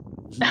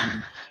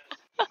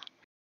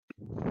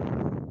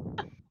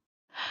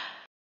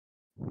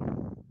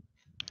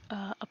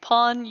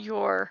 Upon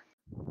your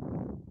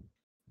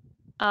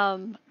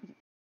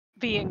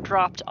being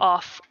dropped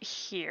off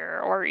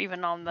here, or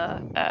even on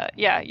the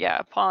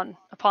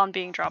upon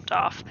being dropped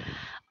off,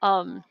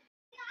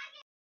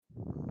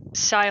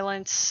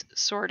 Silence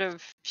sort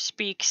of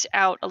speaks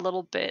out a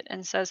little bit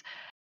and says,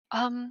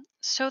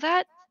 so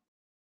that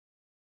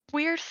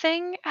weird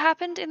thing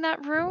happened in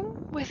that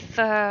room with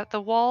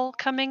the wall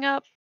coming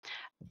up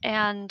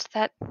and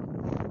that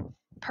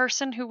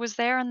person who was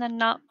there and then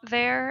not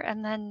there,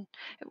 and then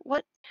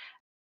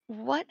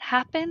what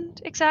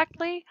happened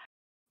exactly?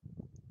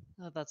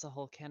 Oh, that's a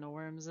whole can of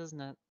worms,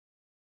 isn't it?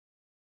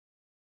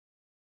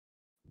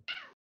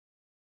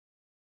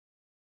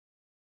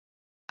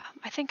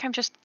 I think I'm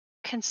just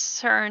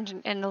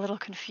concerned and a little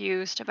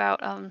confused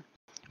about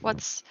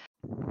what's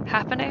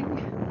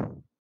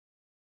happening.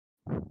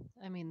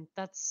 I mean,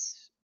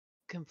 that's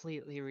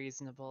completely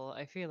reasonable.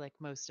 I feel like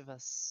most of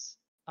us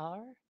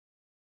are.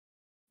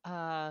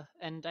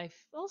 And I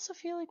also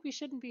feel like we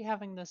shouldn't be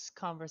having this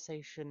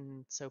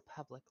conversation so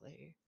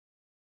publicly.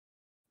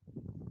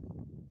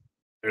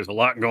 There's a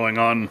lot going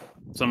on,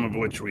 some of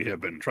which we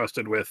have been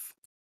trusted with.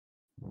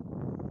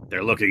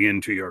 They're looking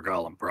into your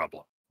golem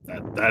problem.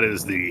 That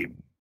is the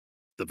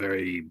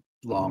very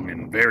long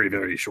and very,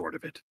 very short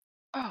of it.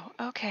 Oh,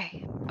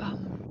 okay.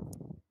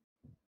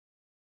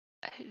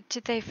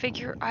 Did they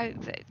figure?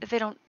 They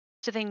don't.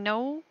 Do they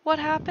know what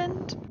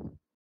happened?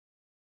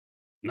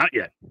 Not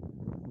yet.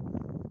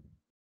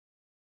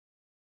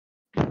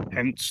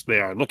 Hence, they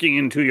are looking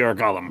into your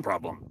golem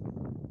problem.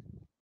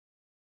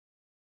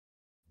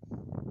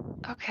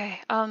 Okay.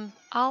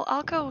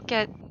 I'll go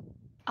get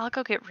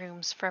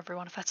rooms for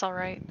everyone if that's all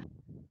right.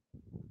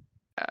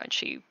 And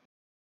she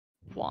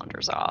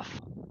wanders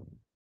off.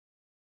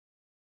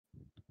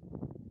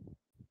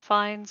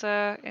 Finds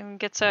and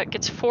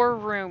gets 4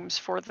 rooms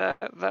for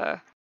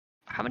the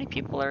how many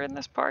people are in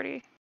this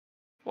party?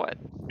 What?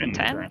 10?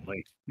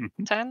 Currently.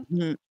 10?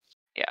 Mhm.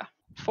 Yeah.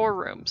 4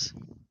 rooms.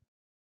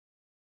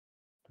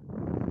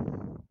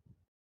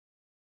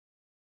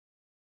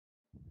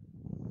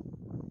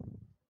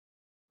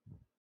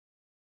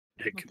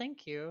 Well,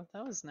 thank you.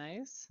 That was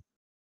nice.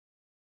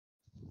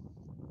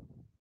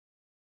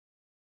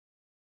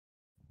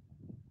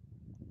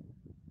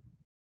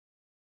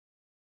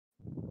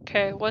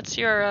 Okay, what's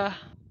your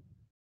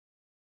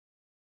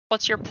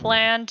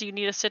plan? Do you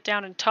need to sit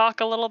down and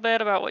talk a little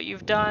bit about what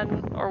you've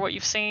done or what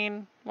you've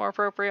seen more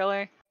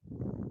appropriately?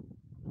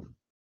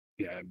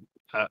 Yeah,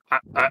 I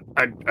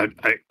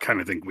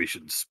kind of think we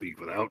should speak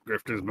without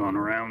Grifters going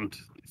around,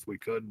 if we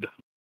could.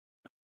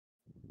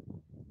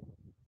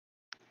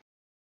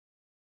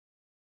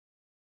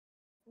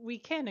 We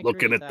can agree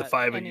Looking at that the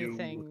 5 of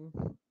you.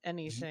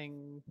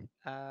 anything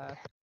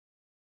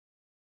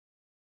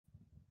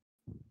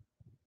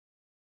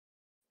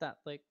that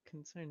like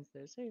concerns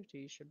their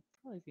safety should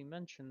probably be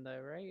mentioned,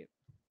 though, right?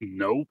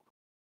 No,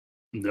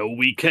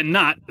 we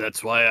cannot.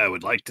 That's why I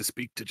would like to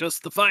speak to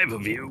just the 5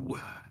 of you.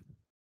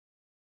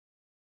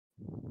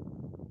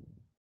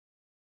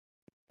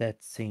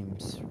 That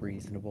seems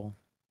reasonable.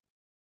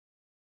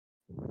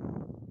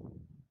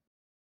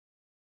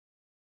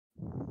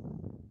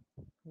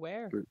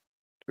 Where? Do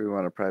we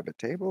want a private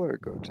table or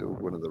go to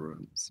one of the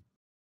rooms?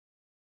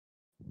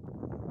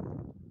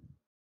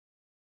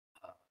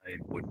 I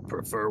would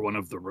prefer one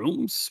of the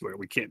rooms where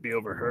we can't be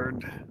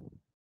overheard.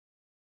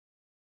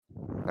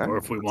 Or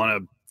if we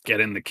want to get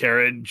in the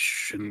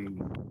carriage and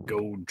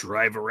go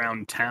drive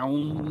around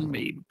town,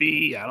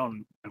 maybe. I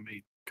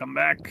mean, come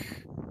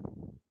back.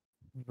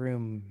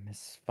 Room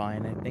is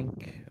fine, I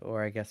think.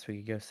 Or I guess we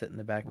could go sit in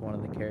the back of one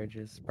of the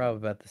carriages. Probably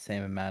about the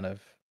same amount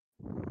of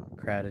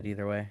crowded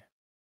either way.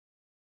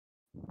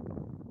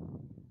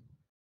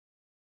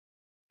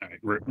 All right,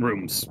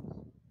 rooms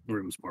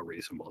more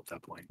reasonable at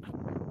that point.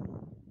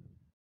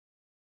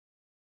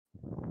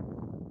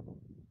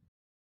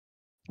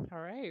 All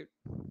right.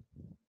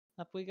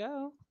 Up we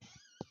go.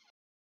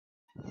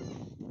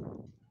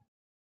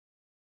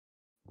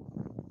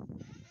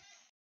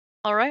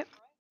 All right.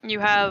 You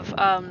have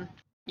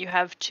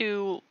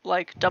 2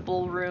 like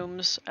double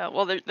rooms.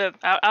 Well, the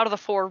out of the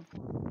 4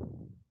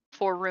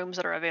 rooms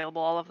that are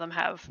available, all of them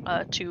have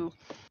 2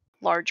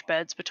 large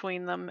beds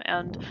between them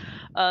and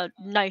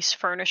nice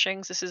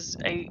furnishings. This is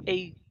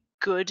a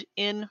good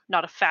inn,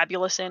 not a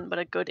fabulous inn, but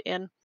a good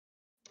inn.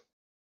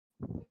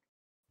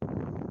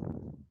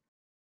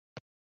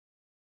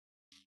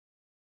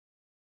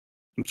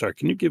 I'm sorry,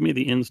 can you give me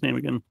the inn's name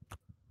again?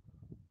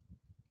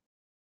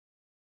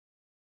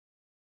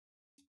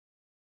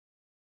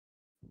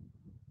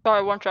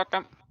 Sorry, 1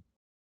 second.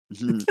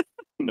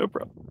 No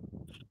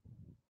problem.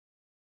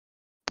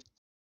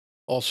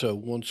 Also,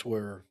 once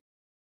we're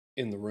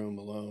in the room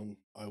alone,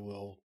 I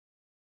will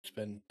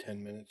spend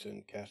 10 minutes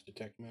and cast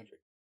Detect Magic.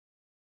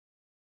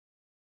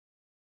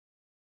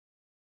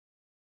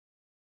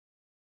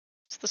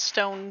 It's the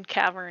Stone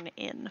Cavern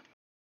Inn.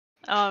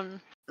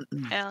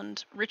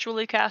 And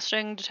ritually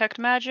casting Detect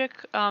Magic.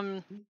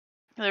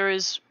 There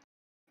is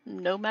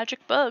no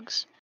magic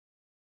bugs.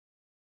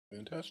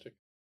 Fantastic.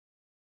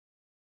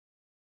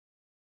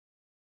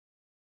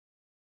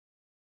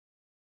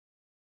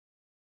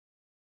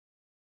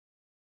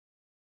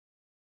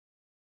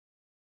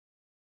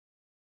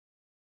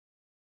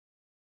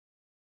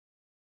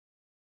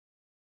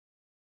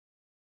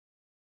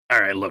 All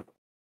right, look.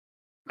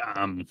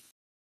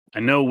 I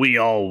know we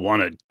all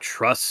want to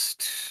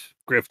trust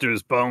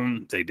Grifter's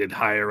Bone. They did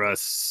hire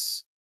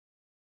us.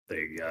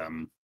 They're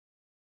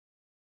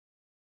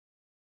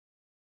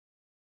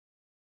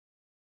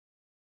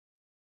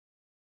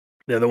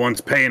the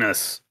ones paying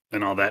us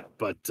and all that.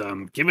 But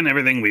given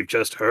everything we've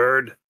just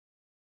heard,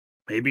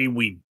 maybe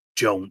we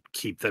don't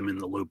keep them in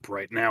the loop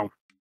right now.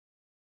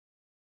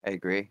 I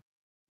agree.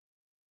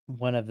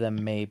 One of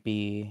them may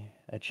be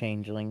a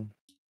changeling.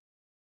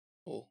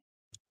 Well,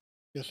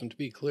 yes, and to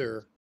be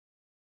clear,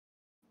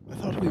 I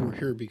thought we were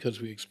here because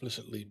we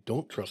explicitly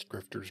don't trust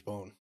Grifter's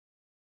Bone.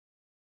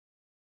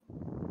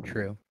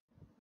 True.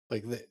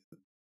 Like,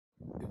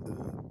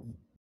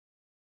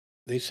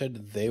 they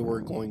said they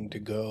were going to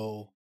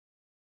go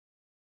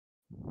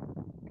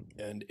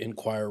and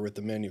inquire with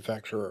the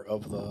manufacturer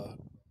of the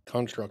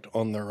construct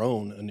on their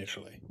own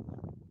initially.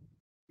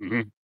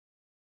 Mm-hmm.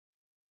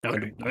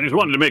 Okay. I just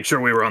wanted to make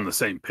sure we were on the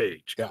same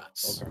page. Yeah.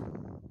 guys. Okay.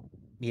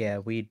 Yeah,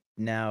 we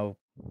now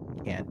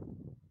can't.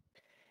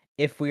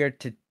 If we are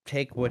to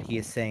take what he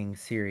is saying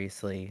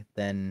seriously,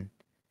 then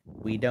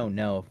we don't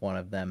know if one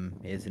of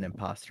them is an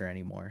imposter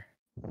anymore.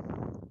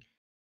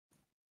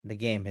 The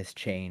game has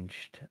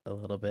changed a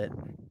little bit.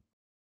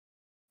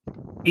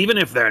 Even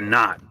if they're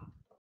not,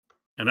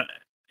 and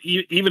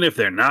even if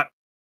they're not,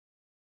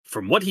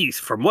 from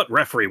what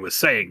referee was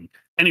saying,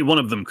 any one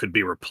of them could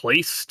be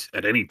replaced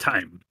at any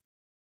time.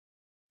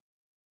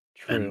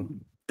 True.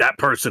 And that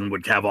person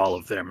would have all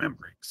of their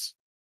memories.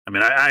 I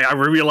mean, I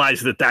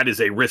realize that is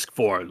a risk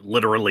for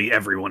literally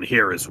everyone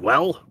here as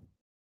well.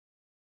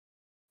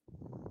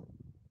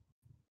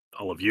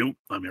 All of you,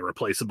 I'm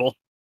irreplaceable.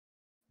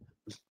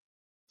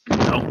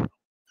 No?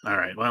 All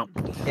right, well.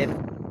 If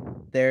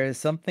there is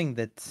something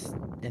that's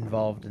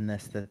involved in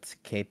this that's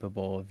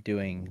capable of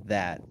doing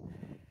that,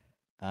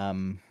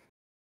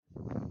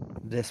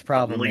 this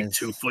problem Only is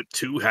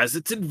 2'2" has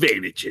its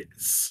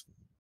advantages.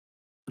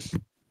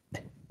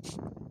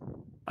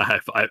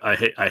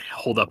 I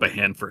hold up a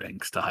hand for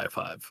Inks to high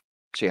five.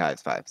 She high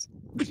fives.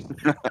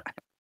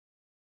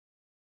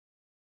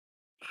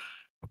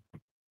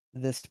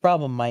 this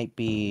problem might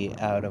be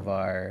out of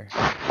our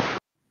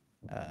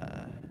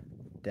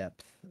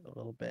depth a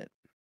little bit.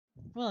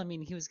 Well, I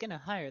mean, he was gonna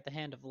hire the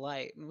Hand of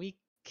Light, and we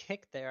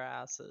kicked their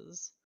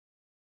asses.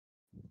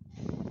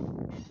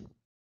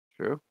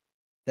 True.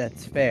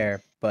 That's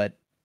fair, but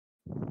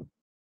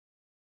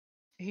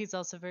He's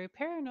also very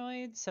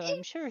paranoid, so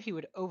I'm sure he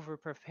would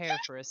over-prepare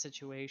for a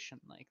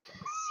situation like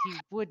this. He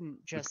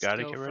wouldn't just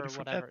gotta go get ready for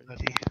for bed,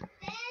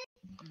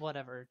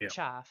 whatever Yeah.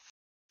 chaff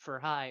for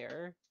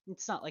hire.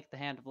 It's not like the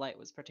Hand of Light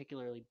was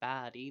particularly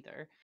bad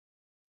either.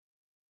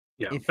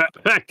 Yeah, If-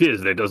 fact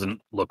is, there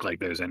doesn't look like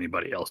there's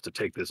anybody else to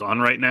take this on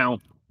right now.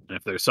 And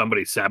if there's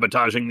somebody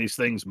sabotaging these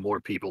things, more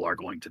people are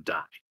going to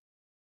die.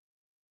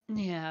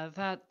 Yeah,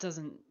 that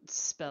doesn't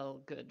spell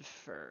good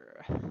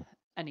for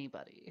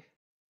anybody.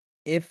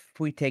 if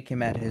we take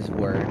him at his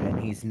word and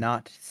he's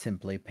not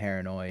simply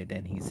paranoid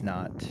and he's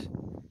not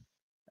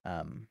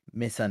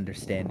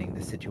misunderstanding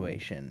the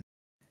situation,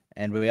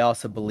 and we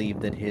also believe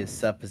that his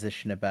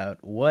supposition about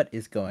what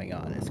is going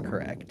on is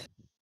correct,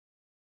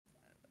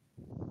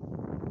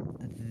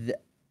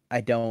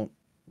 I don't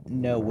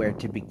know where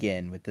to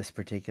begin with this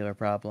particular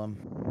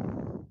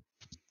problem.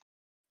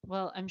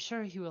 Well, I'm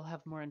sure he will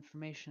have more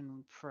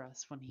information for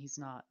us when he's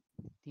not,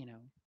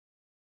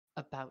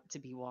 about to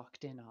be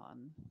walked in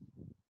on.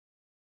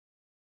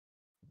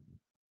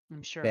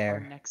 I'm sure our Fair.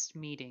 next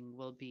meeting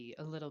will be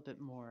a little bit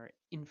more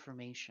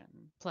information.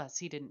 Plus,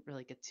 he didn't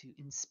really get to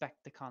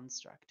inspect the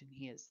construct, and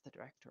he is the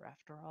director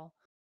after all.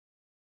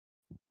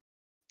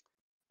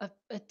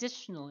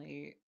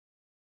 Additionally,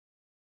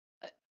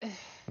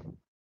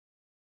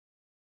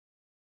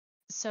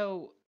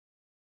 so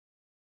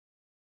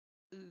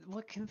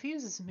what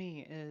confuses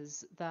me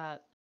is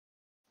that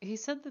he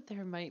said that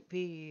there might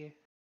be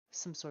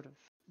some sort of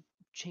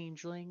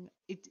changeling.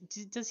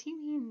 Does he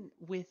mean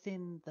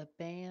within the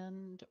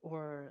band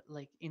or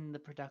like in the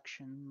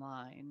production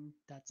line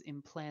that's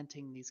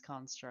implanting these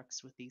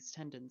constructs with these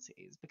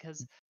tendencies?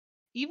 Because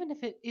even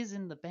if it is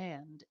in the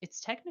band, it's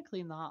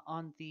technically not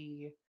on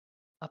the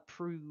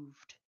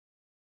approved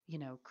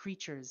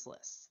creatures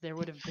lists. There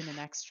would have been an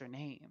extra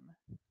name.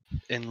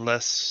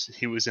 Unless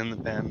he was in the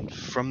band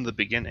from the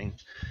beginning.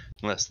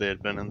 Unless they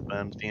had been in the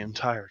band the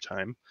entire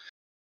time.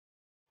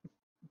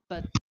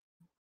 But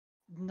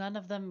none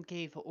of them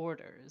gave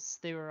orders.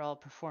 They were all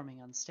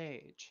performing on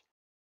stage.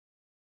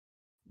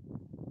 It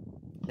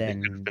could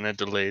have Then been a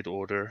delayed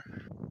order.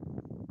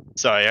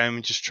 Sorry,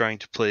 I'm just trying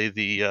to play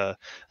the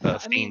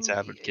Fiend's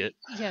advocate.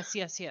 Yes.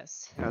 Yeah,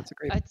 that's a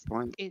great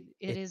point. It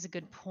is a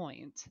good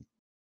point.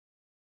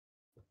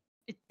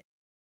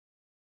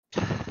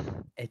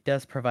 it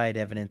does provide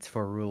evidence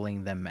for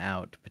ruling them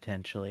out,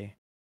 potentially.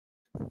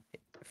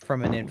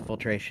 From an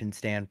infiltration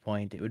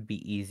standpoint, it would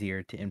be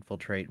easier to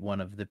infiltrate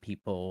one of the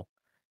people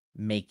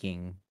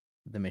making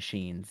the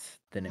machines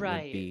than it would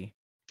Right. be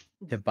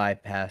to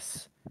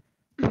bypass.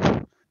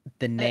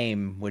 The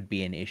name would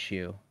be an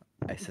issue,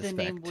 I suspect.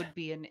 The name would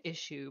be an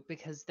issue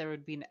because there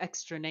would be an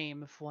extra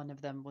name if one of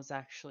them was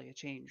actually a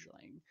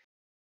changeling.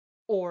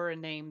 Or a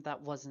name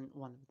that wasn't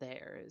one of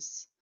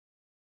theirs.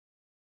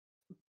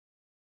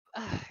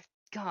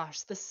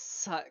 Gosh, this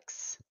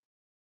sucks.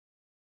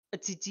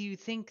 Do you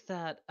think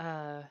that,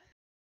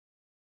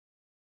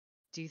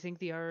 do you think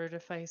the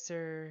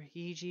artificer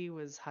Yiji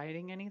was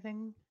hiding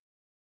anything?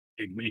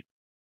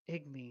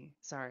 Igmi,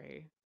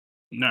 sorry.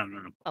 No.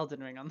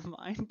 Elden Ring on the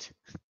mind.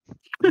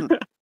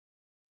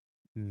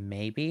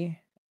 Maybe?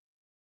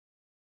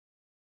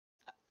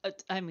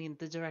 I mean,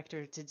 the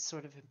director did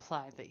sort of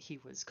imply that he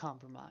was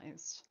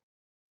compromised.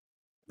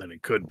 Then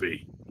it could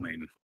be. I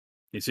mean,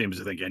 he seems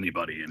to think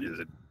anybody in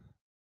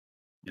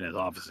his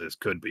offices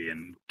could be,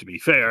 and to be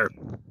fair,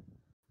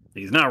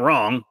 he's not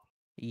wrong.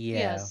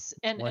 Yeah. Yes,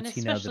 and once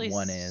you know especially that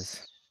one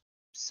is.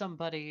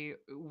 somebody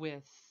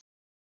with,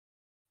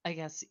 I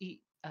guess,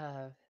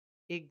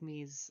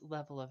 Igmi's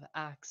level of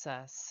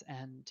access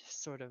and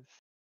sort of,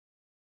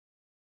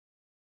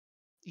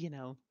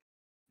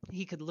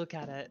 he could look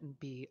at it and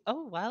be,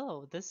 oh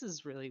wow, this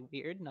is really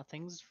weird.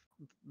 Nothing's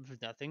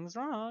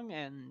wrong,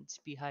 and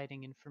be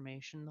hiding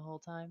information the whole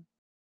time.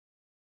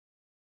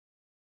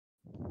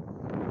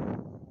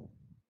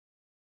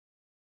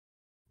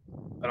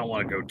 I don't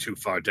want to go too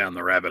far down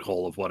the rabbit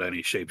hole of what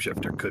any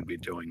shapeshifter could be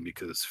doing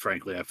because,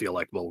 frankly, I feel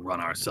like we'll run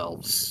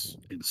ourselves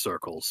in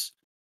circles.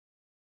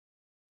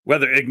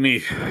 Whether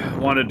Igni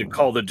wanted to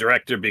call the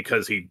director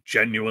because he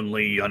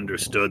genuinely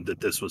understood that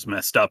this was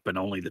messed up and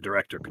only the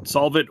director could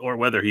solve it, or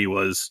whether he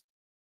was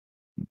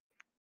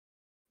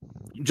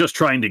just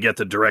trying to get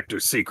the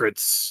director's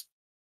secrets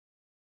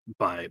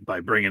by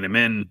bringing him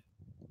in,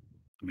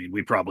 I mean,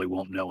 we probably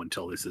won't know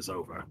until this is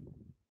over.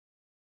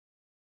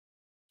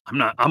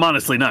 I'm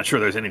honestly not sure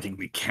there's anything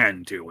we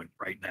can do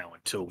right now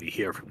until we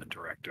hear from the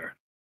director.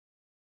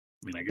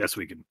 I mean, I guess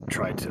we could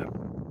try to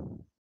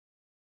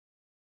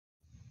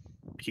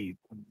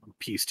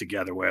piece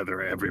together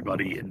whether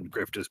everybody in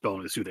Grifter's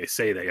Bone is who they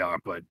say they are,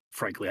 but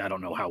frankly, I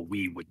don't know how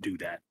we would do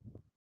that.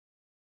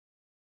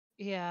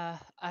 Yeah,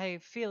 I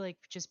feel like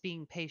just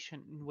being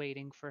patient and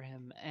waiting for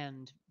him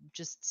and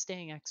just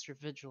staying extra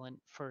vigilant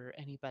for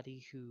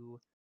anybody who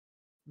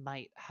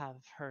might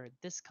have heard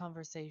this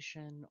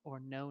conversation or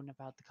known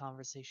about the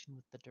conversation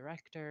with the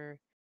director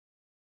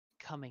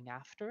coming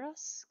after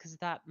us, because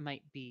that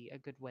might be a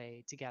good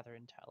way to gather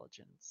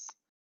intelligence.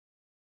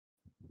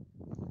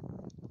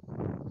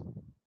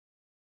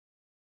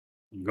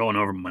 I'm going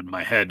over in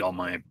my head all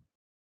my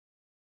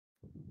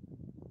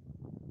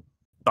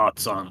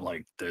thoughts on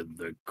like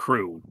the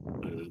crew,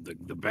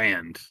 the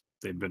band.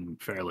 They've been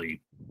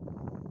fairly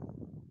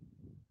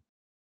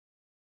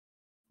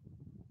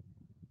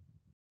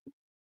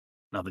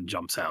nothing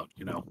jumps out,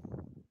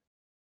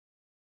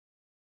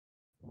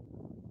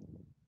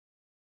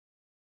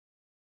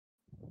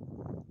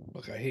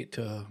 Look, I hate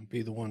to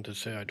be the one to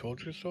say I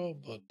told you so,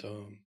 but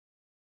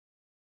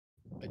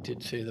I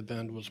did say the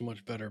band was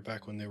much better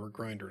back when they were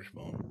Grinder's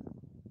Bone.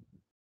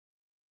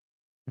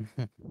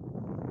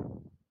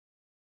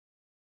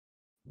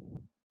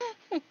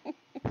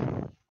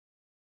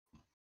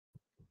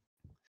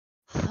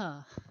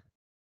 Huh.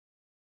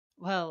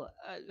 Well,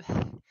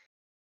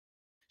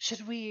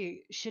 should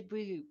we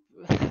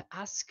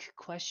ask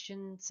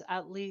questions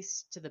at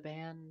least to the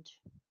band,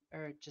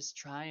 or just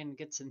try and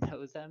get to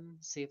know them,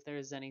 see if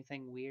there's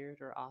anything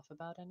weird or off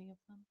about any of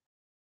them?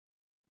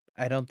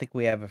 I don't think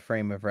we have a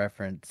frame of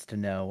reference to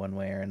know one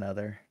way or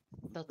another.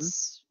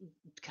 That's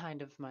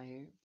kind of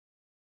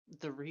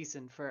the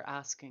reason for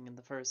asking in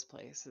the first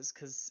place, is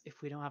because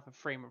if we don't have a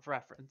frame of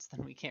reference,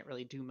 then we can't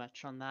really do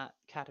much on that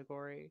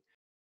category.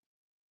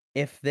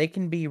 If they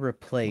can be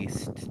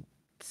replaced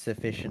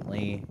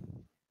sufficiently,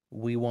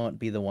 we won't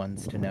be the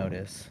ones to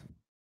notice.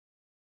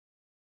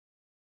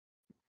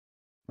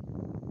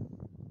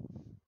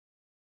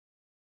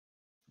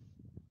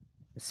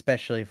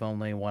 Especially if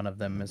only one of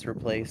them is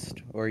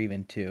replaced, or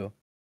even two.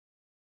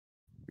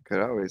 We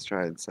could always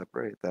try and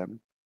separate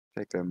them,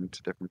 take them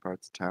to different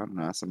parts of town,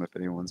 and ask them if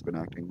anyone's been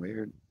acting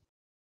weird.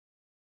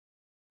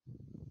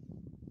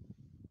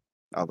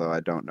 Although I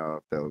don't know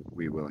if they'll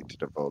be willing to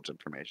divulge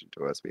information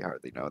to us. We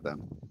hardly know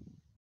them.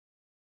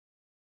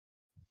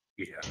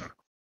 Yeah.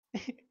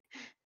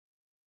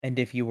 And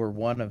if you were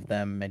one of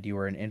them and you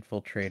were an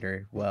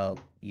infiltrator, well,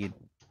 you'd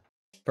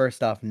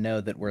first off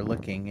know that we're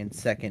looking, and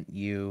second,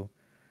 you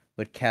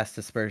would cast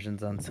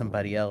aspersions on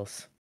somebody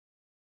else.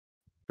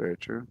 Very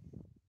true.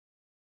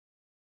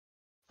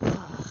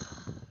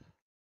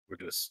 We're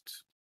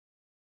just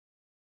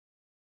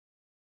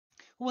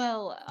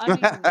Well, I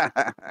mean,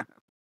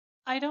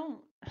 I don't.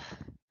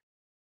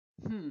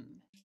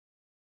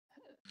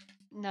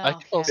 No, I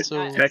could yeah,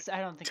 also- I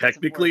don't think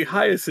technically it's a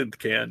worthy. Hyacinth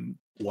can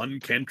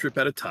one cantrip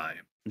at a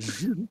time.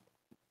 I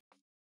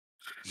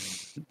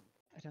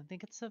don't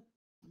think it's a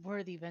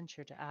worthy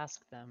venture to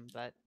ask them,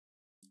 but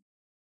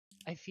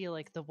I feel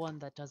like the one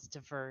that does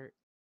divert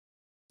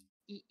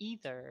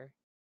either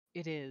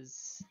it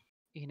is,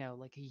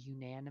 like a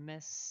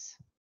unanimous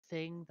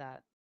thing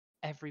that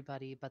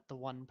everybody but the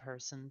one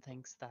person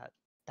thinks that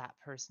that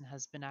person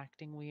has been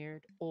acting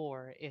weird,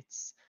 or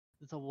it's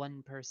the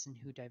one person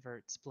who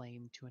diverts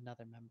blame to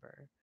another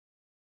member.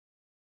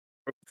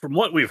 From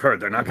what we've heard,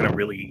 they're not going to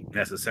really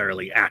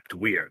necessarily act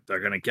weird. They're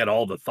going to get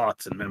all the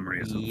thoughts and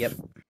memories Yep.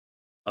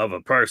 of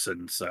a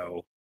person.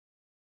 So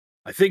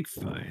I think,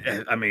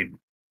 I mean,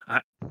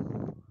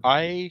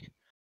 I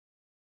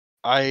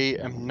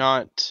am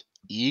not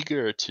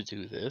eager to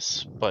do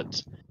this,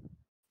 but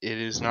it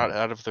is not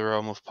out of the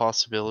realm of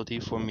possibility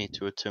for me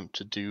to attempt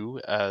to do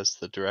as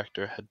the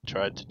director had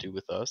tried to do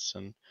with us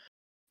and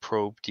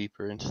probe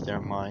deeper into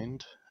their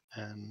mind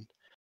and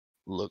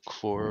look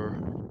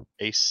for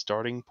a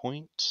starting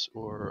point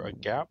or a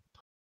gap.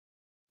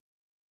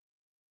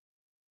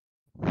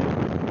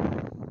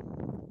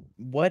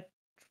 What,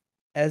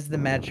 as the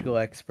magical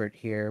expert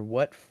here,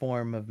 what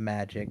form of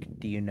magic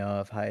do you know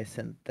of,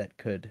 Hyacinth, that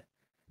could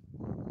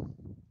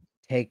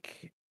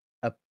take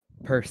a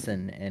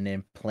person and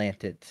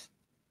implant it,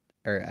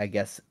 or I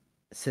guess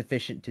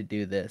sufficient to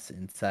do this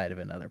inside of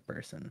another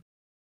person?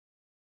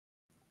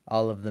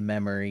 All of the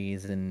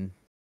memories and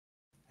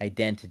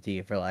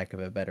identity, for lack of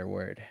a better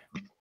word.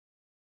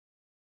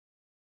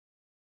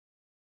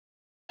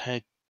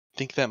 I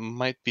think that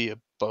might be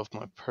above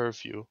my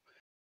purview.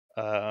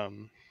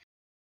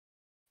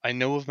 I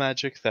know of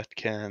magic that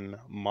can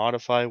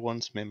modify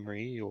one's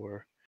memory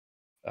or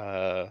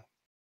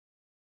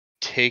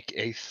take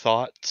a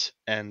thought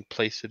and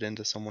place it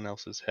into someone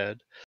else's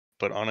head,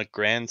 but on a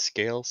grand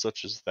scale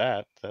such as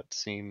that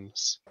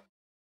seems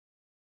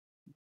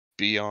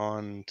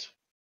beyond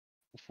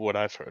what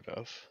I've heard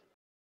of.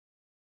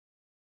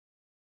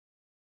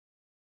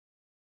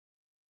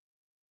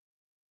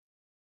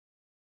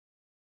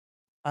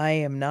 I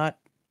am not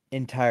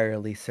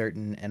entirely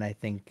certain, and I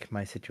think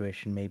my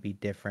situation may be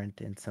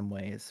different in some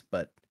ways,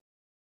 but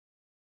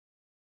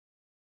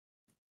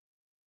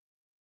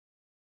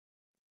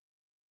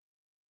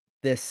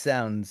this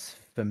sounds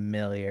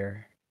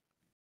familiar.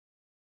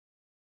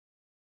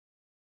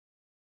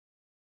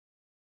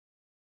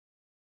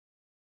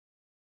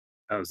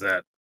 how's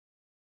that?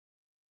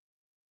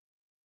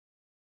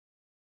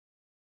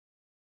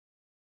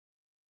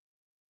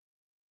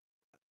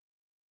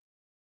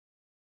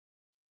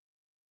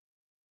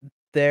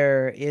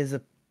 There is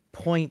a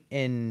point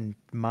in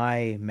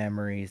my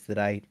memories that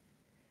I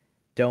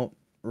don't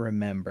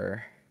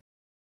remember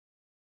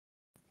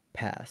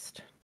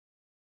past.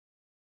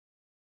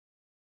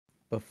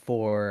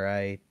 Before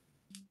I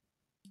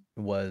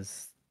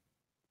was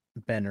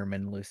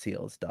Bennerman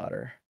Lucille's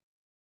daughter.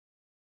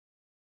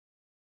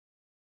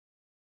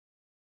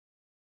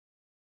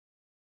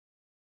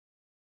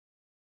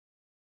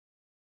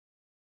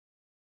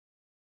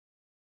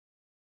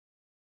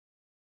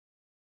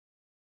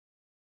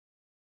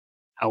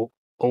 How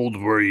old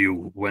were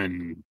you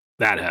when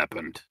that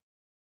happened?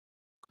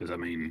 Because, I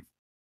mean,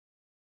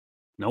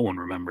 no one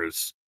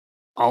remembers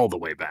all the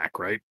way back,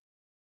 right?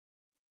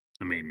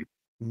 I mean,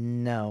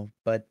 No,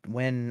 but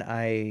when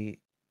I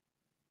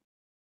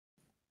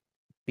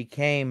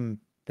became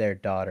their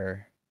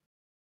daughter,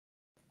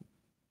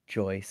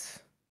 Joyce,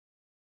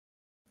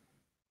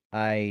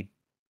 I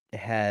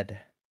had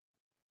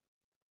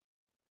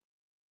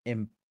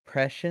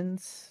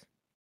impressions,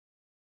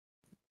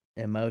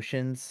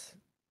 emotions.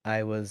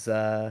 I was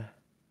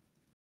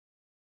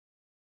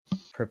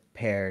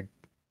prepared.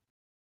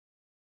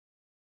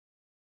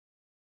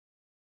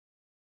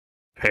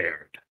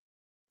 paired.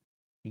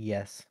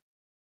 Yes.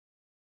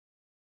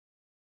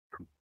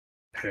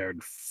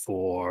 Prepared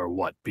for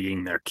what?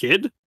 Being their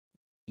kid?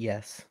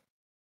 Yes.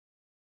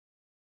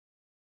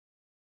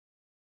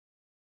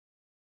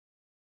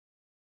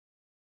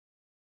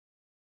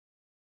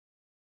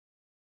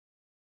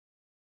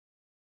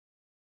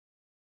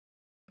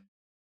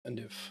 And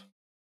if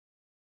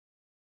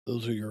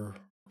those are your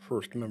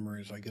first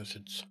memories, I guess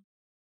it's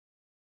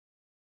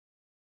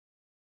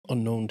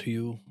unknown to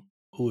you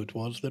who it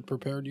was that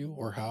prepared you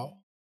or how.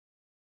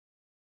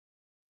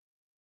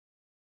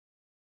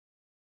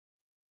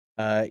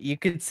 You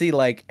could see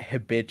like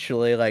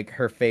habitually, like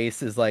her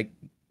face is like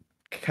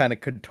kind of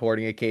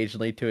contorting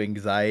occasionally to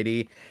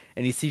anxiety,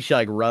 and you see she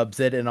like rubs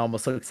it and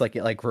almost looks like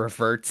it like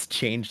reverts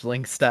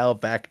changeling style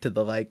back to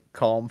the like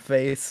calm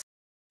face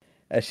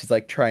as she's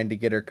like trying to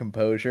get her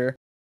composure.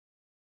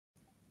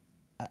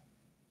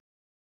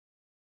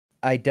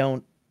 I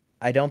don't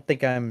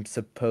think I'm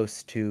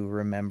supposed to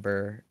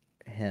remember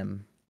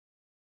him.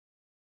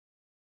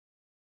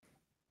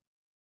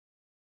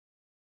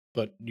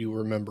 But you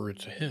remember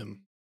it's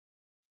him.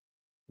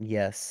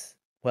 Yes.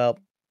 Well,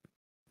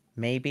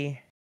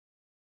 maybe.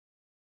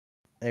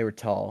 They were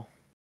tall.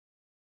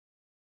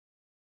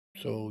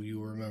 So you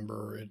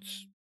remember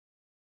it's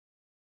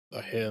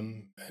a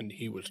him and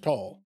he was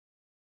tall.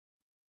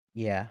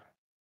 Yeah.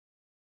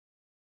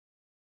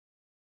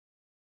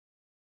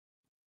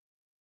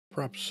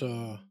 Perhaps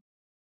you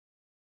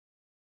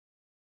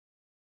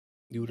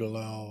would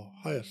allow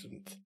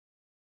Hyacinth to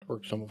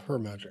work some of her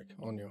magic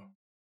on you.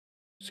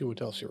 See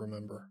what else you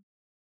remember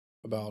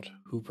about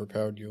who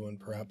prepared you and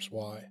perhaps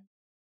why.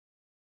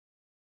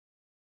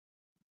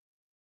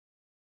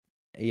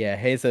 Yeah,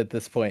 Haze at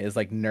this point is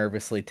like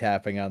nervously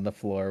tapping on the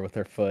floor with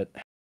her foot.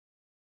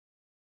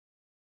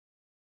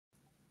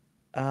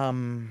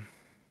 I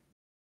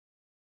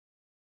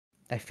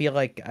feel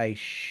like I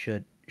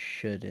shouldn't.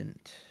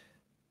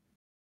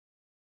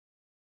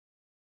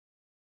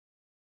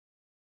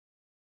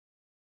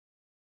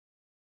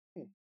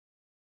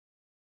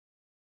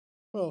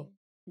 Well,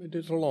 it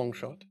is a long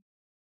shot.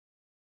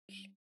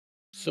 It's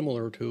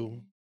similar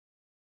to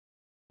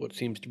what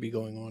seems to be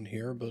going on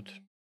here, but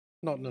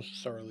not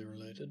necessarily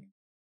related.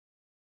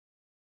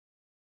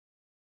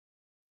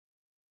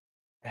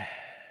 I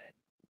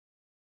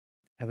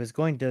was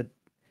going to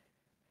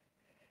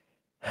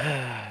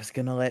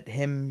let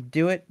him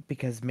do it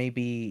because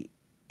maybe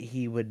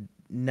he would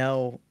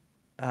know.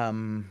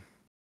 But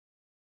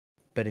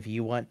if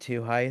you want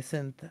to,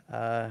 Hyacinth,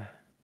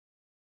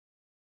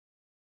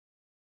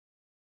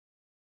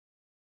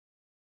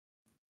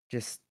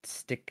 just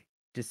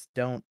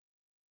don't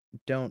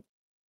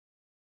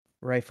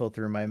rifle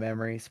through my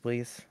memories,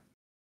 please.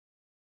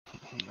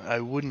 I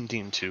wouldn't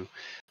deem to,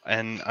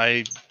 and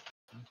I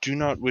do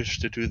not wish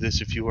to do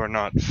this if you are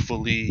not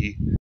fully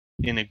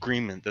in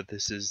agreement that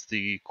this is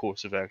the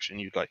course of action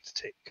you'd like to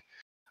take.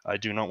 I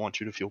do not want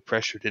you to feel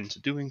pressured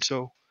into doing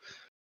so.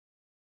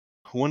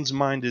 One's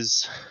mind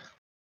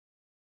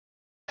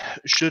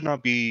should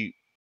not be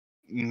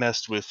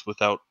messed with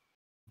without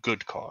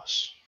good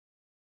cause.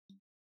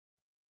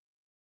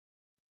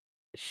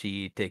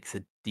 She takes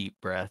a deep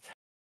breath,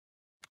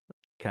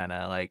 kind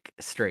of like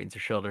straightens her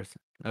shoulders.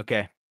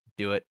 Okay,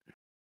 do it.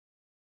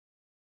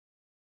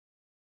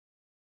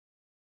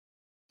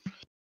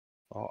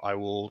 I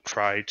will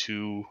try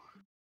to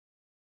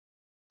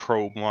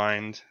probe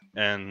mind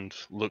and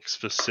look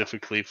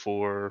specifically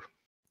for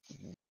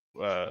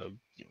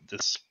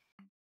this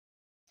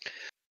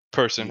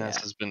person as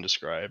Yeah. has been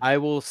described. I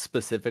will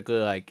specifically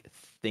like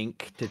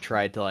think to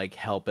try to like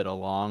help it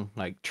along,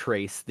 like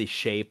trace the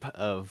shape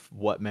of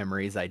what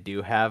memories I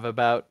do have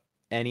about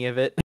any of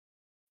it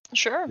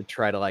Sure. to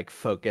try to like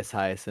focus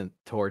Hyacinth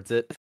towards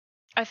it.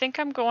 I think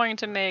I'm going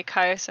to make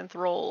Hyacinth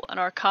roll an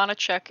Arcana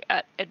check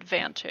at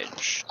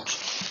advantage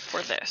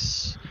for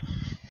this.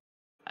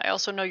 I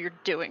also know you're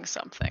doing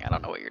something. I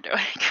don't know what you're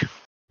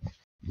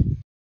doing.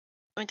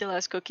 Wait till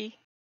last cookie.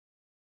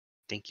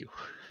 Thank you.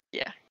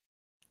 Yeah,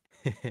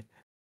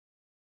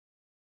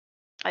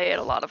 I ate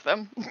a lot of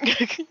them.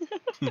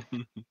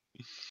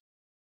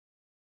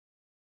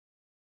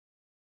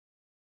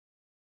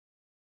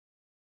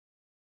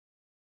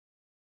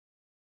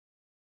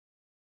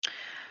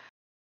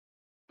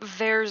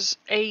 There's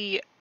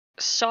a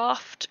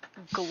soft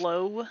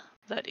glow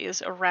that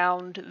is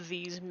around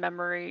these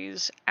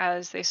memories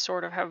as they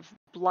sort of have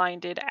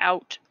blinded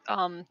out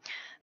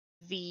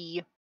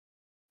the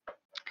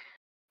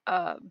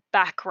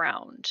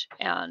background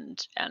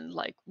and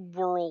like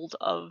world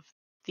of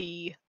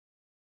the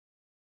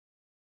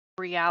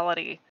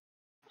reality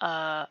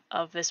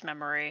of this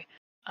memory,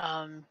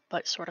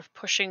 but sort of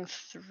pushing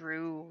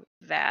through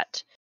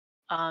that.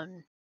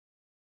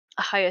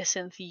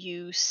 Hyacinth,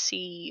 you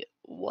see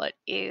what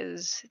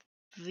is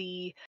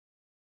the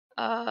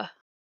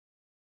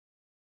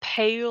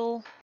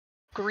pale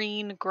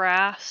green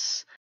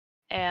grass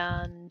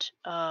and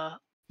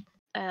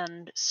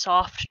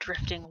soft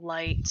drifting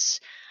lights,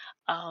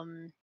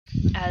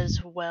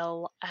 as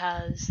well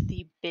as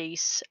the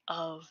base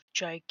of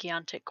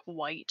gigantic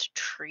white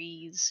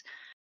trees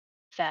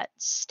that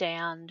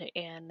stand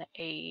in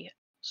a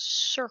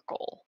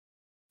circle.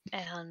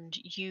 And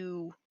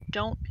you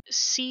don't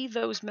see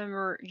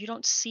you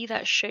don't see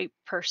that shape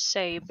per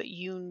se, but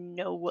you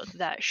know what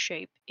that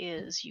shape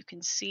is. You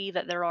can see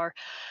that there are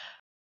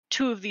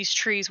two of these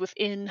trees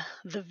within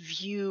the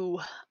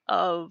view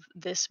of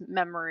this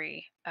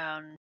memory,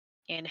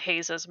 in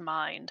Haza's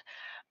mind.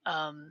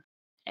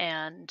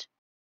 And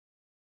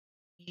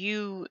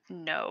you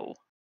know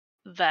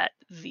that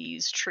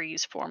these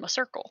trees form a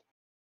circle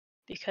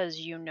because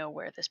you know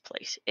where this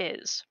place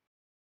is.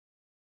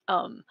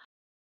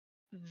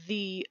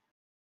 The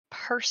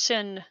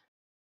person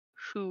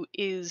who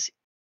is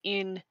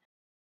in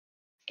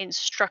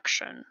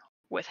instruction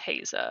with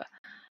Haza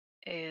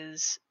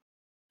is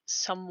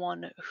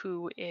someone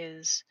who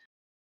is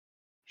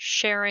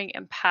sharing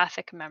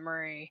empathic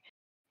memory,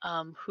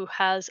 who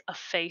has a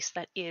face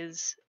that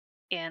is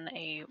in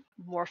a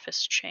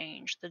morphous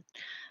change.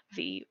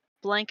 The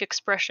blank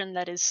expression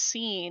that is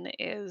seen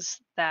is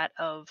that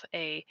of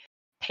a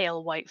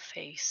pale white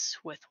face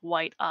with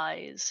white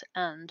eyes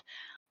and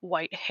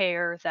white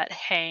hair that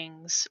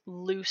hangs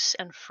loose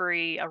and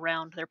free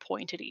around their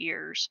pointed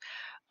ears.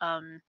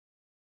 Um,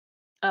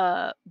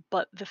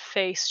 but the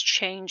face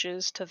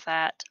changes to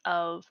that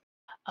of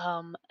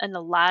an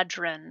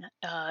eladrin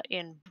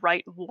in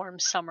bright, warm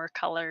summer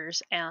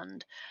colors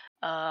and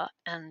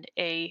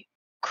a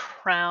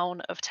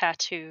crown of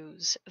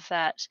tattoos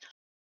that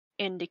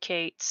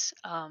indicates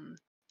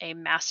a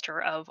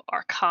master of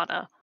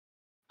arcana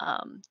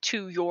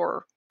to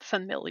your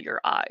familiar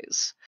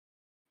eyes.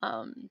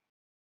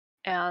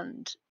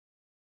 And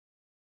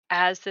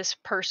as this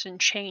person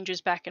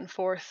changes back and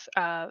forth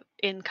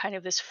in kind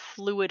of this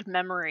fluid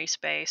memory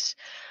space,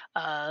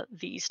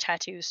 these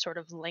tattoos sort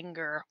of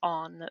linger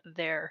on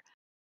their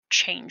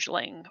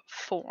changeling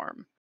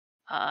form.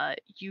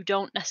 You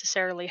don't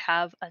necessarily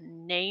have a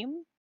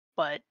name,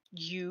 but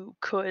you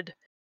could,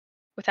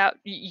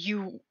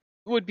 you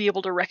would be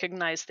able to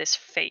recognize this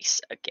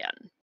face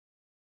again.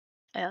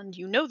 And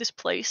you know this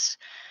place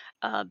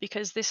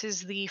because this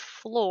is the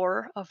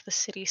floor of the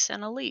city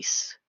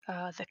Senelise,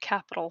 the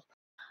capital,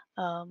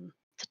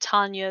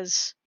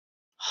 Titania's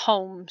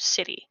home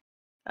city.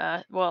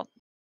 Well,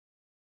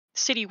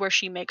 city where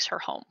she makes her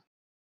home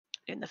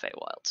in the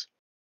Feywilds.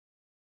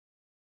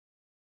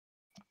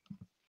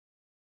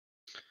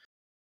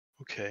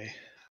 Okay.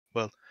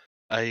 Well,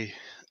 I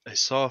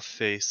saw a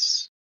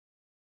face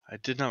I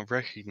did not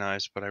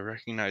recognize, but I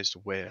recognized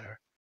where.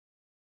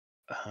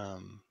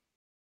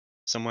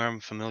 Somewhere I'm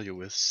familiar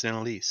with,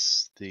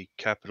 Senelise, the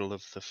capital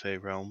of the Fey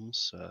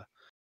Realms,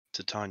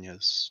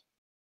 Titania's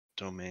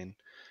domain.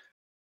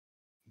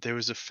 There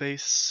was a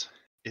face.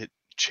 It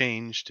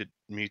changed, it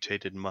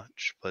mutated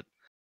much, but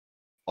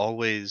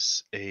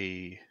always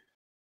a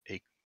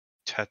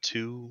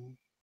tattoo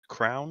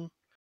crown,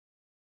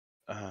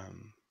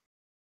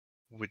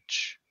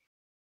 which,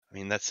 I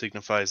mean, that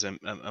signifies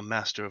a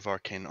master of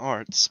arcane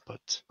arts,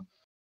 but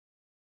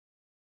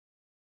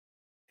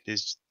it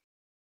is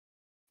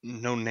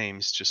no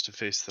names, just a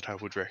face that I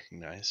would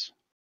recognize.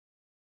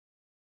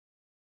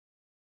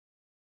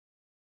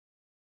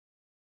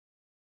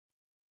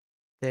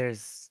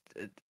 There's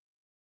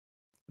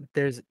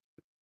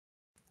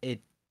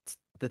it's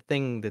the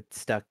thing that's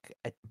stuck.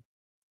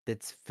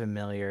 That's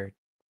familiar,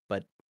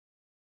 but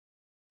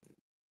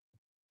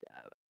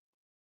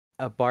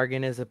a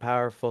bargain is a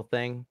powerful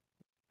thing.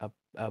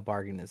 A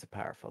bargain is a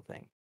powerful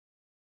thing.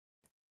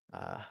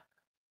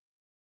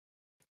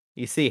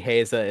 You see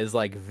Haza is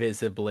like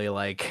visibly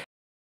like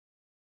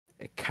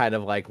kind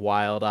of like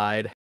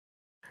wild-eyed.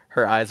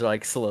 Her eyes are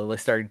like slowly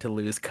starting to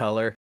lose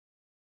color.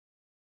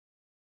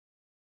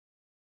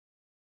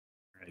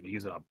 All right,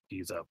 ease up.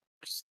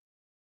 Just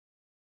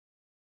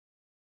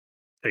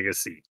take a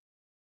seat.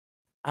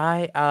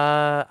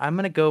 I'm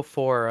gonna go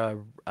for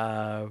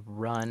a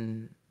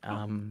run.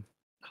 I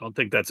don't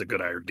think that's a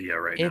good idea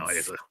right now,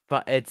 Asa.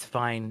 It's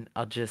fine.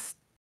 I'll just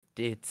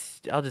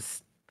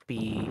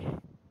be.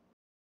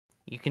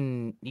 You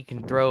can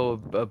throw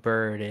a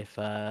bird if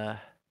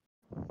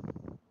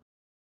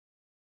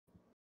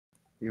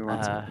You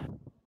want some,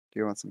 do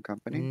you want some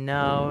company?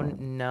 No,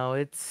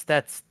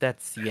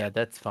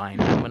 that's fine.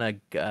 I'm gonna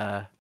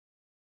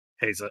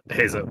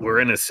Haza, we're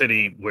in a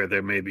city where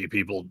there may be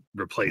people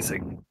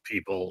replacing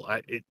people.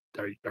 Are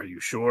you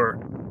sure?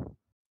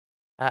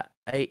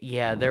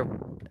 yeah,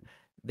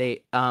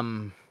 they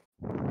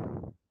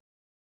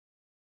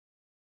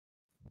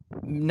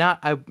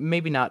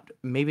maybe not,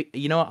 maybe,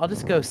 you know what, I'll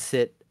just go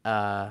sit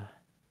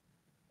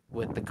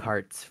with the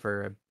carts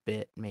for a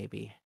bit,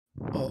 maybe.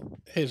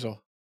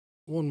 Hazel,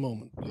 one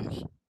moment,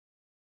 please.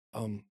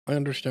 I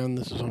understand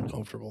this is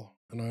uncomfortable,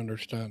 and I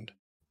understand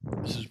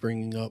this is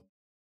bringing up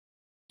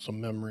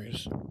some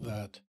memories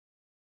that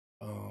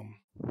are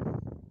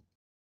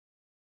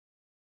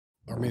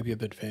maybe a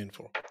bit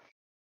painful.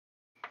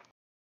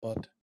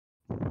 But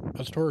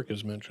as Torek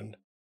has mentioned,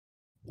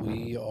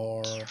 we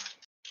are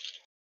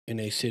in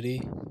a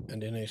city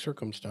and in a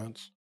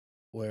circumstance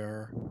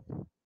where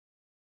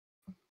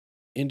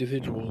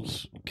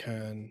individuals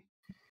can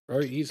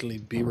very easily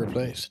be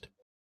replaced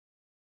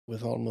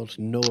with almost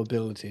no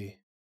ability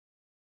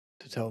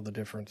to tell the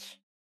difference.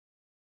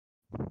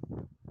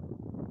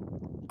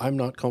 I'm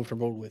not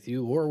comfortable with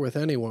you or with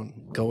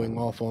anyone going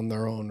off on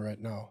their own right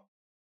now.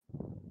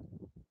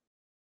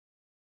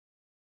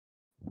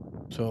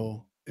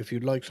 So if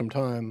you'd like some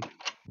time,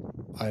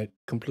 I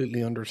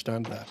completely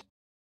understand that.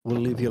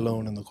 We'll leave you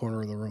alone in the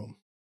corner of the room.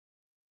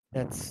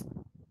 That's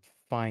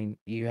fine.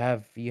 You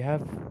have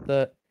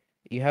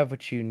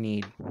what you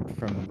need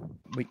from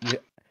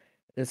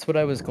that's what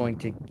I was going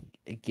to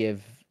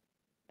give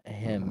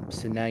him.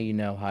 So now you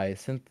know,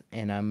 Hyacinth,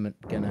 and I'm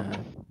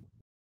gonna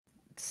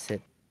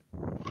sit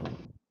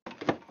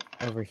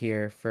over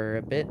here for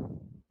a bit.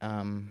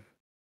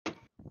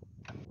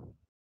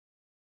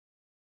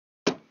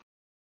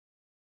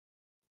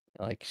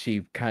 Like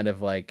she kind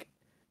of like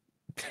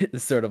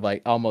sort of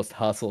like almost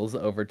hustles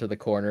over to the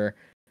corner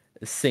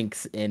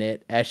sinks in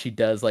it. As she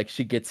does, like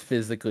she gets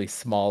physically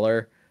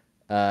smaller,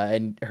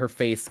 and her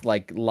face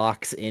like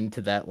locks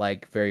into that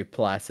like very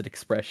placid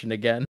expression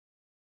again,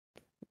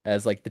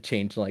 as like the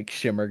change like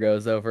shimmer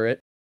goes over it.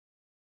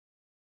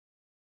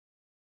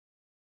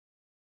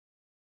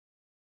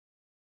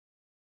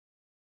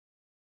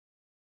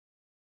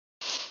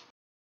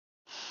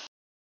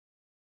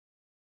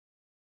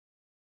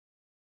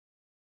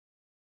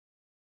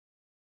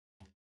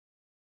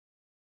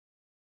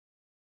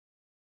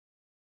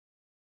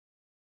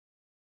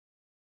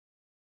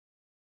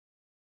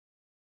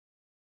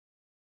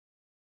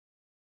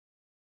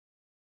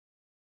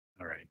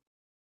 All right.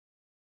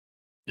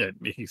 Yeah,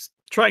 he's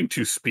trying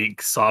to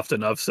speak soft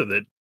enough so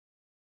that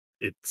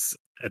it's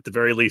at the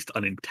very least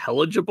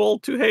unintelligible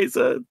to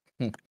Haza.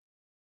 Hmm.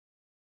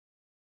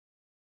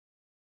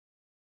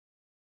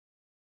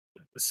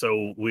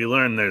 So we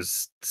learn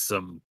there's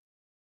some.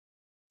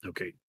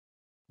 Okay.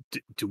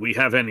 Do we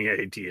have any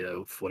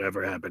idea if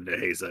whatever happened to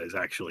Haza is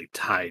actually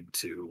tied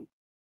to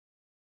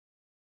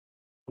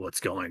what's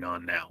going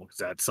on now? Is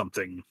that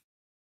something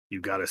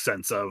you got a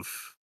sense of?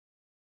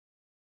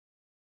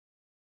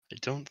 I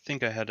don't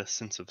think I had a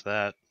sense of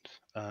that.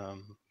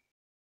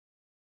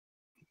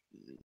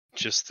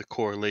 Just the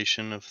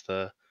correlation of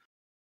the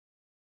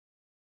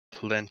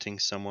planting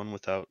someone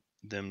without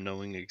them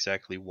knowing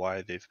exactly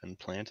why they've been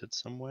planted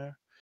somewhere.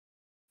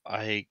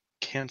 I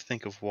can't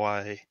think of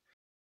why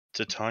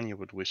Titania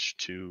would wish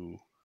to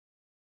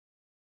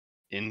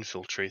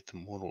infiltrate the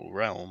mortal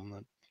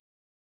realm.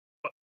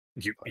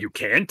 You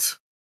can't?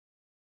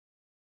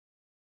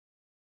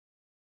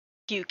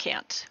 You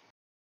can't.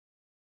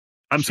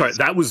 I'm sorry, She's-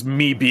 that was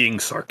me being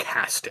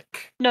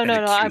sarcastic. No, and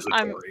no, no.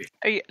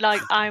 accusatory.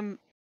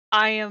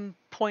 I am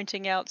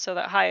pointing out so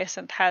that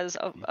Hyacinth has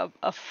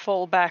a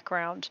full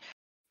background.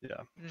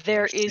 Yeah.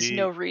 There is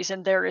no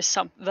reason. There is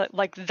some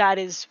that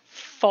is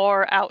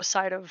far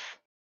outside of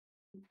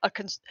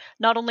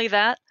not only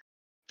that,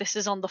 this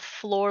is on the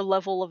floor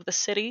level of the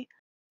city.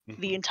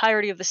 The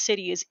entirety of the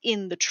city is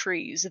in the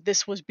trees.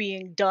 This was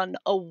being done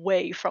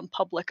away from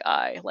public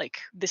eye. Like,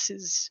 this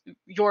is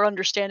your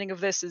understanding of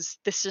this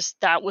just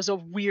that was a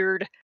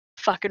weird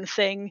fucking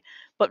thing,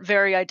 but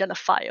very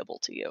identifiable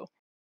to you.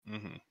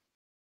 Mm-hmm.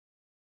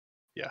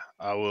 Yeah,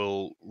 I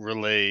will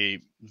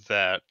relay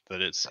that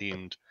it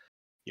seemed,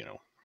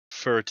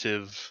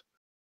 furtive.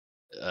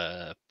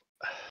 I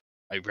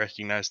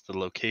recognize the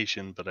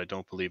location, but I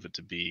don't believe it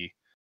to be,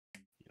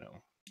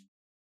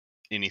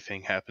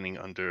 anything happening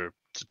under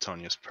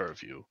Titania's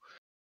purview.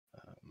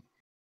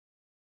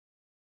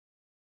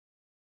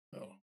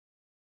 Oh.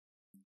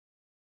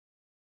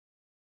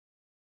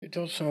 It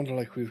does sound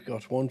like we've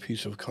got one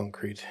piece of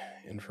concrete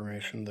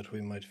information that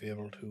we might be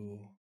able to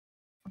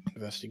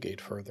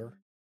investigate further.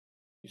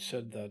 You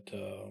said that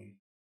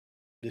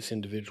this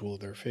individual,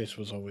 their face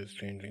was always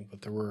changing,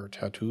 but there were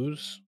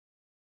tattoos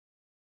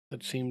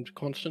that seemed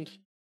constant.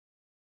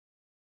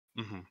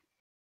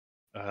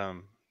 Mm-hmm.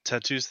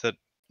 Tattoos that,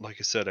 like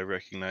I said, I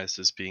recognize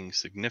as being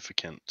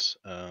significant.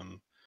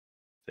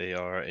 They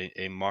are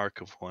a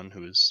mark of one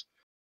who has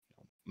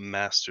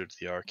mastered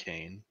the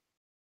arcane.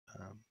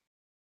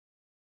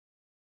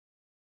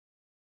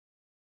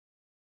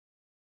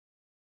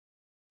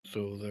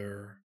 So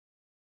they're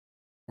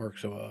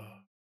marks of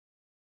a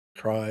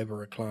tribe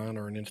or a clan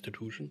or an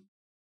institution.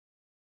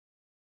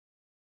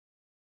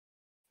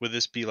 Would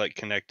this be like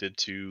connected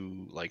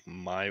to like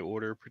my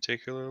order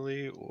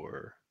particularly,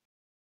 or?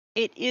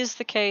 It is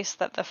the case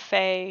that the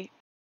Fae,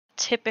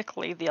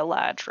 typically the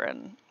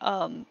Eladrin,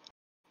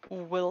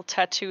 will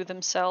tattoo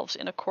themselves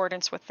in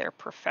accordance with their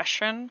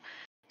profession.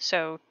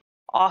 So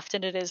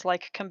often it is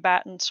like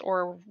combatants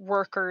or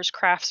workers,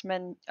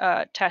 craftsmen,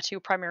 tattoo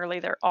primarily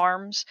their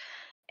arms,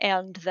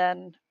 and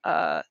then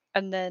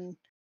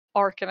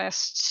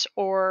arcanists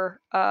or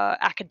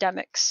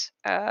academics,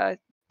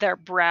 their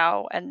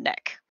brow and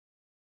neck.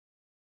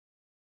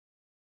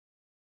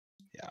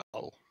 Yeah,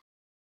 I'll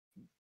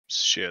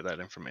share that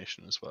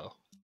information as well.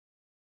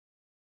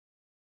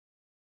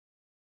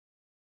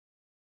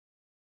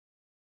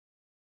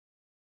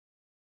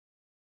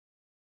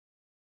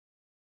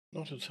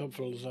 Not as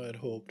helpful as I had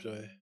hoped. I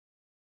was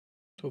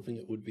hoping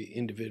it would be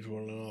individual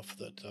enough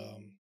that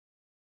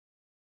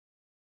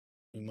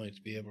we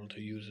might be able to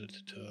use it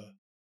to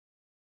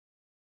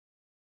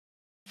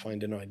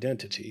find an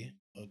identity,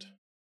 but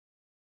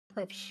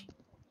perhaps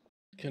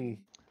can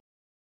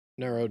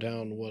narrow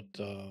down what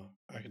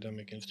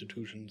academic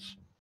institutions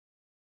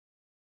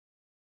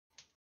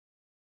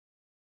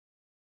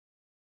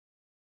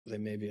they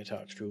may be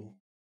attached to.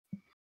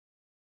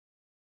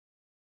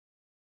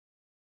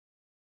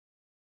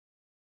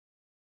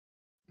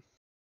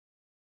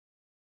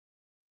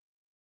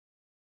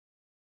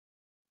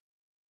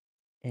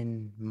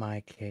 In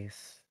my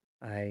case,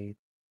 I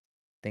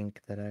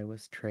think that I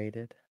was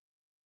traded.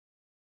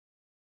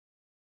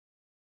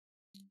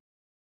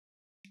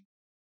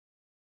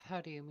 How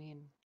do you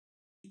mean?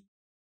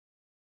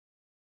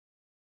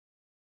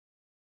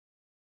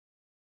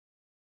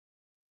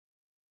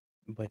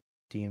 What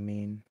do you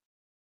mean?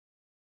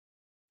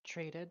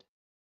 Traded?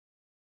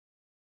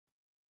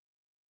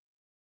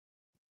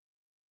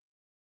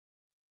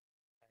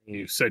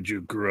 You said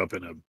you grew up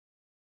in a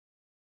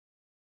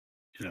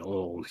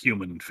little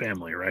human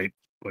family, right?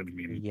 What do you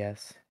mean?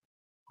 Yes.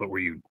 What were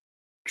you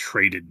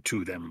traded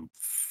to them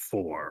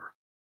for?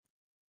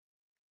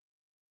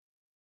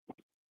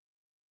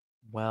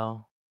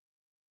 Well,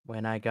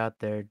 when I got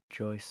there,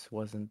 Joyce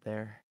wasn't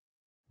there,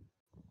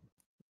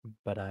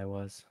 but I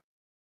was.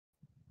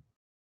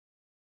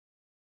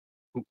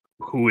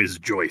 Who is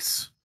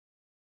Joyce?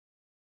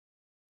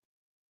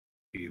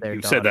 Their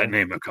You said that daughter.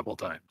 name a couple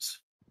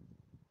times.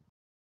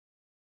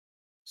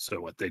 So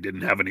what? They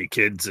didn't have any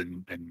kids,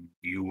 and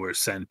you were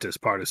sent as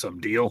part of some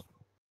deal.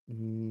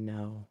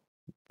 No,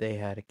 they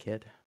had a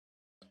kid.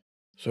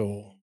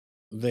 So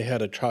they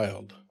had a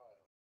child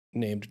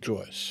named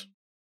Joyce,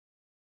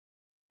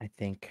 I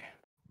think.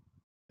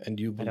 and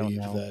you I don't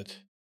believe know. that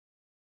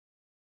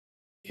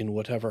in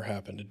whatever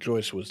happened,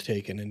 Joyce was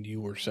taken and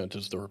you were sent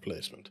as the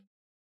replacement.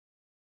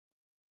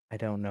 I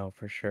don't know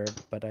for sure,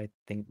 but I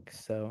think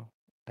so.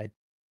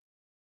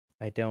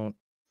 I don't.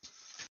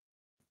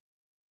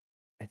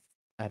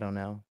 I don't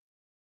know.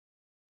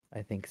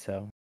 I think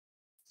so.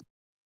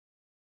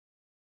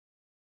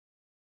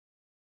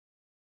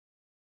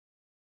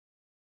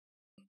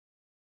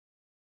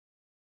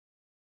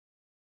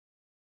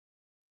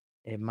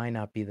 It might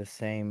not be the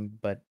same,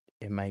 but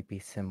it might be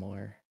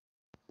similar.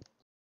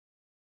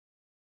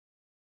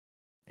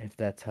 If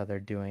that's how they're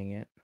doing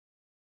it.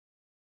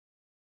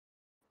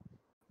 It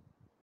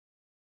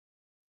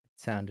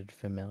sounded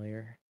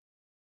familiar,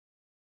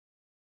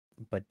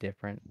 but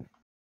different.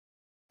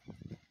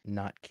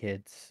 Not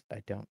kids,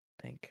 I don't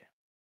think.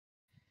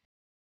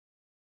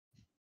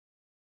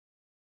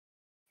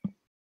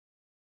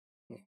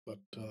 But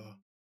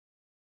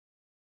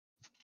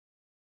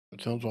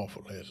it sounds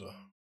awful, Haza.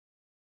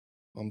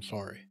 I'm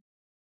sorry.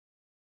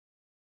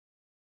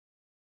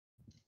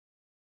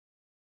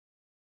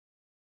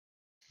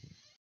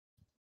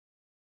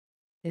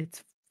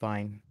 It's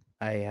fine.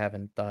 I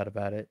haven't thought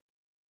about it.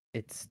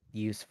 It's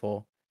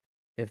useful.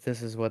 If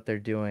this is what they're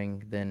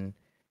doing, then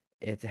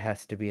it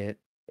has to be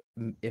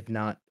if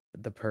not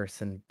the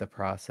person, the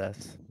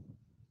process.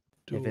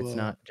 If it's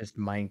not just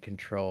mind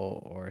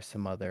control or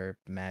some other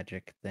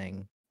magic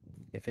thing,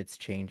 if it's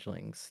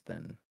changelings,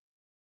 then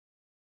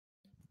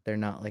they're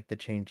not like the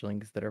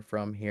changelings that are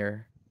from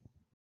here.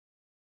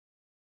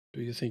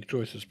 Do you think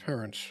Joyce's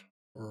parents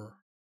were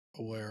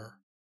aware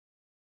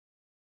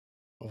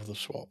of the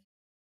swap?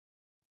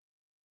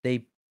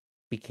 They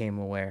became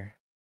aware.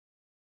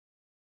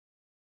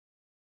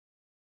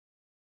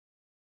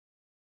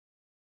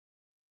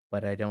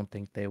 But I don't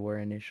think they were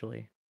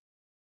initially.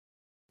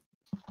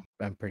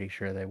 I'm pretty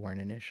sure they weren't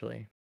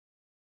initially.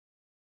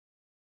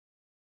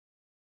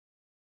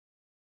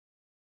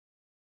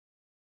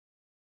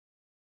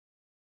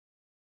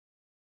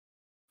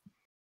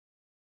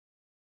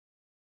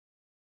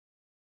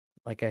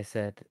 Like I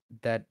said,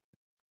 that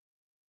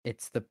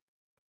it's the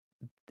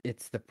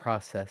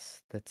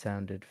process that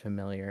sounded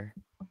familiar.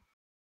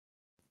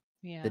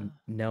 Yeah. The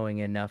knowing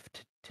enough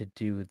to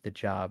do the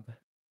job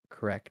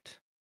correct.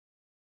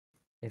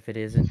 If it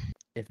isn't,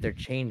 if they're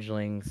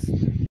changelings,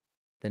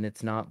 then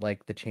it's not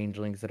like the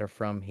changelings that are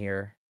from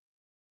here.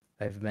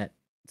 I've met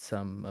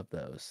some of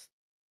those.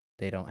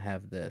 They don't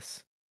have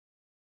this.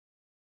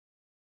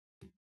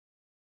 At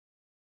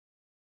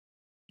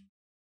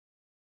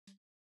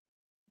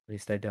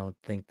least I don't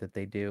think that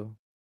they do.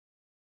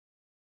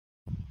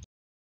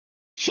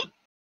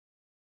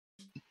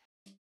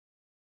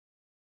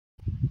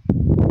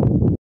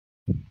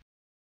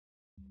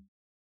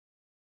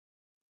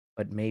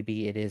 But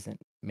maybe it isn't.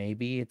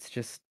 Maybe it's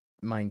just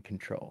mind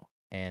control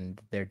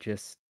and they're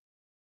just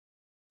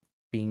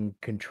being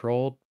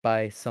controlled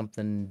by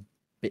something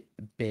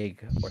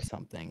big or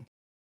something.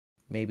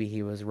 Maybe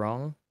he was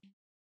wrong,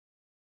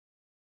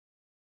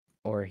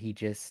 or he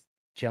just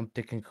jumped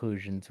to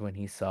conclusions when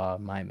he saw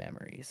my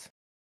memories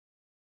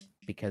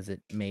because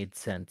it made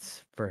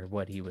sense for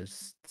what he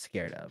was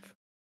scared of.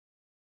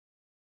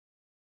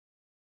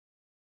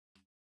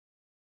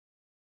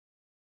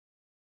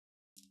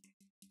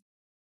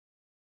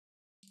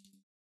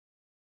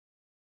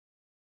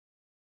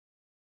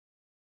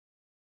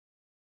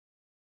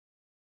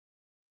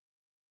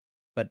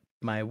 But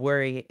my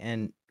worry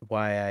and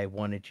why I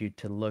wanted you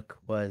to look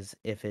was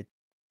if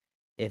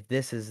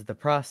this is the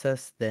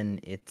process, then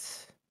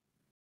it's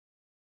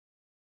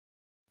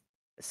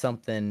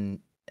something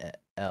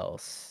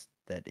else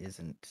that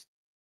isn't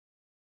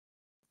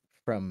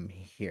from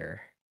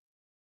here.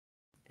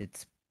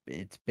 It's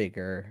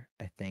bigger,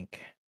 I think.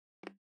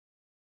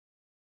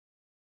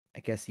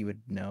 I guess you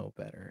would know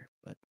better,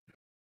 but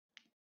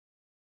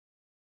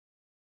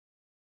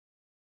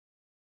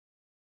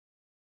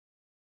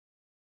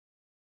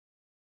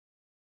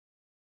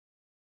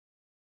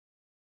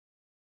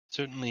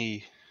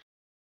Certainly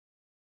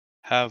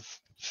have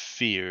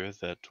fear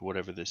that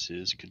whatever this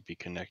is could be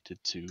connected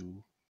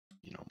to,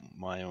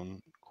 my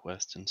own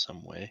quest in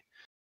some way.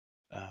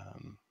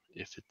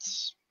 If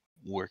it's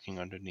working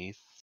underneath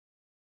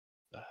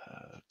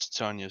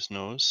Titania's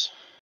nose,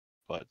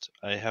 but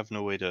I have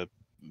no way to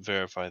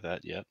verify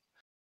that yet.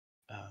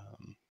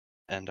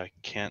 and I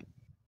can't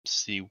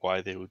see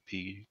why they would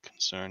be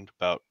concerned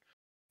about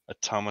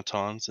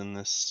automatons in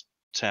this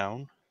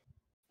town,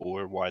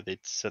 or why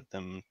they'd set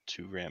them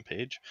to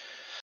rampage.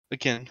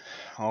 Again,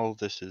 all of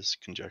this is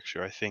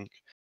conjecture. I think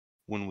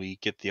when we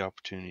get the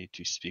opportunity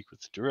to speak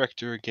with the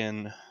director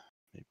again,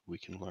 maybe we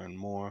can learn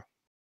more.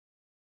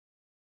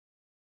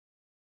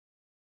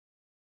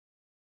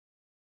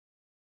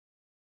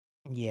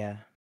 Yeah.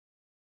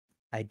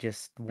 I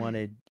just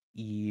wanted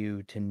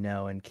you to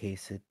know in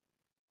case it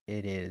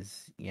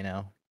is, you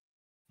know.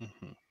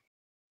 Hmm.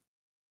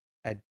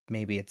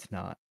 Maybe it's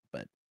not,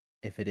 but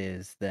if it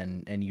is,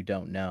 then and you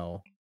don't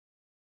know,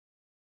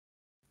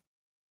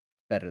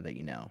 better that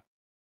you know.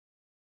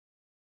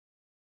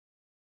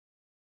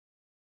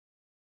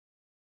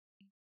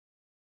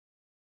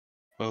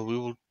 Well, we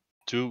will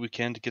do what we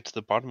can to get to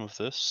the bottom of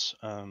this,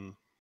 and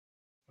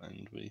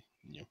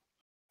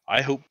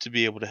I hope to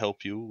be able to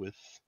help you with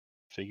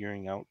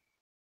figuring out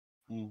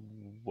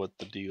what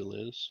the deal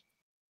is.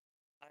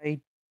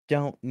 I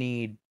don't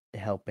need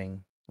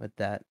helping with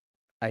that.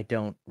 I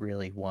don't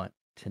really want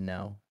to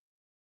know.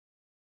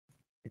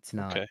 It's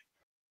not Okay.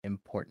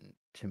 important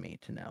to me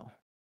to know.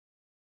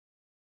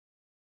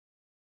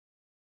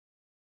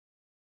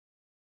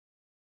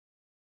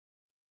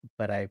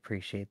 But I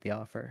appreciate the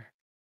offer.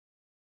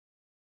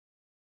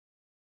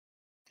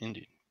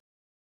 Indeed.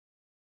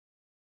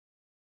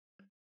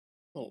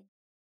 Well,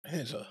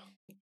 Haza,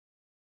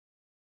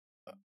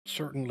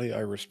 certainly I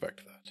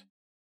respect that.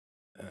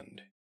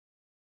 And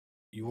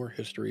your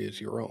history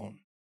is your own.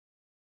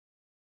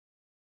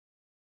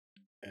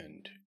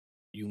 And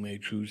you may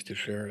choose to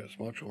share as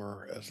much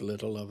or as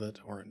little of it,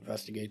 or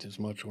investigate as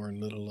much or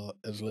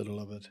as little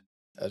of it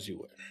as you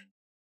wish.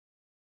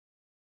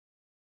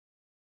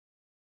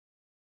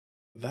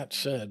 That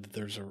said,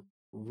 there's a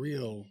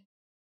real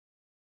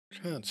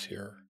chance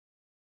here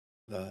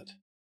that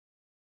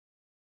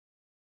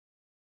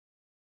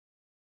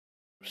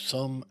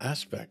some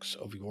aspects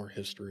of your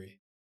history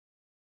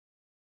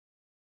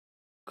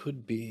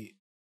could be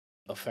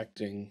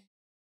affecting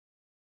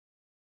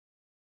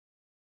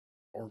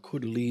or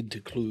could lead to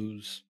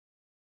clues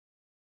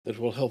that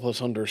will help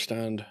us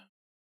understand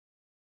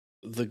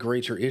the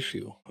greater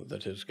issue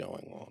that is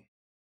going on.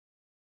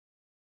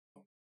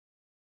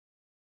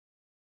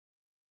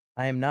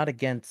 I am not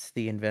against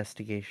the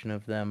investigation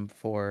of them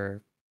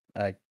for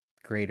a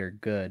greater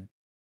good.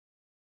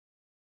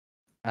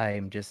 I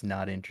am just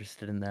not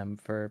interested in them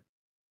for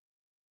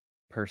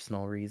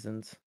personal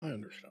reasons. I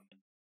understand.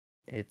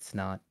 It's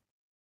not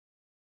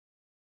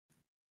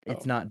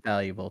Oh,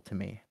 valuable to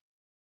me.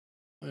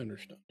 I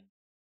understand.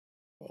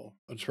 Well,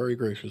 that's very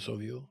gracious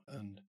of you,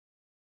 and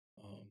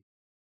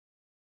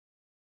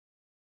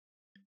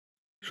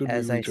should we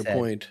As I reach a said,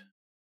 point,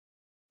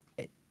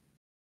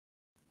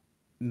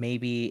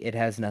 maybe it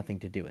has nothing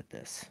to do with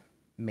this.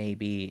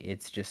 Maybe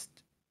it's just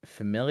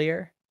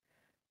familiar,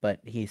 but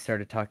he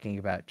started talking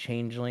about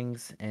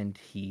changelings and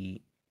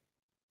it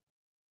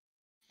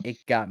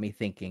got me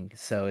thinking.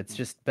 So it's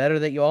just better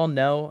that you all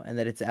know and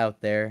that it's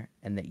out there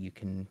and that you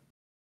can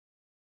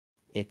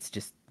it's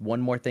just one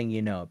more thing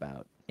you know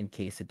about in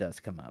case it does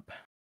come up.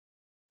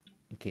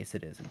 In case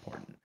it is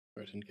important.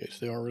 right, in case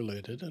they are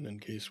related, and in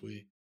case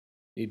we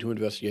need to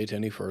investigate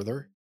any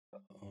further,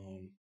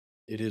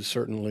 it is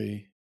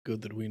certainly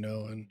good that we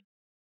know, and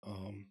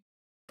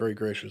very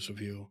gracious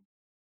of you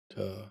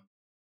to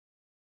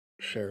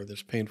share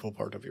this painful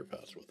part of your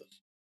past with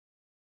us.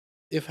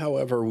 If,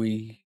 however,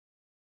 the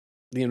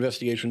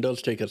investigation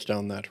does take us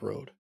down that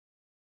road,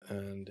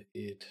 and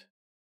it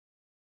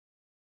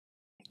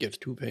gets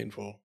too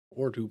painful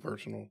or too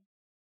personal,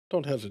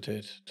 don't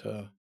hesitate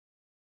to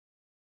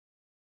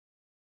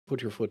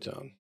put your foot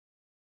down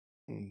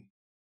and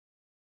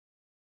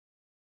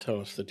tell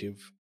us that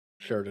you've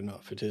shared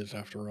enough. It is,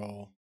 after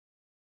all,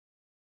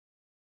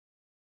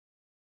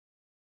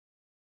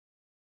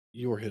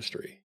 your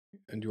history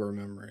and your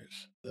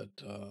memories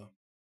that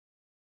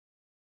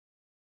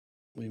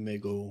we may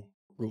go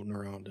rooting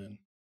around in.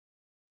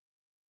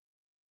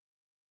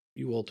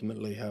 You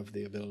ultimately have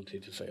the ability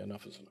to say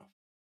enough is enough.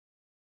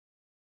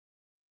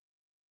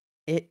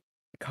 It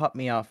caught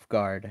me off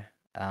guard,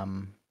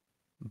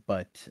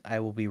 but I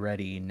will be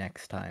ready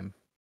next time.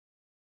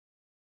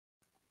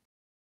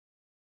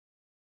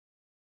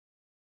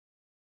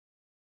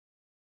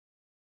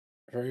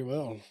 Very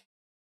well.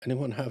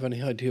 Anyone have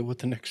any idea what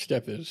the next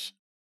step is?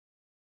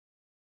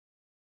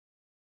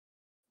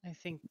 I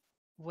think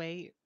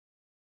wait,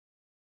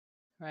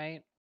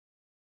 right?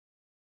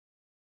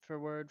 For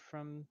word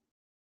from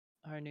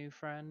our new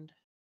friend.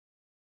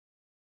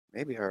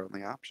 Maybe our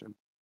only option.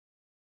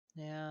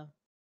 Yeah.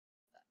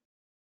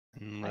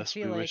 Unless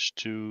we feel like- wish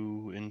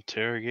to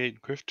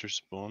interrogate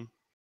Grifterspawn.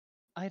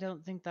 I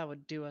don't think that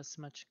would do us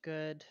much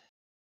good.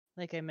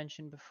 Like I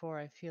mentioned before,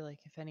 I feel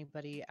like if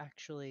anybody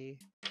actually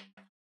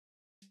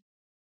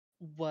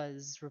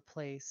was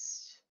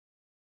replaced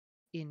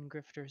in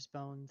Grifter's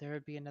Bone, there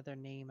would be another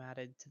name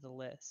added to the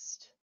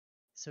list.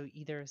 So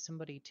either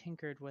somebody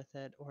tinkered with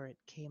it or it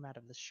came out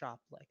of the shop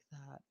like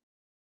that.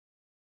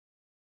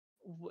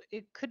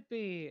 It could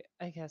be,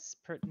 I guess,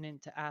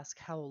 pertinent to ask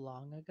how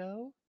long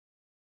ago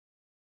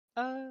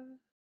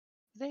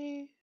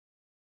they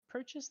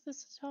purchased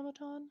this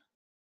automaton.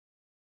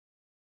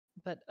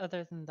 But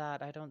other than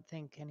that, I don't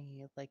think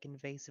any like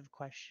invasive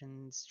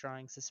questions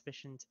drawing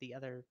suspicion to the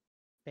other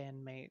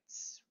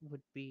bandmates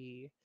would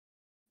be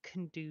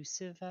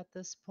conducive at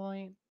this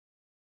point.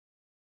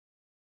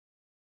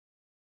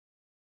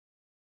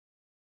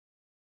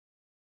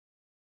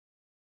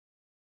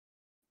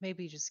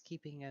 Maybe just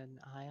keeping an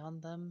eye on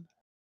them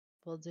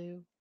will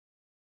do.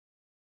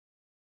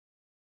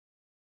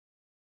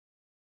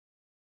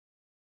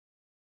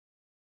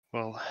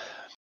 Well,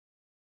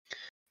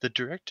 the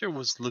director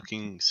was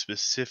looking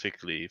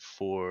specifically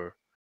for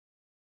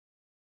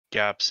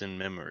gaps in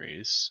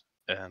memories,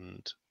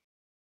 and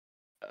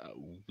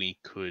we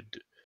could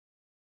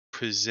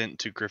present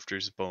to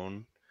Grifter's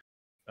Bone.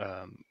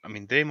 I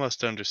mean, they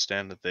must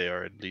understand that they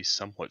are at least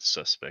somewhat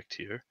suspect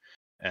here,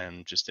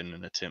 and just in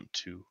an attempt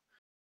to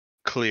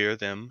clear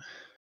them,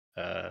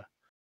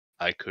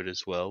 I could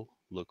as well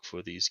look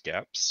for these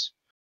gaps.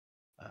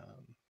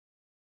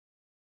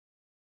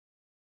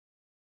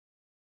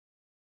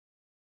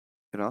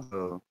 You can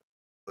also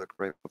look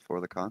right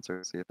before the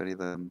concert, see if any of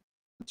them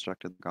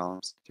instructed the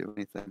golems to do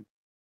anything.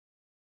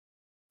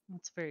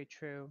 That's very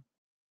true.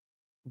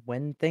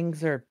 When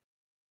things are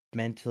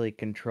mentally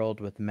controlled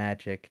with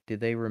magic, do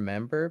they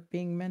remember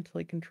being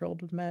mentally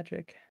controlled with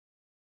magic?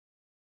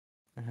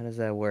 How does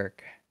that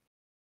work?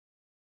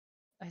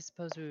 I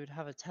suppose we would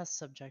have a test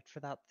subject for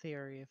that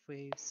theory if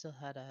we still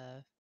had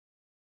a.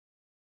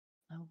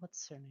 Oh,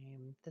 what's her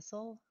name?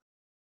 Thistle?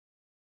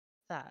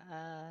 That,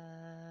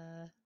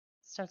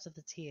 starts with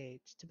a TH.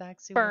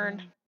 Tabaxi Fern.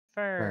 woman?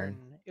 Fern.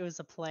 Fern. It was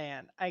a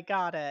plant. I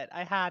got it.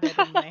 I had it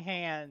in my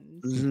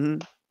hands. Mm-hmm.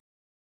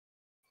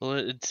 Well,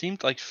 it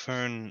seemed like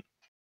Fern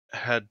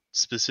had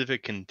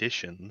specific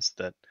conditions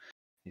that,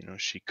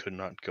 she could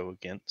not go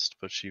against,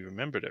 but she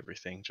remembered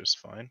everything just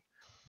fine.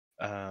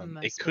 I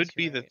It suppose could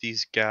be you're that right.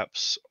 these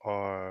gaps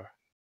are.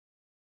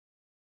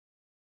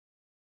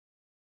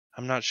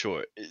 I'm not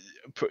sure.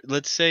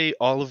 Let's say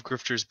all of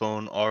Grifter's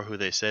Bone are who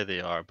they say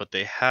they are, but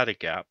they had a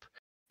gap.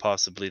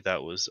 Possibly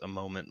that was a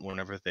moment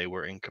whenever they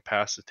were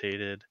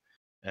incapacitated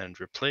and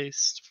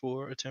replaced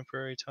for a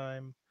temporary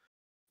time.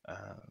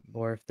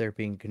 Or if they're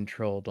being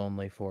controlled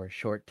only for a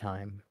short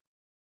time,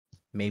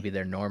 maybe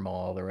they're normal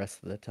all the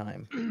rest of the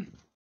time.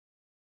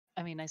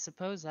 I mean, I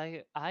suppose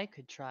I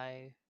could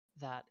try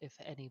that if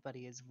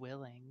anybody is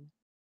willing.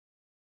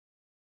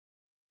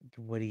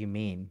 What do you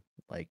mean?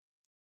 Like,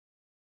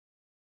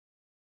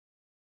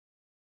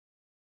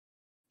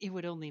 It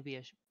would only be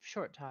a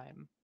short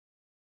time.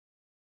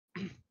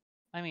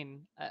 I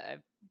mean,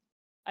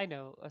 I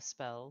know a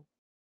spell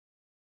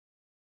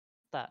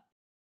that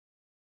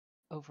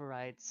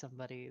overrides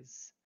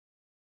somebody's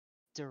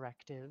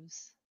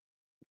directives.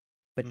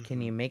 but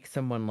can you make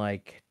someone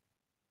like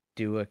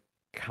do a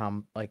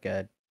like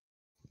a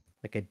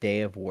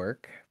day of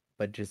work,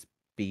 but just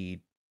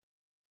be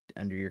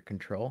under your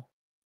control?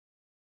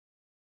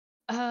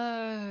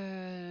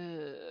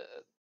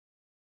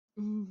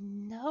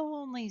 No,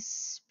 only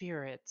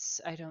spirits.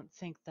 I don't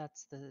think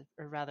that's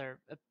or rather,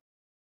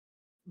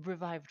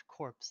 revived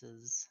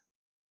corpses.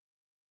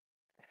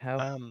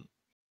 How?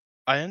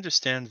 I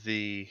understand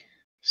the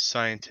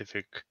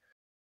scientific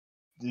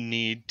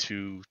need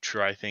to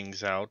try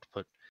things out,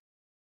 but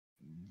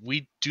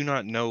we do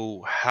not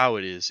know how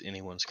it is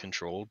anyone's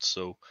controlled,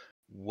 so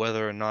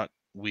whether or not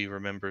we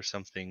remember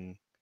something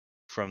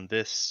from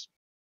this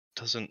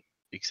doesn't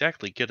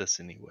exactly get us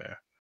anywhere.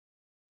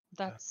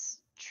 That's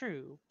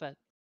true, but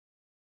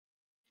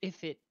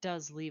if it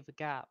does leave a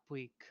gap,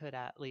 we could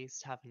at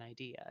least have an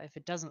idea. If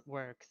it doesn't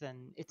work,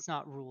 then it's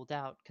not ruled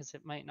out because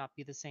it might not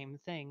be the same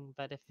thing,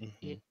 but if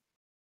it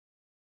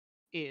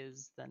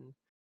is, then,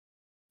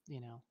 you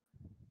know.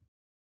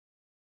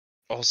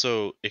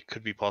 Also, it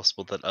could be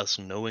possible that us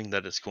knowing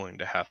that it's going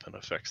to happen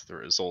affects the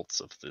results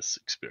of this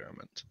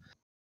experiment.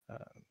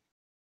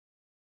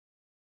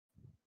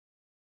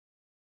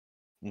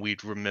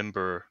 We'd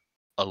remember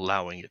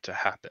allowing it to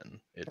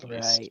happen, at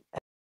least. Right.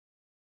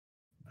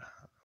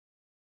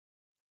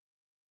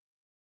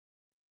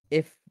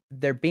 If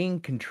they're being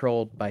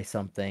controlled by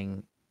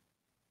something,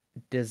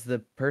 does the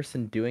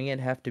person doing it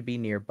have to be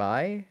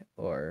nearby?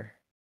 Or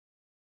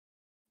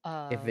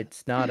if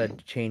it's not a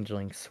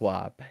changeling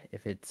swap,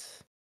 if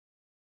it's...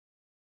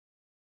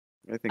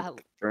 I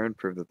think Fern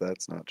proved that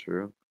that's not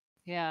true.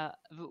 Yeah,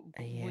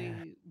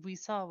 Yeah. we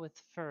saw with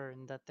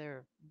Fern that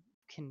there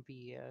can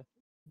be a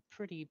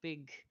pretty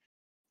big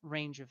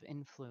range of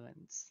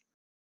influence.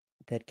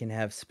 That can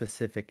have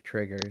specific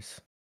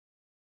triggers.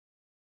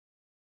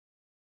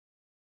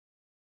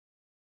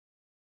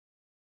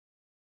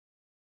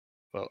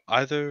 Well,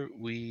 either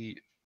we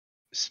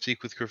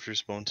speak with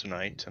Grifter's Bone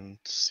tonight and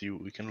see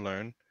what we can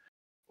learn,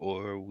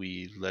 or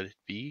we let it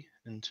be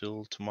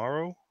until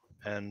tomorrow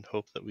and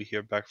hope that we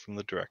hear back from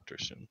the director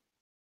soon.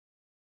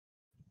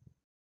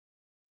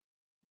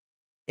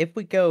 If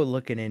we go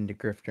looking into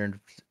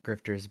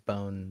Grifter's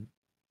Bone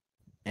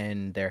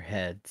and their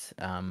heads,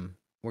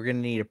 we're gonna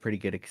need a pretty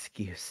good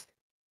excuse.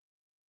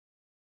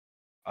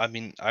 I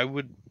mean, I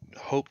would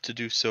hope to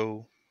do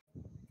so.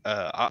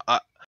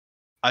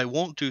 I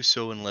won't do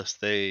so unless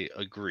they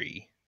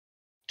agree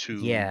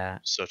to Yeah,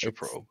 such a it's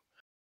probe.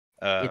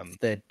 it's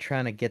the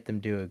trying to get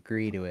them to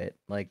agree to it.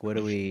 Like, what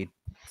do we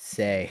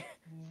say?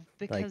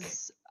 Like,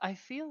 Because I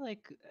feel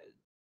like,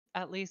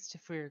 at least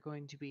if we're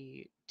going to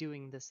be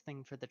doing this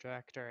thing for the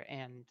director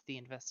and the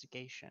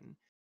investigation,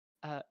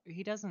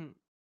 he doesn't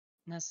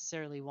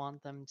necessarily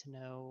want them to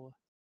know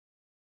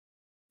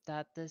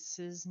that this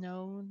is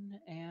known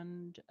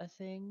and a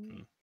thing.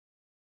 Hmm.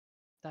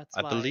 That's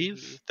I why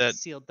believe he that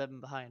sealed them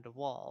behind a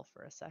wall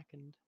for a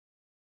second.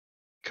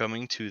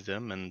 coming to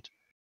them and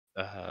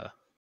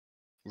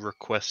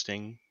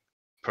requesting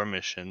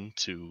permission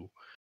to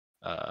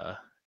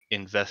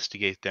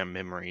investigate their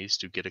memories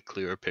to get a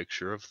clearer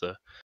picture of the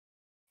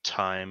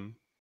time,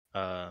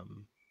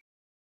 and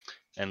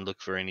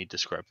look for any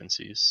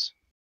discrepancies.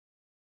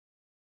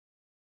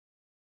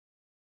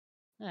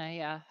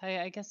 Yeah,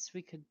 I guess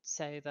we could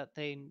say that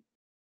they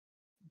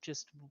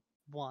just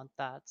want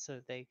that so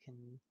they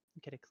can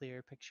get a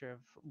clearer picture of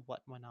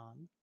what went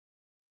on.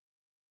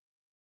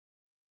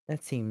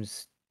 that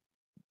seems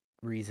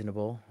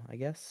reasonable, I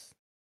guess.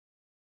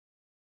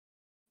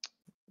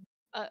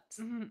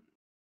 Mm,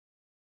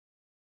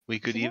 We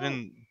could you know,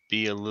 even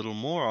be a little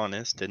more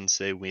honest and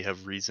say we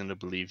have reason to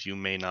believe you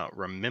may not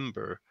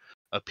remember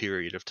a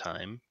period of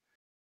time,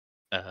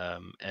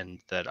 and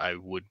that I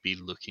would be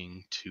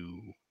looking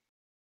to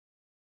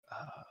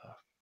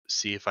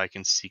see if I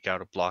can seek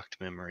out a blocked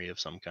memory of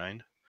some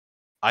kind.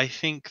 I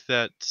think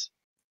that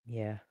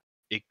Yeah.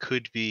 it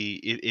could be,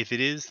 if it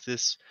is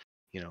this,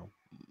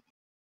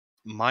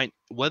 mind,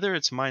 whether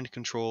it's mind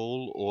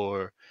control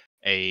or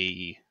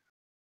a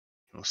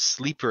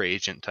sleeper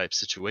agent type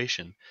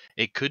situation,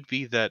 it could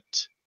be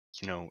that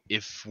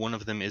if one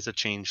of them is a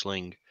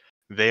changeling,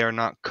 they are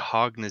not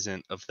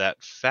cognizant of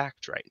that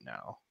fact right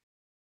now,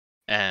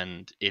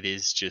 and it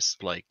is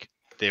just like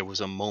there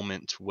was a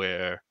moment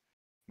where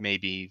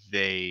maybe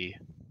they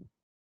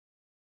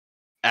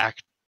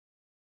act,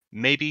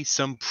 maybe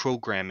some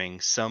programming,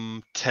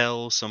 some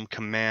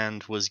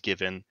command was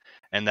given,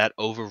 and that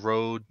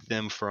overrode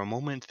them for a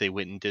moment. They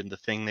went and did the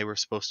thing they were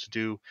supposed to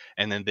do,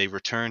 and then they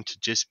returned to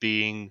just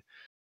being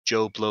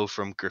Joe Blow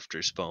from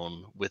Grifter's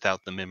Bone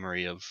without the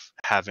memory of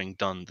having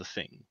done the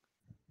thing.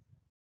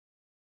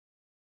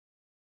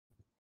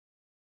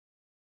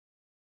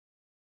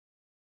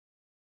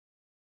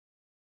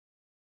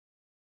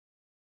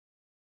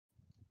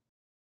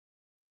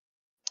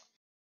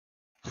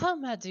 how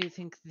mad do you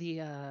think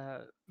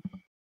the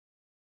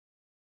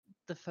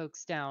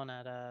folks down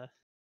at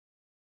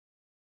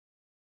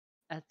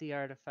the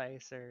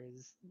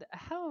artificers,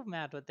 how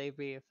mad would they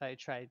be if I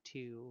tried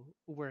to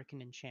work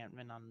an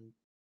enchantment on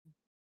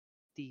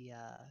the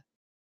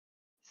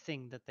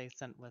thing that they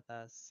sent with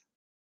us?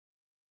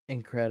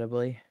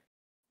 Incredibly.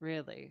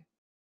 Really?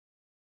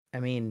 I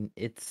mean,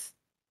 it's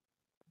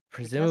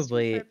For testing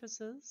presumably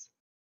purposes?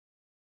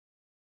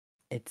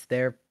 it's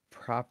their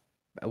prop.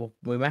 Well,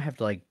 we might have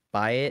to like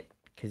buy it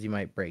because you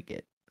might break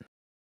it.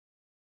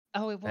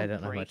 Oh, it I won't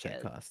don't know how much break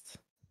that it. costs.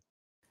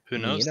 Who I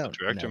mean, you knows? The don't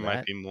director know might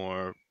that. be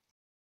more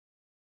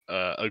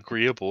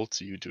agreeable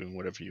to you doing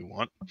whatever you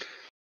want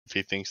if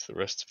he thinks the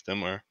rest of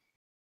them are.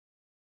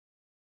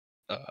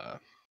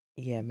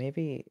 Yeah,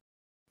 maybe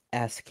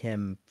ask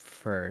him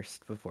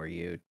first before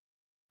you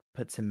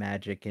put some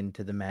magic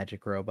into the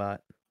magic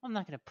robot. I'm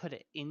not going to put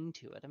it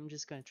into it. I'm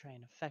just going to try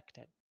and affect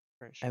it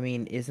for a I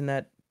mean, short isn't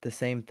that the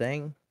same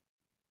thing?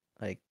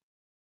 Like,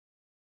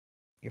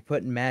 you're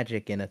putting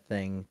magic in a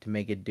thing to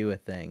make it do a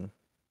thing.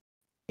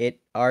 It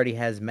already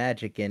has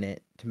magic in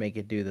it to make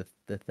it do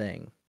the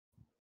thing.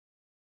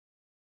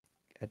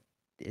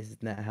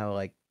 Isn't that how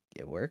like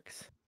it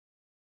works?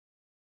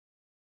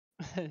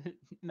 time.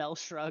 Mel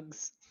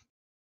shrugs.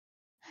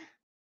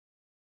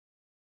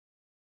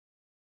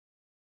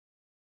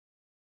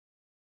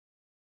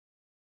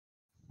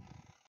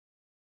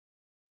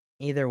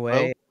 Either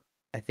Well, way,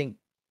 I think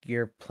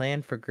your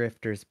plan for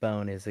Grifter's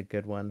Bone is a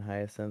good one,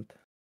 Hyacinth.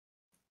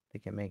 I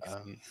think it makes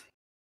sense.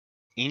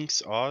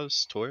 Inks,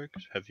 Oz, Torg,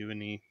 have you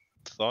any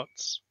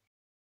thoughts?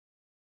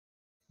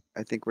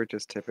 I think we're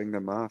just tipping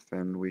them off,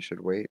 and we should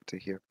wait to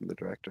hear from the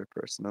director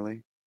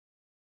personally.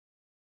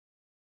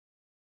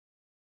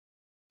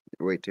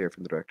 Wait to hear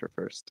from the director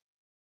first.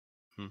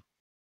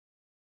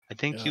 I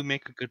think Yeah. you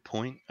make a good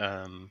point.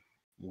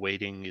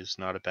 Waiting is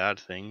not a bad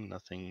thing.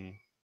 Nothing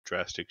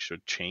drastic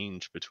should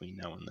change between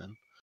now and then.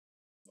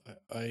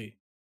 I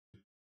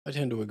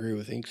tend to agree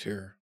with Inks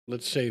here.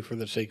 Let's say, for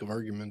the sake of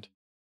argument,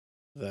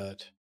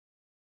 that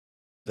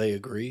they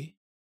agree,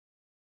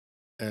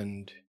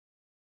 and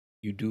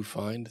you do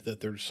find that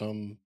there's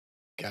some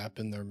gap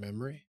in their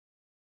memory.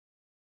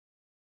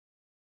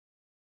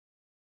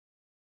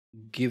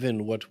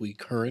 Given what we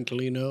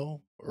currently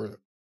know, or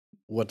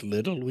what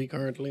little we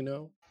currently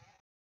know,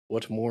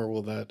 what more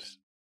will that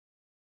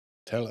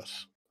tell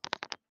us?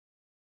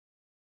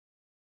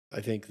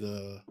 I think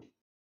the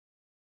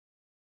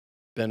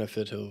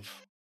benefit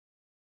of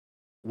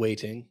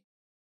waiting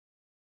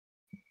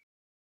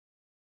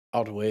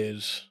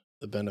outweighs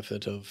the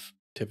benefit of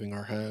tipping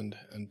our hand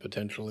and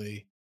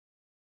potentially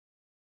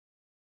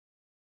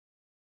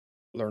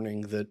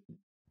learning that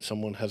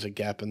someone has a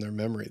gap in their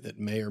memory that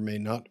may or may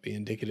not be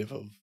indicative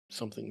of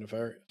something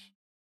nefarious.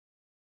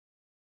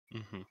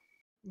 Mm-hmm.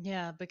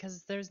 Yeah,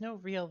 because there's no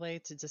real way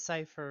to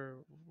decipher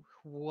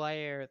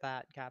where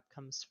that gap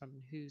comes from,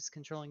 who's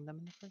controlling them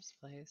in the first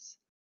place.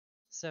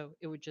 So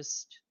it would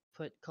just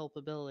put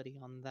culpability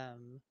on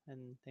them,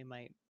 and they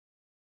might,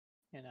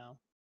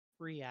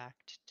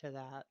 react to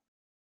that.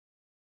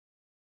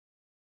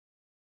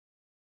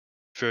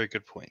 Very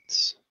good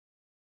points.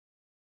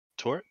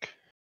 Torque?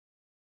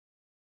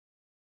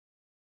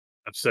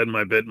 I've said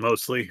my bit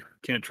mostly.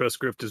 Can't trust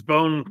Grifter's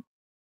bone.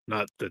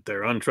 Not that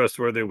they're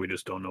untrustworthy, we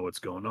just don't know what's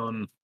going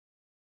on.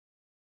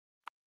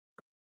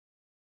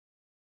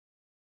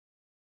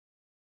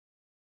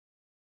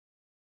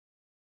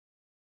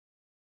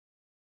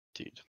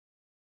 Dude.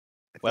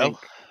 I Well, think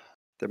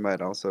there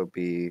might also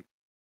be,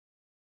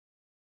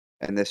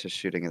 and this is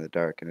shooting in the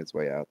dark and it's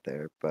way out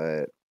there,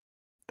 but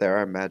there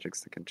are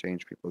magics that can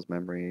change people's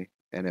memory,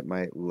 and it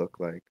might look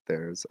like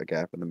there's a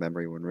gap in the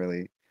memory when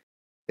really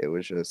it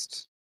was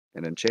just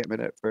an enchantment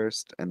at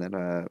first, and then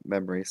a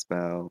memory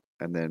spell,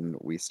 and then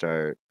we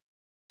start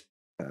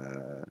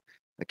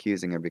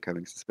accusing or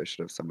becoming suspicious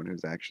of someone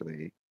who's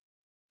actually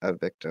a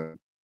victim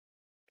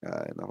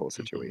in the whole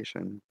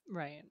situation.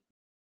 Right.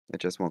 It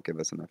just won't give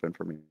us enough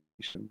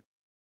information.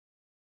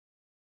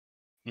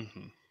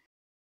 mm-hmm.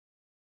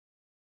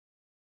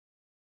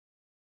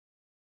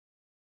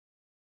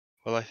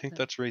 Well, I think Yeah.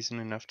 that's reason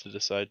enough to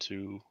decide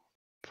to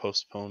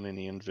postpone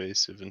any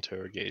invasive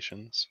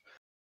interrogations.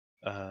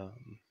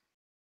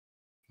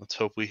 Let's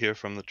hope we hear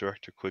from the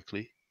director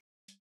quickly.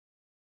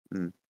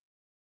 Mm.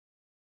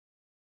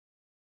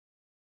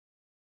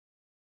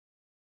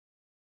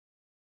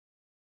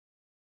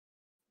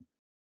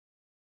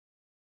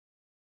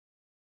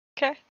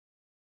 Okay.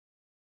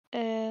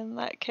 In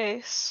that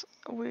case,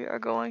 we are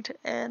going to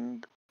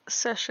end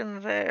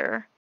session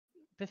there.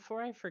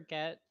 Before I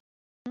forget,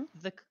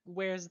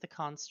 where's the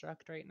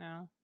construct right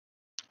now?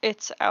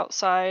 It's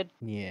outside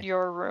Yeah.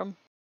 your room.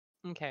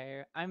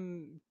 Okay,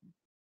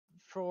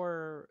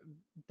 for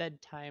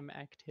bedtime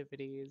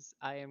activities,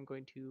 I am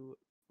going to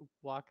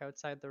walk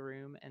outside the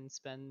room and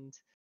spend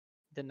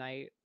the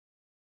night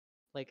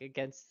like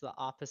against the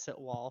opposite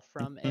wall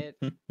from it,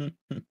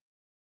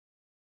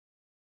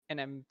 and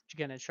I'm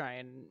gonna try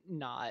and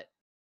not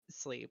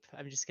sleep.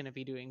 I'm just gonna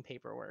be doing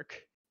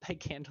paperwork by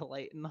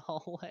candlelight in the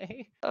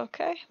hallway.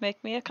 Okay,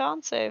 make me a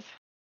con save.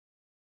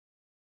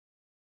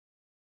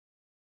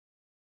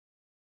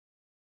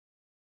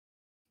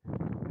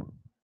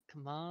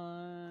 Come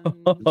on.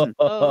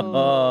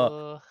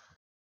 Oh,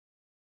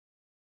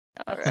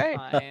 that's Alright.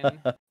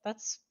 fine.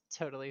 That's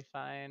totally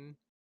fine.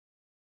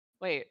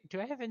 Wait,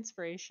 do I have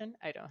inspiration?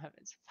 I don't have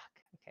inspiration.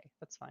 Fuck. Okay,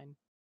 that's fine.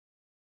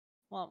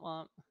 Womp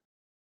womp.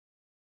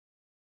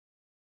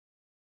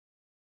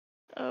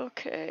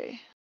 Okay.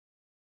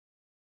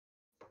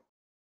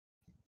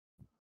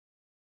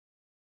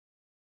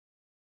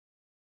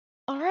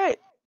 Alright.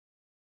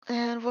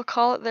 And we'll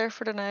call it there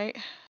for tonight.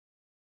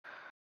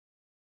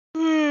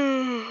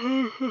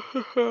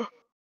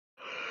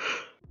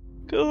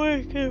 Good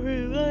work,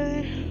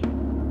 everybody.